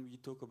when we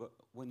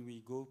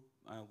go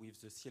with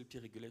the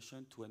CLP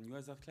regulation to a new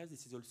hazard class,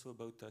 this is also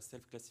about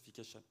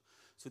self-classification.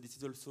 So this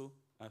is also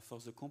for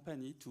the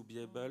company to be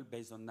able,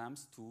 based on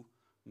NAMs, to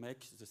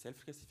make the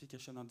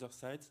self-classification on their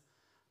side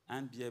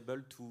and be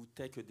able to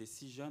take a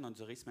decision on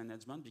the risk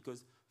management,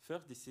 because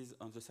first this is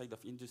on the side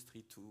of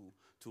industry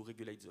to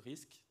regulate the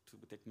risk, to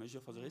take measure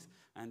for the risk,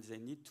 and they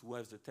need to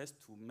have the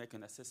test to make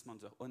an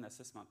assessment, their own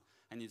assessment.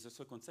 And it's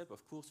also a concept,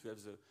 of course, we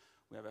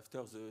have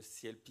after the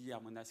CLP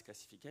harmonized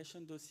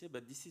classification dossier,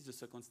 but this is the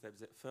second step.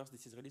 First,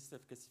 this is really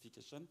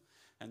self-classification,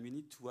 and we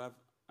need to have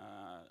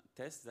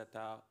tests that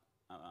are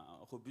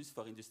robust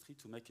for industry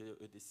to make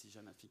a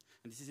decision, I think.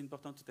 And this is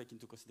important to take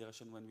into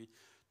consideration when we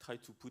try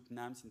to put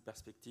NAMs in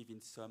perspective in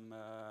some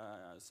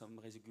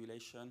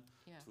regulation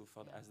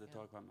as the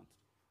requirement.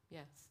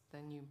 Yes,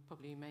 then you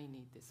probably may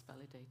need this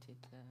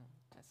validated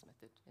test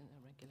method in a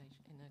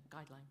regulation, in a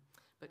guideline.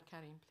 But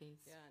Karin,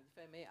 please. Yeah, and if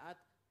I may add,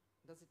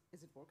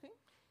 is it working?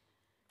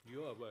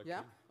 You are working.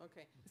 Yeah,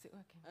 okay. Is it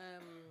working?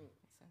 It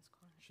sounds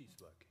quiet. She's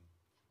working.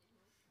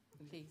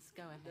 Please,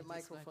 go ahead. The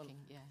microphone.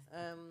 Working, yeah.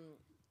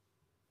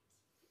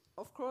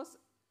 Of course,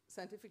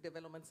 scientific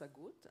developments are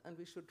good, and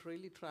we should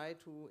really try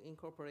to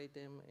incorporate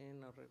them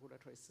in a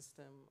regulatory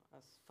system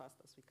as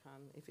fast as we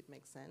can, if it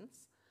makes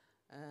sense.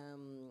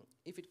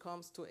 If it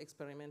comes to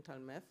experimental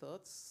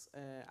methods,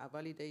 a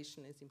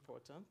validation is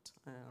important,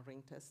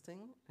 ring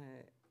testing,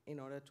 in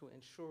order to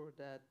ensure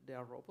that they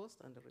are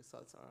robust and the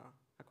results are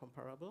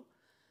comparable.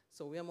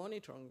 So we are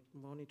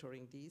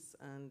monitoring these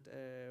and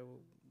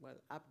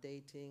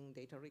updating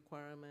data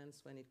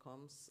requirements when it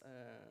comes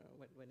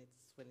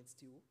when it's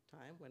due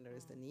time, when there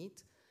is the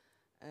need.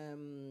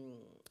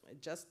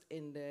 Just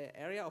in the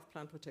area of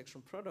plant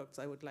protection products,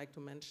 I would like to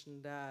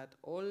mention that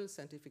all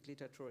scientific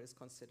literature is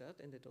considered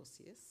in the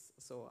dossiers,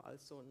 so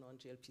also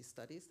non-GLP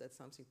studies. That's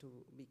something to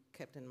be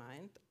kept in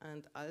mind,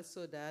 and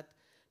also that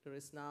there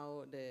is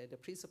now the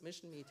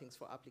pre-submission meetings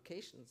for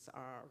applications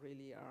are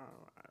really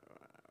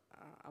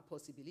a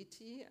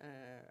possibility,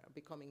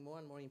 becoming more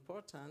and more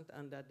important,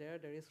 and that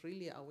there is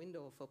really a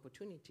window of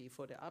opportunity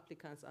for the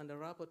applicants and the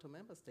rapporteur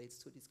member states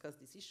to discuss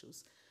these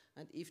issues.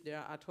 And if there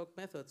are ad hoc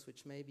methods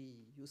which may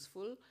be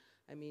useful,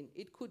 I mean,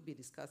 it could be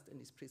discussed in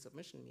these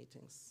pre-submission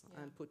meetings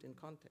and put in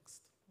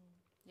context.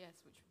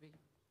 Yes, which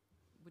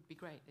would be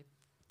great if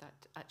that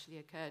actually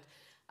occurred.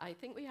 I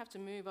think we have to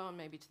move on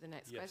maybe to the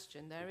next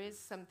question. There is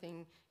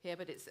something here,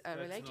 but it's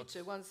related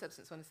to one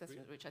substance, one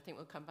assessment, which I think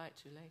we'll come back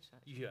to later.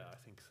 Yeah, I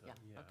think so.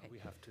 Yeah, okay. We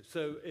have to.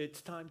 So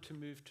it's time to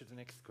move to the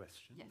next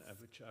question, Yes.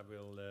 Which I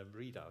will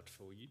read out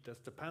for you. Does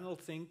the panel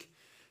think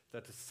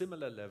that a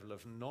similar level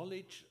of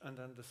knowledge and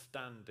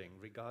understanding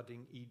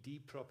regarding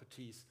ED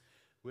properties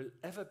will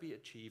ever be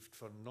achieved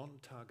for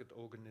non-target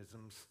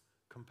organisms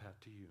compared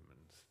to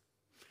humans?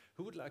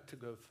 Who would like to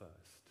go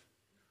first?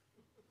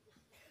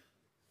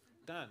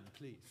 Dan,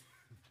 please.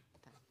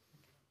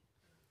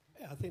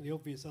 Yeah, I think the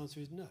obvious answer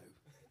is no.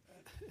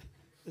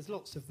 There's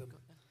lots of them.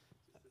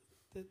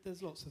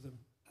 There's lots of them.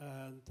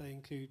 They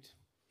include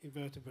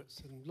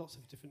invertebrates and lots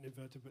of different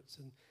invertebrates.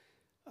 And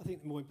I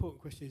think the more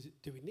important question is,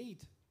 do we need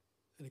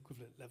an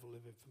equivalent level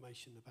of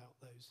information about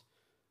those?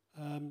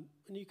 And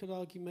you could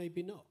argue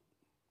maybe not.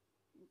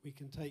 We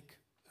can take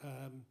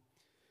an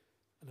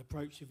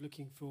approach of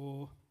looking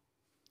for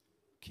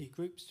key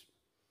groups,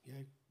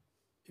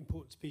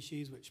 important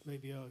species which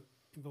maybe are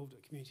involved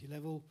at community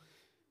level,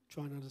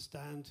 try and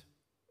understand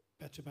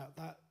better about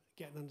that,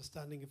 get an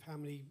understanding of how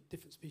many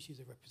different species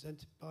are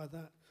represented by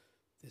that.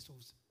 This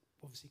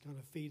obviously kind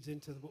of feeds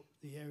into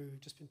the area we've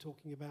just been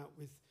talking about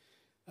with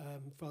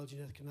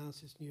phylogenetic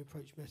analysis, new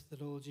approach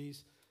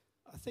methodologies.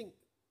 I think,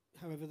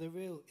 however, the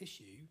real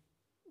issue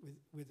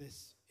with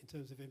this in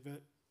terms of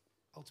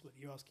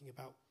ultimately you're asking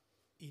about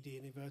ED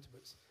and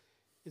invertebrates,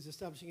 is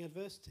establishing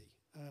adversity.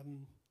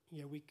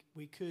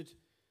 We could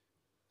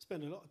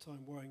spend a lot of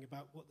time worrying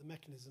about what the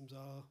mechanisms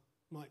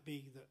might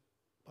be that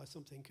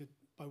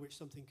by which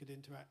something could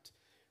interact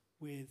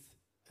with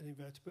an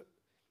invertebrate.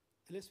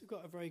 Unless we've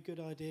got a very good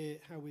idea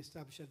how we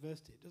establish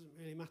adversity, it doesn't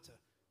really matter,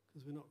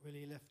 because we're not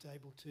really left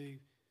able to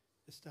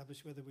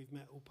establish whether we've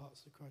met all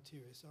parts of the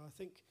criteria. So I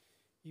think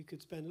you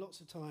could spend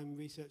lots of time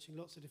researching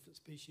lots of different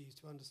species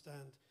to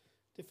understand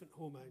different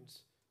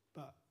hormones,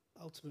 but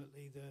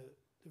ultimately the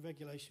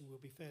regulation will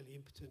be fairly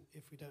impotent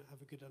if we don't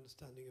have a good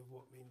understanding of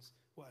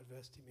what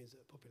adversity means at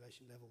a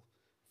population level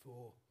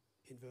for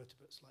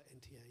invertebrates like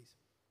NTAs.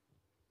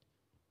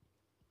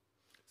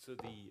 So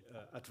the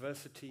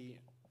adversity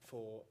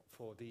for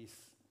these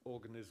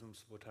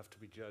organisms would have to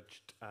be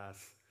judged as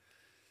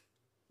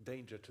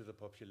danger to the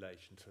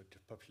population, so to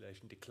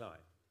population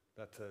decline.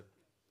 That's a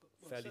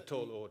fairly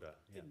tall order.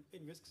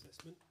 In risk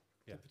assessment,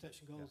 the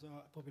protection goals are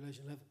at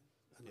population level.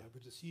 And I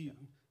would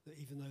assume that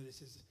even though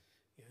this is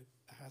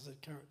a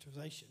hazard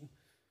characterization,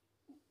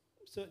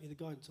 certainly the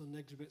guidance on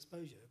negligible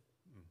exposure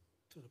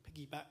sort of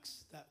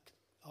piggybacks that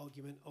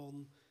argument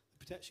on the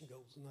protection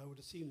goals, and I would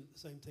assume that the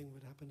same thing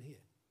would happen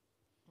here.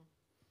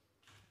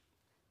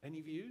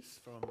 Any views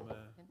from...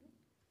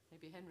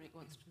 Maybe Henrik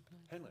wants to reply.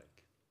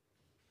 Henrik.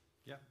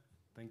 Yeah,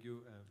 thank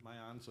you. My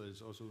answer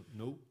is also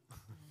no.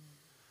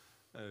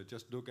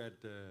 Just look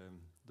at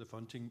the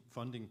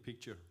funding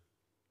picture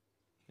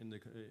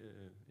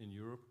in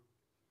Europe.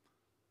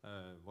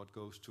 What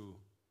goes to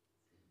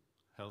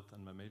health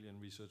and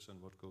mammalian research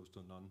and what goes to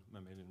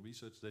non-mammalian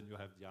research, then you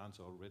have the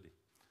answer already.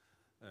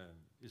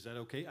 Is that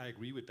okay? I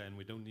agree with Dan.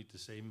 We don't need the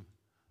same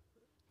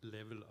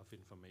level of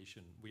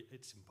information.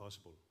 It's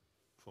impossible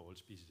for all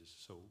species.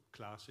 So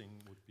classing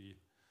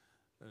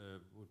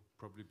would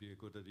probably be a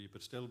good idea.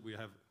 But still, we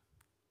have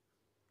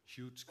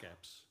huge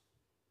gaps.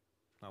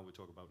 Now we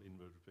talk about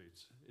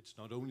invertebrates. It's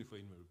not only for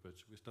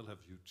invertebrates. We still have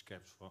huge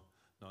gaps for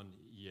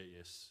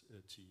non-EAST.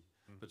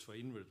 But for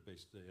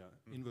invertebrates,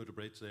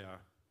 they are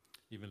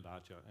even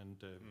larger.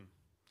 And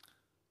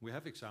we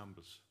have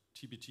examples.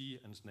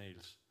 TBT and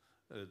snails,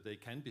 they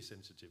can be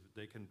sensitive.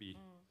 They can be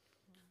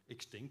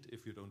extinct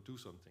if you don't do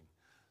something.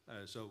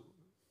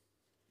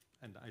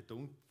 And I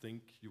don't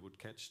think you would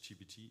catch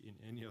TBT in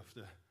any of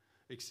the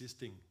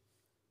existing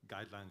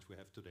guidelines we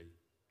have today.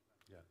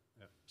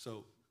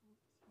 So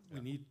we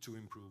need to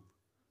improve.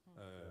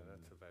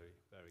 That's a very,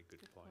 very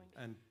good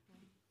point.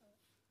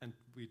 And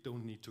we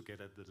don't need to get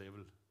at the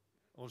level,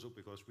 also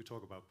because we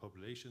talk about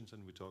populations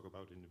and we talk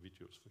about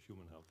individuals for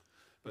human health.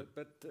 But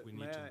we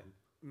need to improve.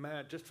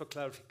 just for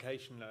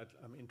clarification,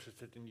 I'm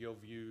interested in your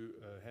view,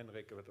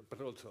 Henrik,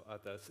 but also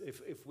others.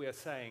 If we are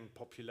saying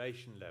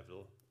population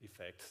level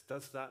effects,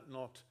 does that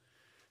not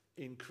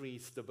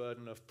increase the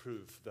burden of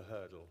proof, the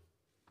hurdle,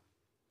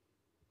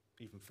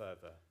 even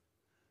further?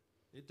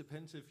 It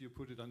depends if you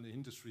put it on the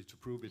industry to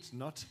prove it's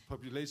not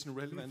population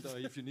relevant, or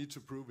if you need to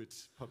prove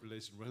it's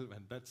population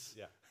relevant. That's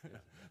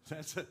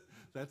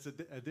that's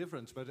a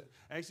difference. But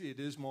actually,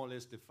 it is more or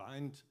less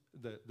defined,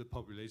 the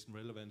population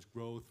relevance,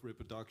 growth,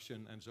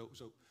 reproduction, and so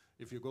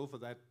if you go for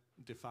that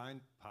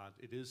defined part,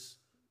 it is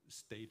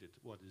stated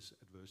what is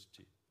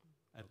adversity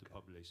at the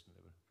population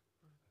level.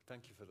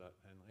 Thank you for that,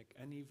 Henrik.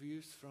 Any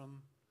views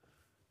from,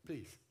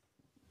 please?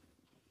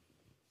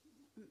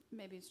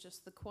 Maybe it's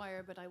just the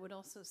choir, but I would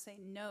also say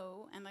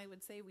no, and I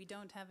would say we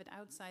don't have it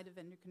outside of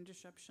endocrine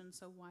disruption,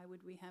 so why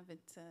would we have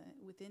it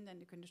within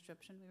endocrine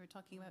disruption? We were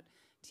talking about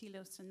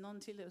telos and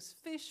non-telos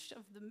fish,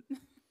 of the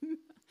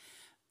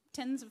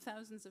tens of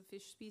thousands of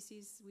fish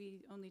species.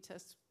 We only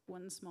test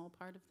one small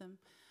part of them.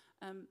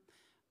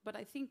 But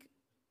I think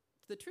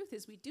the truth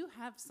is we do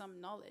have some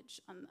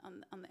knowledge on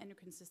the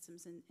endocrine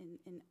systems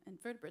in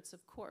invertebrates,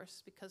 of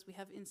course, because we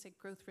have insect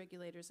growth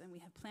regulators and we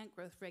have plant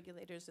growth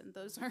regulators, and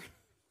those are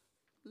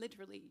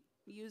literally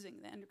using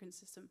the endocrine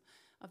system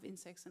of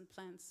insects and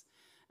plants.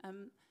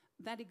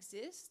 That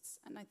exists,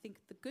 and I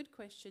think the good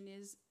question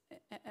is,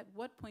 at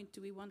what point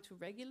do we want to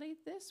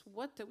regulate this?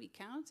 What do we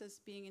count as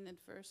being an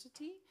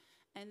adversity?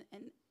 And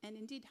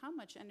indeed, how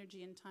much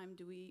energy and time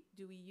do we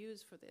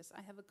use for this?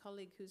 I have a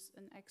colleague who's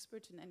an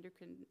expert in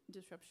endocrine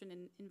disruption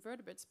in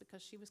invertebrates,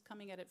 because she was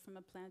coming at it from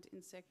a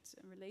plant-insect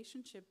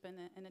relationship and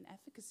an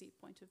efficacy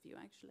point of view,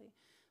 actually.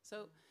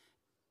 So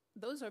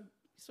those are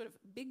sort of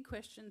big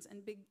questions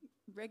and big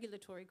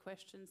regulatory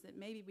questions that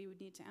maybe we would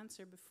need to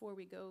answer before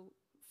we go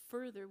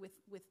further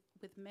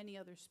with many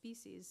other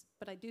species.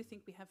 But I do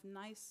think we have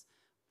nice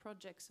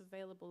projects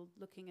available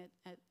looking at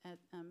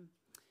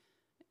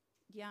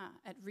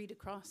read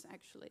across,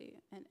 actually,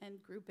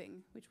 and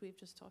grouping, which we've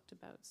just talked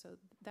about. So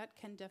that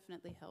can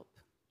definitely help.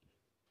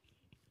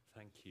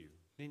 Thank you.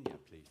 Ninja,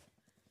 please.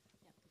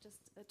 Yeah,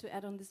 just to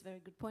add on this very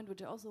good point,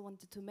 which I also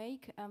wanted to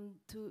make,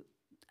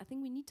 I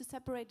think we need to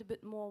separate a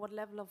bit more what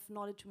level of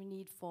knowledge we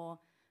need for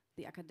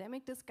the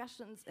academic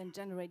discussions and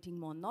generating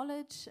more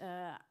knowledge.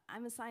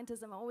 I'm a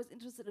scientist, I'm always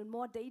interested in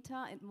more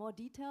data and more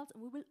details,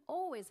 and we will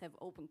always have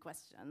open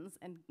questions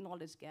and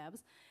knowledge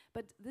gaps,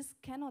 but this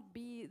cannot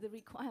be the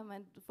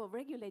requirement for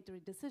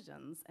regulatory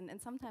decisions. And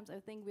sometimes I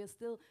think we're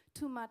still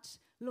too much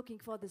looking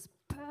for this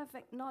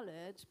perfect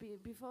knowledge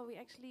before we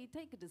actually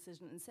take a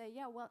decision and say,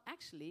 yeah, well,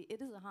 actually,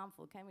 it is a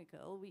harmful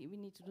chemical, we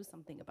need to do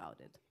something about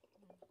it.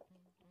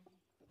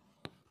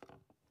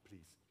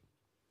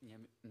 Yeah,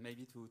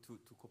 maybe to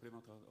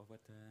complement of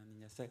what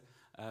Ninja said,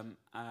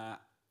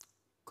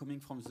 coming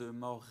from the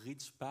more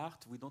rich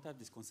part, we don't have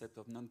this concept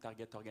of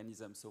non-target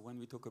organisms. So when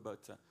we talk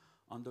about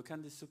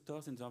endocrine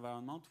disruptors in the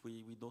environment,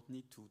 we don't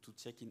need to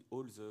check in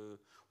all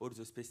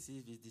the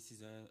species if this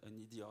is an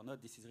ED or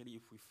not. This is really,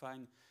 if we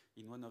find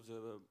in one of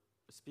the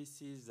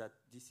species that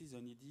this is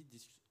an ED,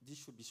 this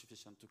should be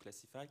sufficient to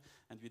classify,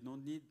 and we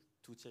don't need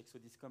to check. So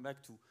this come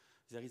back to,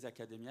 there is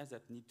academia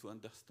that need to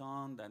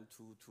understand and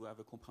to have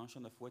a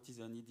comprehension of what is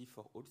an ED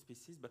for all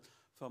species, but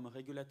from a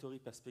regulatory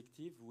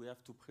perspective, we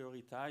have to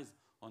prioritize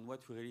on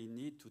what we really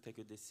need to take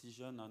a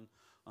decision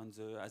on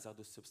the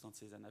hazardous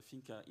substances. And I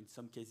think in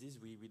some cases,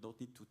 we don't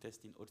need to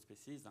test in all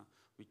species.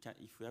 We can,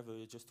 if we have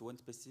just one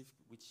species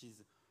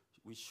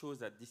which shows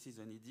that this is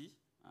an ED,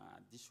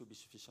 this should be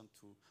sufficient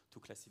to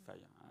classify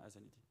as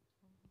an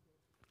ED.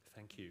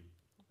 Thank you.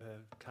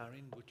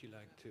 Karin, would you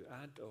like to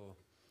add, or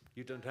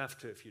you don't have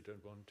to if you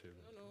don't want to?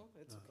 No,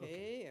 it's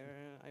okay.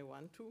 I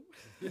want to.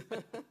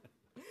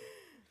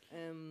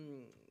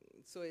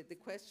 So the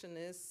question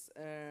is,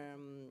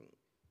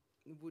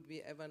 would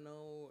we ever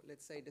know,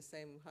 let's say,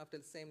 have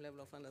the same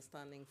level of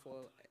understanding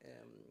for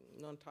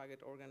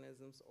non-target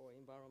organisms or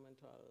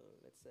environmental,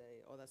 let's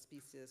say, other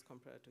species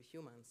compared to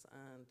humans?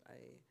 And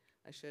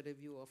I share the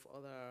view of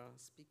other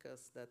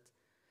speakers that,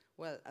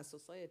 well, as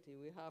society,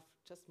 we have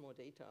just more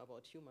data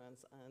about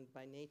humans, and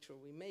by nature,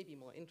 we may be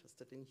more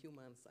interested in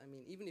humans. I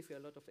mean, even if you're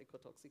a lot of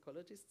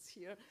ecotoxicologists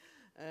here,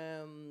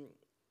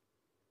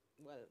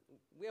 well,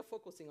 we are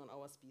focusing on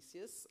our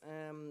species.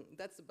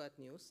 That's the bad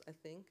news, I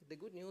think. The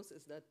good news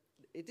is that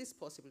it is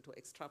possible to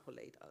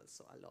extrapolate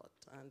also a lot,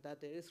 and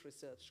that there is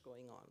research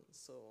going on.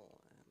 So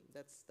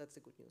that's the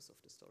good news of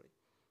the story.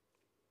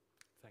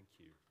 Thank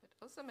you. But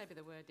also maybe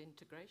the word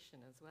integration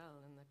as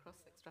well, and the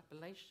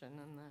cross-extrapolation,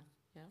 and the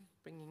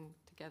bringing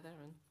together,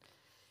 and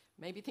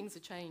maybe things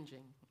are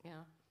changing.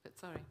 Yeah, but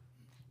sorry,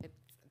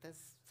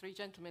 there's three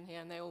gentlemen here,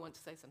 and they all want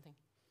to say something.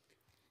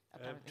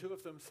 Two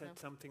of them said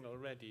something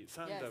already.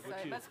 Sander, yes, would so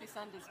you? It must be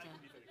Sander's turn.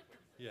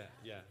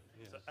 Yeah.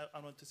 So I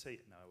want to say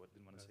no. I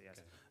didn't want to say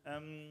yes.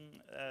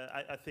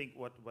 I think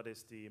what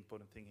is the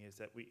important thing here is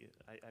that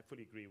I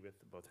fully agree with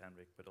both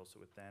Henrik, but also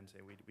with Dan. Say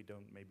we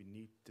don't maybe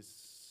need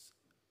this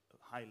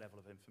high level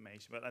of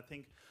information, but I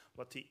think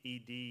what the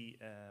ED,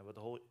 what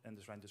the whole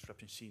endocrine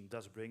disruption scene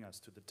does bring us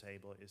to the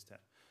table is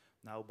that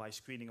now by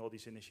screening all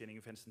these initiating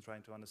events and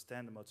trying to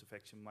understand the modes of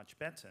action much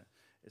better,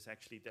 is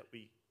actually that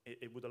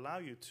it would allow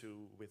you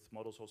to, with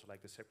models also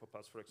like the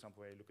SEQUAPAS, for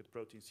example, where you look at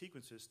protein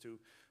sequences,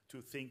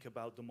 to think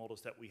about the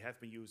models that we have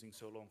been using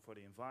so long for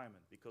the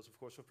environment. Because, of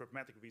course, for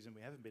pragmatic reason,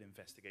 we haven't been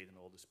investigating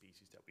all the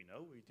species that we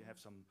know. We have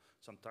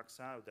some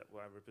taxa that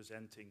were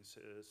representing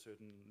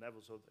certain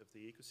levels of the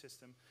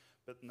ecosystem.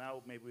 But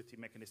now, maybe with the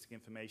mechanistic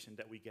information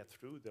that we get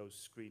through those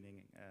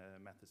screening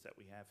methods that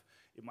we have,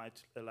 it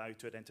might allow you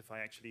to identify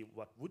actually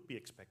what would be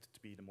expected to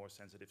be the more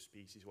sensitive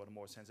species or the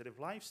more sensitive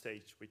life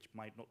stage, which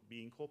might not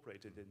be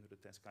incorporated into the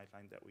test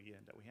guideline that we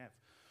have.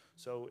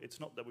 So it's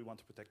not that we want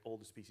to protect all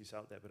the species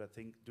out there, but I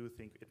do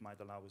think it might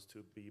allow us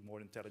to be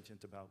more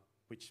intelligent about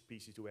which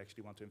species do we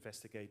actually want to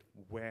investigate,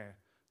 where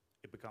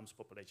it becomes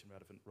population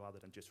relevant, rather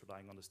than just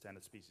relying on the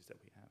standard species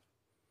that we have.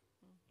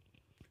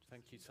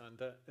 Thank you,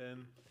 Sander.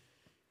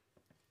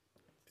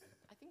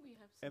 I think we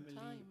have some Emily,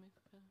 time.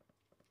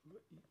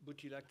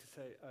 would you like to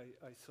say,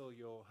 I saw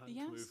your hand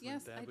movement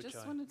yes, there. I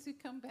just wanted to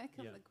come back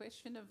on yeah. the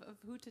question of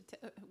who to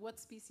what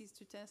species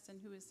to test and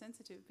who is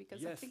sensitive,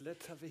 because yes, I think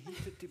let's have a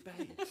heated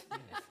debate. Yes.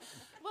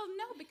 Well,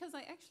 no, because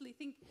I actually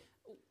think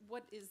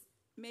what is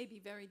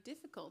maybe very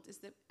difficult is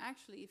that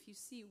actually if you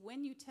see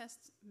when you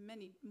test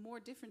many more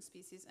different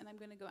species, and I'm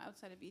going to go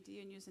outside of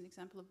ED and use an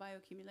example of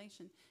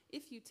bioaccumulation,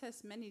 if you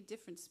test many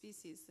different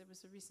species, there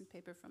was a recent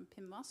paper from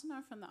Pim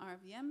Wassenaar from the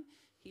RIVM.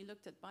 He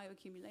looked at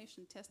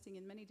bioaccumulation testing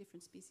in many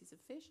different species of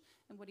fish,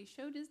 and what he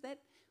showed is that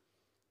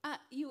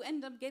you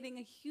end up getting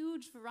a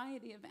huge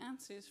variety of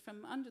answers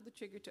from under the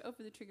trigger to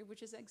over the trigger,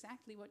 which is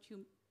exactly what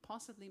you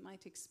possibly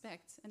might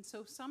expect. And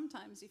so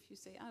sometimes if you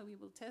say, we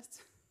will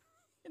test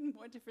in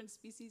more different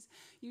species,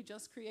 you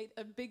just create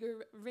a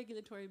bigger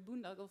regulatory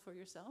boondoggle for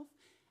yourself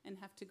and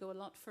have to go a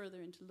lot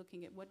further into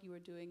looking at what you are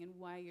doing and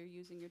why you're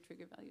using your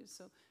trigger values.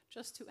 So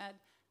just to add,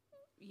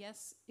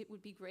 yes, it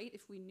would be great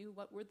if we knew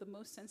what were the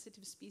most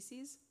sensitive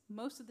species.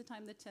 Most of the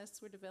time the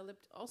tests were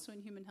developed also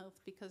in human health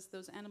because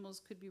those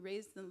animals could be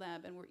raised in the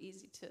lab and were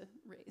easy to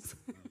raise.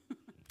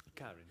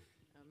 Karen.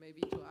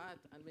 Maybe to add,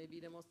 and maybe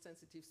the most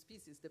sensitive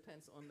species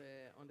depends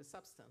on the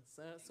substance.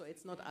 So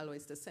it's not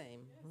always the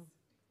same.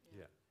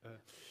 Yes. Yeah.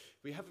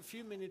 We have a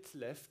few minutes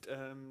left.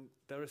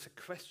 There is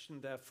a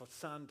question there for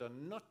Sander,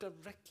 not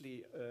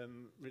directly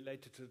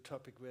related to the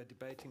topic we're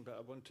debating, but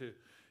I want to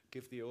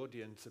give the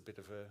audience a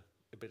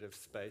bit of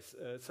space.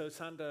 So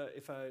Sander,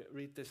 if I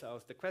read this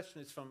out, the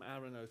question is from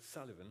Aaron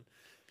O'Sullivan.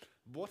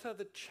 What are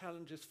the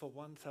challenges for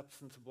one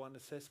substance, one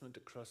assessment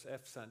across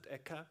EFSA and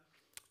ECHA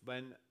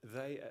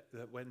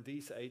when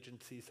these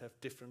agencies have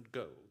different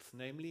goals,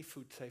 namely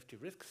food safety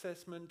risk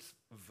assessments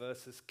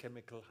versus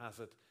chemical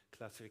hazard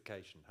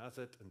classification?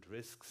 Hazard and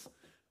risks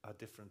are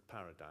different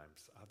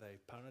paradigms. Are they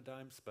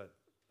paradigms? But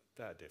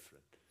they're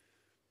different.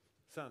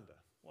 Sander.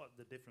 Well,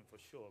 they're different for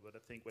sure, but I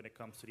think when it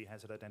comes to the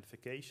hazard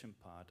identification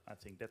part, I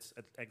think that's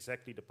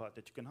exactly the part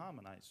that you can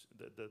harmonize.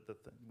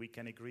 We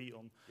can agree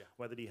on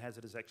whether the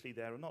hazard is actually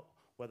there or not.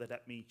 Whether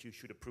that means you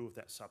should approve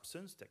that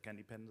substance, that can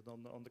depend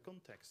on the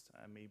context.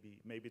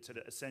 Maybe it's an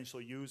essential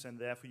use and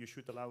therefore you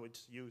should allow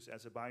its use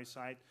as a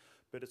biocide,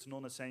 but it's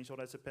non-essential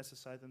as a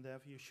pesticide and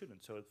therefore you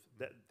shouldn't. So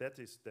that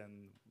is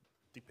then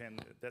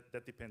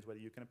that depends whether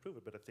you can approve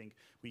it. But I think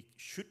we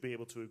should be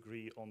able to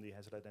agree on the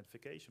hazard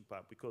identification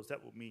part, because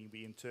that would mean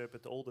we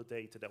interpret all the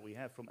data that we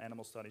have from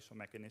animal studies, from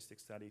mechanistic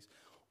studies,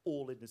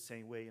 all in the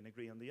same way and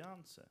agree on the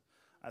answer.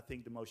 I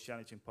think the most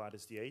challenging part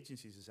is the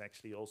agencies is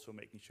actually also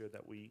making sure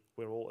that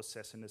we're all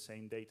assessing the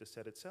same data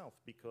set itself,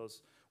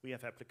 because we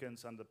have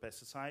applicants under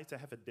pesticides that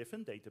have a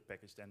different data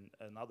package than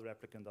another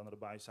applicant under the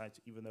biocides,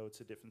 even though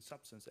it's a different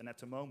substance. And at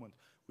the moment,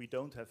 we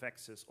don't have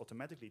access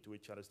automatically to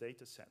each other's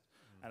data set.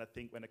 And I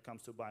think when it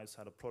comes to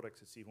biocidal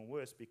products, it's even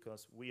worse,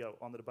 because we are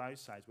under the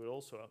biocides,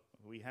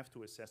 we have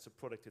to assess the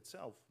product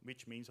itself,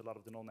 which means a lot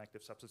of the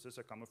non-active substances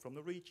are coming from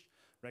the REACH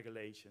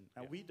regulation,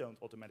 and we don't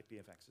automatically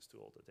have access to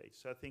all the data.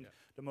 So I think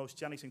the most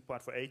challenging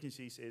part for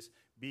agencies is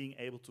being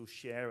able to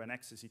share and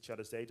access each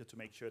other's data to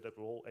make sure that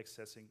we're all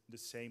accessing the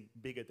same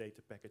bigger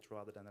data package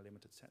rather than a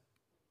limited set.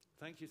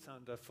 Thank you,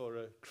 Sander, for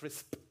a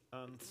crisp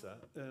answer.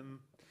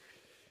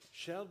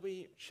 Shall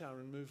we,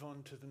 Sharon, move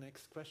on to the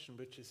next question,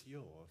 which is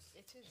yours?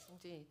 It is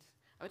indeed.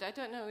 But I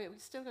don't know,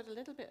 we've still got a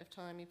little bit of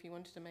time if you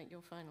wanted to make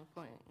your final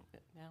point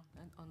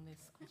on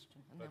this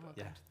question. And then we'll go to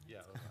the next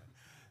all right.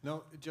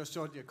 No, just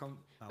shortly.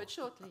 But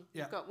shortly,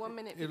 you've got 1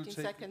 minute, 15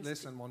 seconds. Less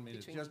than 1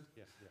 minute. Just,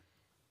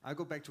 I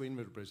go back to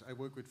invertebrates. I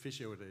work with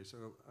fish every day, so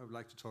I would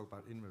like to talk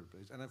about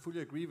invertebrates. And I fully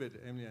agree with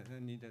Emily and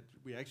Annie that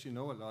we actually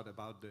know a lot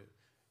about the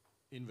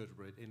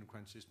invertebrate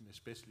endocrine system,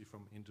 especially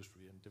from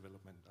industry and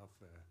development of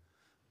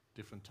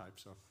different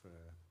types of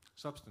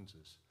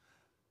substances.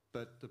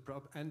 But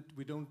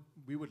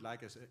we would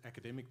like as an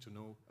academic to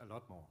know a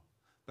lot more.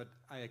 But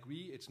I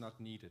agree it's not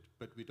needed,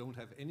 but we don't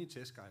have any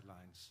test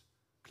guidelines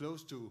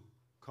close to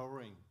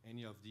covering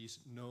any of these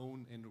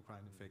known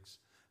endocrine effects.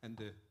 And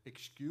the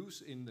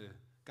excuse in the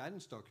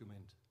guidance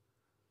document,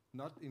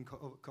 not in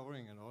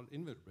covering on all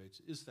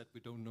invertebrates, is that we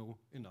don't know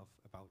enough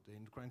about the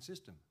endocrine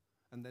system.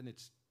 And then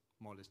it's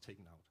more or less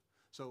taken out.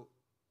 So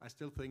I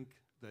still think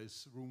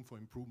there's room for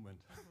improvement.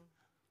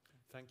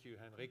 Thank you,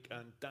 Henrik.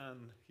 And Dan,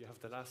 you have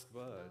the last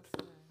word.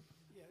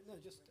 Yeah, no,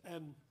 just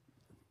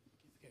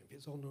if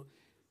it's on.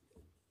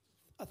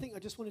 I think I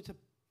just wanted to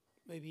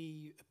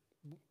maybe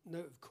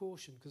note of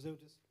caution, because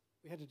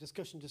we had a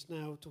discussion just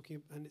now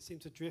talking, and it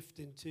seemed to drift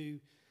into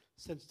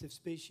sensitive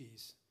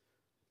species,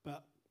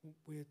 but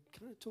we're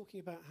kind of talking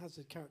about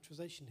hazard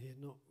characterization here,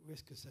 not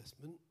risk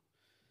assessment.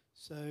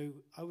 So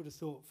I would have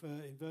thought for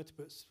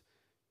invertebrates,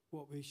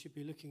 what we should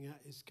be looking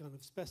at is kind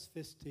of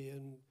specificity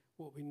and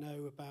what we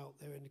know about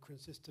their endocrine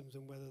systems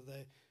and whether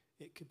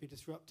it could be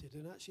disrupted.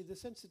 And actually the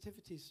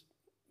sensitivities,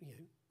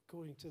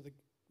 according to the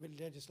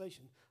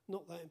legislation,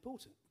 not that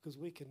important, because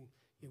we can,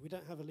 we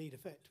don't have a lead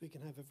effect. We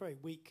can have a very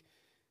weak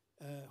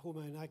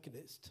hormone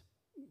agonist,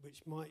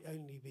 which might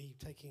only be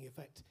taking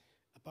effect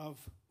above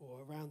or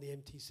around the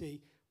MTC,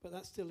 but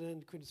that's still an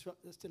endocrine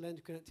that's still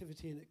endocrine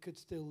activity, and it could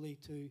still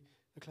lead to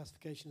a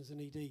classification as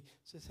an ED.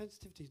 So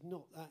sensitivity is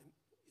not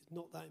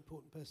that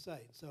important per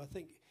se. So I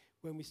think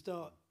when we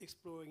start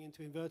exploring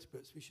into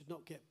invertebrates, we should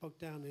not get bogged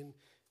down in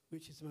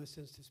which is the most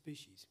sensitive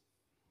species.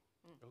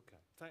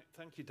 Okay,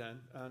 thank you, Dan,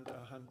 and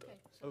I'll hand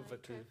over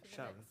to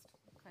Sharon.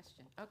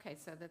 Question. Okay,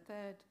 so the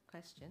third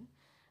question,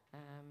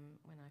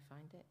 when I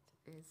find it,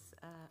 is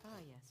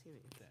yes, here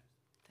it is. There.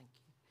 Thank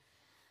you.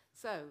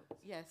 So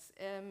yes,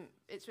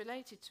 it's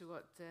related to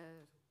what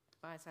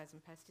biocides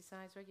and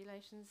pesticides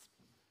regulations.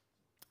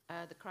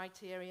 The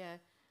criteria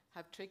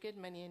have triggered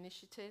many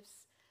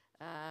initiatives,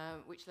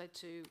 which led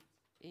to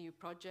EU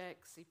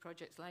projects,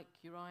 like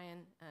Orion,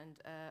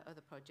 and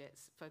other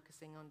projects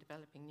focusing on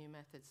developing new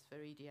methods for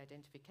ED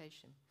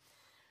identification.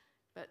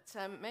 But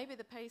maybe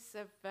the pace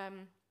of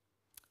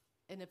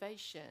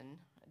innovation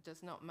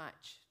does not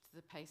match to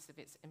the pace of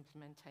its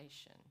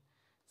implementation.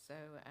 So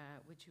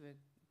would you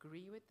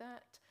agree with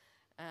that?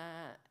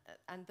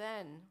 And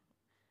then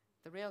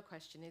the real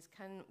question is,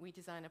 can we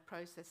design a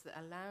process that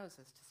allows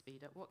us to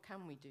speed up? What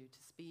can we do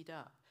to speed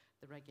up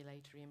the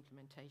regulatory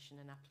implementation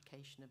and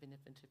application of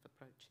innovative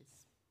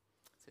approaches?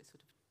 So it's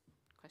sort of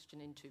a question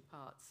in two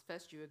parts.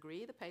 First, you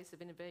agree the pace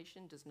of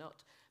innovation does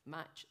not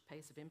match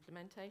pace of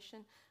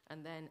implementation,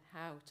 and then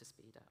how to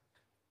speed up.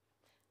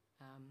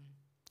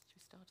 Should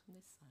we start on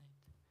this side?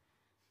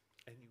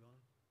 Anyone?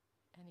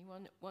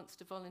 Anyone wants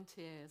to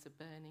volunteer as a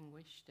burning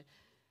wish to?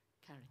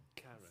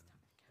 Karen.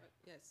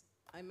 Yes,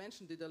 I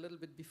mentioned it a little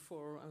bit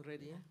before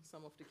already,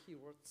 some of the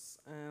keywords.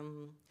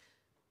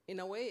 In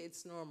a way,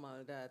 it's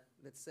normal that,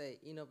 let's say,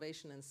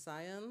 innovation in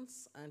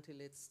science, until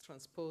it's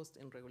transposed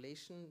in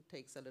regulation,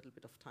 takes a little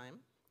bit of time.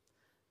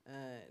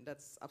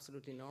 That's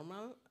absolutely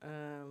normal.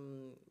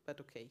 But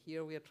okay,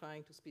 here we are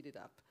trying to speed it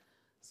up.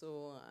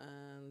 So,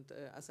 and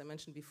as I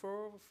mentioned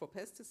before, for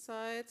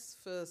pesticides,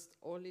 first,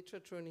 all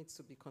literature needs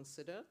to be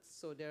considered.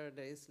 So there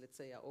is, let's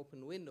say, an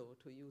open window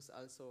to use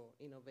also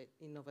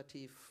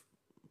innovative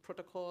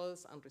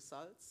protocols and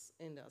results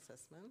in the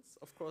assessments.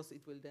 Of course,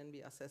 it will then be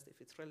assessed if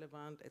it's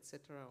relevant,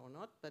 etc., or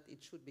not, but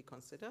it should be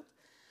considered.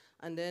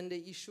 And then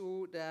the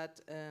issue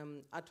that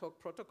ad hoc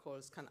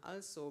protocols can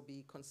also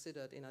be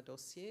considered in a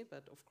dossier,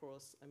 but of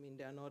course, I mean,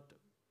 they are not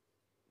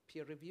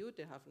peer-reviewed,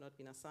 they have not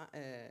been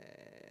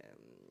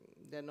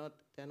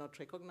they're not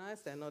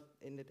recognized, they're not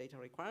in the data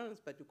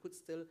requirements, but you could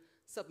still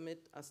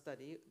submit a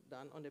study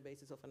done on the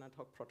basis of an ad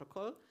hoc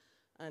protocol.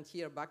 And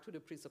here, back to the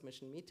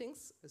pre-submission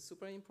meetings, is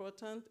super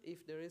important.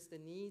 If there is the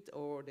need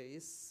or there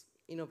is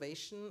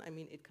innovation, I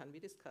mean, it can be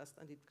discussed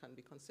and it can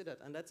be considered.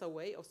 And that's a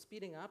way of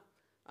speeding up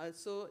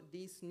also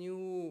these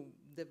new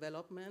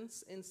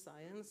developments in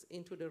science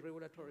into the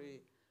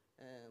regulatory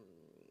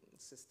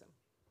system.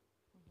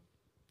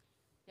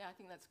 Yeah, I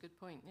think that's a good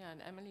point. Yeah,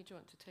 and Emily, do you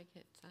want to take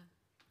it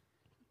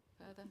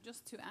further?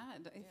 Just to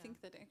add, I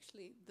think that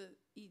actually the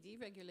ED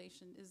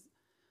regulation is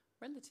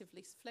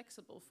relatively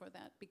flexible for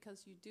that,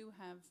 because you do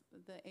have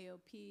the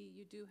AOP,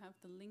 you do have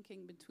the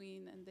linking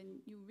between, and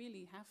then you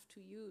really have to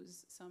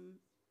use some,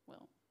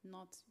 well,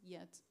 not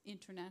yet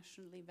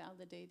internationally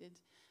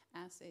validated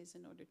assays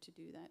in order to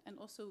do that. And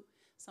also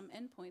some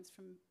endpoints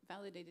from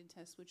validated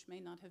tests which may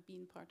not have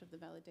been part of the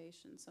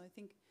validation. So I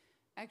think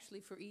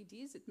actually for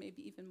EDs, it may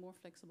be even more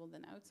flexible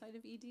than outside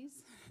of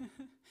EDs.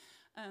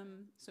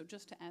 So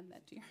just to add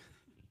that to your...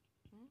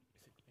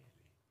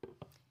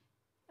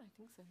 I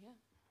think so, yeah.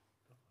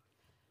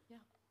 Yeah.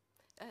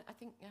 I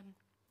think,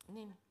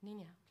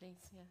 Nina,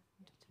 please, yeah.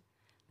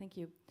 Thank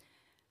you.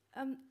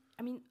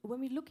 I mean, when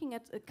we're looking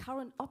at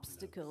current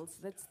obstacles,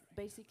 that's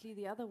basically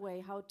the other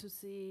way how to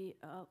see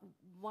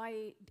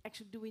why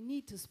actually do we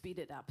need to speed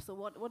it up. So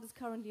what is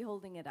currently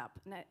holding it up?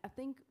 And I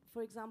think,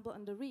 for example,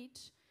 under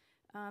REACH,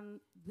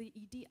 the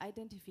ED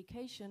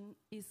identification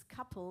is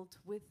coupled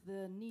with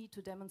the need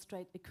to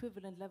demonstrate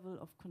equivalent level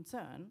of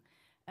concern,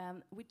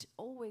 which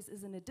always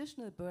is an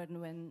additional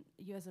burden when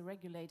you as a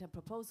regulator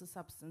propose a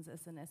substance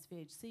as an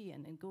SVHC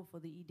and go for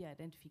the ED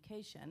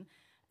identification.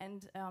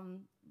 And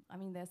I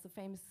mean, there's a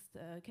famous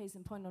case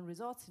in point on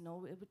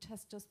resorcinol, which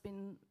has just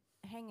been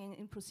hanging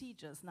in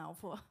procedures now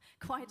for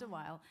quite a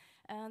while.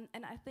 And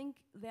I think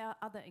there are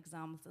other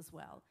examples as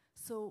well.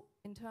 So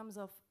in terms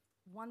of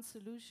one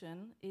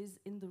solution is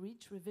in the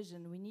REACH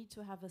revision, we need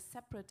to have a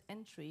separate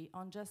entry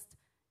on just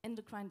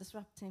endocrine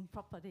disrupting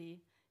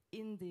property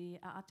in the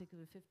Article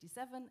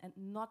 57 and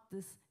not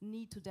this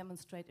need to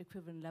demonstrate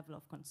equivalent level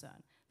of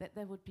concern. That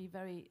there would be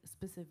very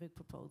specific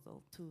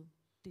proposal to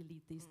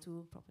delete these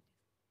two properties.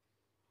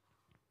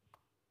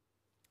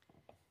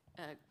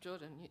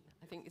 Jordan,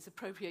 I think it's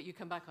appropriate you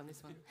come back on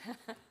this one.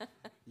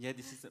 Yeah,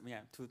 this is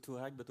to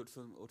hack, but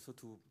also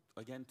to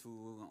again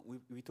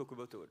we talk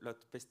about a lot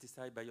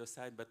pesticide,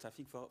 biocide, but I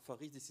think for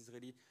RIS this is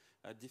really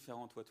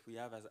different what we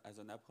have as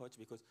an approach,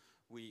 because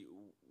we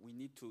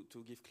need to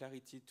give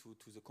clarity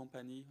to the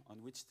company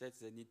on which steps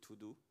they need to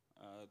do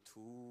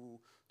to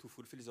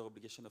fulfill their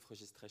obligation of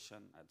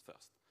registration at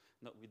first.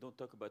 No, we don't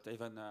talk about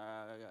even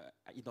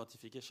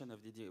identification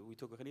of DD. We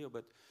talk really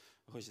about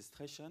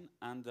registration,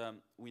 and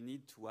we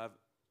need to have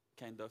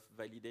kind of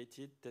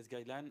validated test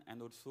guideline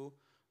and also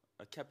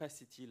a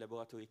capacity,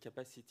 laboratory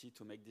capacity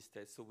to make this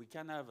test. So we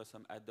can have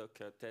some ad hoc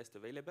test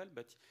available,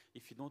 but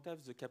if you don't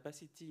have the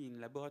capacity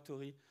in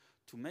laboratory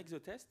to make the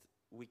test,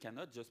 we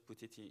cannot just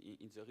put it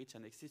in the REACH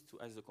annexes to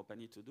ask the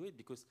company to do it,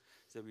 because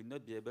they will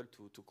not be able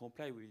to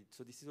comply with it.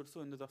 So this is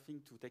also another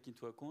thing to take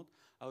into account,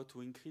 how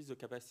to increase the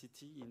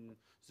capacity in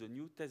the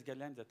new test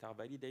guidelines that are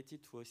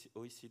validated to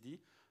OECD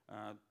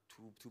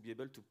to be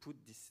able to put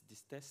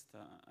this test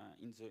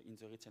in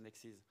the REACH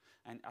annexes.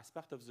 And as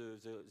part of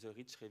the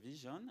REACH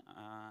revision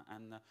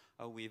and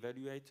how we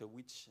evaluate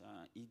which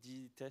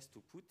ED test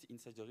to put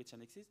inside the REACH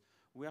annexes,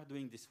 we are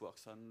doing this work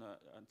on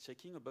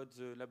checking about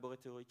the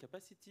laboratory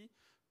capacity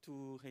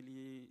to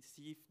really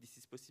see if this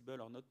is possible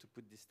or not to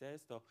put this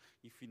test, or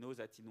if we know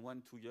that in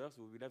 1-2 years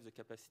we will have the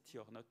capacity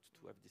or not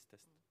to have this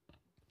test.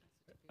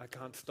 I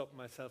can't stop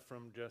myself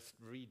from just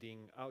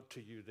reading out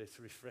to you this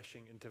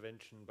refreshing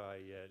intervention by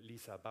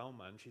Lisa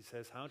Baumann. She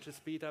says, how to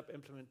speed up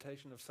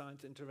implementation of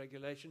science into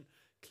regulation?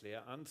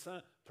 Clear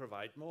answer,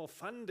 provide more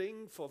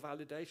funding for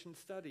validation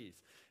studies.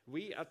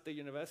 We at the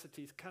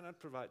universities cannot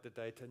provide the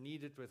data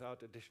needed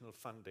without additional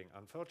funding.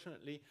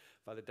 Unfortunately,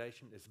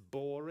 validation is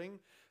boring.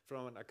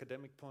 From an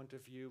academic point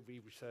of view, we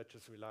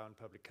researchers rely on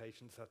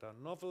publications that are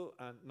novel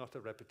and not a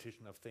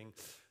repetition of things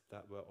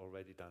that were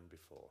already done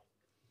before.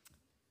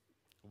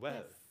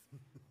 Well, yes.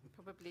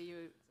 Probably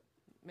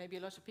maybe a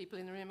lot of people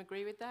in the room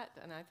agree with that,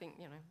 and I think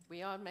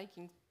we are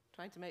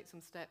trying to make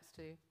some steps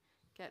to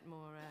get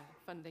more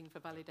funding for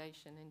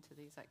validation into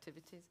these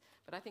activities.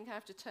 But I think I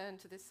have to turn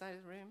to this side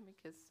of the room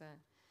because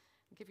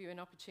give you an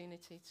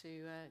opportunity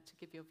to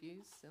give your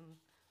views on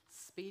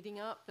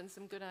speeding up and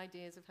some good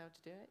ideas of how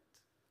to do it.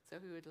 So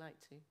who would like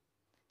to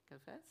go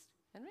first?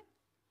 Henry?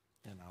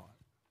 Yeah, now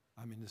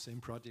I'm in the same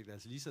project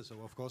as Lisa,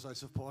 so of course I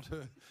support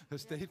her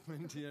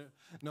statement here.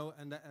 No,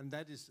 and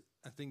that is,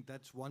 I think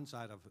that's one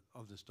side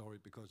of the story,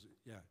 because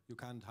you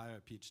can't hire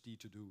a PhD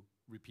to do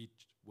repeat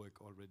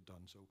work already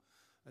done. So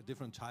a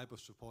different type of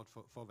support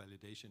for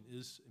validation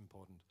is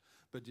important.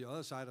 But the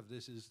other side of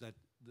this is that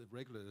the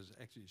regulators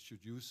actually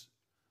should use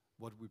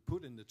what we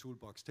put in the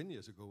toolbox 10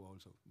 years ago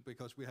also,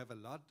 because we have a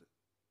lot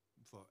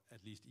for at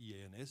least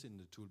EANS in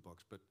the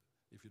toolbox. But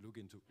if you look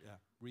into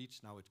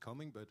REACH, now it's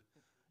coming, but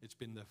it's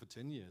been there for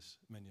 10 years,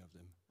 many of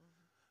them.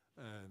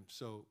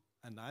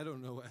 And I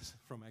don't know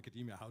from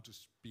academia how to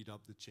speed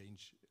up the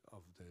change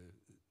of the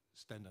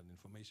standard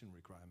information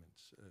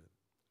requirements.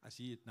 I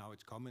see it now,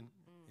 it's common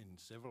in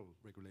several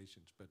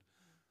regulations, but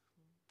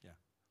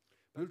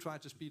we'll try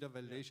to speed up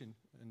validation,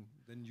 and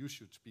then you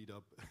should speed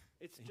up.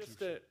 It's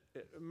just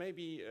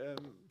maybe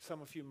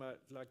some of you might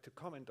like to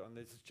comment on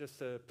this. It's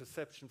just a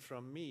perception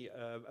from me.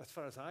 As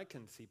far as I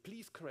can see,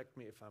 please correct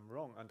me if I'm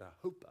wrong, and I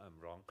hope I'm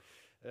wrong.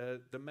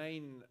 The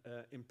main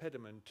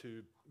impediment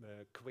to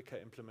quicker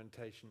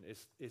implementation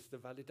is the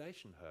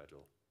validation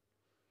hurdle.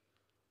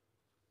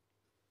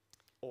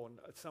 Or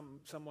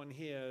someone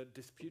here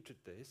disputed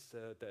this.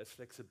 There's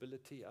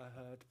flexibility, I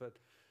heard, but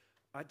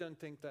I don't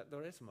think that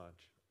there is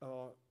much.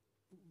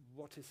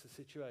 What is the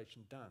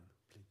situation? Dan,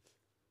 please.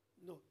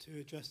 Not to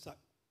address that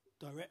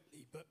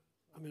directly, but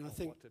I mean, I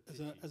think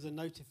as a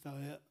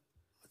notifier,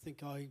 I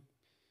think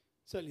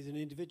certainly as an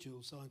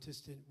individual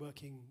scientist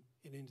working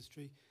in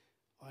industry,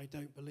 I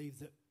don't believe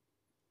that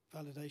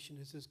validation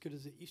is as good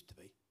as it used to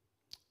be.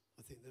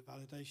 I think that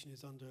validation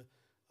is under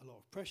a lot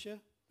of pressure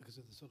because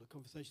of the sort of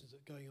conversations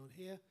that are going on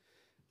here,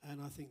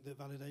 and I think that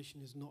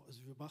validation is not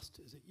as robust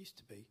as it used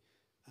to be.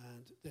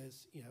 And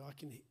there's, I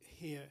can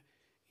hear,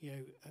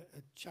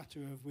 a chatter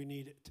of we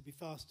need it to be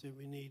faster,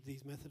 we need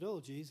these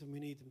methodologies, and we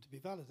need them to be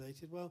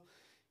validated. Well,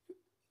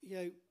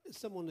 as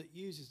someone that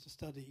uses the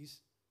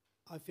studies,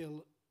 I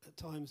feel at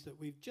times that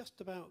we've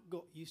just about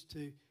got used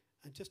to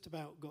and just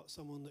about got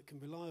someone that can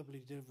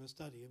reliably deliver a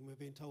study, and we're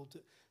being told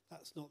that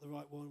that's not the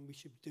right one, we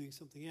should be doing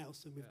something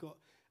else, and we've got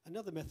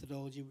another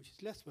methodology which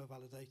is less well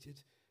validated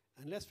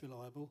and less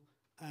reliable,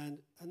 and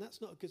that's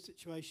not a good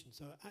situation.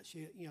 So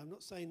actually, I'm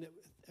not saying that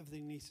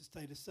everything needs to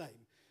stay the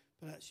same,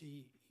 but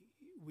actually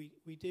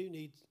we do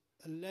need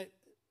a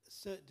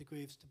certain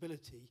degree of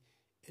stability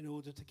in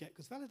order to get,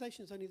 because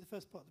validation is only the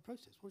first part of the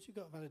process. Once you've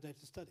got a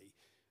validated study,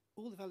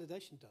 all the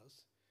validation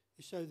does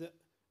is show that,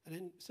 and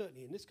then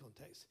certainly in this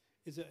context,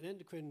 is that an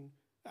endocrine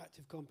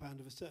active compound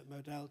of a certain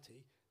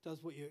modality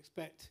does what you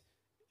expect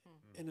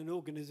in an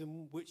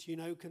organism which you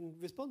know can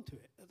respond to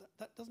it.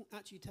 That doesn't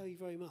actually tell you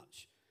very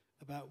much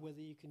about whether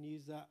you can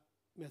use that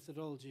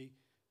methodology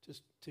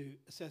just to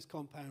assess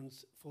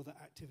compounds for that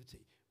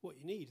activity. What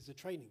you need is a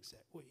training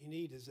set. What you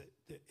need is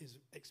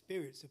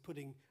experience of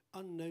putting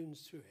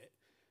unknowns through it,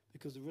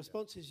 because the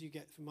responses you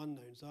get from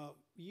unknowns are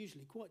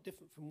usually quite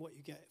different from what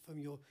you get from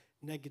your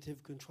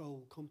negative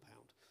control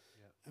compound.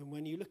 Yeah. And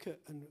when you look at,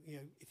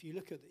 if you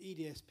look at the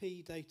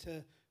EDSP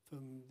data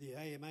from the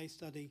AMA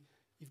study,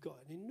 you've got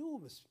an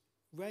enormous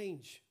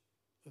range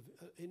of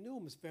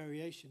enormous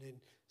variation in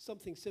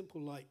something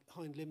simple like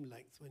hind limb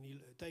length. When you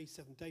look at day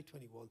 7, day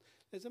 21,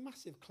 there's a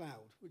massive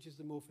cloud, which is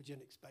the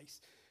morphogenic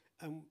space.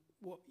 And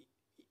what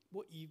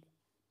you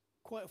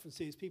quite often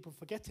see is people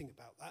forgetting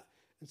about that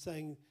and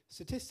saying,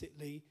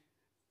 statistically,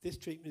 this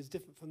treatment is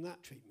different from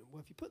that treatment.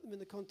 Well, if you put them in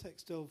the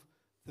context of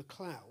the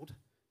cloud,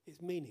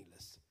 it's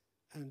meaningless.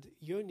 And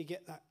you only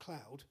get that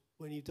cloud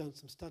when you've done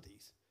some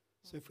studies.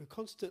 So if we're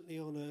constantly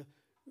on a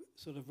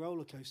sort of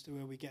roller coaster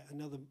where we get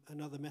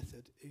another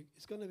method,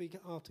 it's going to be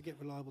hard to get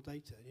reliable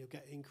data, and you'll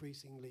get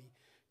increasingly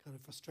kind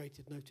of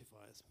frustrated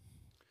notifiers.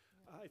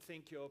 I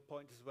think your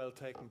point is well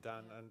taken,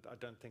 Dan, and I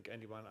don't think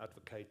anyone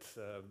advocates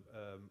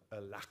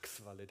a lax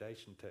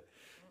validation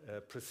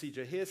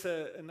procedure. Here's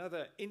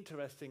another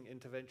interesting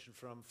intervention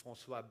from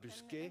François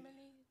Busquet. Can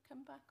Emily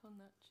come back on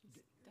that?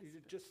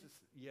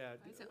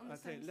 I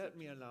think let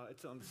me allow.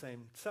 It's on the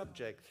same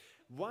subject.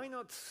 Why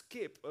not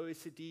skip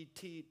OECD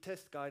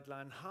test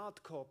guideline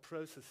hardcore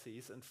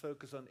processes and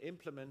focus on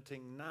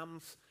implementing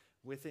NAMs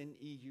within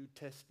EU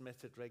test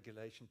method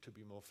regulation to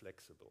be more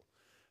flexible?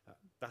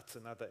 That's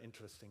another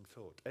interesting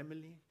thought.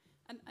 Emily?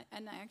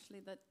 And I actually,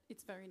 that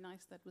it's very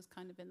nice that was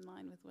kind of in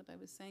line with what I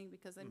was saying,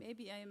 because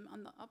maybe I am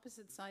on the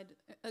opposite side,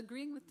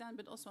 agreeing with Dan,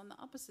 but also on the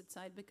opposite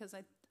side, because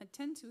I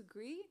tend to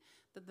agree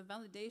that the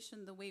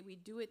validation, the way we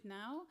do it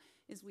now,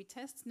 is we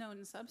test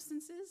known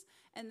substances,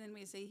 and then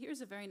we say, here's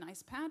a very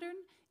nice pattern.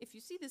 If you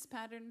see this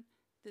pattern,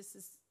 this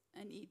is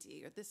an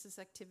ED, or this is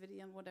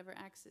activity on whatever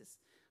axis.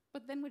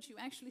 But then what you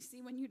actually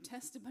see when you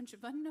test a bunch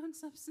of unknown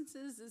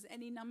substances is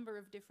any number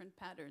of different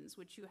patterns,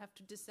 which you have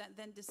to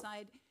then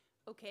decide,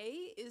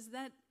 okay, is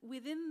that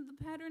within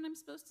the pattern I'm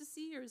supposed to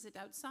see, or is it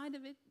outside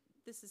of it?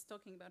 This is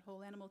talking about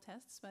whole animal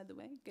tests, by the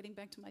way, getting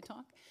back to my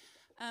talk.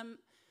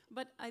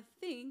 But I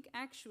think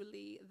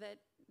actually that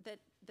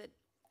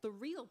the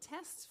real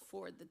test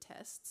for the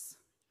tests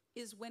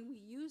is when we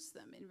use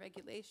them in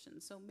regulation.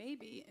 So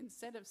maybe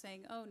instead of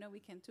saying, oh, no, we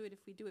can't do it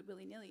if we do it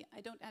willy-nilly,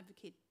 I don't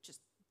advocate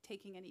just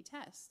taking any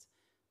test.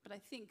 But I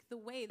think the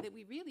way that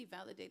we really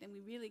validate and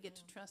we really get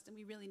to trust and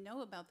we really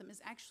know about them is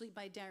actually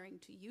by daring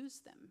to use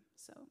them.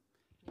 So,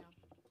 yeah,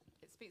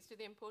 it speaks to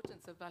the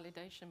importance of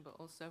validation, but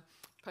also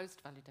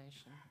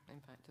post-validation, in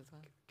fact, as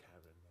well.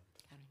 Karen.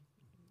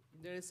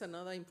 There is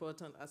another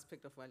important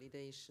aspect of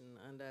validation,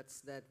 and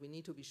that's that we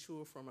need to be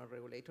sure from a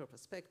regulator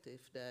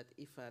perspective that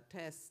if a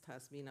test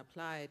has been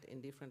applied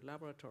in different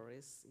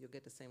laboratories, you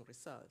get the same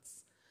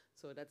results.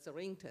 So that's a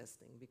ring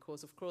testing,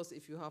 because of course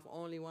if you have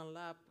only one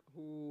lab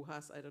who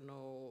has, I don't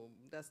know,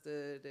 does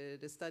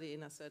the study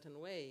in a certain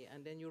way,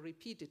 and then you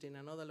repeat it in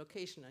another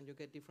location and you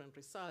get different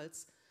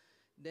results,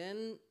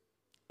 then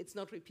it's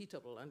not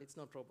repeatable and it's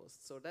not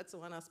robust. So that's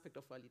one aspect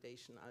of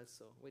validation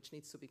also, which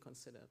needs to be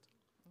considered.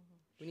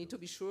 We need to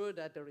be sure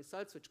that the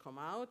results which come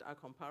out are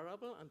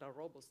comparable and are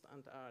robust,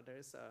 and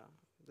there's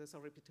a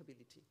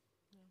repeatability.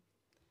 Yeah.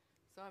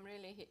 So I'm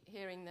really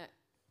hearing that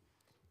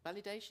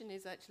validation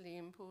is actually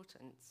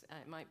important.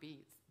 It might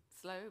be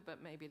slow,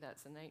 but maybe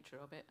that's the nature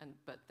of it.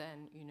 But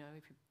then,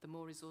 if the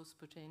more resource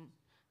put in,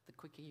 the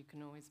quicker you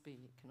can always be.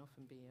 It can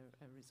often be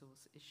a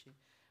resource issue.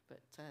 But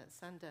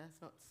Sander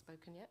has not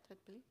spoken yet, I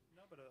believe.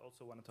 No, but I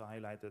also wanted to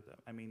highlight that,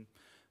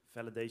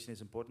 validation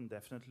is important,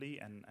 definitely,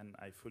 and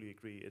I fully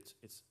agree.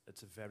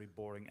 It's a very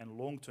boring and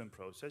long-term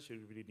process.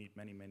 You really need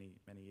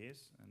many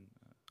years, and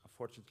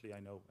unfortunately, I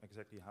know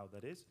exactly how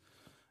that is.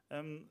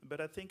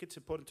 But I think it's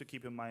important to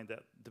keep in mind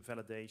that the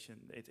validation,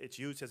 it's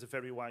used as a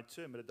very wide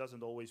term, but it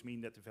doesn't always mean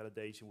that the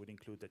validation would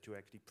include that you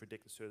actually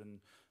predict a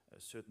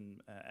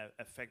certain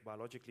effect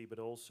biologically, but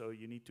also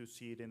you need to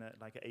see it in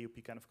like an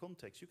AOP kind of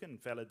context. You can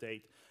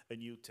validate a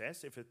new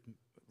test if it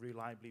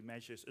reliably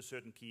measures a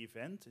certain key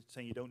event. It's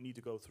saying you don't need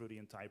to go through the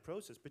entire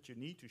process, but you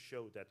need to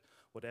show that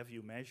whatever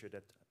you measure,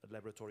 that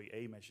laboratory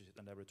A measures it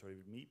and laboratory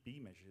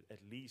B measures it, at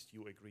least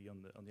you agree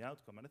on the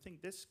outcome. And I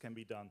think this can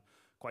be done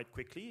quite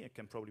quickly. It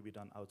can probably be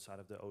done outside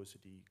of the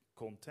OECD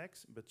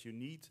context, but you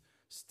need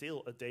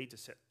still a data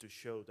set to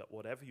show that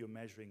whatever you're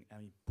measuring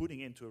and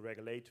putting into a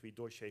regulatory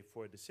dossier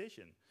for a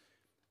decision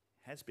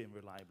has been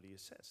reliably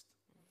assessed.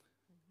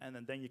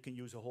 And then you can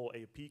use a whole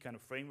AOP kind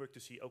of framework to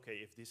see, okay,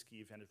 if this key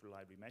event is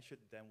reliably measured,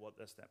 then what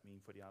does that mean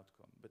for the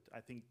outcome? But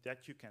I think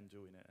that you can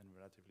do in a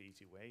relatively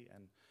easy way.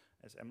 And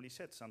as Emily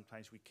said,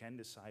 sometimes we can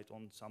decide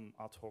on some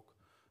ad hoc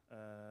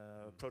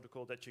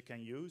protocol that you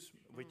can use,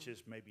 which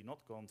is maybe not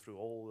gone through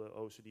all the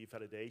OECD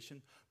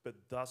validation, but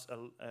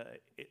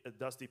it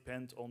does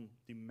depend on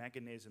the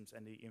mechanisms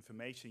and the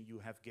information you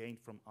have gained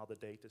from other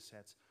data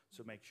sets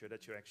to make sure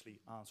that you're actually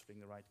answering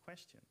the right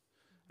question.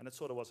 And that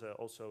sort of was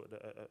also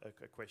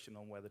a question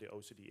on whether the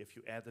OECD, if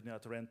you add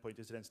another endpoint,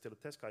 is it then still a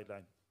test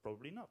guideline?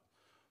 Probably not.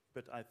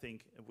 But I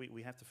think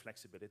we have the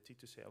flexibility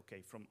to say,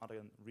 okay, from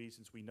other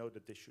reasons, we know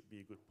that this should be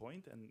a good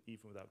point, and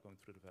even without going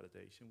through the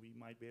validation, we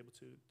might be able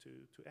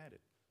to add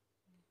it.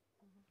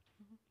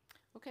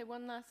 Okay,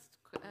 one last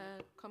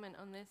comment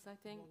on this, I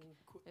think.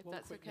 If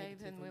that's okay,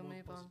 then we'll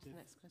move on to the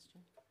next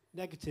question.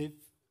 Negative,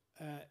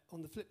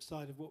 on the flip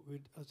side of what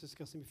I was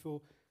discussing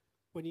before,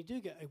 when you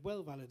do get a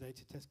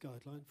well-validated test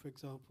guideline, for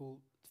example,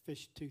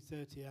 FISH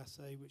 230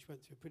 assay, which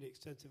went through pretty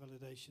extensive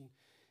validation,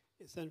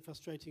 it's then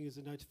frustrating as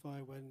a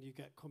notifier when you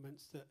get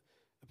comments that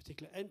a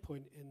particular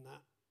endpoint in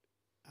that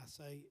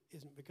assay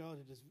isn't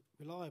regarded as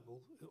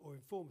reliable or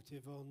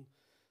informative on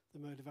the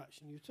mode of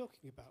action you're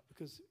talking about,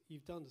 because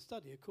you've done the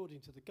study according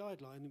to the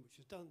guideline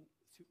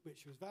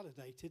which was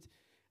validated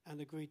and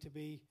agreed to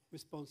be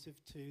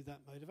responsive to that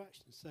mode of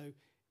action. So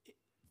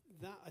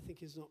that, I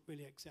think, is not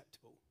really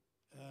acceptable.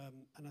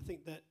 And I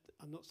think that,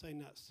 I'm not saying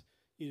that's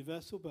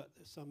universal, but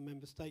some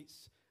member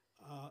states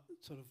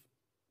sort of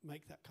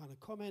make that kind of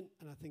comment,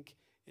 and I think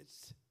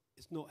it's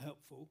not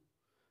helpful.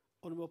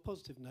 On a more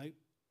positive note,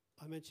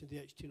 I mentioned the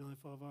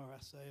H295R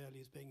assay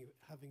earlier as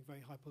having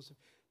very high positive.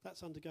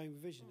 That's undergoing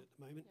revision at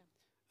the moment.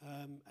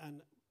 Yeah.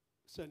 And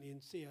certainly in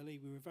CLE,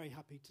 we were very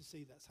happy to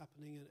see that's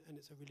happening, and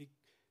it's a really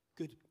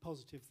good,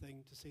 positive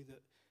thing to see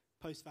that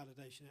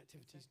post-validation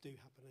activities do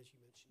happen, as you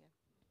mentioned.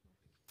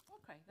 Yeah.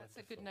 Okay, that's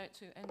a good note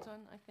to end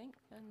on, I think,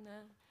 and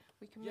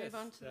we can move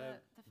on to the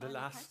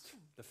final question.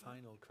 The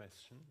final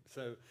question.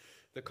 So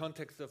the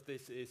context of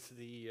this is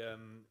the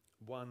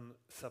one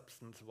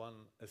substance,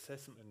 one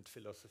assessment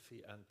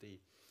philosophy and the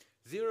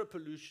zero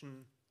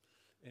pollution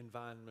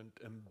environment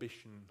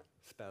ambition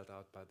spelled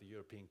out by the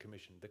European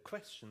Commission. The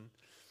question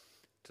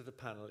to the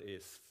panel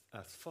is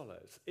as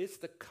follows. Is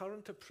the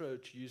current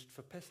approach used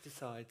for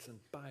pesticides and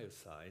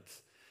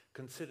biocides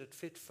considered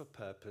fit for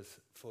purpose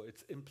for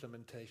its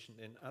implementation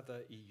in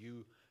other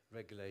EU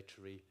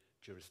regulatory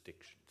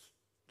jurisdictions?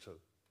 So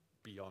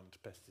beyond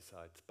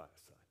pesticides,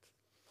 biocides.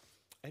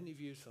 Any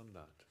views on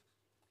that?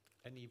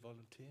 Any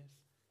volunteers?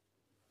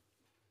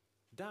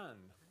 Dan?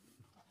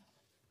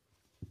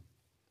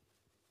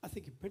 I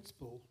think in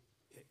principle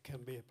it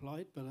can be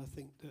applied, but I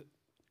think that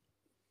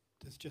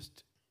there's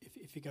just,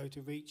 if you go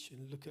to REACH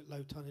and look at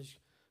low tonnage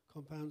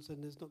compounds,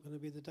 then there's not going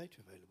to be the data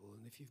available.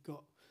 And if you've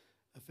got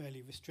a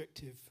fairly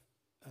restrictive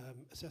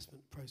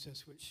assessment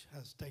process which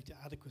has data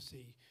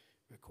adequacy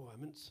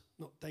requirements,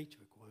 not data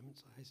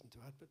requirements, I hasten to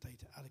add, but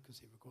data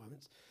adequacy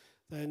requirements,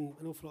 then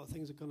an awful lot of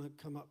things are going to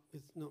come up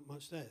with not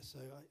much there. So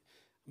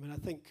I mean, I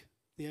think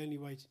the only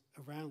way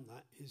around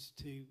that is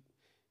to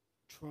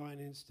try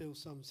and instill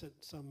some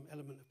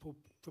element of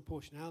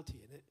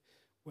proportionality in it,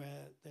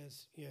 where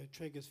there's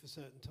triggers for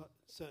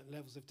certain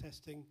levels of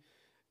testing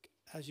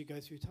as you go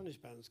through tonnage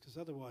bands, because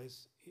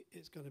otherwise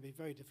it's going to be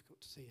very difficult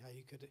to see how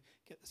you could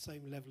get the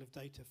same level of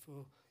data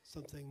for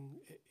something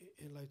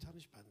in low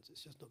tonnage bands.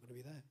 It's just not going to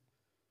be there.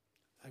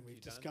 And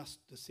we've discussed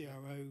the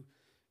CRO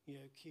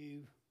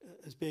queue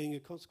as being a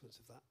consequence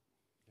of that.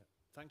 Yeah.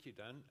 Thank you,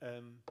 Dan.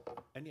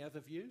 Any other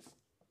views?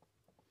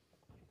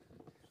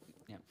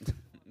 Yeah.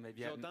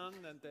 Maybe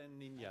Jordan and then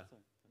Ninja.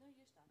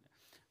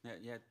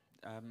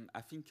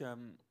 I think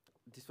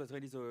this was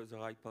really the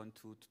right point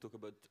to talk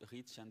about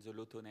REACH and the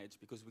low tonnage,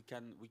 because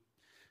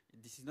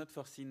this is not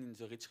foreseen in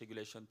the REACH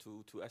regulation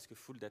to ask a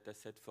full data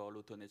set for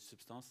low tonnage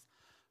substance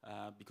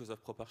because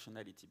of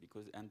proportionality,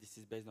 and this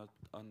is based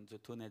on the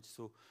tonnage.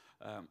 So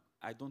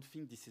I don't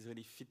think this is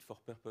really fit for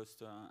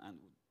purpose and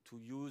to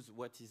use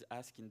what is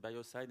asked in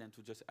biocide and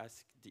to just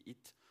ask the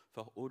IT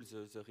for all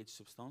the REACH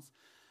substance.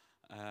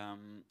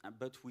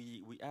 But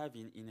we have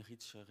in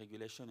REACH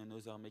regulation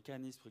another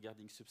mechanism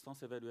regarding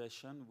substance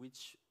evaluation,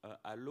 which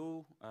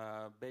allow,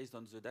 based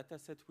on the data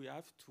set we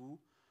have, to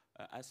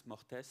ask more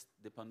tests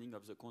depending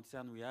of the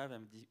concern we have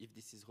and if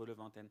this is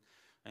relevant.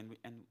 And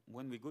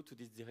when we go to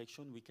this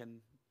direction, we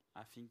can,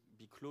 I think,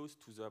 be close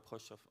to the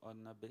approach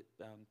on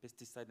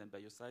pesticide and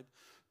biocide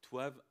to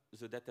have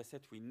the data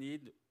set we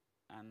need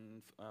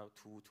and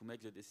to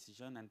make the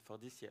decision. And for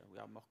this year, we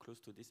are more close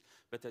to this.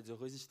 But at the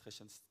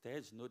registration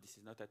stage, no, this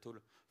is not at all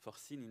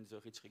foreseen in the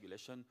REACH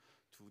regulation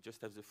to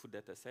just have the full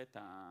data set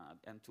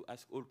and to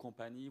ask all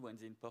companies when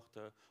they import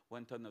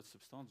 1 ton of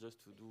substance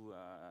just to do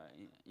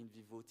in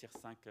vivo tier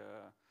 5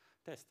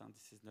 test. And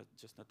this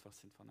is not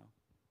foreseen for now.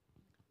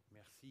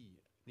 Merci.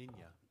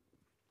 Ninja.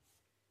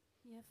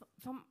 Yeah,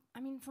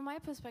 from my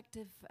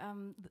perspective,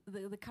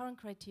 the current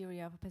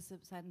criteria for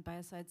pesticide and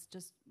biocides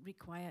just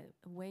require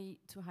a way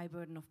too high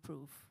burden of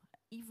proof,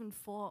 even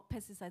for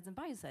pesticides and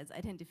biocides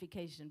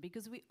identification,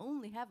 because we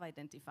only have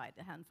identified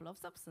a handful of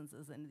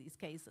substances in these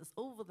cases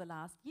over the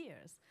last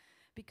years,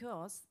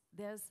 because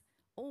there's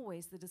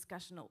always the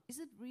discussion, oh, is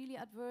it really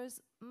adverse?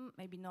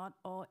 Maybe not.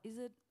 Or is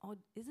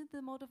it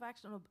the mode of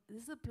action? Or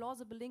is it a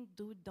plausible link?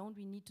 Don't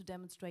we need to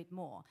demonstrate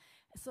more?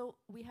 So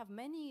we have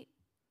many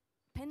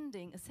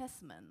pending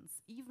assessments,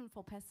 even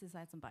for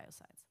pesticides and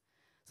biocides.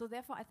 So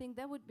therefore, I think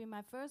that would be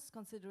my first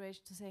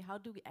consideration, to say, how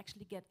do we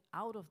actually get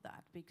out of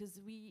that? Because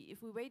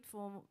if we wait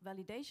for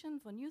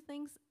validation for new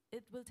things,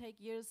 it will take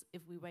years.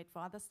 If we wait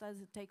for other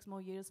studies, it takes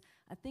more years.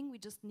 I think we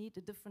just need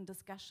a different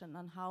discussion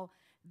on how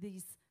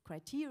these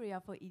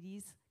criteria for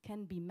EDs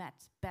can be met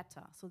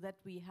better, so that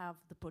we have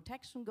the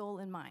protection goal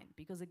in mind.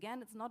 Because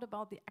again, it's not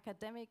about the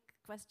academic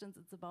questions,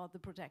 it's about the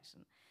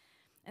protection.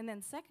 And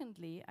then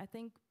secondly, I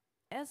think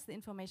as the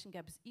information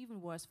gap is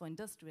even worse for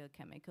industrial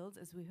chemicals,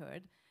 as we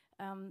heard,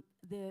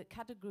 the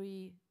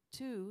category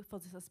 2 for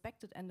the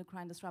suspected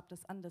endocrine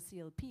disruptors under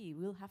CLP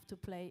will have to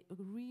play a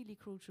really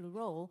crucial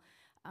role,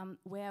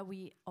 where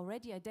we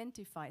already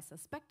identify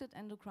suspected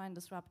endocrine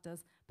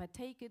disruptors, but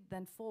take it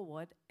then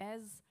forward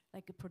as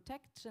like a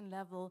protection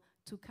level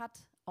to cut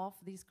off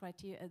these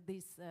criteria,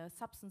 these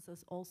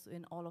substances also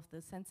in all of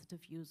the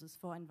sensitive uses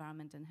for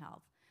environment and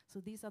health. So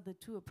these are the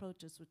two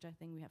approaches which I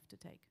think we have to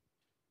take.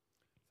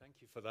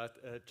 Thank you for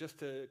that.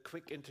 Just a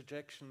quick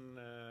interjection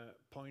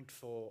point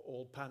for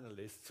all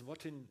panelists.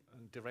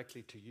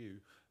 Directly to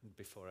you,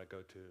 before I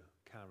go to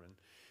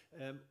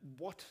Karen,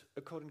 what,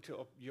 according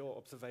to your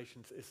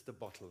observations, is the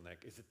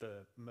bottleneck? Is it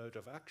the mode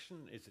of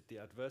action? Is it the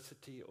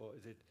adversity? Or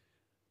is it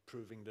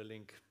proving the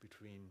link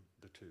between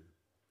the two?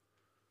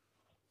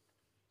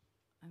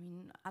 I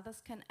mean, others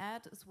can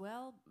add as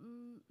well.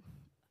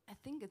 I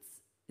think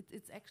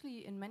it's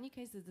actually, in many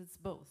cases, it's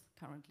both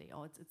currently,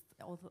 or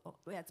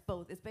it's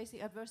both. It's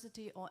basically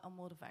adversity or a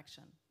mode of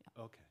action.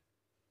 Yeah. Okay.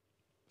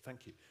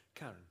 Thank you.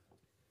 Karen.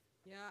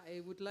 Yeah,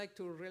 I would like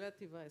to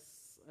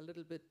relativize a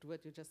little bit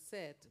what you just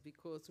said,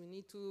 because we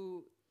need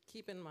to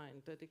keep in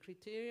mind that the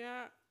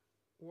criteria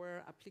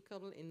were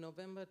applicable in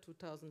November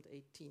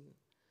 2018.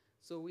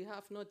 So we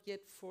have not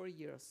yet 4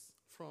 years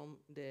from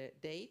the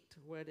date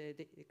where the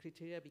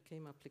criteria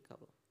became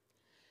applicable.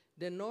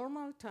 The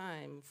normal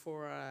time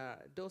for a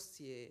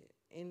dossier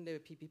in the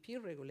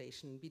PPP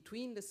regulation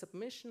between the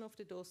submission of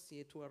the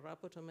dossier to a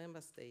rapporteur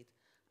member state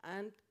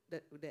and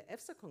the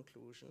EFSA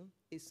conclusion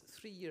is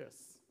 3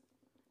 years.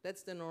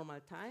 That's the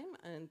normal time,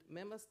 and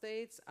member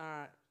states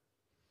are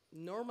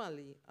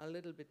normally a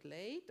little bit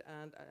late,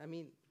 and I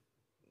mean,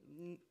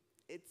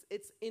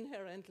 it's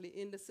inherently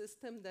in the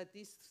system that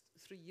these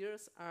 3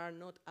 years are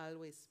not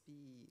always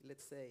be,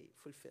 let's say,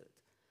 fulfilled.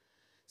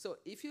 So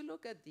if you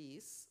look at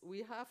these,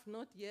 we have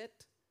not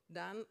yet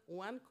done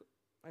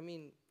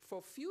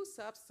for few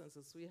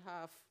substances, we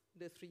have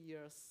the 3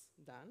 years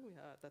done. We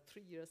have the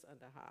 3 years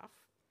and a half.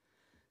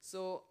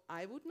 So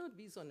I would not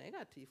be so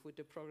negative with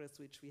the progress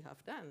which we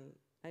have done.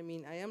 I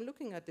mean, I am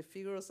looking at the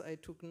figures I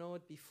took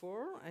note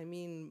before. I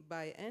mean,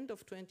 by end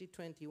of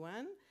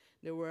 2021,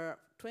 there were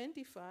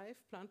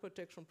 25 plant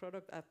protection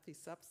product active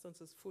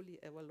substances fully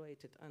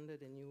evaluated under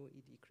the new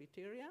ED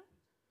criteria.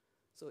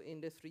 So in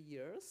the 3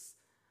 years.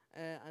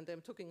 And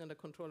I'm talking under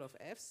control of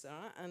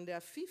EFSA, and there are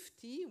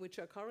 50 which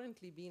are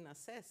currently being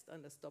assessed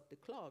under Stop the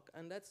Clock,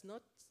 and that's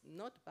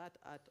not bad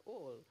at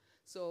all.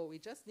 So we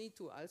just need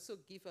to also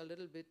give a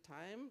little bit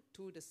time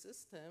to the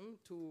system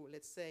to,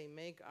 let's say,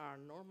 make our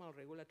normal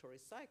regulatory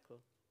cycle.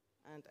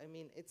 And I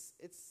mean, it's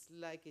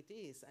like it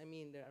is. I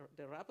mean,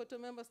 the rapporteur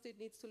member state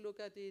needs to look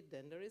at it,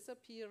 then there is a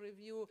peer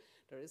review,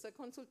 there is a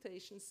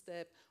consultation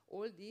step.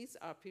 All these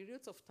are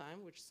periods of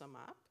time which sum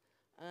up.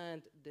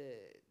 And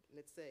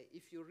let's say,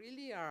 if you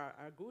really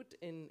are good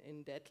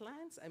in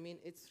deadlines, I mean,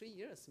 it's 3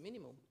 years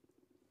minimum.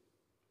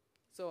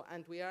 So,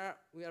 and we are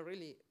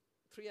really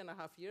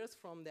 3.5 years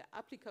from the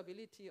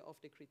applicability of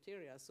the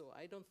criteria. So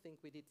I don't think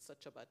we did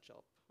such a bad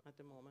job at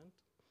the moment.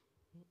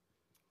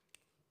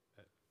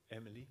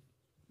 Emily?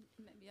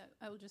 Maybe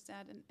I will just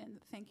add,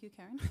 and thank you,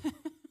 Karen,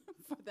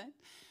 for that.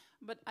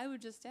 But I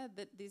would just add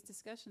that these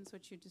discussions,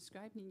 which you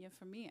described, Nina,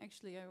 for me,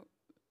 actually are,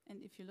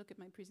 and if you look at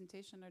my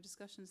presentation, are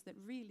discussions that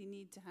really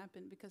need to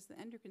happen, because the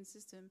endocrine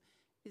system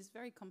is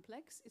very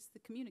complex. It's the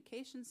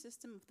communication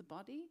system of the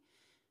body.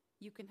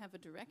 You can have a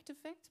direct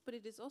effect, but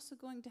it is also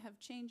going to have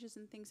changes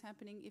and things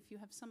happening if you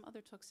have some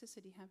other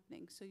toxicity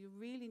happening. So you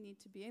really need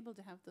to be able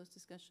to have those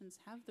discussions,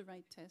 have the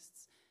right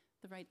tests,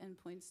 the right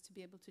endpoints to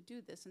be able to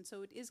do this. And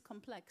so it is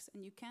complex,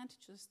 and you can't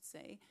just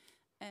say,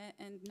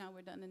 and now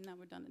we're done, and now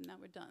we're done, and now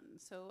we're done.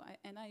 So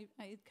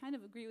I kind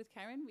of agree with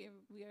Karen.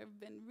 We have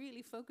been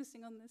really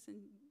focusing on this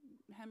and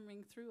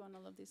hammering through on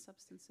all of these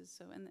substances.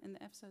 So and the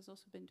EFSA has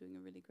also been doing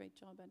a really great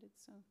job at it.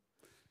 So.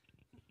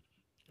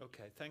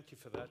 Okay, thank you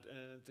for that.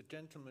 The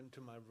gentlemen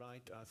to my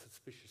right are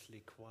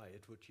suspiciously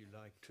quiet. Would you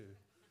like to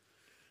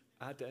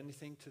add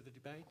anything to the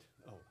debate?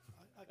 Oh,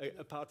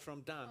 apart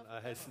from Dan, I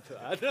hasten to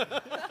add.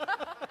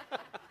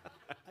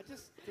 I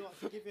just thought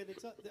to give you an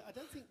example. I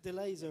don't think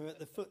delays are at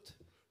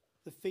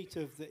the feet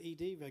of the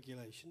ED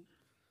regulation.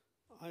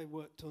 I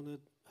worked on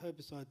a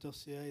herbicide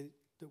dossier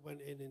that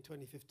went in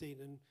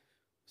 2015 and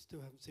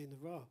still haven't seen the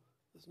RA.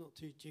 That's not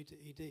due to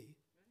ED.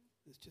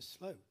 It's just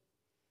slow.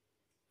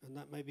 and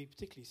that may be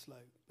particularly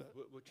slow. But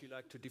would you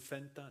like to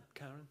defend that,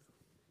 Karen?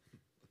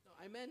 No,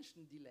 I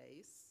mentioned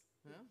delays.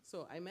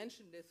 So I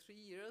mentioned the 3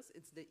 years.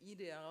 It's the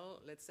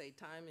ideal, let's say,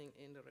 timing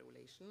in the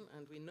regulation,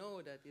 and we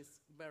know that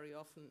is very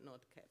often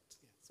not kept.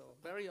 Yeah. So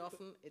very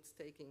often it's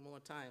taking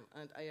more time.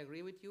 And I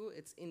agree with you,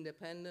 it's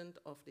independent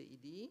of the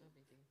ED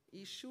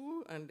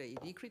issue and the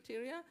ED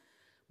criteria,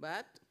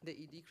 but the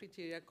ED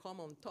criteria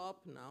come on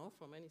top now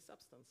for many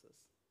substances.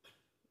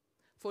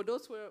 For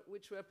those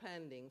which were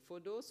pending, for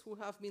those who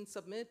have been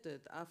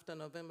submitted after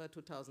November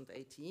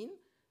 2018,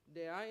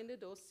 they are in the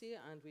dossier,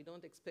 and we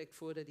don't expect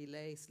further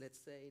delays, let's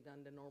say,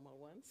 than the normal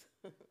ones,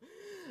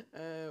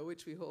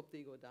 which we hope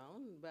they go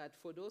down. But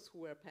for those who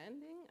were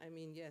pending, I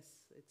mean, yes,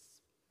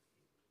 it's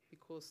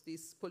because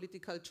this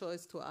political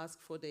choice to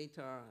ask for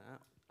data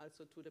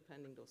also to the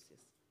pending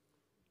dossiers.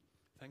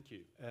 Thank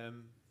you.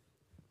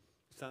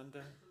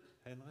 Sander,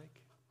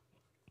 Henrik?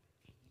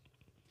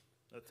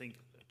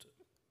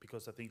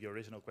 Because I think the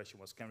original question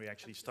was, can we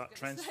actually start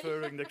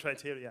transferring the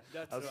criteria?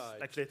 That's I was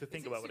right. actually had to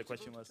think about what the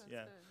question was.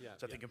 Yeah.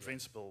 So I think in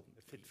principle,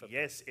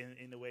 yes,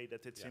 in a way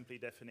that it's simply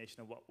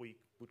definition of what we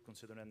would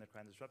consider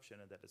endocrine disruption,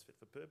 and that is fit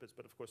for purpose.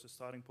 But of course, the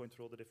starting point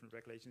for all the different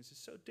regulations is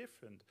so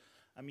different.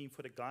 I mean,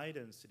 for the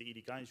guidance, the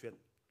ED guidance, we had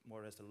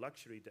more or less the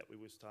luxury that we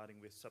were starting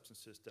with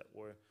substances that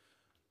were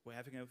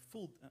having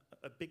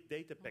a big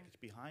data package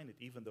behind it,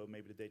 even though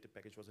maybe the data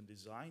package wasn't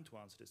designed to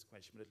answer this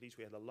question, but at least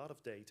we had a lot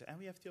of data, and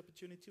we have the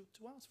opportunity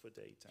to ask for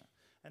data.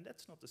 And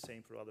that's not the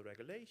same for other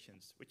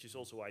regulations, which is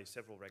also why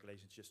several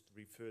regulations just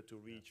refer to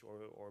REACH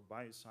or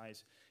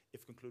biocides.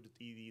 If concluded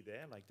ED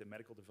there, like the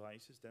medical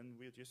devices, then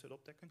we'll just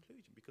adopt that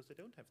conclusion, because they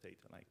don't have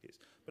data like this.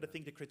 But I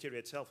think the criteria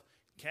itself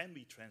can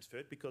be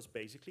transferred, because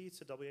basically it's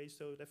a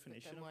WHO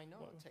definition. Then why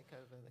not take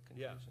over the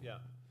conclusion? Yeah.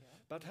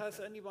 But has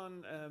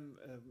anyone,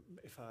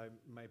 if I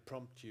may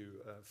prompt you,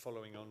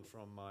 following on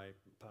from my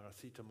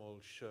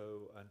paracetamol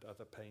show and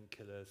other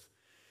painkillers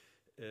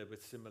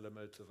with similar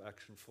modes of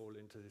action fall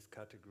into this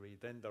category,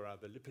 then there are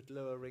the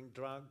lipid-lowering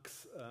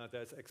drugs.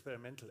 There's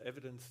experimental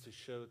evidence to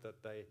show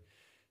that they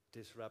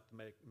disrupt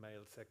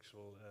male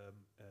sexual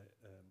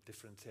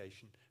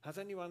differentiation. Has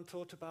anyone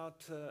thought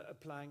about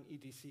applying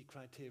EDC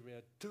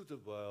criteria to the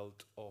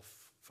world of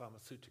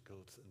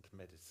pharmaceuticals and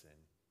medicine?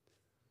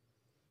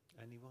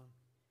 Anyone?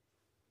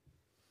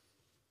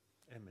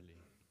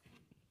 Emily.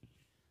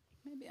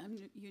 Maybe I'm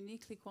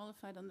uniquely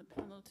qualified on the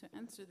panel to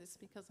answer this,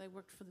 because I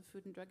worked for the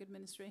Food and Drug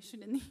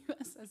Administration in the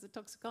US as a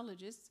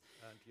toxicologist.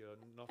 And you're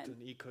not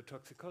an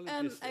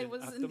eco-toxicologist at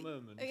the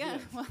moment. Yeah,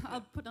 well,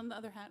 I'll put on the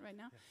other hat right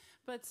now.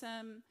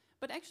 Yeah.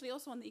 But actually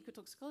also on the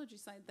ecotoxicology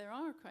side, there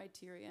are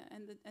criteria,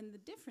 and the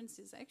difference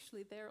is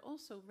actually they're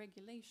also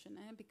regulation,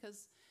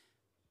 because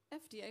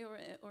FDA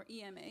or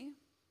EMA,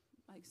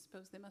 I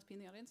suppose they must be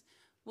in the audience,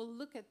 will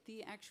look at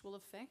the actual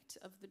effect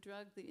of the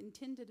drug, the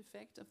intended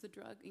effect of the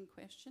drug in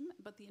question,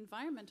 but the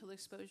environmental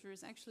exposure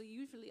is actually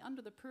usually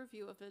under the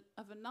purview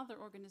of another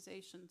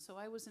organization. So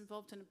I was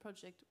involved in a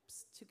project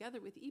together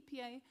with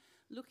EPA,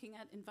 looking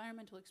at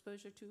environmental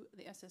exposure to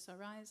the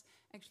SSRIs,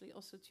 actually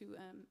also to,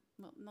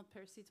 well, not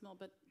paracetamol,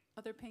 but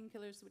other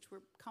painkillers which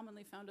were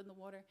commonly found in the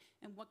water,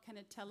 and what can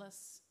it tell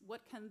us,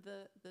 what can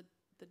the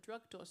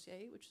drug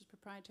dossier, which is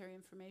proprietary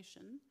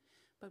information,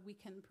 but we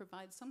can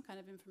provide some kind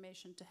of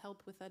information to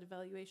help with that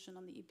evaluation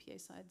on the EPA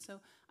side.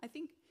 So I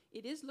think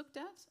it is looked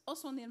at.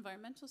 Also on the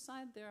environmental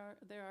side, there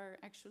are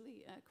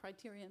actually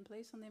criteria in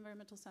place on the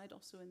environmental side,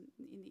 also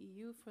in the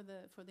EU for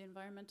the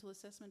environmental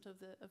assessment of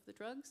the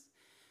drugs.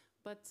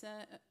 But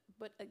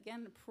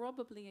again,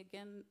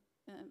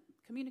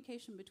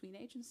 communication between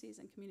agencies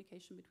and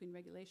communication between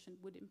regulation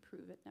would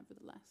improve it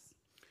nevertheless.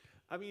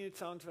 I mean, it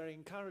sounds very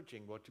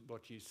encouraging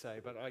what you say,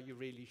 but are you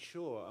really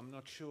sure? I'm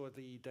not sure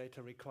the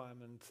data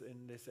requirements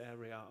in this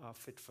area are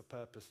fit for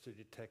purpose to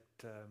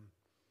detect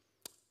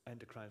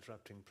endocrine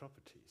disrupting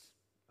properties.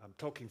 I'm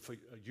talking for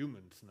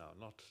humans now,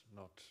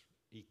 not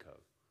eco.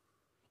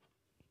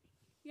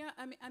 Yeah,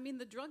 I mean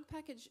the drug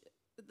package,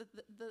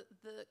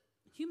 the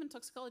human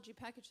toxicology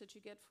package that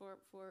you get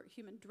for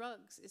human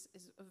drugs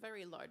is a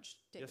very large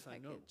data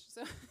package. Yes,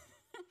 I know. So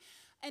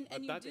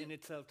but that in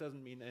itself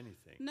doesn't mean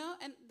anything. No,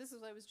 and this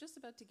is what I was just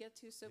about to get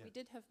to. So we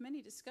did have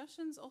many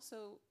discussions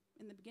also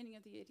in the beginning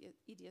of the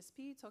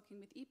EDSP, talking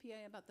with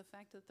EPA about the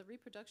fact that the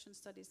reproduction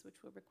studies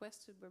which were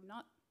requested were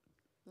not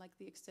like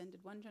the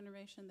extended one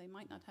generation. They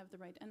might not have the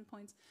right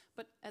endpoints,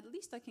 but at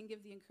least I can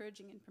give the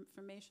encouraging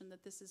information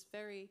that this is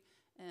very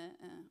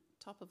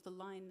top of the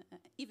line.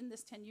 Even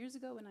this 10 years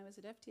ago when I was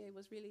at FDA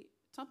was really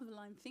top of the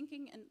line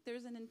thinking, and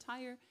there's an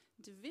entire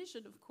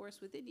division, of course,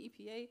 within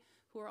EPA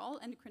who are all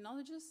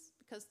endocrinologists,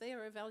 because they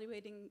are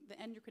evaluating the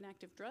endocrine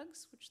active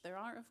drugs, which there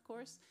are, of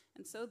course,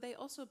 and so they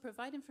also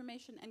provide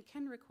information and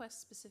can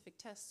request specific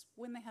tests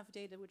when they have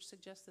data which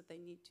suggests that they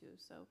need to.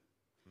 So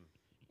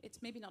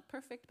it's maybe not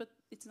perfect, but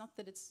it's not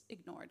that it's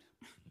ignored.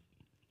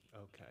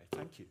 Okay,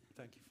 thank you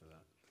for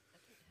that.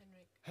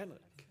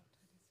 Henrik.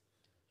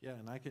 Yeah,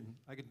 and I can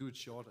do it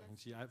short. I can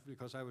see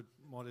because I would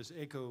more or less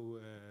echo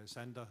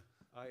Sander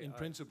in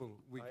principle,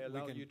 we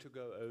allow can... you to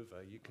go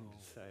over. You can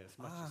say as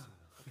much as...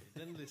 Okay,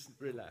 then listen.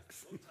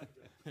 Relax.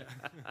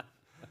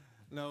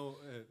 No,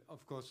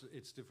 of course,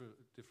 it's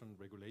different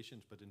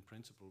regulations, but in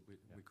principle,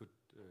 we could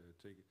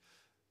take it.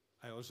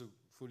 I also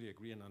fully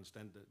agree and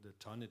understand the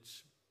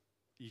tonnage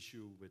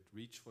issue with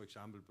REACH, for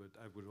example, but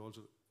I would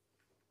also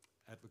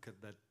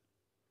advocate that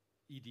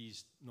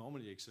EDs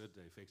normally exert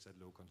their effects at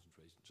low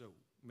concentration. So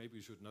maybe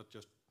we should not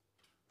just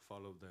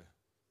follow the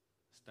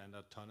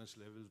standard tonnage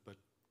levels, but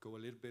go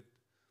a little bit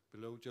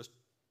below. Just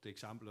the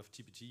example of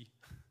TPT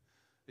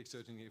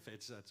exerting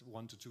effects at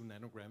 1 to 2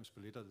 nanograms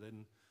per liter,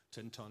 then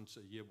 10 tons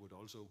a year would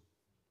also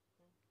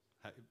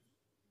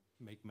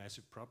make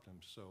massive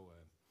problems. So,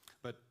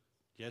 but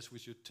yes, we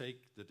should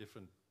take the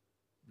different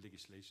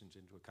legislations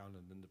into account,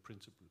 and then the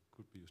principle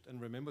could be used.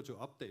 And remember to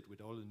update with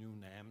all the new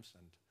NAMs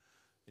and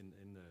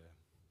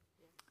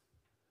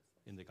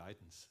in the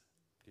guidance.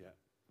 Yeah.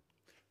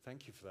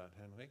 Thank you for that,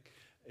 Henrik.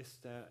 Is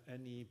there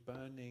any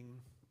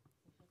burning...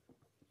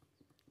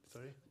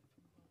 Sorry?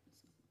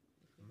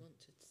 If we want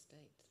to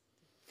state.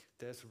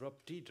 There's Rob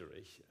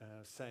Diederich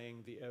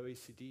saying the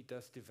OECD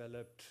does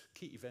develop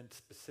key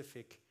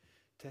event-specific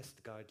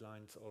test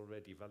guidelines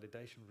already.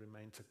 Validation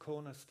remains a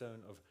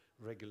cornerstone of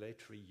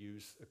regulatory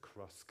use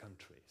across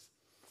countries.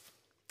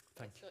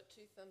 Thank you. Got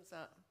 2 thumbs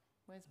up.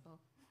 Where's Bob?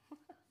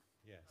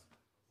 Yes,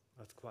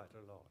 that's quite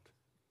a lot.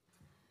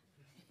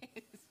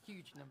 It's a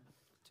huge number.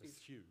 It's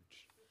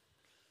huge.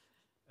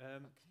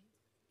 Okay.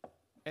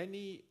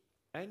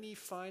 Any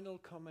final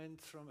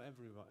comments from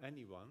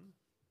anyone?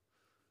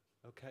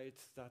 Okay,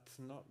 that's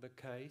not the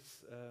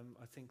case.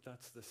 I think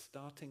that's the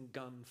starting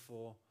gun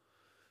for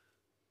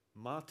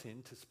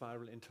Martin to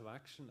spiral into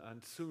action,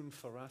 and soon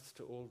for us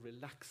to all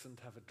relax and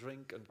have a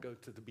drink and go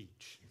to the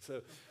beach.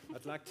 So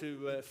I'd like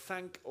to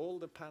thank all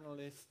the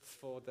panelists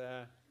for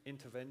their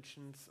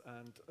interventions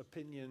and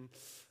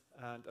opinions,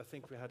 and I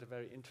think we had a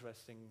very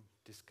interesting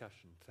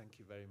discussion. Thank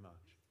you very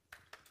much.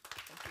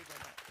 Thank you very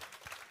much.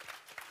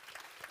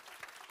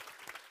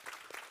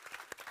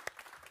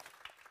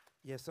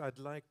 Yes, I'd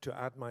like to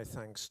add my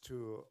thanks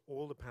to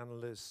all the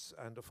panelists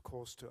and, of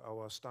course, to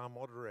our star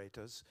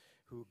moderators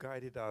who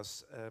guided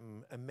us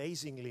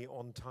amazingly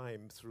on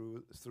time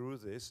through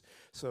this.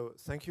 So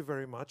thank you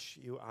very much.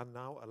 You are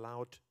now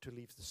allowed to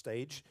leave the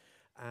stage.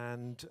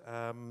 And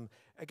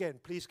again,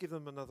 please give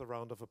them another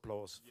round of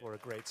applause for a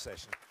great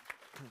session.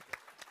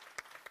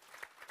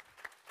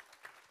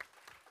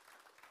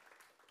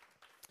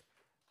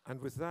 And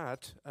with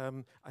that,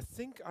 I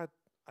think I'd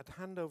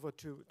hand over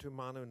to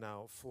Manu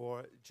now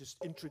for just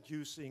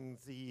introducing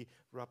the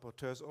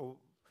rapporteurs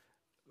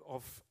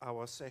of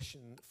our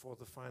session for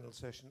the final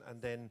session,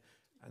 and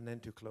then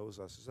to close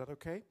us. Is that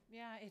okay?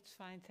 Yeah, it's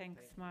fine.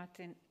 Thanks,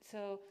 Martin.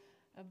 So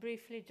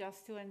briefly,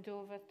 just to hand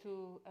over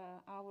to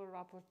our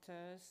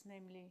rapporteurs,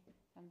 namely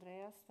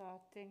Andreas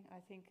starting, I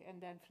think, and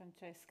then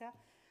Francesca,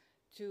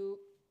 to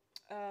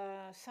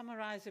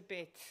summarize a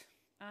bit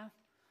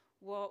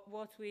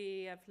what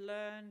we have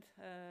learned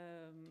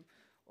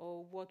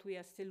or what we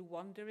are still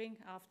wondering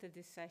after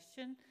this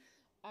session.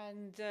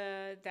 And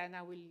then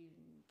I will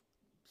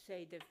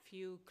say the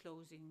few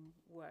closing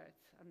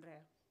words.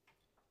 Andrea.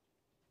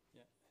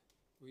 Yeah,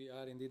 we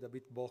are indeed a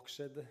bit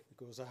boxed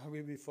because I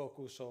will be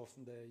focused on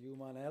the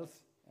human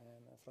health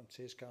and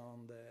Francesca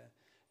on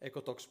the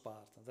ecotox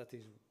part. That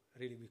is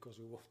really because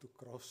we want to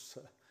cross,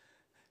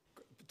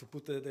 to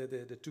put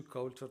the two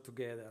cultures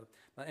together.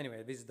 But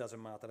anyway, this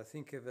doesn't matter. I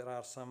think there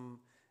are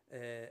some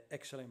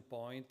excellent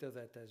points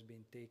that has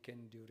been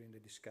taken during the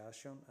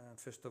discussion.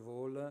 First of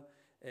all,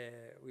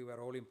 we were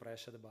all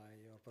impressed by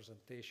your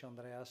presentation,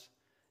 Andreas.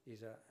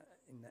 Is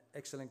an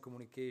excellent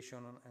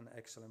communication and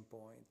excellent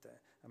point.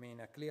 I mean,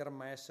 a clear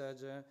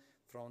message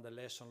from the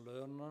lesson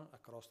learned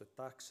across the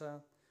taxa.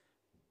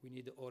 We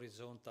need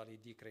horizontal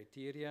ED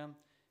criteria.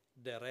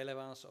 The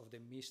relevance of the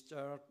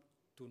mixture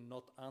to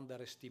not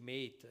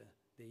underestimate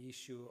the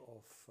issue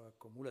of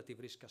cumulative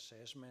risk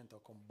assessment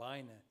or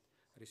combined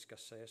risk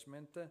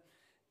assessment,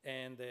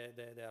 and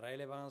the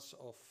relevance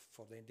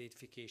for the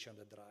identification of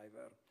the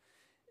driver.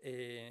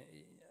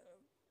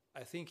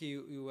 I think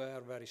you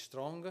were very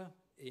strong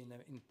in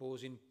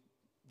imposing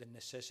the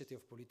necessity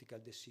of political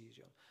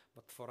decision.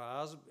 But for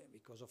us,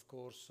 because of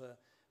course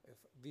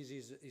this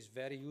is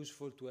very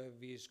useful to have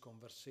this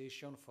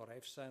conversation for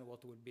EFSA and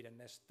what will be the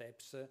next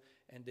steps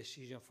and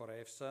decision for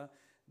EFSA,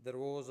 there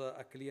was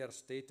a clear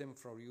statement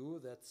from you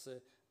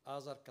that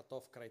other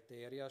cutoff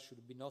criteria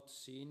should be not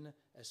seen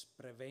as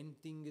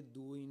preventing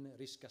doing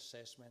risk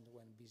assessment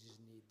when this is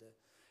needed.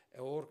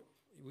 Or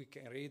we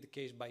can read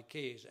case by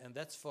case, and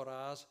that's for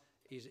us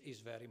is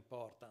very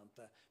important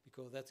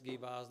because that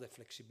gives us the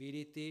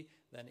flexibility.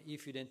 Then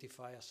if you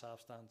identify a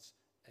substance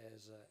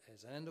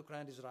as an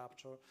endocrine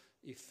disruptor,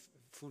 if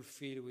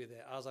fulfilled with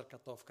the other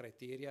cutoff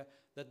criteria,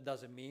 that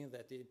doesn't mean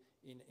that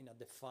in a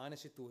defined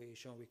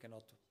situation we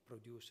cannot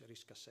produce a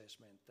risk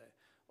assessment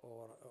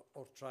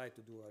or try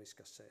to do a risk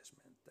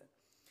assessment.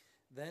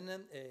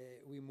 Then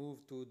we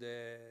move to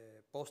the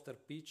poster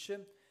pitch.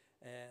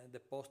 The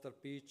poster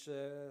pitch,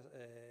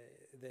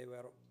 they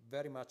were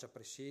very much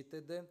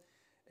appreciated.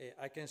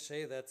 I can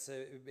say that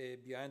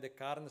behind the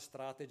current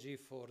strategy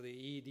for the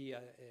ED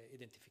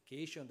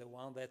identification, the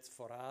one that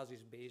for us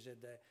is based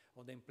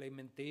on the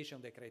implementation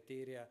of the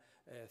criteria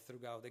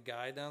throughout the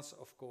guidance,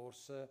 of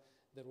course,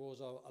 there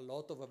was a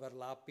lot of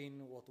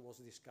overlapping what was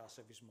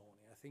discussed this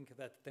morning. I think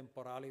that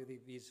temporally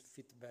this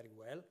fit very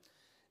well.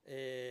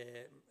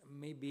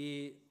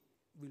 Maybe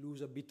we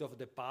lose a bit of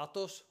the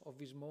pathos of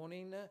this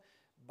morning,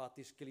 but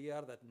it's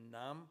clear that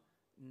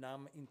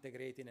NAM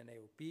integrated in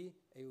AOP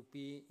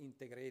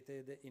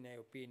integrated in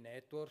AOP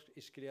network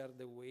is clear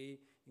the way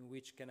in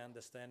which can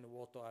understand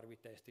what are we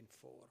testing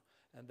for.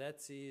 And that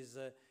is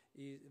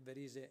there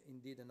is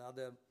indeed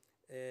another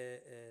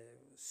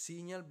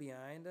signal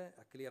behind,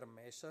 a clear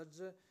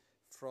message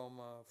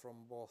from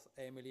both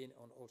Emily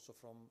and also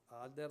from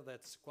Aldert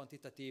that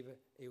quantitative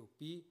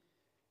AOP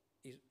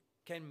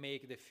can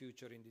make the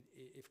future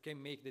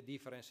can make the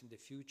difference in the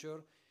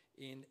future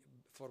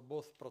for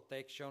both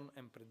protection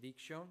and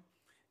prediction,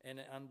 and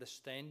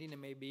understanding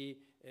maybe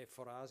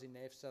for us in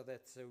EFSA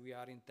that we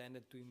are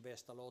intended to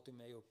invest a lot in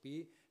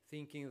AOP,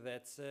 thinking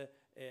that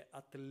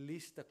at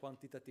least a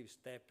quantitative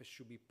step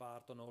should be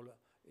part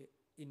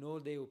in all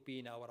the AOP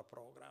in our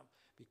program,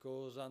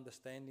 because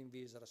understanding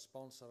this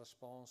response and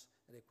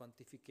the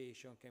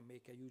quantification can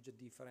make a huge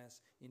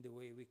difference in the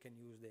way we can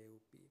use the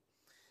AOP.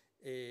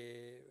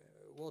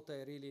 What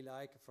I really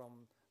like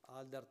from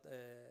Aldert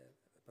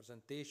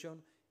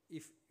presentation,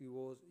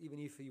 even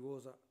if he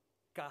was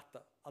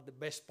cut at the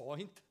best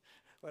point,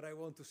 where I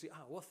want to see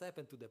what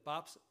happened to the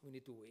pups, we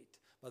need to wait.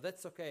 But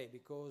that's okay,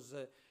 because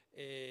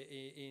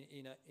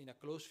in a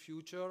close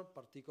future,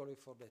 particularly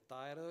for the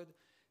thyroid,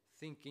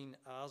 thinking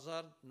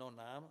hazard, no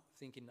NAM,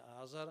 thinking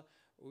hazard,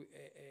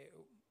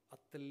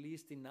 at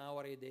least in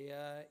our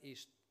idea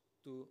is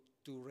to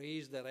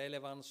raise the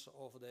relevance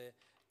of the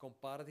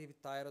comparative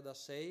thyroid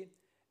assay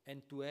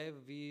and to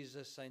have this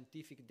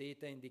scientific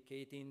data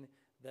indicating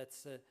that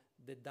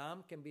the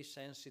DAM can be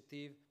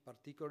sensitive,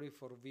 particularly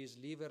for this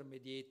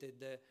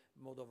liver-mediated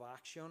mode of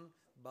action,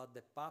 but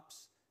the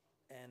pups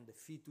and the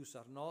fetus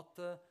are not,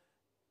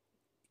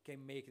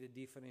 can make the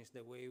difference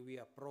the way we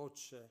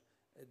approach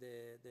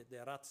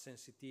the rat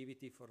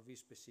sensitivity for this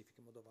specific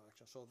mode of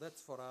action. So that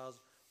for us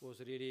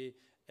was really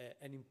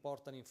an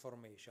important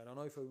information. I don't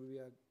know if it will be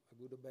a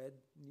good or bad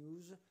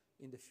news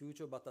in the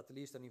future, but at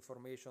least an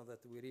information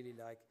that we really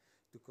like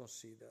to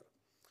consider.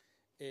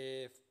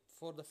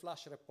 For the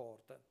flash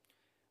report,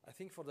 I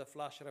think for the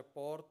flash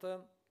report,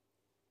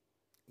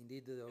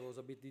 indeed there was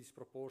a bit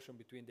disproportion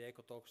between the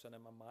ecotox and the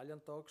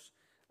mammalian tox,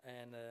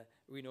 and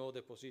we know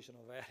the position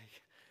of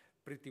Eric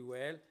pretty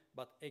well,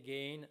 but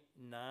again,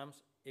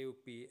 NAMS,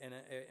 AOP,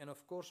 and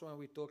of course when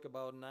we talk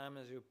about NAM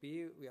as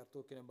AOP, we are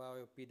talking about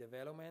AOP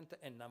development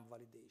and NAM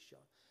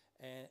validation.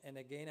 And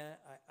again,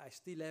 I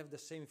still have the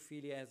same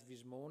feeling as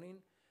this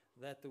morning,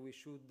 that we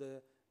should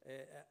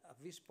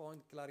at this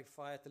point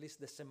clarify at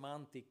least the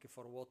semantic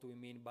for what we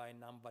mean by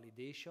NAM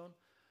validation.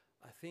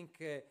 I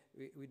think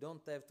we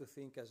don't have to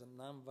think as a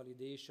NAM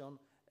validation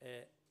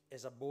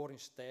as a boring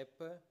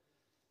step.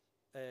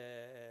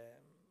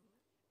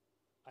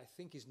 I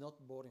think it's not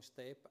boring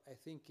step. I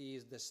think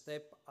it's the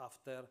step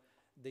after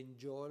the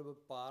enjoyable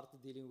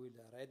part dealing with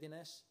the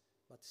readiness,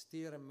 but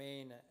still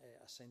remain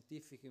a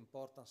scientific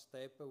important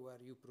step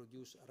where you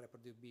produce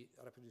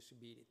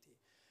reproducibility.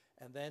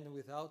 And then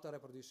without a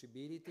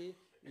reproducibility,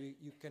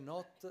 you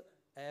cannot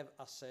have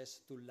access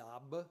to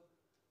lab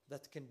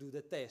that can do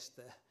the test.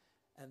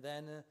 And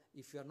then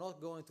if you are not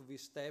going to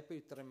this step,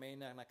 it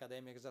remains an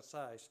academic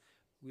exercise.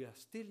 We are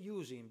still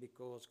using,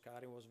 because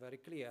Karin was very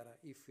clear,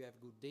 if you have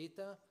good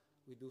data,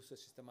 we do a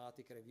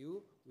systematic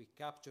review, we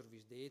capture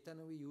this data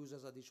and we use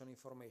as additional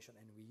information,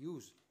 and we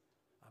use.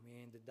 I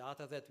mean, the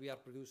data that we are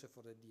producing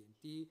for the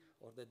DNT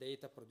or the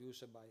data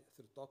produced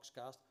through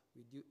ToxCast,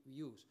 we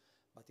use.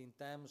 But in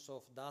terms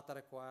of data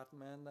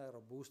requirement,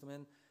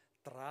 robustment,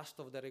 trust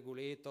of the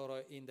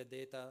regulator in the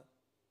data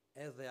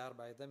as they are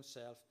by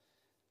themselves,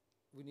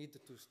 we need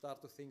to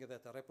start to think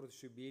that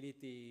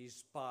reproducibility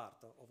is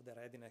part of the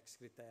readiness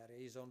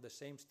criteria, is on the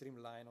same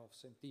streamline of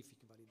scientific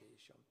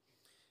validation.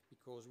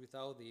 Because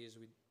without this,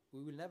 we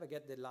will never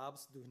get the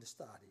labs doing the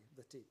study,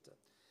 that's it.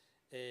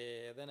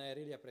 Then I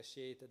really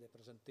appreciate the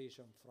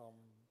presentation from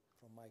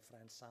my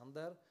friend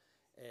Sander,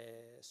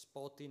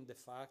 spotting the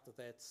fact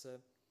that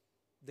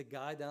the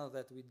guidance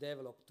that we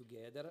developed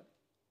together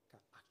can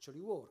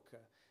actually work.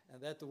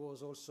 And that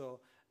was also,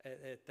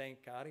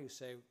 thank Kari, who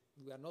say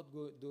we are not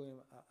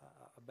doing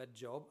a bad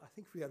job. I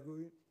think we are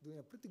doing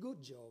a pretty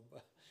good job.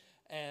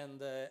 And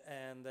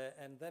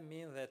that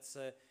means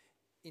that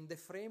in the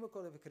framework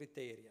of the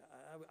criteria,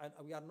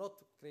 we are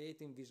not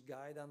creating this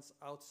guidance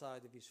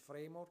outside this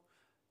framework.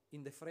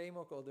 In the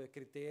framework of the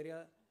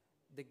criteria,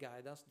 the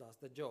guidance does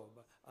the job.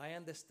 I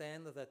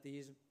understand that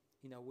is,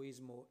 in a way,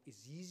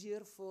 is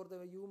easier for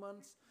the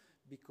humans,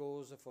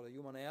 because for the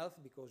human health,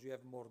 because you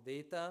have more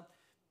data.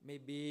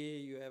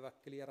 Maybe you have a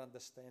clear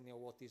understanding of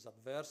what is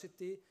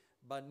adversity.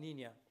 But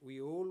Nina,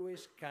 we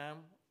always come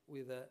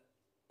with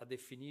a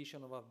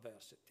definition of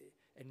adversity.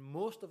 And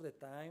most of the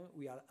time,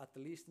 we are at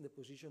least in the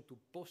position to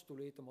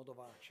postulate a mode of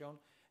action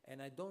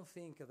And I don't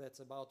think that's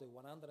about the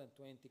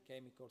 120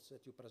 chemicals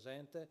that you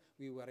presented,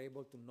 we were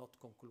able to not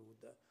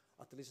conclude,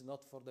 at least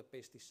not for the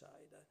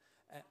pesticide.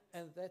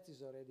 And that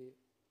is already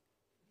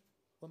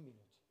 1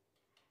 minute.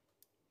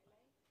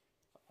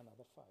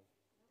 Another 5.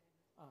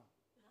 Ah,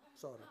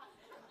 sorry.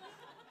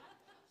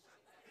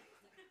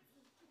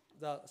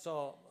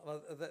 So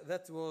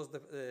that was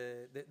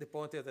the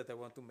point that I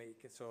want to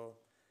make. So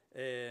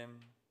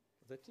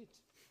that's it.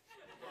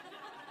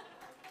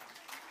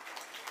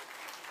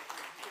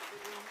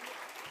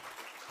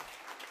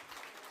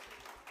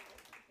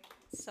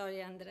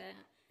 Sorry, Andrea.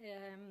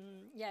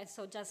 Yeah,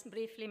 so just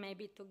briefly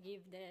maybe to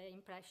give the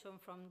impression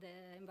from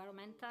the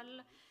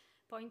environmental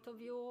point of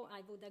view,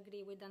 I would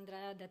agree with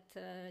Andrea that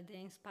the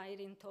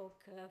inspiring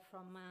talk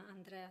from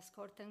Andreas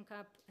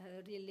Kortenkamp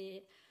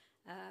really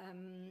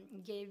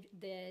gave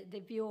the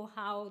view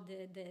how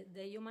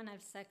the human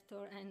health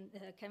sector and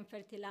can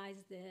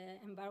fertilize the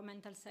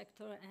environmental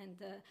sector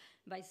and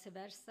vice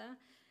versa.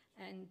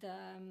 And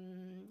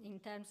in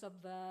terms of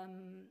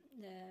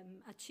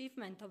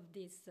achievement of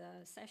this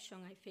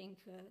session, I think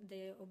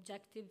the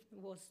objective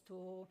was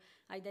to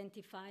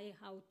identify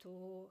how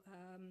to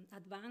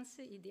advance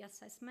ED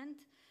assessment.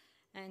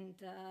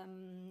 And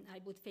I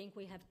would think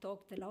we have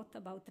talked a lot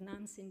about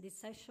NAMs in this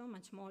session,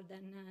 much more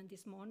than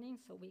this morning.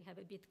 So we have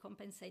a bit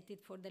compensated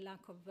for the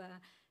lack of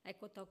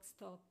ecotox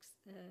talks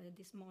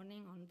this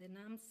morning on the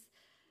NAMs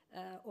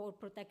or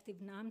protective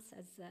NAMs,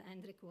 as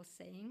Hendrik was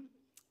saying.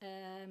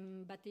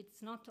 But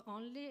it's not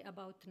only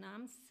about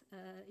NAMs,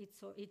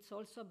 it's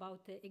also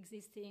about the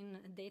existing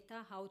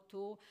data, how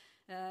to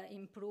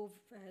improve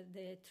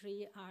the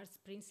 3 R's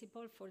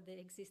principle for the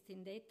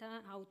existing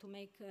data, how to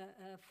make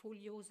full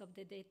use of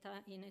the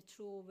data in a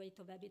true weight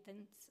of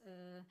evidence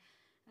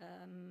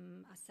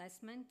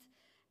assessment.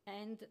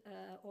 And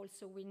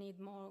also we need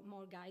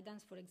more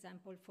guidance, for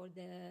example, for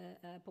the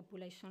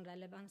population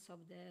relevance of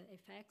the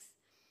effects.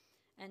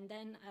 And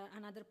then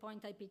another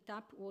point I picked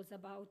up was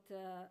about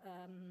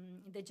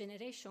the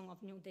generation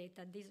of new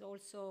data. This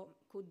also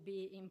could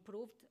be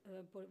improved,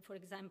 for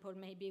example,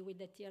 maybe with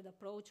the tiered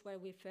approach where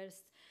we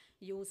first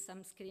use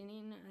some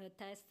screening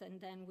tests and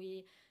then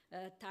we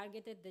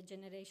targeted the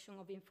generation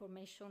of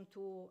information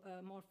to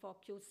more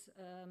focused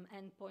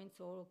endpoints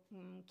or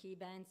key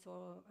events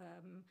or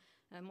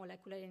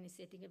molecular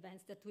initiating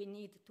events that we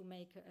need to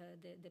make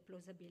the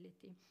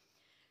plausibility.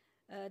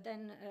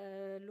 Then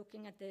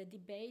looking at the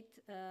debate,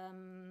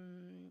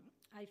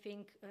 I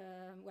think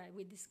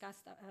we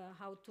discussed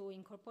how to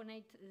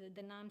incorporate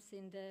the NAMs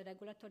in the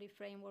regulatory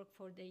framework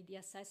for the ED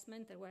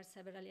assessment. There were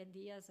several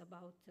ideas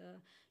about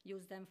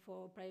use them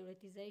for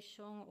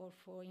prioritization or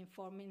for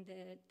informing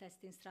the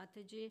testing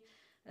strategy,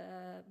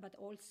 but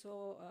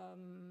also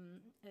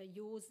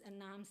use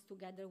NAMs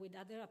together with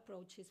other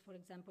approaches, for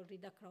example,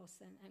 read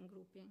across and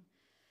grouping.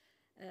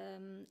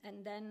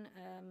 And then,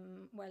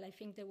 well, I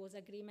think there was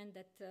agreement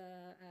that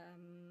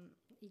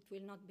it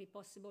will not be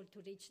possible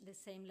to reach the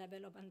same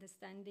level of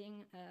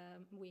understanding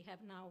we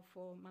have now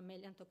for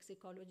mammalian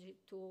toxicology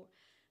to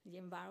the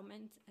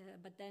environment,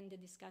 but then the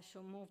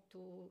discussion moved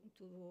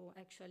to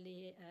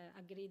actually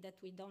agree that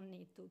we don't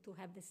need to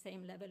have the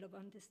same level of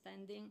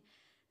understanding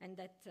and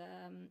that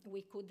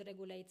we could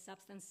regulate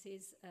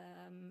substances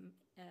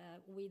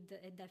with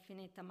a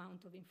definite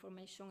amount of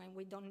information, and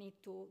we don't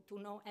need to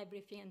know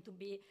everything and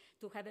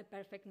to have a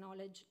perfect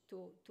knowledge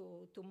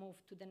to move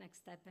to the next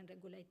step and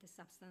regulate the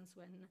substance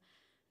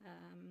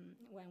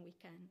when we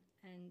can.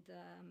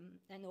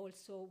 And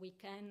also we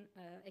can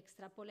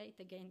extrapolate,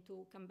 again,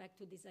 to come back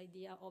to this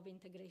idea of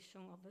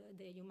integration of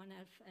the human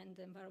health and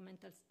the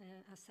environmental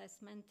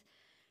assessment.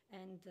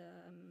 And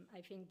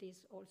I think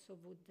this also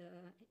would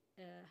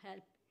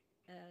help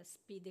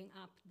speeding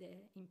up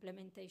the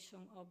implementation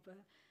of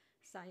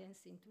science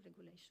into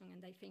regulation.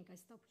 And I think I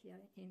stop here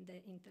in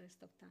the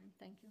interest of time.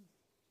 Thank you.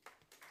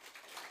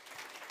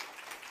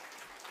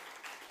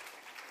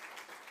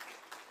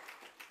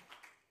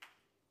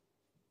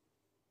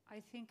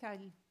 I think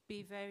I'll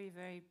be very,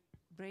 very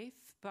brief,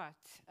 but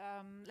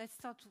let's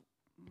start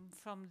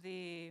from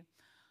the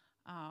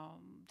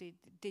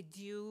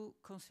due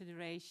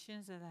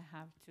considerations that I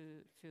have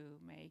to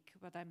make,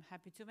 what I'm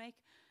happy to make.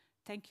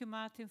 Thank you,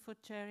 Martin, for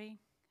chairing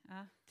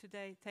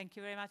today. Thank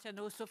you very much, and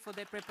also for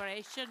the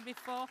preparation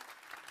before.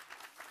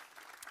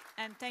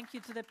 And thank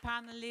you to the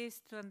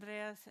panelists, to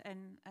Andreas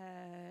and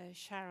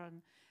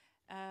Sharon.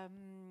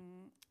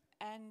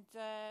 And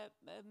I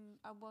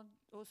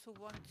also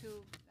want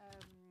to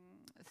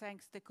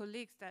thank the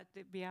colleagues that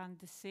behind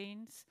the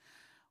scenes,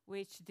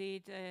 which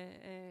did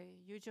a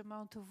huge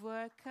amount of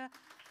work.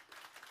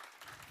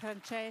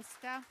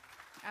 Francesca,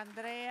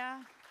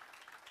 Andrea,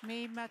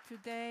 Mima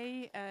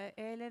today,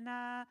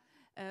 Elena,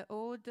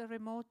 Aude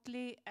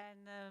remotely,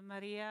 and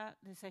Maria,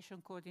 the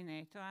session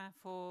coordinator.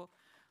 For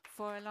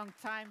a long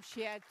time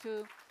she had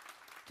to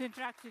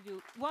interact with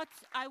you. What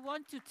I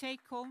want to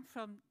take home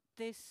from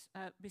this,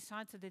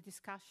 besides the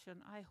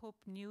discussion, I hope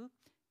new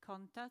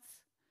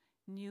contacts,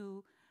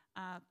 new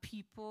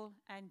people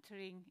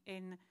entering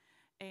in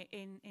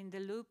the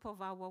loop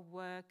of our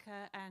work,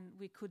 and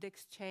we could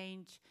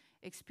exchange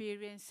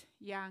experienced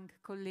young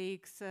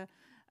colleagues,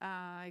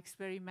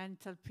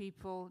 experimental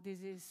people.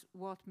 This is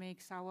what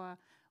makes our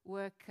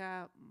work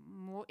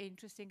more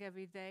interesting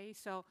every day.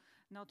 So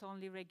not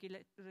only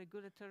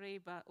regulatory,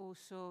 but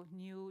also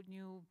new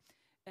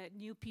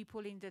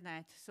people in the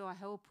net. So I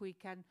hope we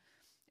can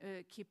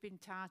keep in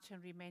touch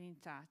and remain in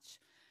touch.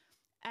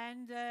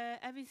 And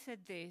having said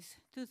this,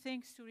 2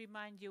 things to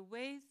remind you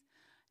with,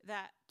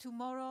 that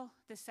tomorrow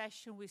the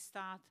session will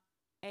start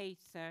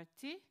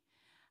 8:30.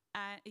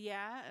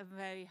 Yeah,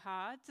 very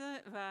hard,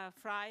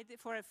 Friday,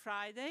 for a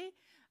Friday.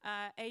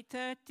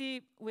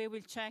 8:30, we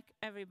will check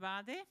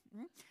everybody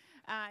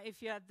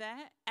if you are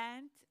there.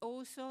 And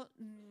also,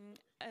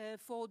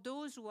 for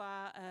those who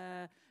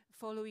are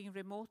following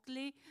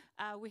remotely,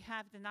 we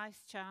have the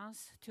nice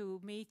chance to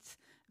meet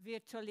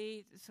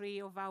virtually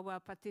 3 of our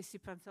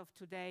participants of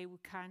today who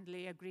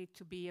kindly agreed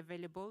to be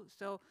available.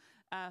 So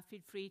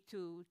feel free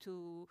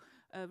to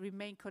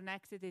remain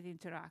connected and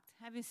interact.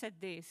 Having said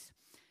this,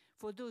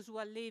 for those who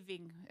are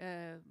living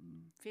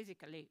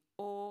physically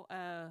or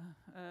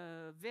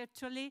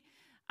virtually,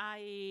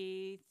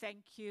 I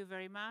thank you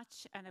very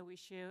much, and I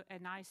wish you a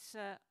nice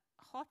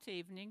hot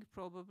evening,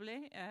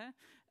 probably,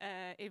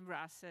 in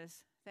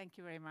Brussels. Thank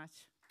you very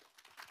much.